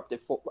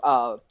bankrupted for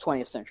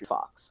 20th Century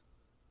Fox.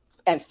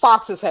 And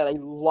Fox has had a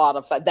lot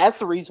of fun. That's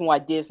the reason why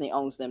Disney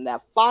owns them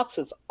now. Fox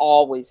has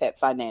always had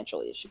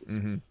financial issues.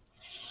 Mm-hmm.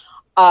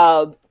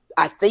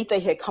 I think they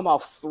had come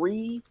off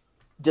 3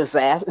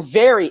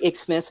 very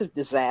expensive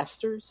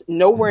disasters,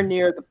 nowhere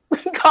near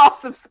the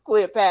cost of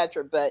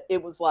Cleopatra, but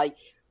it was like,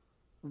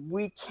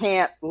 we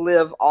can't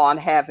live on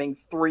having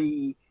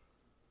 3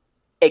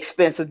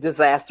 expensive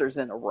disasters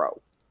in a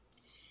row.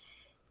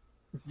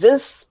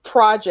 This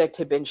project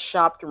had been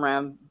shopped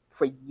around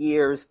for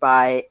years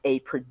by a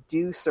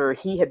producer.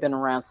 He had been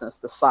around since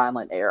the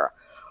silent era.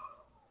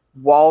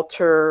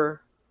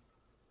 Walter,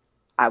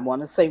 I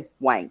want to say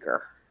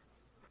Wanger.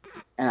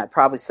 And I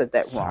probably said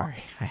that wrong.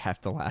 Sorry, I have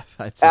to laugh.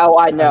 I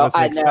know. I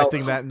wasn't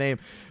expecting that name.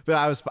 But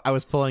I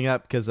was pulling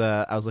up because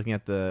I was looking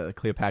at the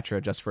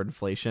Cleopatra Just for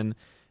Inflation.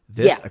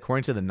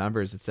 According to the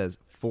numbers, it says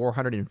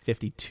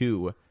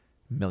 $452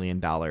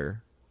 million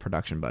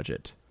production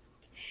budget.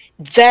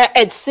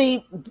 And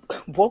see,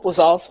 what was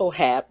also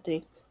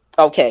happening.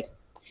 Okay.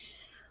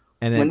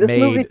 And it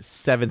made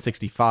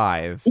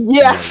 $765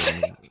 Yes.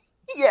 million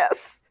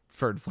Yes.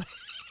 For inflation.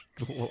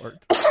 Lord.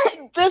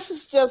 This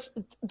is just,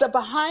 the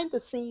behind the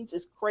scenes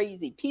is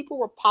crazy. People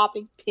were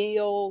popping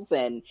pills,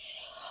 and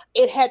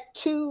it had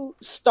 2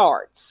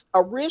 starts.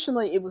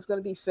 Originally, it was going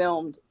to be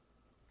filmed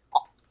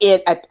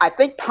I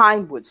think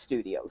Pinewood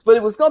Studios, but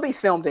it was going to be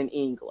filmed in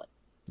England.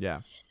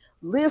 Yeah.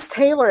 Liz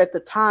Taylor at the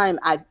time,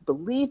 I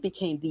believe,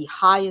 became the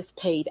highest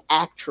paid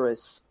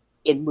actress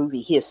in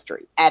movie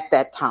history at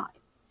that time.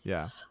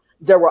 Yeah.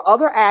 There were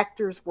other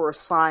actors were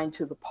assigned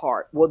to the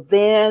part. Well,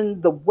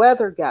 then the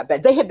weather got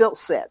bad. They had built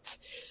sets.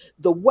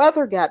 The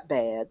weather got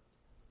bad.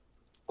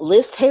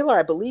 Liz Taylor,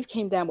 I believe,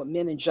 came down with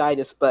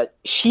meningitis, but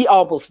she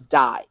almost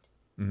died.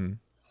 Mm-hmm.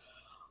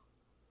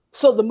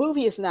 So the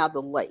movie is now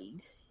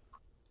delayed.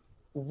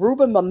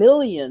 Ruben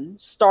Mamoulian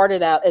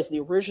started out as the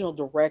original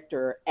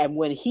director, and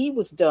when he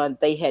was done,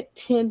 they had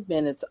 10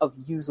 minutes of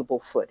usable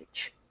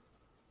footage.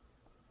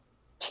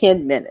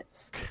 10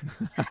 minutes.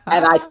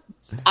 And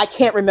I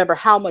can't remember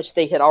how much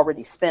they had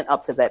already spent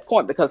up to that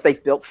point, because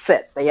they've built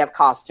sets. They have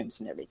costumes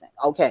and everything.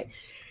 Okay.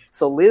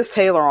 So Liz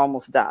Taylor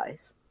almost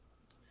dies.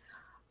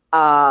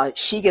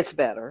 She gets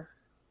better.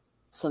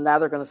 So now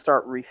they're going to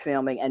start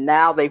refilming. And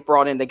now they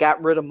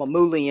got rid of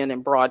Mamoulian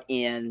and brought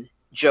in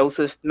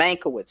Joseph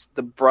Mankiewicz,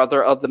 the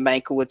brother of the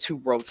Mankiewicz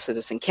who wrote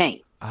Citizen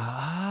Kane.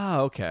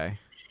 Ah, okay.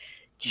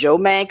 Joe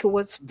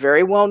Mankiewicz,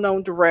 very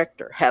well-known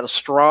director, had a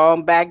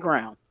strong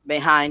background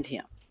behind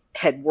him,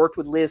 had worked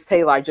with Liz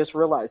Taylor. I just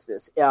realized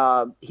this.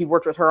 He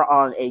worked with her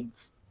on a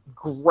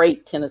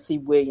great Tennessee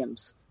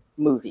Williams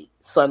movie,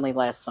 Suddenly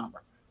Last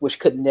Summer, which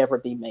could never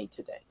be made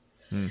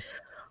today.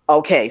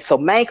 Okay, so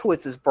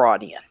Mankiewicz is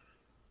brought in.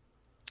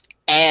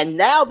 And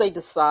now they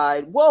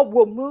decide, well,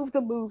 we'll move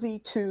the movie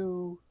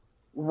to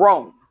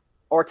Rome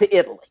or to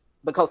Italy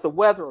because the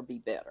weather will be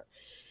better.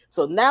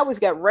 So now we've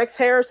got Rex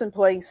Harrison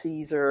playing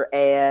Caesar,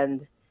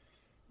 and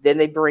then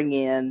they bring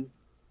in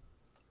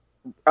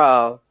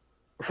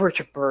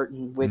Richard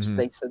Burton, which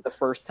they said the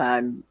first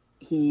time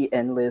he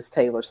and Liz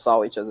Taylor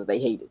saw each other, they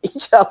hated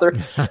each other.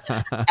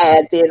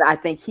 And then I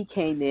think he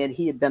came in,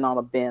 he had been on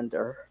a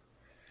bender.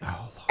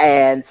 Oh,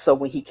 and so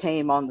when he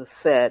came on the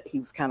set,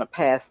 he was kind of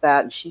passed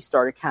out, and she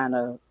started kind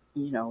of,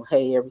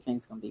 hey,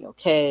 everything's going to be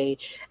okay.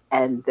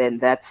 And then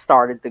that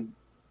started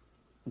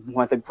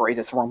one of the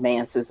greatest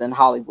romances in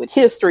Hollywood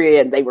history,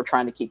 and they were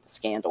trying to keep the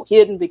scandal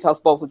hidden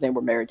because both of them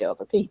were married to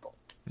other people.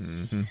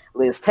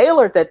 Liz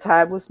Taylor at that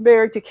time was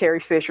married to Carrie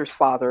Fisher's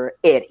father,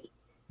 Eddie,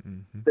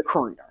 the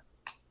crooner.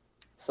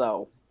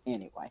 So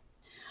anyway.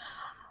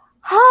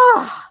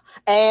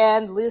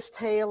 And Liz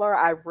Taylor,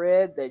 I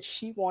read that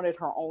she wanted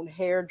her own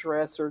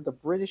hairdresser. The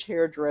British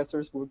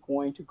hairdressers were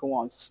going to go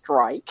on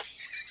strike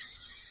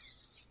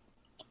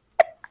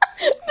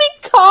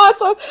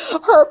because of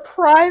her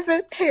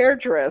private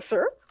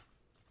hairdresser.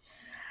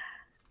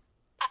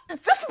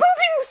 This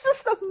movie was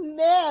just a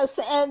mess.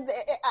 And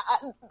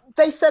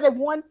they said at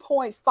one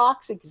point,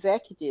 Fox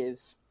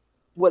executives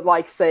would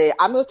say,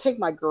 I'm going to take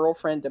my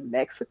girlfriend to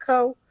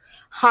Mexico,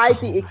 hide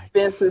the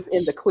expenses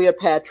in the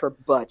Cleopatra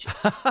budget.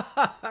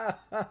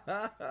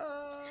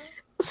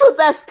 So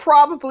that's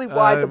probably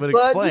why the budget.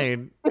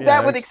 Explain.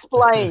 That would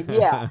explain,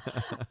 yeah.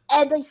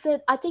 And they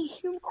said, I think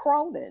Hugh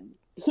Cronin,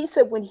 he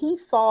said when he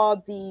saw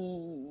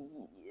the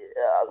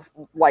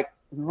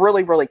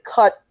really, really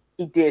cut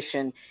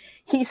edition,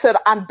 he said,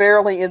 I'm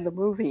barely in the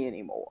movie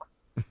anymore.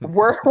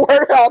 Where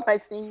did all my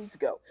scenes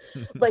go?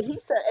 But he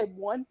said at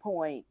one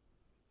point,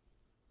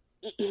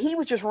 he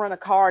would just rent a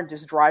car and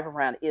just drive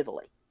around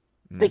Italy.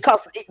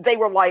 Because they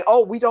were like,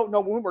 oh, we don't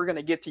know when we're going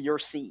to get to your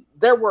scene.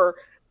 There were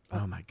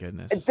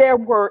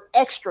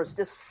extras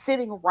just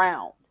sitting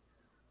around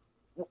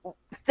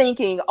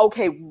thinking,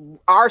 okay,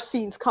 our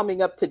scene's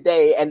coming up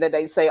today. And then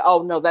they say,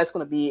 oh, no, that's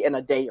going to be in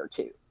a day or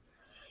two.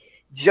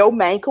 Joe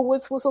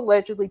Mankiewicz was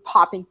allegedly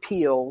popping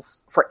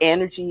pills for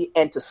energy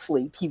and to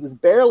sleep. He was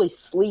barely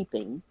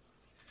sleeping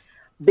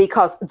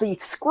because the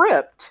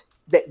script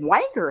that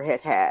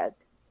Wanger had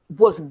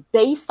was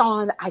based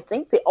on, I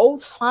think, the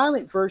old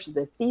silent version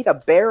that Theda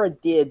Bara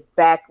did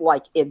back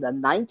in the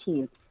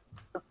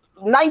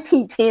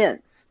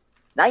 1910s,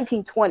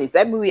 1920s.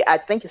 That movie, I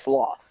think, is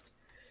lost.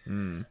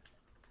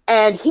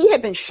 And he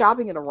had been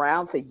shopping it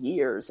around for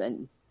years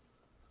and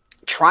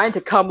trying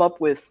to come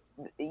up with,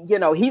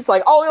 he's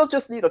like, oh, it'll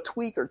just need a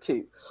tweak or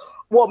two.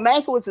 Well,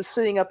 Mankiewicz is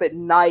sitting up at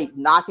night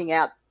knocking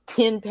out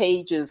 10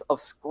 pages of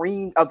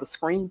the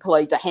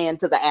screenplay to hand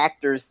to the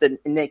actors the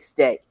next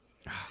day.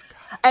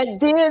 And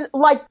then,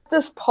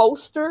 this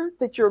poster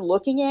that you're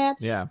looking at,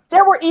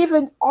 there were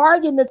even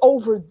arguments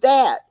over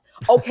that.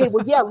 Okay,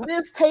 well, yeah,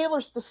 Liz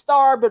Taylor's the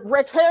star, but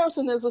Rex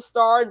Harrison is a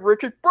star, and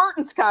Richard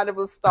Burton's kind of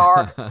a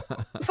star.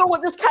 So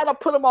we'll just kind of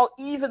put them on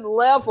even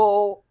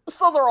level,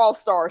 so they're all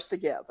stars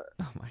together.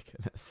 Oh, my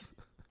goodness.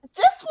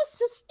 This was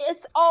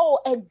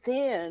and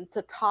then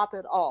to top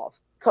it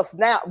off, because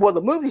now,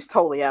 the movie's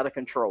totally out of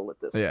control at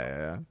this point.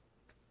 Yeah.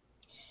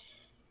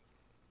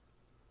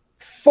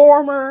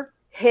 Former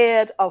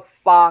head of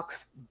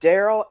Fox,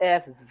 Daryl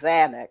F.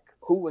 Zanuck,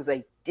 who was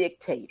a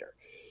dictator.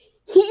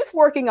 He's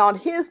working on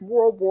his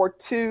World War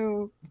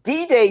II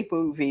D-Day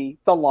movie,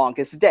 The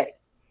Longest Day.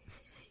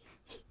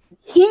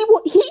 He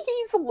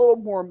needs a little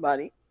more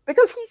money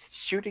because he's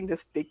shooting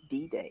this big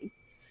D-Day.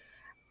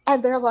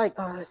 And they're like,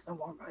 oh, there's no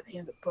more money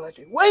in the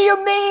budget. What do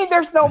you mean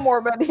there's no more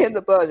money in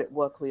the budget?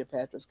 Well,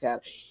 Cleopatra's got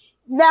it.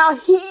 Now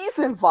he's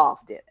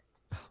involved in it.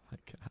 Oh, my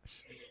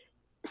gosh.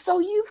 So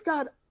you've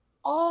got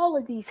all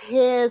of these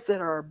heads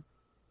that are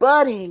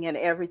budding and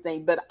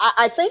everything, but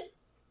I think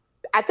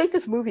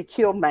this movie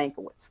killed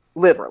Mankiewicz,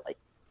 literally.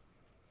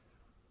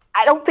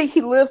 I don't think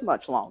he lived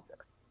much longer,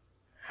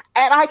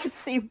 and I can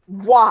see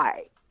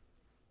why.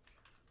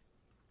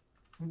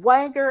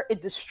 Wanger,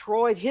 it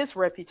destroyed his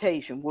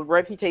reputation, what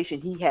reputation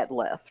he had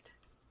left.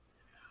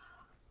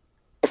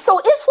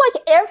 So it's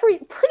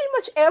pretty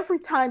much every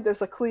time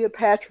there's a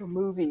Cleopatra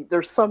movie,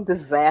 there's some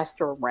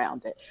disaster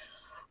around it.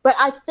 But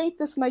I think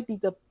this might be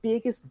the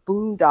biggest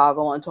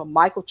boondoggle until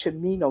Michael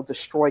Cimino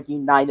destroyed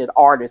United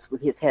Artists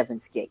with his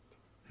Heaven's Gate.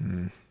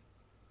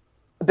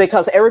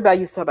 Because everybody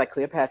used to talk about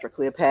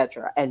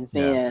Cleopatra, and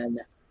then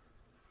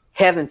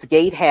Heaven's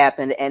Gate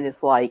happened, and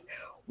it's like,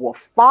 well,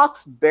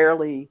 Fox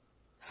barely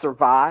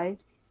survived,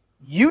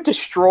 you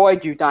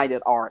destroyed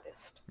United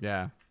Artists.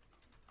 Yeah.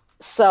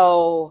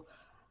 So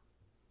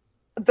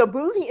the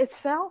movie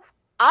itself,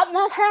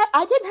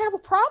 I didn't have a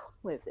problem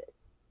with it.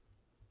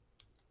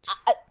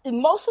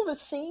 Most of the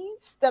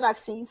scenes that I've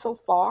seen so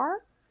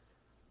far,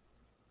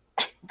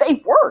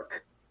 they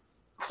work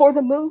for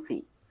the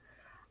movie.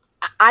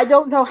 I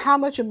don't know how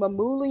much of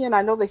Mamoulian.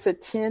 I know they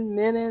said 10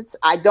 minutes.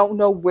 I don't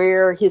know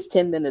where his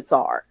 10 minutes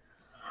are.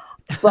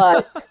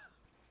 But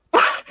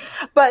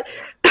but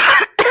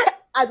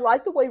I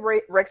like the way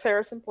Rex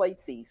Harrison played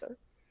Caesar,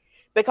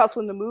 because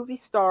when the movie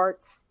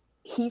starts,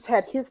 he's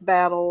had his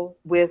battle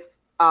with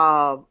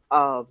Pompey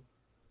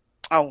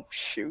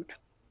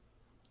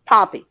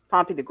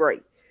the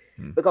Great,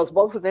 because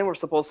both of them were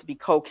supposed to be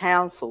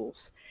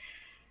co-consuls,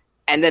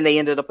 and then they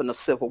ended up in a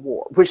civil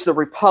war, which the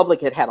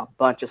Republic had a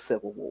bunch of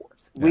civil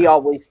wars. Yeah. We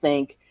always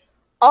think,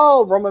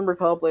 oh, Roman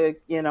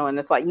Republic, and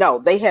it's like, no,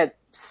 they had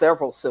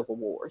several civil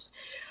wars.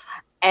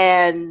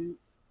 And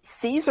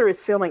Caesar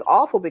is feeling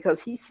awful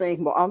because he's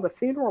saying, well, on the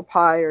funeral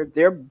pyre,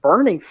 they're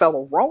burning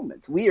fellow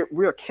Romans.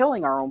 We're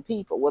killing our own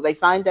people. Well, they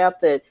find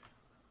out that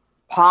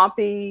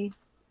Pompey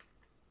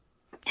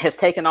has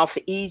taken off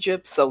for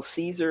Egypt, so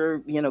Caesar,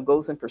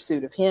 goes in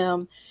pursuit of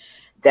him.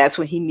 That's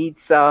when he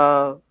meets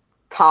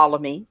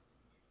Ptolemy,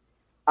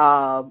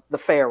 the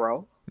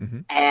pharaoh,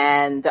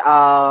 and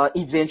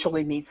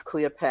eventually meets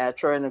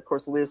Cleopatra. And of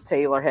course, Liz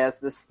Taylor has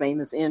this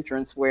famous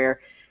entrance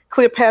where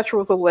Cleopatra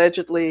was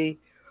allegedly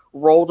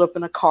rolled up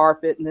in a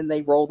carpet, and then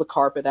they roll the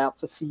carpet out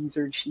for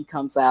Caesar, and she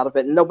comes out of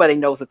it. And nobody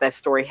knows that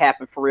story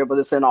happened for real, but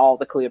it's in all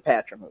the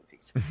Cleopatra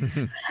movies.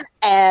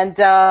 And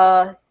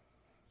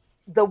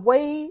the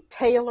way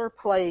Taylor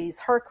plays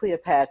her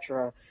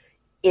Cleopatra,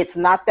 it's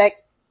not that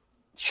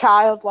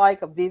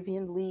childlike of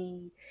Vivian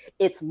Leigh.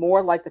 It's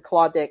more like the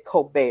Claudette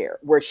Colbert,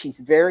 where she's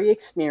very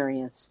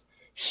experienced.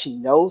 She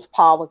knows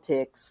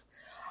politics.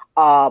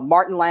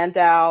 Martin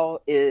Landau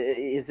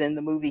is in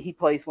the movie. He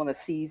plays one of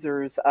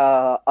Caesar's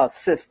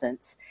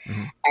assistants,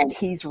 and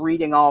he's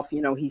reading off,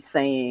 he's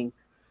saying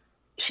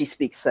she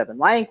speaks 7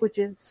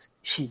 languages.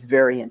 She's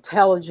very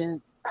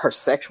intelligent. Her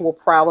sexual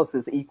prowess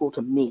is equal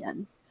to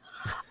men.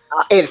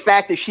 In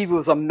fact, if she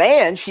was a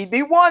man, she'd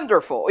be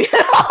wonderful.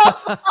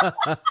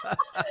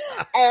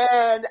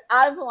 And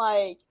I'm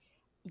like,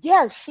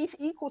 yeah, she's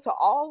equal to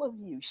all of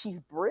you. She's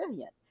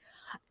brilliant.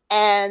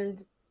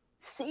 And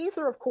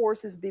Caesar, of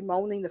course, is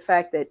bemoaning the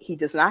fact that he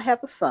does not have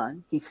a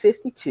son. He's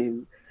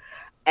 52.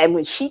 And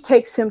when she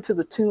takes him to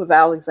the tomb of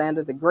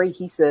Alexander the Great,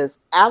 he says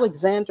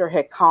Alexander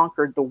had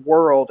conquered the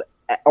world,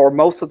 or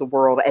most of the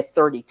world, at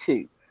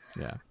 32.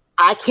 Yeah.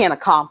 I can't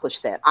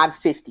accomplish that. I'm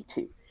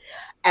 52.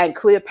 And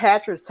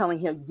Cleopatra is telling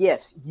him,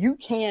 yes, you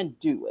can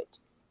do it.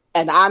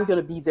 And I'm going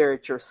to be there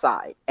at your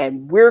side.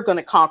 And we're going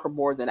to conquer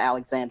more than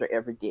Alexander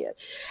ever did.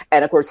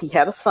 And of course, he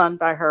had a son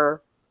by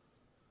her.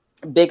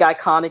 Big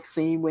iconic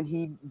scene when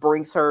he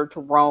brings her to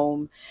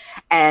Rome,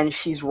 and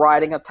she's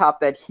riding atop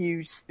that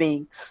huge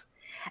Sphinx.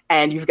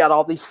 And you've got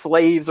all these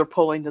slaves are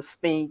pulling the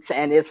Sphinx.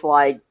 And it's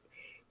like,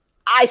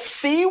 I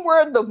see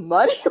where the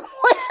money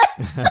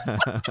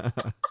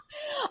went.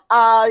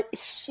 I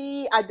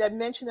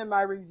mentioned in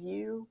my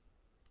review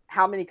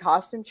how many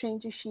costume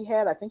changes she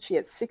had. I think she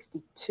had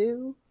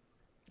 62.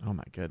 Oh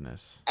my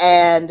goodness.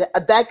 And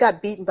that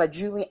got beaten by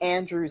Julie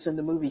Andrews in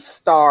the movie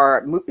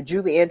Star.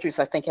 Julie Andrews,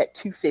 I think, had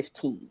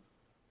 215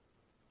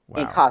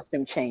 in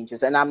costume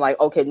changes. And I'm like,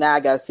 okay, now I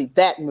got to see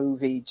that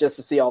movie just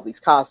to see all these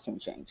costume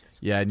changes.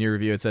 Yeah, in your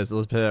review, it says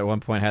Elizabeth at one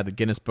point had the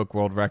Guinness Book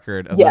World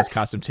Record of those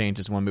costume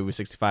changes, one movie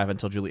 65,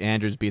 until Julie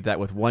Andrews beat that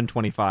with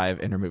 125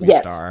 in her movie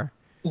Star.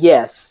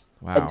 Yes.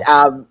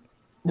 Wow.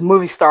 The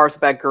movie Star is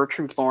about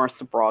Gertrude Lawrence,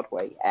 the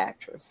Broadway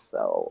actress.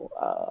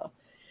 So,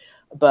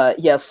 but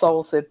yeah,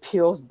 Soul said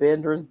pills,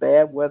 benders,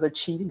 bad weather,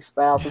 cheating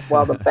spouses,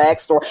 while the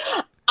backstory.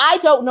 I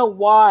don't know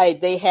why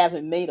they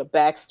haven't made a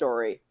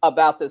backstory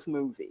about this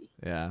movie.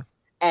 Yeah.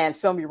 And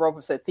Film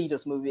Europa said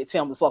Theta's movie,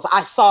 Film is Lost.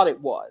 I thought it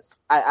was.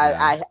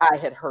 I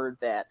had heard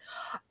that.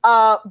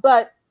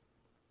 But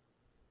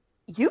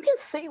you can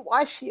see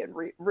why she and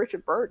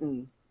Richard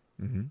Burton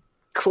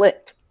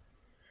clicked.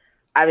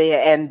 I mean,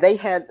 and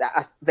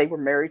they were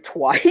married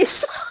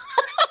twice.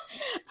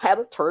 Had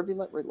a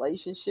turbulent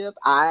relationship.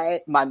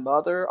 My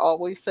mother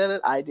always said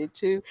it. I did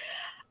too.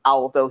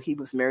 Although he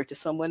was married to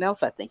someone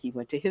else, I think he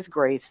went to his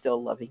grave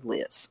still loving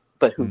Liz,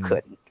 but who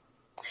couldn't?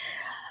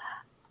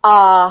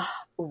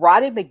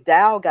 Roddy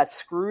McDowall got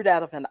screwed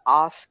out of an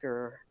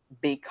Oscar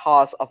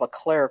because of a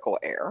clerical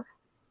error.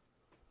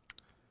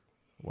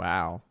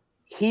 Wow.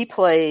 He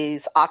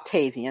plays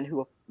Octavian,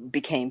 who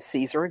became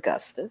Caesar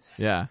Augustus.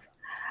 Yeah.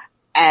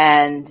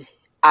 And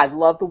I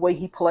love the way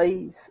he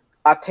plays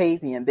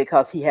Octavian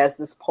because he has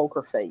this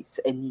poker face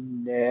and you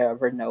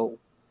never know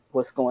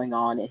what's going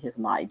on in his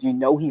mind. You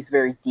know he's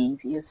very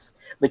devious,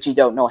 but you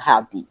don't know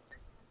how deep.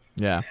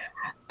 Yeah.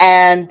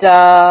 And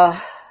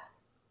Carol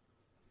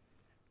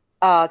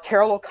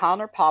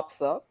O'Connor pops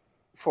up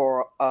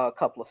for a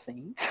couple of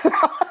scenes.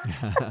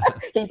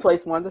 He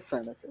plays one of the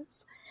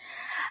senators.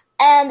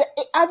 And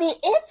I mean,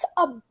 it's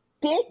a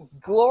big,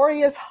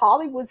 glorious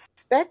Hollywood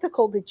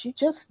spectacle that you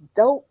just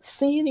don't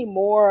see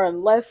anymore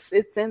unless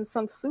it's in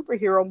some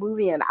superhero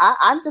movie. And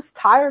I'm just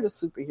tired of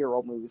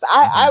superhero movies.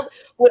 I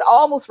would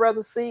almost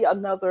rather see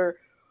another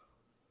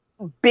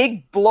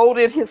big,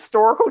 bloated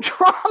historical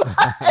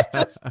drama at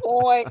this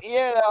point,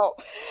 you know.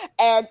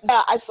 And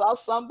yeah, I saw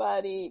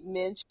somebody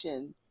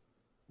mention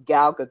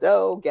Gal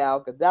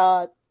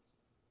Gadot.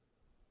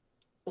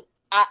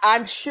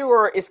 I'm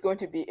sure it's going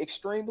to be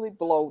extremely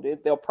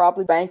bloated. They'll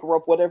probably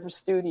bankrupt whatever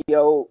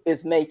studio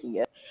is making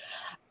it.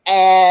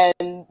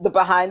 And the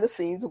behind the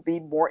scenes will be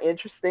more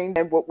interesting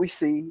than what we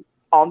see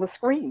on the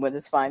screen when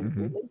it's finally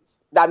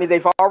released. I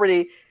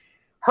mean,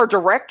 her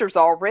director's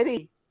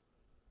already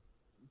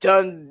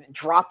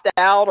dropped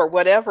out or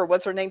whatever.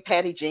 What's her name?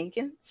 Patty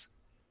Jenkins.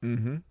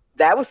 Mm-hmm.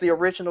 That was the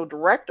original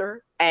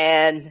director.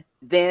 And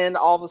then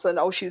all of a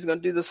sudden, she was going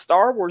to do the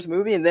Star Wars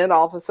movie. And then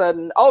all of a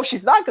sudden,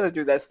 she's not going to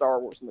do that Star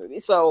Wars movie.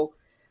 So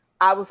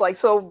I was like,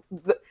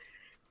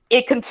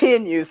 it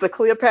continues. The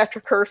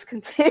Cleopatra curse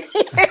continues.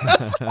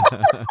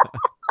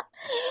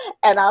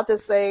 And I'll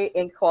just say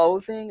in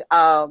closing,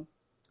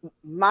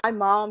 my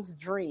mom's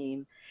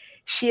dream,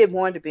 she had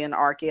wanted to be an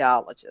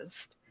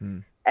archaeologist.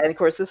 And of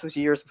course, this was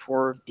years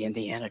before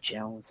Indiana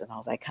Jones and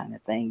all that kind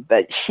of thing.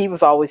 But she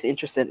was always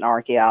interested in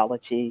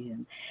archaeology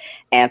and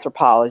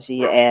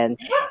anthropology. And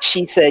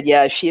she said,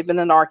 if she had been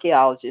an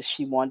archaeologist,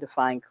 she wanted to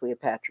find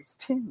Cleopatra's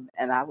tomb.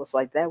 And I was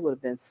like, that would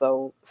have been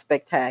so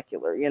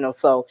spectacular, you know.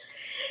 So,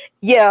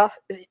 yeah,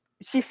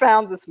 she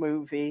found this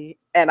movie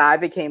and I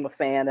became a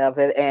fan of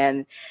it.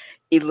 And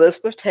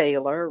Elizabeth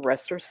Taylor,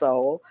 rest her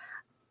soul,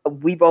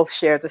 we both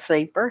shared the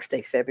same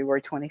birthday,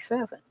 February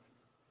 27th.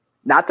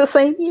 Not the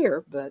same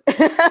year, but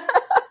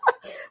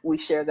we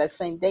share that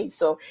same date.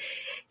 So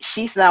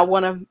she's now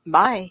one of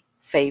my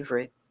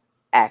favorite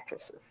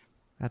actresses.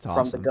 That's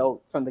awesome.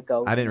 From the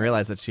GOAT. I didn't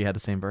realize that she had the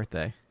same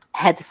birthday.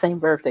 Had the same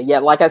birthday. Yeah,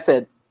 like I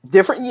said,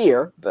 different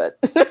year, but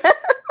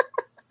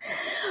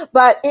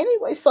but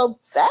anyway, so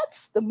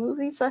that's the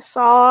movies I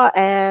saw,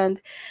 and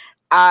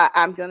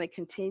I'm going to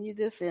continue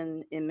this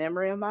in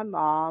memory of my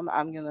mom.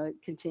 I'm going to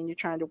continue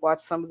trying to watch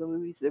some of the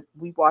movies that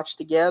we watched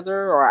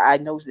together, or I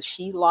know that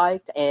she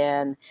liked,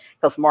 and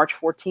because March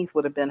 14th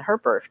would have been her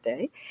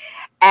birthday.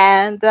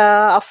 And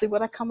I'll see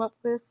what I come up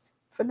with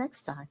for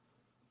next time.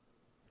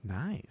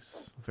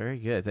 Nice. Very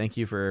good. Thank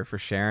you for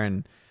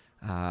sharing,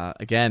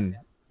 again,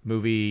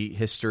 movie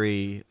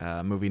history,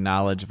 movie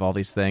knowledge of all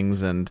these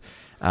things. And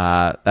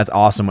that's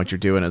awesome what you're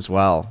doing as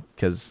well,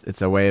 because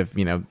it's a way of,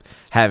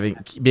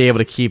 be able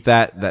to keep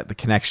that the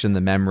connection,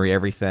 the memory,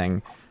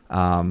 everything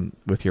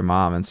with your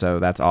mom. And so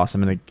that's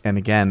awesome. And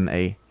again,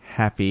 a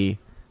happy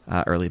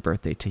early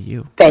birthday to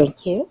you.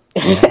 Thank you.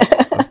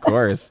 Yes, of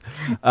course.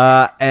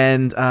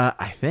 And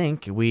I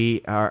think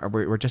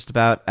we're just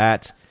about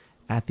at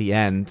the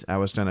end. I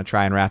was going to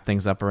try and wrap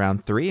things up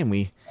around 3, and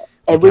we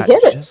hit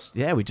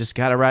it. We just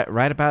got it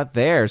right about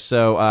there.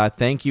 So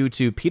thank you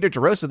to Peter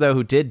DeRosa, though,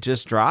 who did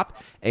just drop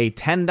a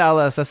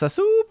 $10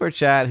 super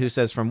chat, who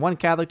says, from one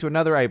Catholic to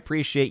another, I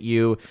appreciate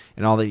you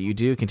and all that you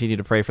do. Continue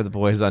to pray for the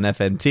boys on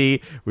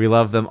FNT. We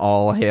love them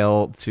all.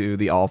 Hail to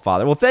the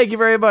All-Father. Well, thank you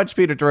very much,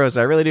 Peter DeRosa.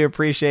 I really do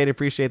appreciate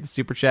the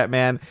super chat,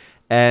 man.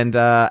 And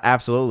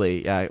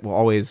absolutely, we'll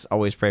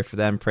always pray for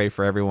them, pray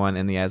for everyone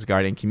in the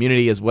Asgardian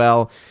community as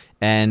well.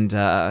 And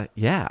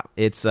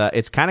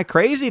it's kind of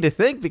crazy to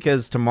think,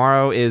 because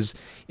tomorrow is,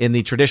 in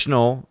the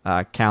traditional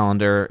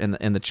calendar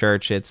in the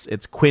church, it's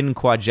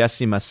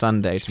Quinquagesima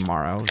Sunday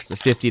tomorrow. It's the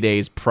 50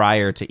 days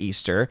prior to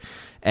Easter,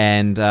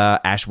 and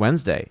Ash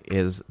Wednesday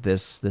is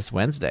this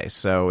Wednesday.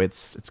 So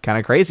it's kind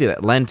of crazy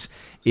that Lent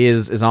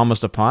is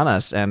almost upon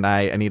us, and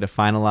I need to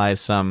finalize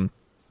some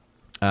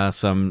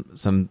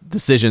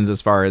decisions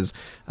as far as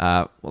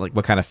like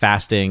what kind of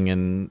fasting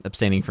and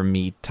abstaining from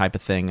meat type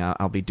of thing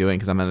I'll be doing,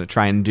 because I'm going to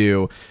try and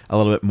do a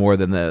little bit more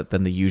than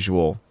the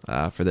usual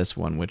for this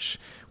one, which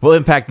will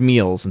impact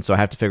meals, and so I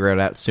have to figure it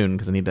out soon,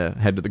 because I need to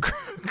head to the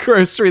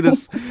grocery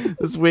this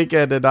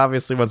weekend, and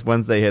obviously once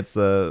Wednesday hits,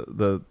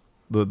 the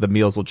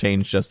meals will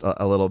change just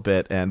a little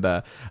bit. And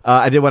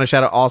I did want to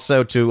shout out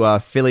also to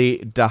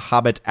Philly the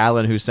Hobbit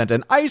Allen, who sent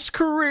an ice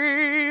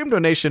cream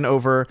donation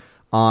over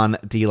on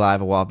DLive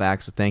a while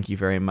back, so thank you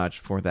very much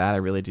for that. I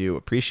really do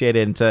appreciate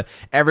it. And to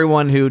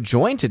everyone who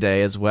joined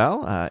today as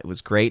well, it was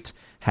great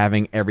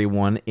having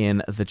everyone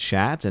in the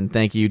chat. And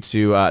thank you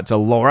to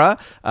Laura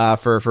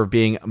for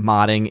being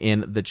modding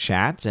in the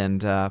chat.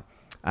 And I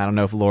don't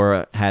know if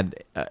Laura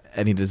had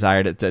any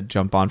desire to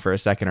jump on for a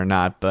second or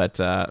not, but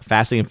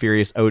Fasting and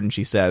Furious Odin,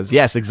 she says,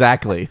 yes,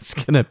 exactly. It's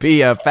going to be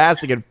a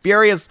Fasting and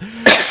Furious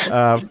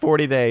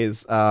 40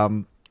 days.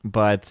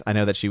 But I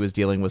know that she was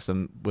dealing with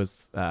some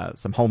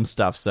home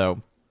stuff,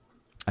 so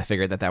I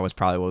figured that was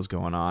probably what was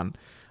going on.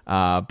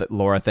 But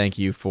Laura, thank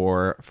you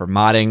for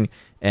modding,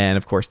 and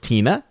of course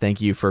Tina,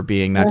 thank you for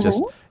being not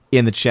just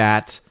in the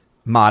chat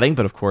modding,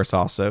 but of course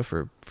also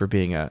for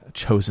being a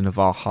Chosen of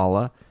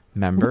Valhalla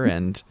member.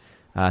 And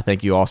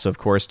Thank you also, of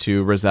course,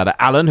 to Rosetta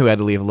Allen, who had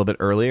to leave a little bit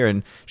earlier,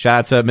 and shout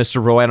out to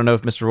Mr. Roy. I don't know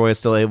if Mr. Roy was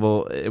still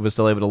able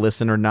to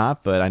listen or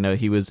not, but I know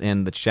he was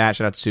in the chat.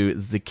 Shout out to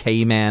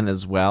ZK Man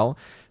as well,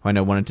 who I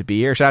know wanted to be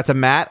here. Shout out to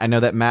Matt. I know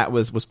that Matt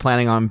was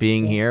planning on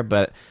being here,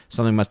 but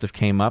something must have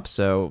came up.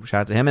 So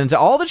shout out to him and to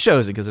all the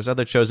Chosen, because there's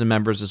other Chosen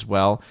members as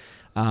well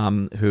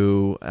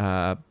who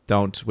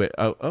don't.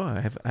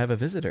 I have a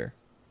visitor.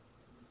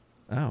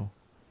 Oh,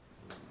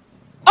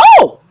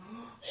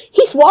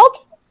 he's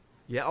walking.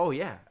 Yeah. Oh,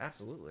 yeah.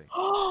 Absolutely.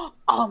 Oh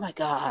my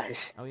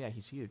gosh. Oh, yeah.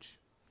 He's huge.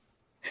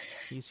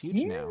 He's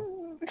huge now.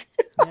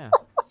 Yeah.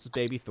 This is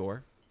baby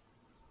Thor.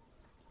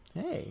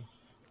 Hey,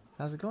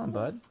 how's it going,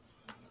 bud?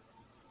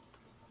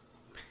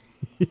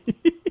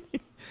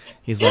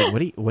 He's like,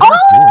 what are you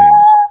doing?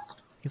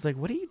 He's like,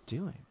 what are you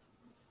doing?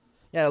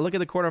 Yeah. I look at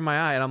the corner of my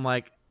eye, and I'm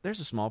like, there's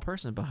a small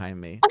person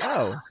behind me.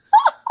 Oh,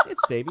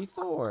 it's baby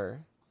Thor.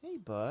 Hey,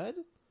 bud.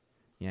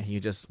 Yeah,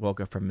 he just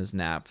woke up from his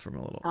nap from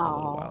a little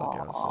while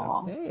ago.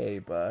 So, hey,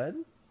 bud.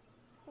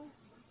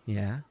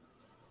 Yeah.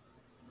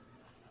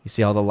 You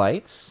see all the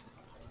lights?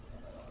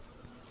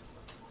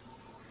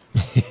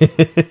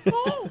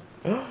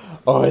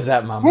 Oh, is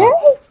that Mama?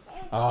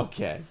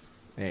 Okay.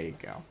 There you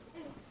go.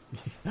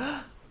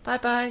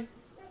 Bye-bye.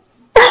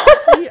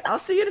 I'll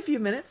see you in a few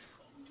minutes.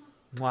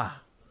 Mwah.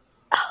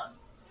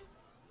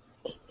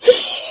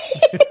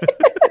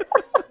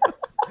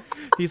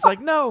 He's like,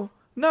 no,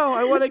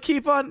 I want to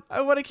keep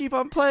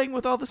on playing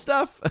with all the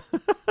stuff.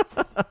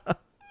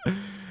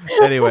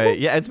 Anyway,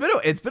 yeah, it's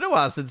been a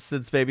while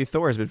since Baby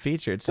Thor has been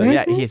featured. So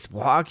yeah, he's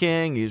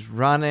walking, he's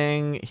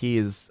running,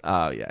 he's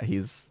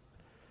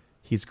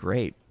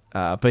great.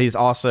 But he's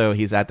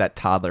at that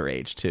toddler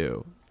age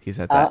too. He's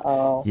at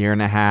that year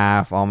and a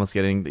half, almost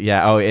getting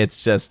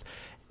it's just,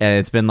 and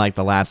it's been like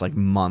the last like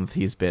month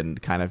he's been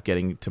kind of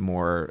getting to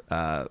more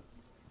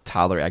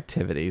toddler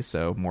activity,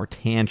 so more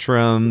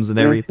tantrums and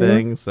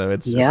everything. So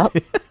it's just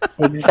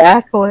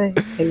exactly.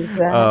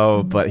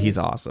 Oh, but he's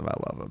awesome. I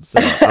love him. So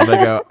I'm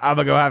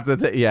gonna go have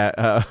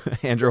to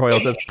Andrew Hoyle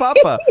says,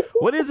 Papa,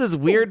 what is this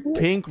weird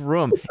pink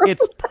room?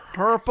 It's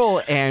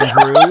purple,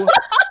 Andrew.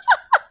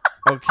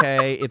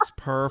 Okay, it's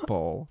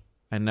purple.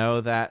 I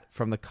know that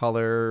from the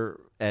color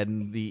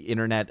and the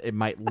internet it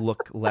might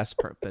look less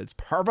purple, but it's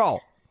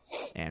purple,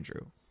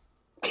 Andrew.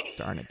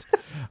 Darn it.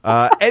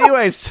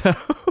 Anyway, so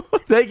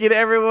thank you to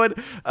everyone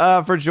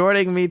for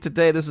joining me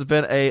today. This has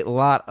been a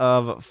lot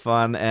of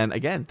fun. And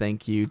again,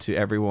 thank you to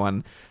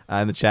everyone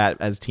in the chat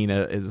as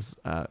Tina is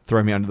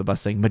throwing me under the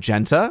bus saying,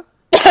 Magenta?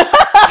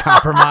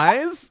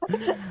 Compromise?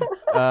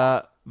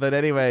 But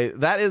anyway,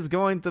 that is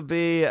going to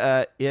be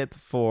it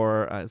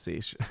for, let's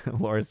see,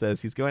 Laura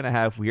says he's going to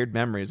have weird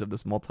memories of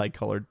this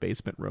multicolored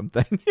basement room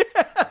thing.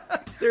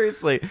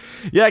 Seriously.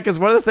 Yeah, because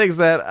one of the things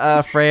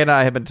that Frey and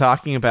I have been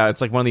talking about,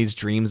 it's like one of these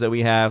dreams that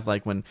we have,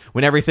 like when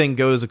everything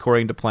goes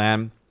according to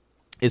plan,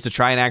 is to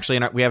try and actually,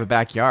 we have a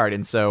backyard.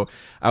 And so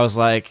I was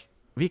like,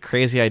 it'd be a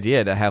crazy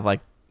idea to have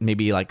like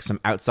maybe like some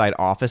outside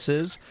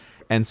offices.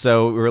 And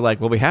so we were like,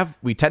 well,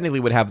 we technically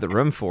would have the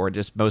room for it,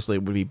 just mostly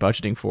would be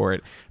budgeting for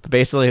it. But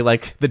basically,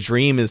 like, the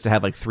dream is to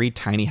have like 3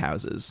 tiny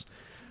houses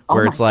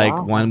where it's like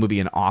one would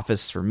be an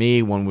office for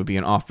me, one would be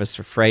an office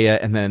for Freya,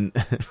 and then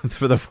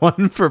for the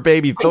one for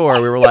baby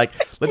Thor, we were like,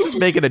 let's just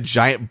make it a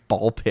giant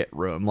ball pit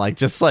room. Like,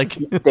 just like,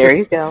 there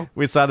you go.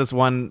 We saw this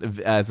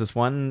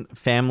one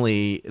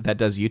family that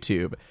does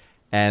YouTube,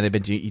 and they've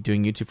been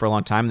doing YouTube for a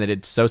long time. And they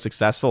did so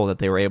successful that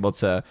they were able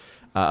to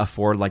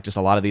afford like just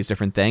a lot of these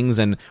different things.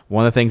 And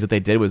one of the things that they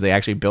did was they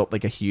actually built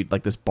like a huge,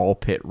 like this ball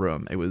pit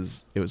room. It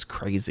was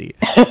crazy.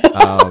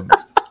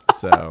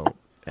 So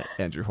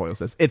Andrew Hoyle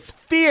says it's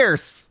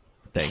fierce.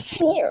 Thank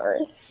you.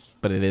 Fierce.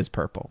 But it is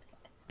purple.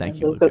 Thank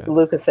you, Luca.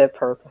 Luca said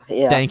purple.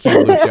 Yeah. Thank you,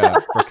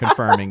 Luca, for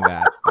confirming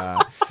that.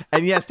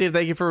 And yes, Steve,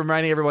 thank you for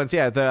reminding everyone.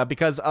 So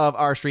because of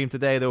our stream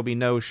today, there will be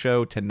no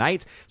show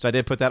tonight. So I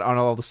did put that on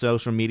all the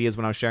social medias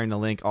when I was sharing the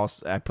link.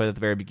 Also, I put at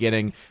the very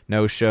beginning,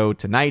 no show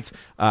tonight.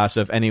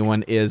 So if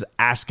anyone is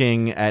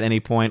asking at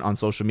any point on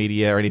social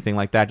media or anything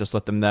like that, just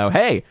let them know,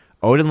 hey,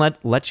 Odin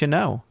let you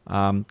know.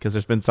 Because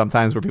there's been some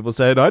times where people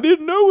said, I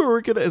didn't know we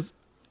were going to...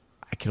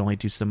 I can only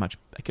do so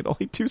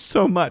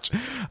much.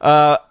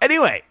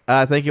 Anyway,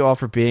 thank you all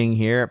for being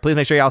here. Please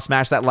make sure y'all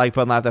smash that like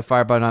button, that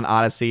fire button on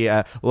Odyssey.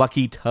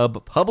 Lucky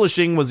Tub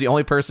Publishing was the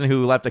only person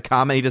who left a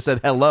comment. He just said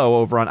hello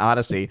over on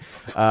Odyssey.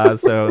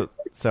 So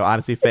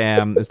Odyssey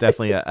fam is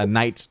definitely a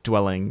night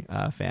dwelling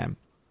fam.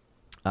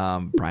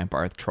 Brian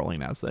Barth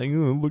trolling now saying,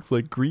 oh, it looks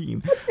like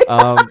green.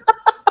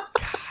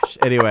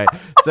 Anyway,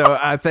 so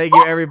thank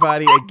you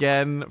everybody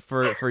again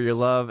for your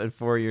love and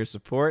for your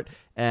support,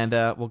 and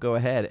we'll go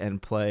ahead and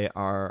play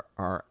our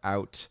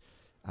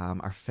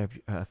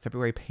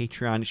February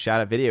Patreon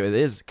shout out video. It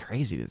is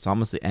crazy; it's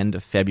almost the end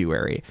of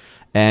February,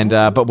 and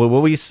but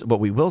what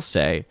we will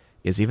say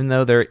is, even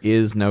though there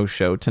is no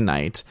show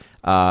tonight,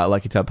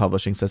 Lucky Tub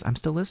Publishing says I'm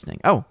still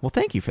listening. Oh, well,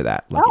 thank you for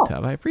that, Lucky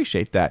Tub. I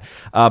appreciate that.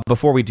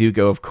 Before we do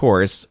go, of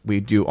course, we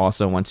do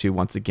also want to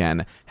once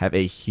again have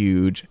a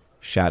huge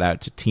shout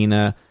out to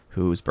Tina,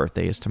 whose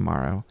birthday is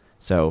tomorrow.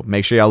 So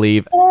make sure y'all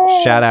leave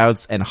shout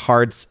outs and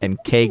hearts and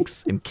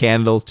cakes and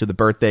candles to the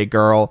birthday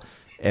girl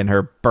and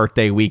her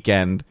birthday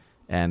weekend.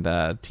 And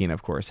Tina,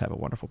 of course, have a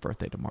wonderful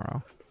birthday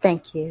tomorrow.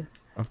 Thank you.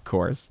 Of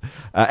course.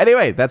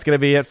 Anyway, that's going to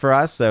be it for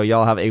us. So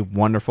y'all have a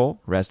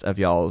wonderful rest of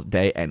y'all's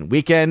day and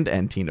weekend.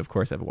 And Tina, of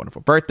course, have a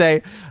wonderful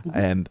birthday.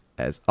 And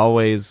as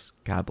always,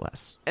 God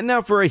bless. And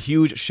now for a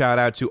huge shout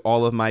out to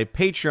all of my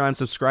Patreon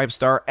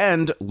Subscribestar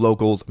and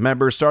Locals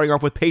members, starting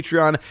off with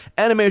Patreon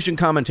animation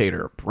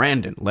commentator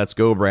Brandon. Let's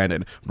go,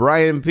 Brandon.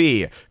 Brian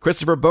P.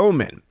 Christopher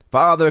Bowman.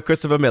 Father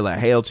Christopher Miller,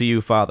 hail to you,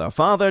 Father.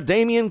 Father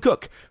Damian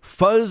Cook,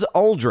 Fuzz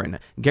Aldrin,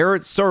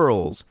 Garrett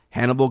Searles,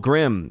 Hannibal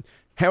Grimm,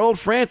 Harold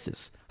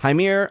Francis,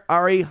 Hymir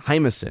Ari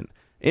Hymason,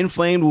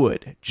 Inflamed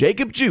Wood,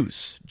 Jacob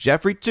Juice,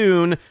 Jeffrey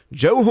Toon,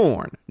 Joe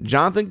Horn,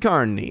 Jonathan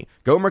Carney,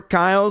 Gomer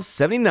Kyles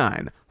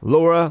 79,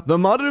 Laura, The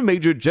Modern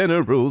Major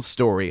General's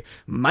Story,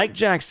 Mike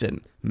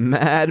Jackson,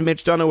 Mad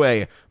Mitch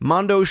Dunaway,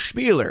 Mondo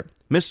Spieler,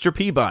 Mr.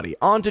 Peabody,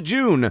 On to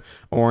June,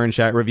 Orange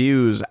Hat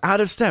Reviews, Out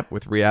of Step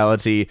with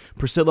Reality,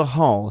 Priscilla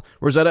Hall,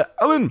 Rosetta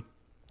Ellen,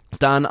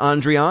 Stan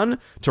Andrian,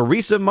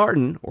 Teresa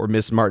Martin, or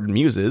Miss Martin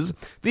Muses,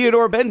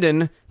 Theodore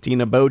Benden,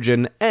 Tina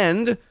Bojan,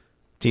 and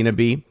Tina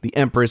B, the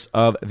Empress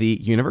of the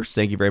Universe.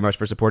 Thank you very much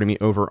for supporting me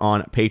over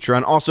on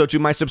Patreon. Also to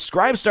my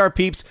Subscribestar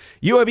peeps,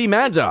 UAB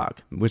Mad Dog,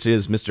 which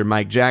is Mr.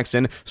 Mike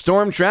Jackson,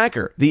 Storm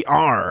Tracker, The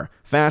R,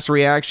 Fast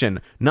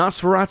Reaction,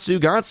 Nosferatu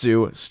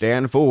Gatsu,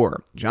 Stan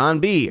 4, John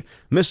B,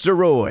 Mr.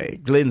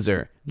 Roy,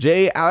 Glinzer,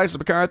 J. Alex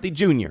McCarthy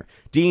Jr.,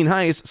 Dean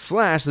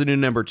Heiss / the new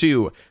number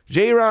 2,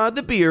 J-Rod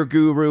the Beer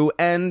Guru,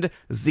 and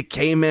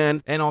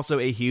ZK-Man. And also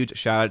a huge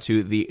shout out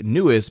to the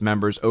newest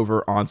members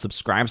over on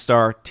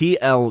Subscribestar,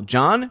 TL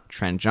John,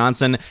 Trent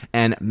Johnson,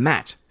 and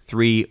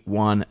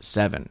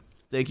Matt317.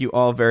 Thank you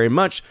all very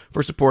much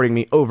for supporting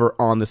me over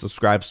on the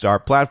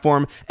Subscribestar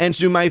platform. And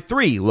to my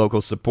 3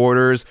 local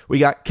supporters, we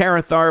got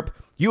Kara Tharp,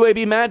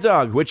 UAB Mad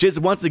Dog, which is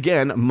once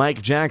again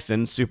Mike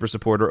Jackson, super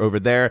supporter over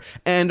there,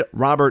 and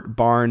Robert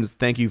Barnes.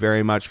 Thank you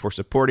very much for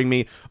supporting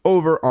me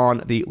over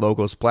on the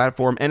Locals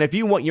platform. And if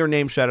you want your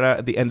name shouted out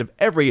at the end of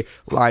every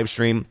live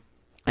stream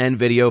and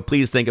video,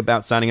 please think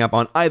about signing up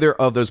on either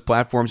of those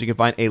platforms. You can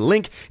find a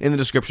link in the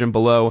description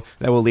below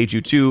that will lead you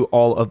to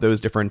all of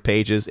those different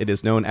pages. It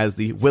is known as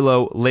the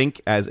Willow link,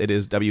 as it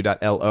is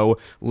w.lo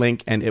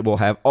link, and it will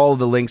have all of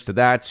the links to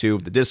that, to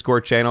the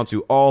Discord channel,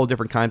 to all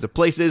different kinds of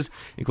places,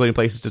 including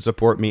places to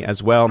support me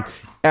as well.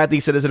 At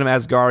the Citizen of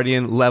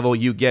Asgardian level,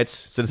 you get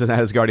Citizen of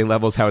Asgardian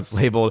level is how it's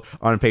labeled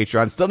on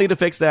Patreon. Still need to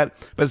fix that,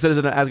 but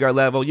Citizen of Asgard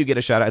level, you get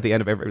a shout out at the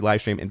end of every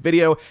live stream and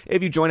video.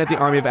 If you join at the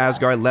Army of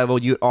Asgard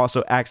level, you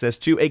also access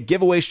to a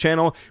giveaways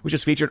channel, which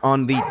is featured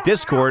on the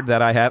Discord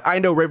that I have. I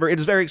know, River, it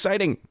is very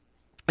exciting.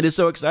 It is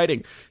so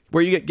exciting,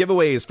 where you get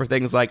giveaways for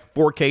things like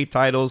 4K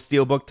titles,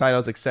 Steelbook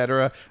titles,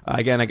 etc.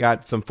 Again, I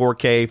got some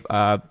 4K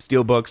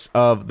Steelbooks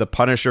of The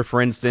Punisher,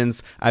 for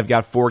instance. I've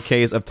got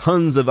 4Ks of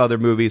tons of other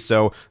movies,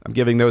 so I'm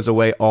giving those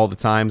away all the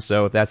time.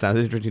 So if that sounds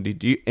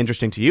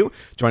interesting to you,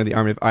 join the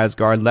Army of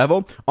Asgard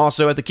level.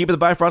 Also, at the Keep of the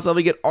Bifrost level,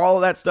 you get all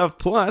of that stuff,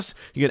 plus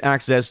you get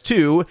access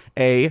to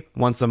a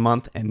once a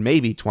month and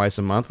maybe twice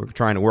a month. We're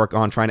trying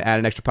to add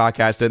an extra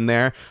podcast in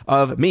there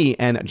of me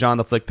and John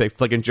the Flick Pick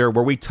Flickinger,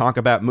 where we talk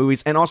about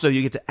movies, and also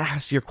you get to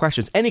ask your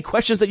questions. Any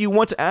questions that you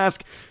want to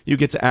ask, you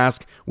get to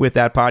ask with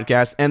that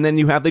podcast. And then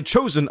you have the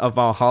Chosen of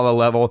Valhalla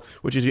level,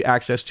 which gives you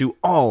access to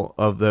all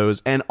of those.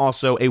 And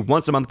also a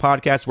once a month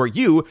podcast where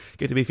you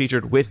get to be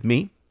featured with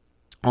me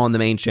on the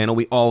main channel.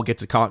 We all get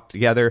to talk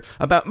together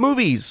about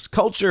movies,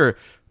 culture,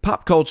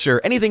 pop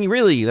culture, anything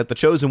really that the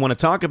Chosen want to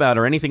talk about,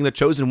 or anything the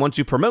Chosen want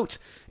to promote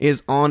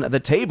is on the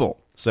table.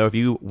 So if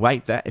you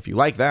like that,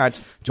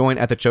 join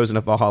at the Chosen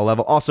of Valhalla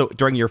level. Also,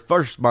 during your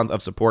first month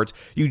of support,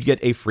 you get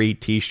a free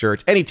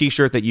t-shirt. Any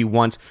t-shirt that you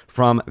want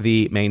from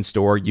the main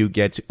store, you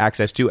get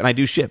access to, and I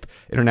do ship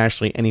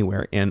internationally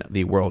anywhere in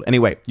the world.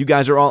 Anyway, you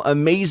guys are all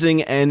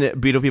amazing and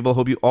beautiful people.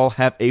 Hope you all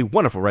have a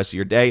wonderful rest of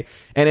your day.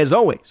 And as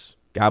always,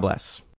 God bless.